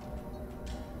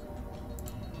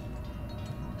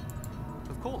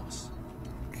 Of course.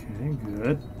 Okay,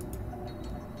 good.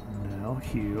 Now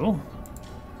heal.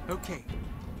 Okay.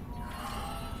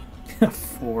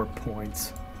 4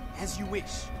 points. As you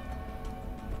wish.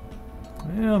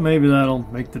 Well, maybe that'll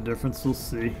make the difference. We'll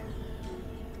see.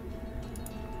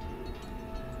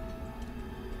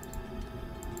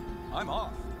 I'm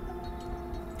off.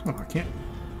 Oh, I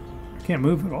can't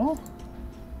move at all?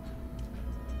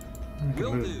 I can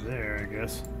Will move do. there, I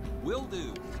guess. Will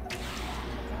do.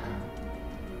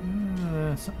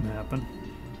 Something happened.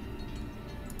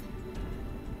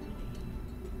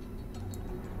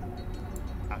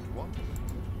 At once.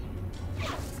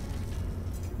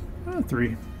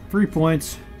 3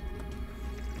 points.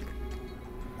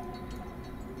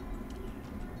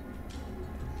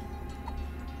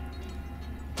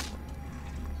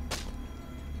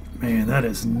 Man, that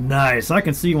is nice. I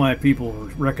can see why people were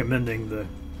recommending the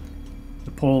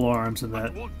pole arms and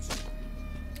that.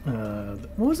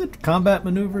 What was it? Combat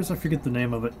maneuvers? I forget the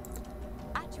name of it.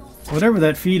 Whatever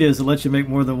that feat is that lets you make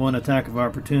more than one attack of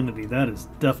opportunity, that is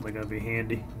definitely going to be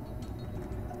handy.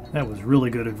 That was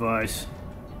really good advice.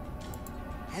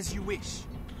 As you wish.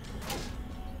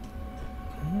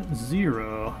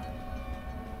 0.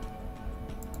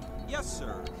 Yes,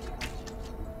 sir.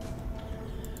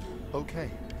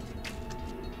 Okay.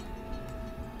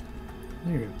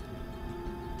 There.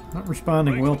 Not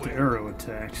responding well to arrow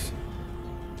attacks.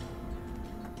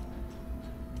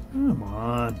 Come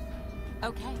on.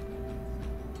 Okay.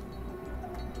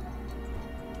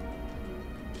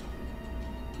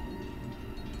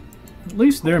 At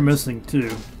least they're missing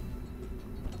too.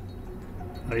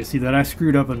 Oh, you see that? I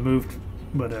screwed up and moved,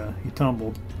 but he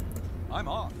tumbled. I'm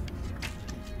off.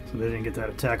 So they didn't get that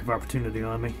attack of opportunity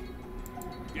on me.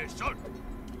 Yes, sir.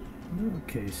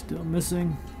 Okay, still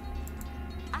missing.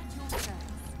 At your service.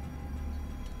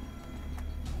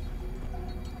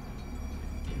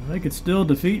 They could still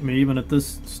defeat me even at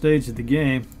this stage of the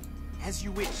game. As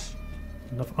you wish.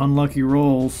 Enough unlucky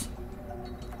rolls.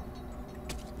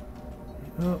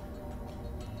 Oh.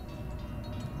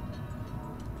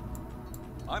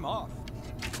 I'm off.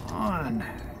 On.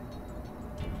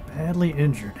 Badly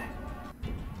injured.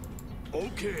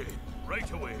 Okay,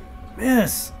 right away.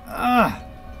 Miss! Ah!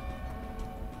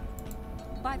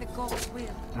 By the gold's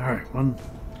will. Alright, one.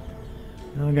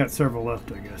 Now I got several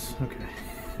left, I guess.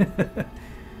 Okay.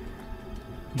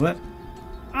 But.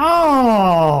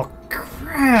 Oh!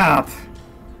 Crap!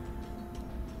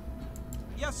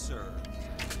 Yes, sir.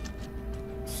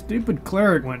 Stupid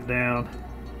cleric went down.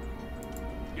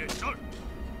 Yes, sir.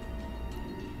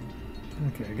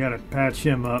 Okay, I gotta patch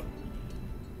him up.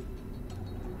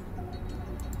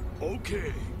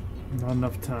 Okay. Not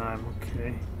enough time,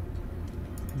 okay.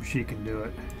 Maybe she can do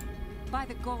it. By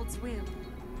the gold's will.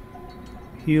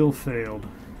 Heal failed.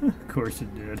 Of course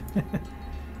it did.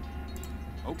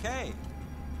 Okay.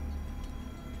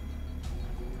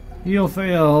 Heal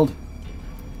failed.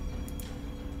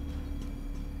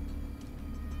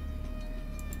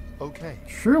 Okay.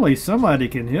 Surely somebody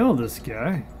can heal this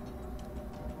guy.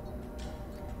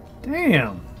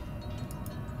 Damn.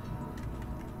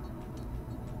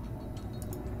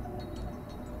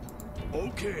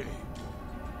 Okay.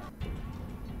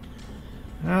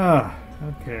 Ah,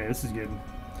 okay, this is getting...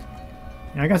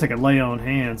 Yeah, I guess I could lay on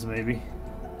hands, maybe.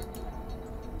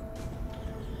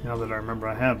 Now that I remember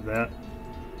I have that.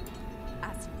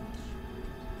 As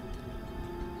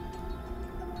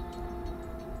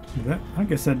you I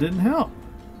guess that didn't help.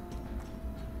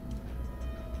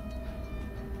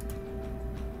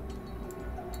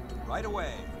 Right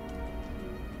away.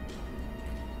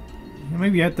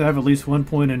 Maybe you have to have at least 1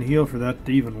 point in heal for that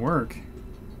to even work.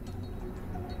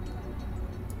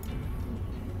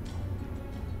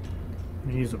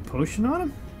 Can you use a potion on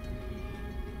him?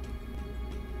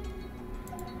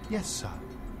 Yes, sir.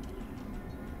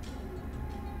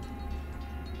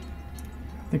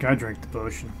 I think I drank the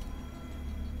potion.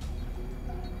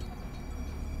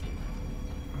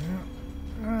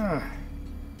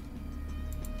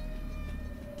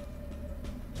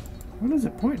 What is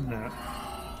it pointing at?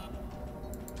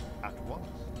 At once.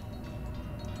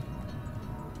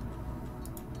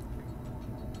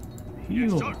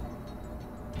 Heal. Yes, sir.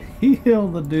 Heal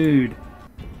the dude.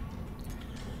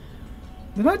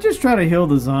 Did I just try to heal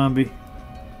the zombie?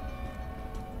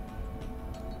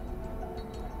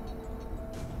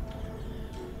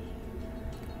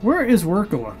 Where is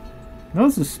Workala? No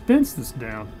suspense this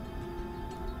down.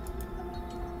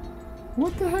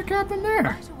 What the heck happened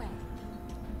there?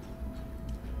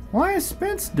 Why is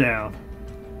Spence down?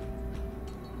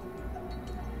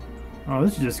 Oh,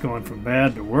 this is just going from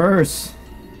bad to worse.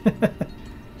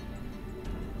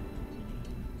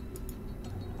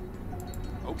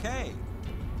 Okay.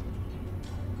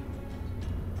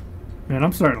 Man,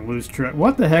 I'm starting to lose track.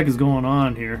 What the heck is going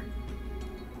on here?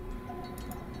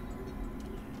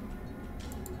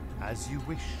 As you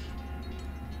wish.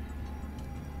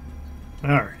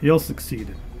 Alright, he'll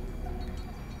succeeded.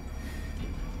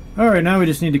 Alright, now we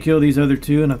just need to kill these other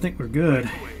two, and I think we're good.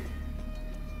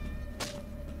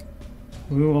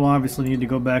 We will obviously need to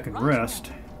go back and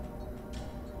rest.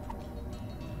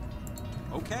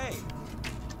 Okay.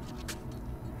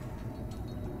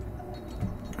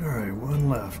 Alright, one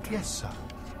left. Yes, sir.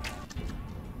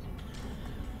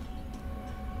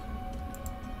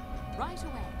 Right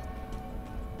away.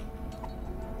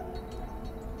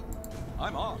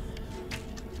 I'm off.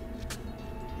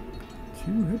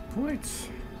 2 hit points.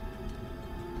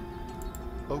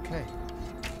 Okay.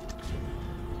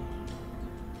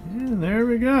 And there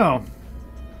we go.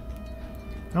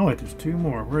 Oh wait, there's 2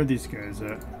 more. Where are these guys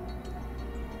at?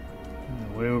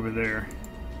 Way over there.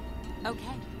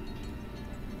 Okay.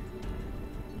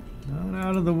 Not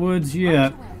out of the woods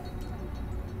yet.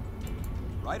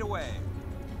 Right away.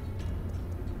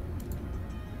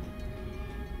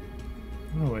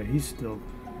 Oh wait, he's still...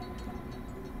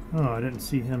 Oh, I didn't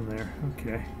see him there.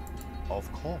 Okay. Of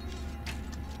course.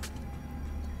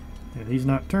 And he's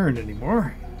not turned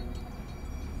anymore.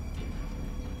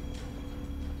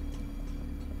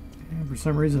 And for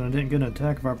some reason I didn't get an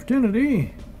attack of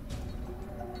opportunity.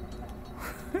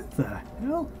 What the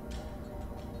hell?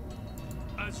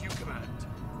 As you command.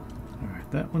 Alright,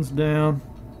 that one's down.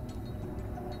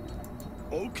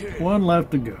 Okay. 1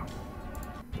 left to go.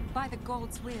 By the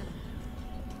gods' will.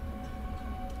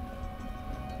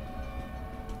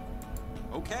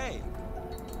 Okay.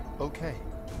 Okay.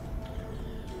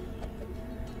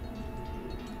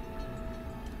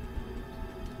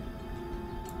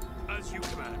 As you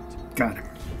command. Got him.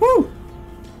 Woo!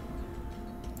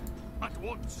 At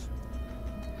once.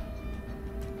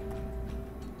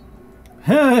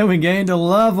 Hey, we gained a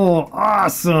level.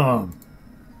 Awesome.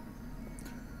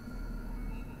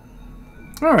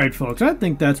 Alright, folks. I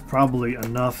think that's probably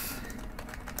enough.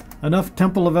 Enough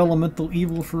Temple of Elemental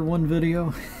Evil for one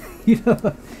video. You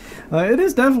know, it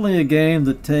is definitely a game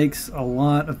that takes a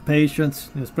lot of patience,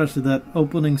 especially that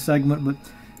opening segment. But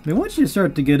I mean, once you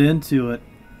start to get into it,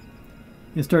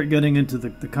 you start getting into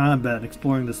the combat and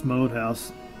exploring this mode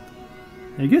house,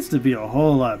 it gets to be a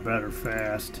whole lot better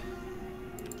fast.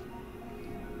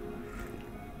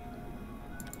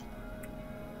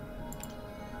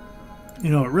 You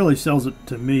know, what really sells it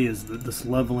to me is this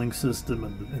leveling system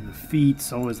and the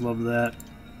feats. I always love that.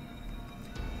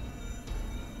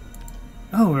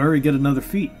 Oh, we already get another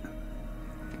feet.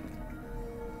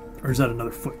 Or is that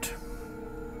another foot?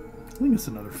 I think it's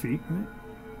another feet, right?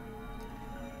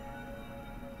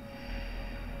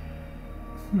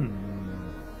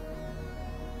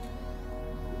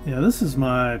 Yeah, this is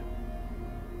my...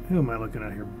 Who am I looking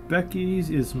at here? Becky's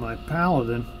is my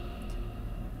paladin.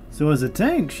 So as a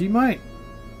tank, she might...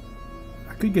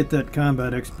 I could get that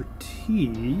combat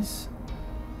expertise.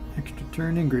 Extra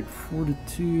turning, great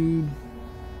fortitude.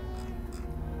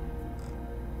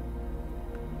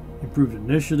 Improved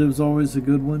initiative is always a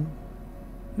good one.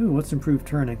 Ooh, what's improved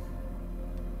turning?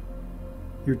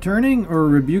 Your turning or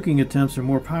rebuking attempts are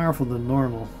more powerful than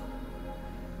normal.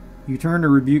 You turn to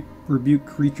rebuke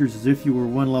creatures as if you were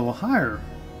 1 level higher.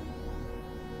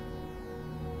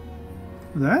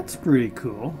 That's pretty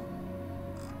cool.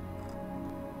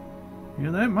 Yeah,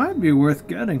 that might be worth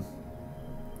getting.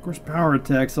 Of course, power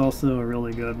attack's also a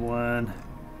really good one.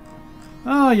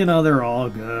 Oh, you know, they're all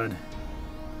good.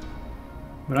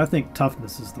 But I think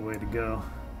toughness is the way to go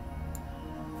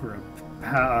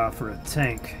for a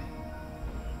tank.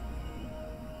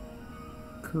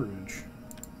 Courage.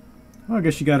 Well, I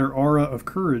guess you got her aura of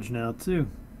courage now, too.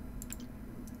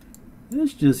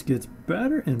 This just gets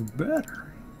better and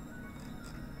better.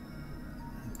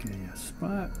 Okay, yeah,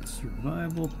 spot,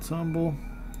 survival, tumble.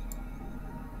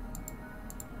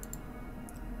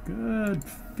 Good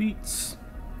feats.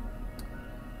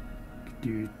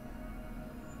 Dude.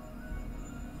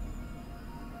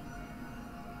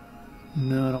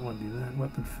 No, I don't want to do that.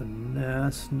 Weapon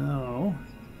finesse, no.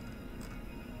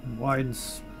 Widen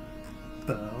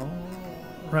spell.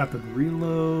 Rapid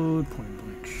reload, point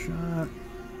blank shot.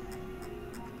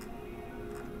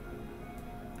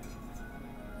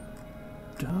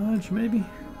 Dodge, maybe?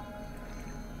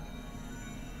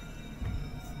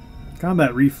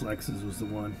 Combat reflexes was the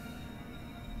one.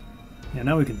 Yeah,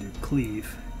 now we can do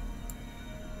cleave.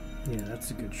 Yeah, that's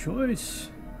a good choice.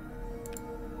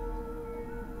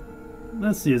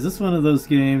 Let's see, is this one of those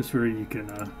games where you can,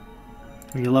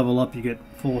 when you level up, you get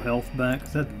full health back?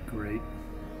 'Cause that'd be great.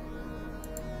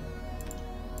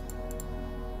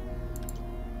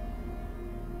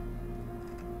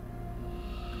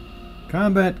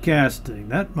 Combat casting.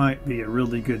 That might be a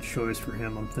really good choice for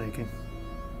him, I'm thinking.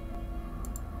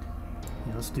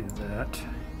 Yeah, let's do that.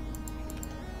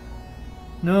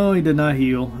 No, he did not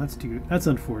heal. That's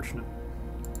unfortunate.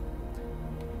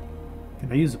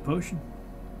 Can I use a potion?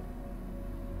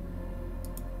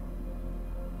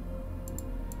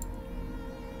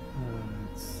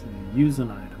 Let's see. Use an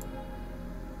item.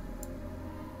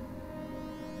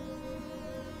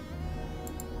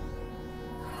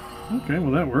 Okay,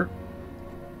 well that worked.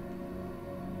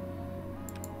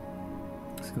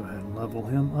 Let's go ahead and level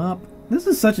him up. This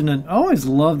is such an... I always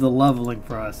love the leveling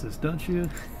process, don't you?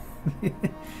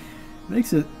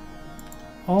 Makes it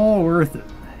all worth it.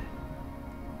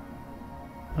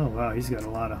 Oh wow, he's got a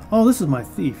lot of... Oh, this is my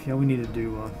thief. Yeah, we need to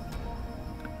do...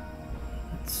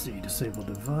 let's see, disable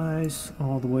device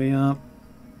all the way up.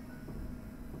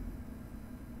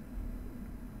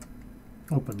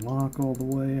 Open lock all the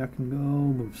way. I can go.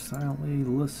 Move silently.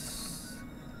 List.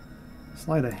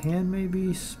 Sleight of hand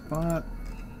maybe. Spot.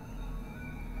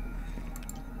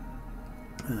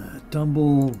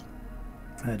 Tumble.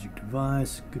 Magic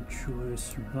device. Good choice.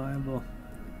 Survival.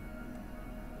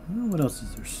 Well, what else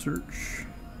is there? Search.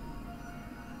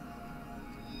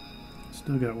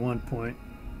 Still got 1 point.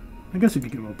 I guess we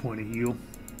could give him a point of heal.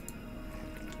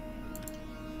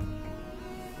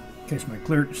 In case my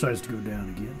cleric decides to go down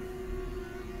again.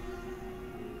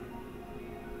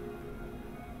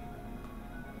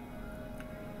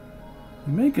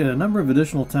 You make a number of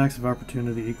additional attacks of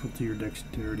opportunity equal to your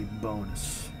dexterity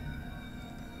bonus.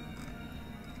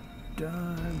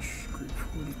 Dodge, great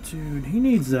fortitude. He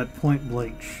needs that point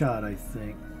blank shot, I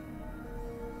think.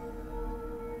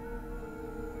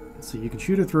 Let's see, you can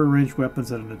shoot or throw ranged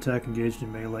weapons at an attack engaged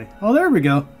in melee. Oh, there we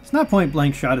go. It's not point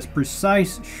blank shot, it's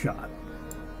precise shot.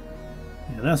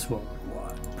 Yeah, that's what we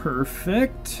want.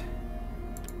 Perfect.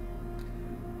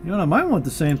 You know what, I might want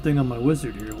the same thing on my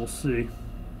wizard here. We'll see.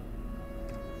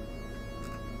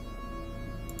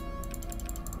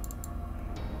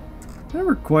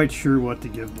 Never quite sure what to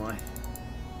give my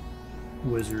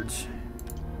wizards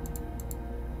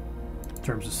in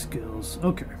terms of skills.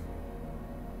 Okay.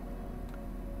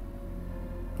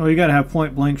 Oh, you gotta have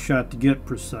point blank shot to get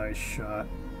precise shot.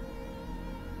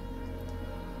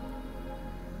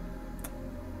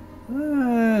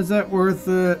 Is that worth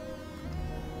it?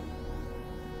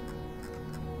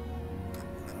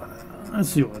 Let's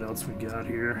see what else we got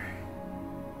here.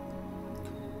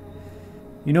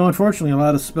 You know, unfortunately, a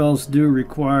lot of spells do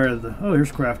require the... Oh,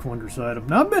 here's Craft Wonders item.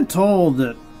 Now, I've been told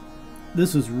that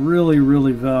this is really,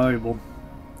 really valuable.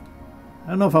 I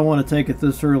don't know if I want to take it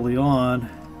this early on.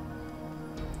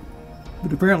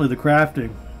 But apparently the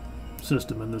crafting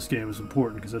system in this game is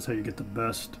important because that's how you get the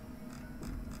best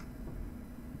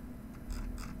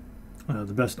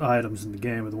items in the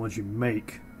game are the ones you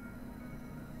make.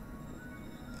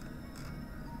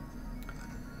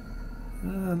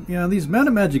 Yeah, these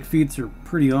meta magic feats are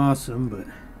pretty awesome, but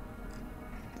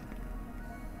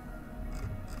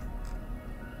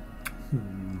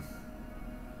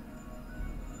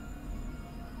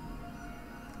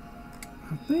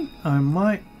I think I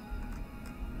might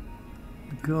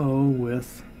go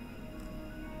with...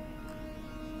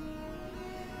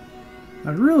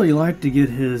 I'd really like to get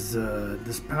his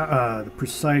the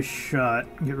precise shot,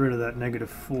 get rid of that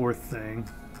 -4 thing.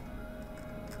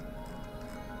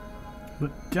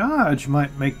 But dodge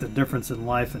might make the difference in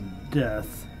life and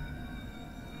death.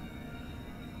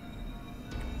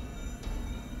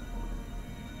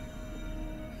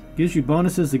 Gives you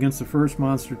bonuses against the first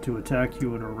monster to attack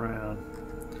you in a round.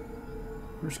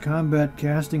 First combat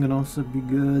casting would also be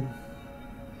good.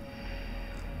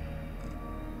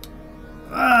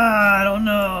 I don't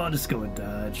know. Just go with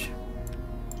dodge.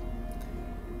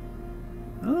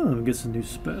 Oh, get some new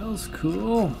spells.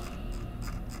 Cool.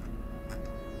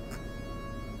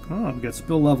 Oh, I've got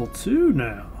spell level 2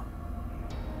 now.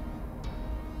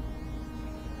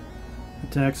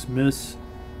 Attacks miss.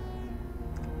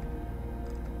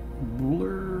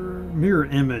 Blur. Mirror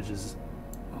image is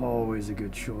always a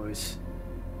good choice.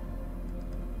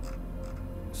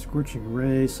 Scorching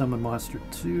Ray, summon monster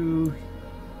 2.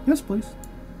 Yes, please.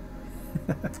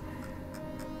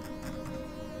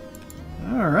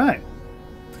 Alright.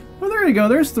 Well, there you go.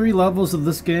 There's 3 levels of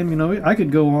this game. You know, I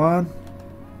could go on.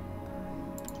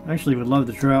 I actually would love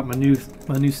to try out my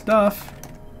new stuff.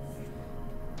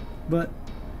 But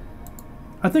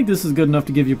I think this is good enough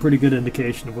to give you a pretty good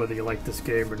indication of whether you like this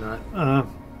game or not.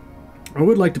 I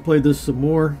would like to play this some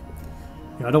more.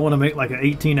 You know, I don't want to make like an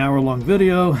 18-hour long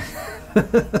video.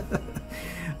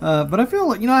 But I feel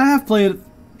like, you know, I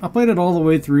played it all the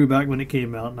way through back when it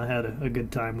came out, and I had a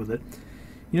good time with it.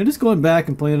 You know, just going back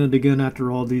and playing it again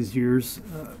after all these years.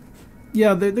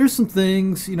 Yeah, there's some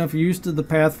things, you know, if you're used to the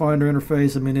Pathfinder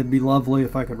interface, I mean, it'd be lovely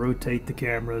if I could rotate the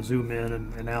camera, zoom in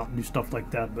and out and do stuff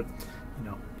like that, but, you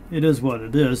know, it is what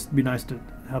it is. It'd be nice to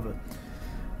have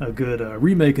a good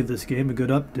remake of this game, a good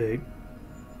update.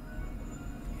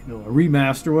 You know, a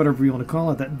remaster, whatever you want to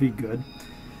call it, that'd be good.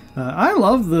 I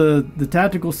love the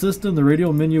tactical system. The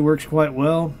radio menu works quite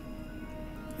well.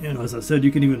 You know, as I said,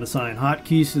 you can even assign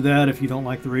hotkeys to that if you don't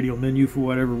like the radio menu for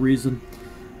whatever reason.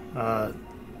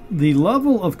 The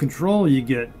level of control you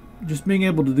get, just being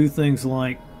able to do things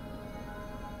like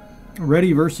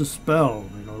ready versus spell,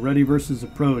 you know, ready versus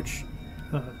approach,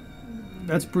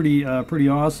 that's pretty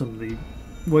awesome. The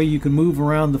way you can move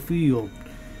around the field,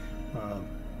 and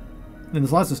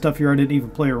there's lots of stuff here I didn't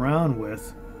even play around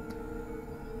with.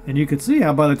 And you can see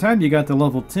how by the time you got to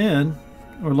level 10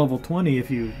 or level 20, if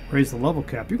you raise the level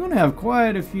cap, you're going to have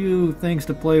quite a few things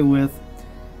to play with.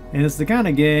 And it's the kind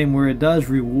of game where it does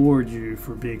reward you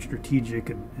for being strategic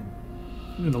and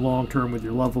in the long term with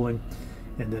your leveling.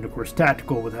 And then, of course,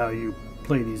 tactical with how you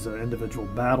play these individual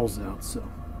battles out. So,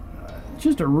 it's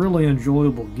just a really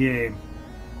enjoyable game.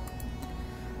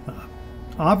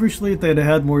 Obviously, if they'd have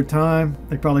had more time,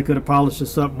 they probably could have polished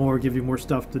this up more, give you more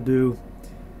stuff to do.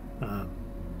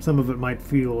 Some of it might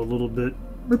feel a little bit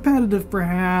repetitive,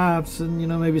 perhaps, and, you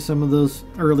know, maybe some of those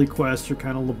early quests are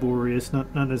kind of laborious,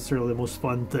 not necessarily the most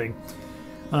fun thing.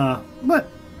 But,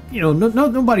 you know,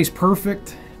 nobody's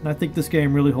perfect, and I think this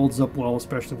game really holds up well,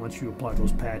 especially once you apply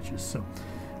those patches. So,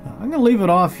 I'm going to leave it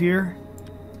off here.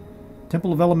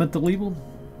 Temple of Elemental Evil,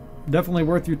 definitely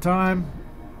worth your time.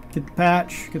 Get the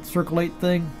patch, get the Circle 8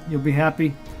 thing, you'll be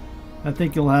happy. I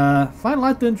think you'll find a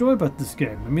lot to enjoy about this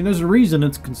game. I mean, there's a reason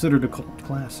it's considered a cult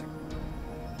classic.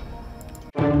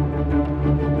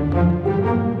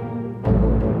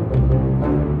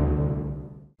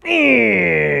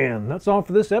 And that's all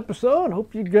for this episode.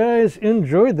 Hope you guys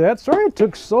enjoyed that. Sorry it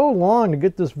took so long to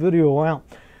get this video out.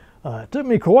 It took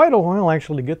me quite a while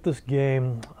actually to get this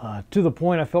game to the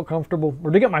point I felt comfortable, or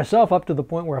to get myself up to the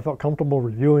point where I felt comfortable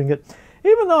reviewing it.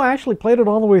 Even though I actually played it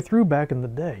all the way through back in the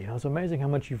day. You know, it's amazing how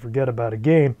much you forget about a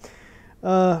game.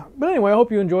 But anyway, I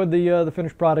hope you enjoyed the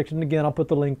finished product. And again, I'll put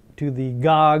the link to the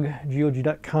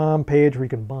GOG.com page where you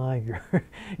can buy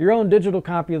your own digital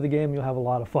copy of the game. You'll have a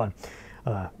lot of fun.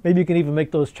 Maybe you can even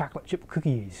make those chocolate chip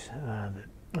cookies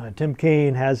that Tim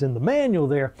Kaine has in the manual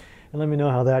there. And let me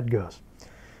know how that goes.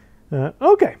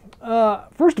 Okay.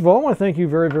 First of all, I want to thank you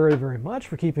very, very, very much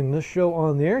for keeping this show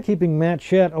on the air, keeping Matt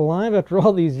Chat alive after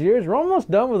all these years. We're almost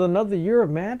done with another year of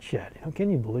Matt Chat. You know, can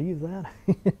you believe that?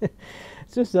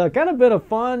 It's just kind of been a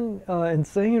fun,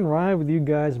 insane ride with you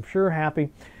guys. I'm sure happy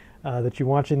that you're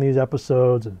watching these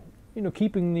episodes and, you know,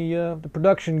 keeping the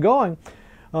production going.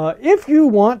 If you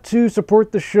want to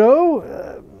support the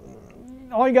show,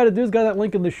 all you got to do is go to that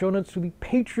link in the show notes to the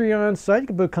Patreon site. You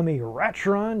can become a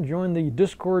Ratron, join the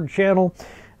Discord channel.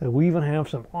 We even have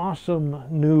some awesome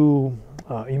new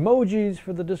emojis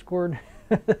for the Discord.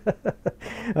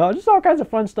 Just all kinds of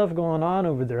fun stuff going on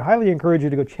over there. Highly encourage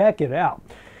you to go check it out.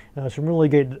 Some really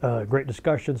great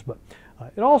discussions, but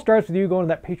it all starts with you going to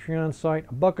that Patreon site.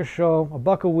 $1 a show,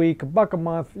 $1 a week, $1 a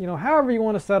month, you know, however you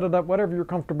want to set it up, whatever you're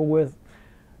comfortable with.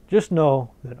 Just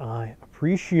know that I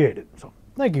appreciate it. So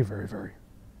thank you very, very,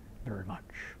 very much.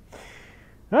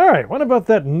 All right, what about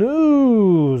that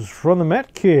news from the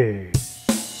Matt Cave?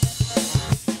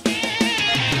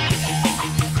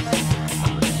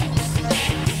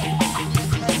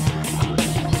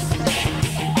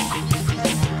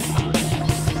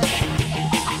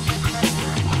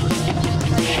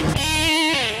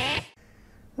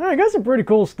 right, got some pretty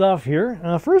cool stuff here.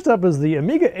 First up is the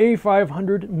Amiga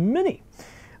A500 Mini.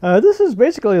 This is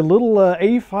basically a little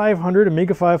A500,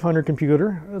 Amiga 500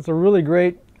 computer. It's a really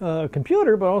great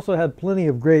computer, but also had plenty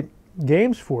of great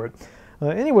games for it.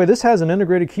 Anyway, this has an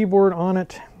integrated keyboard on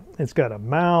it. It's got a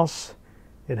mouse.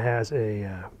 It has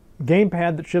a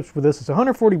gamepad that ships with this. It's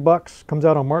 140 bucks. Comes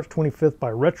out on March 25th by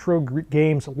Retro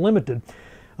Games Limited.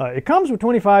 It comes with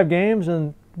 25 games,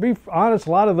 and to be honest,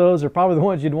 a lot of those are probably the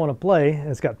ones you'd want to play.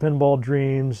 It's got Pinball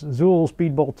Dreams, Zool,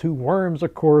 Speedball 2, Worms,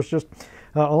 of course, just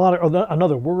a lot of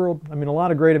Another World. I mean, a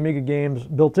lot of great Amiga games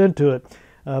built into it.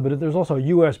 But there's also a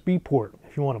USB port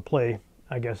if you want to play,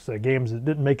 I guess, games that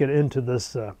didn't make it into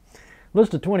this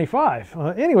list of 25.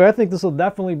 Anyway, I think this will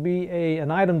definitely be an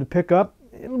item to pick up.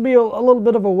 It'll be a little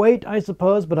bit of a wait, I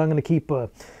suppose, but I'm going to keep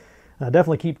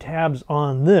definitely keep tabs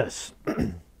on this.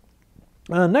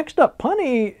 Next up,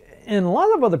 Punny and a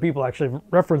lot of other people actually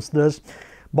referenced this,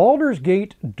 Baldur's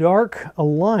Gate Dark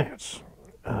Alliance.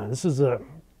 This is a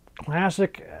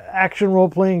classic action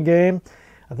role-playing game.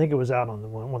 I think it was out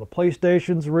on one of the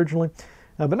PlayStations originally.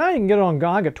 But now you can get it on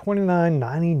GOG at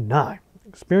 $29.99.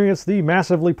 Experience the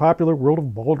massively popular world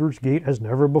of Baldur's Gate as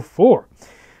never before.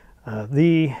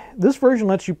 This version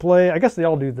lets you play, I guess they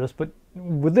all do this, but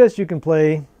with this you can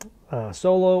play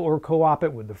solo or co-op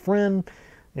it with a friend.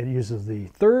 It uses the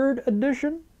 3rd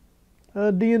edition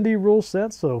D&D rule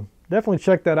set, so definitely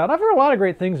check that out. I've heard a lot of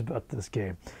great things about this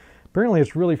game. Apparently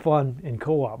it's really fun in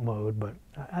co-op mode, but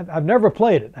I've never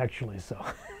played it actually, so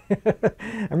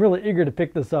I'm really eager to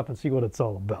pick this up and see what it's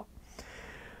all about.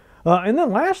 And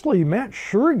then lastly, Matt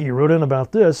Shergi wrote in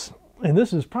about this, and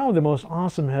this is probably the most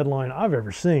awesome headline I've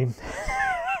ever seen.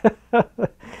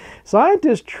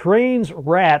 Scientist trains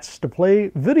rats to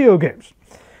play video games.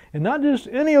 And not just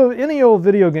any old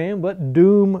video game, but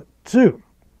Doom 2.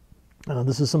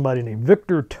 This is somebody named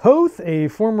Victor Toth, a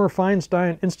former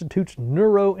Feinstein Institute's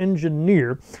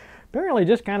neuroengineer. Apparently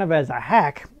just kind of as a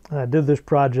hack, did this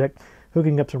project,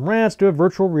 hooking up some rats to a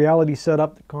virtual reality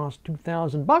setup that cost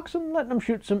 $2,000 and letting them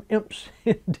shoot some imps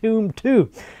in Doom 2.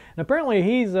 And apparently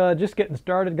he's just getting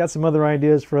started, got some other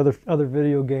ideas for other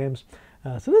video games.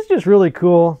 So this is just really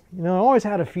cool. You know, I always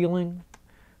had a feeling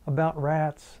about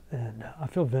rats, and I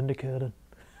feel vindicated.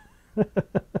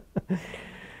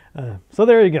 So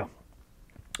there you go.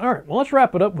 All right, well, let's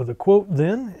wrap it up with a quote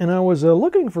then. And I was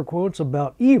looking for quotes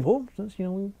about evil, since, you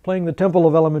know, we're playing the Temple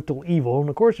of Elemental Evil. And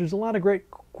of course, there's a lot of great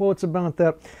quotes about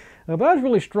that. But I was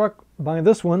really struck by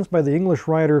this one. It's by the English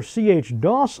writer C.H.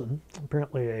 Dawson,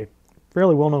 apparently a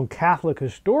fairly well-known Catholic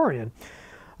historian.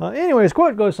 Anyway, his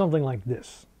quote goes something like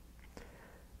this.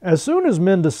 As soon as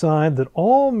men decide that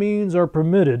all means are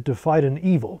permitted to fight an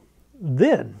evil,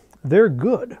 then their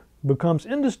good becomes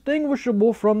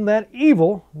indistinguishable from that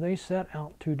evil they set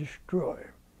out to destroy.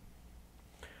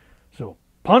 So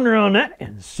ponder on that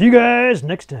and see you guys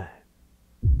next time.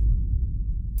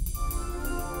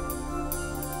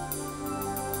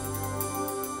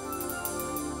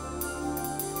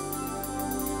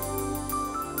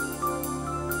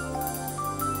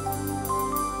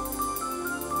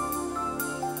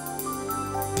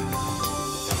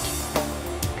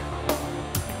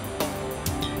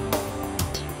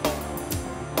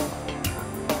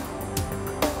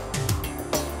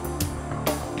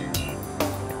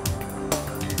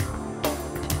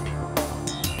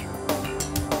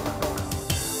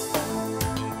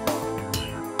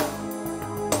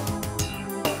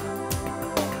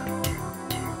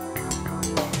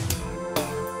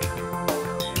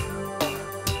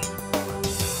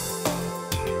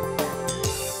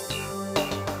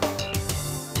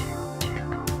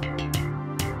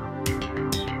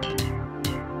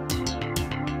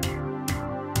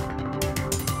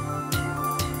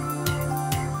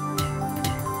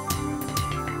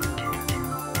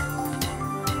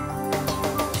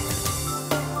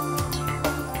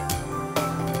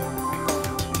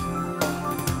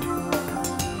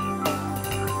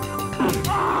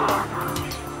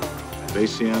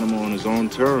 Face the animal on his own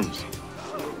terms.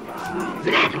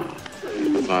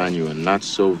 Find you are not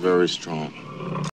so very strong.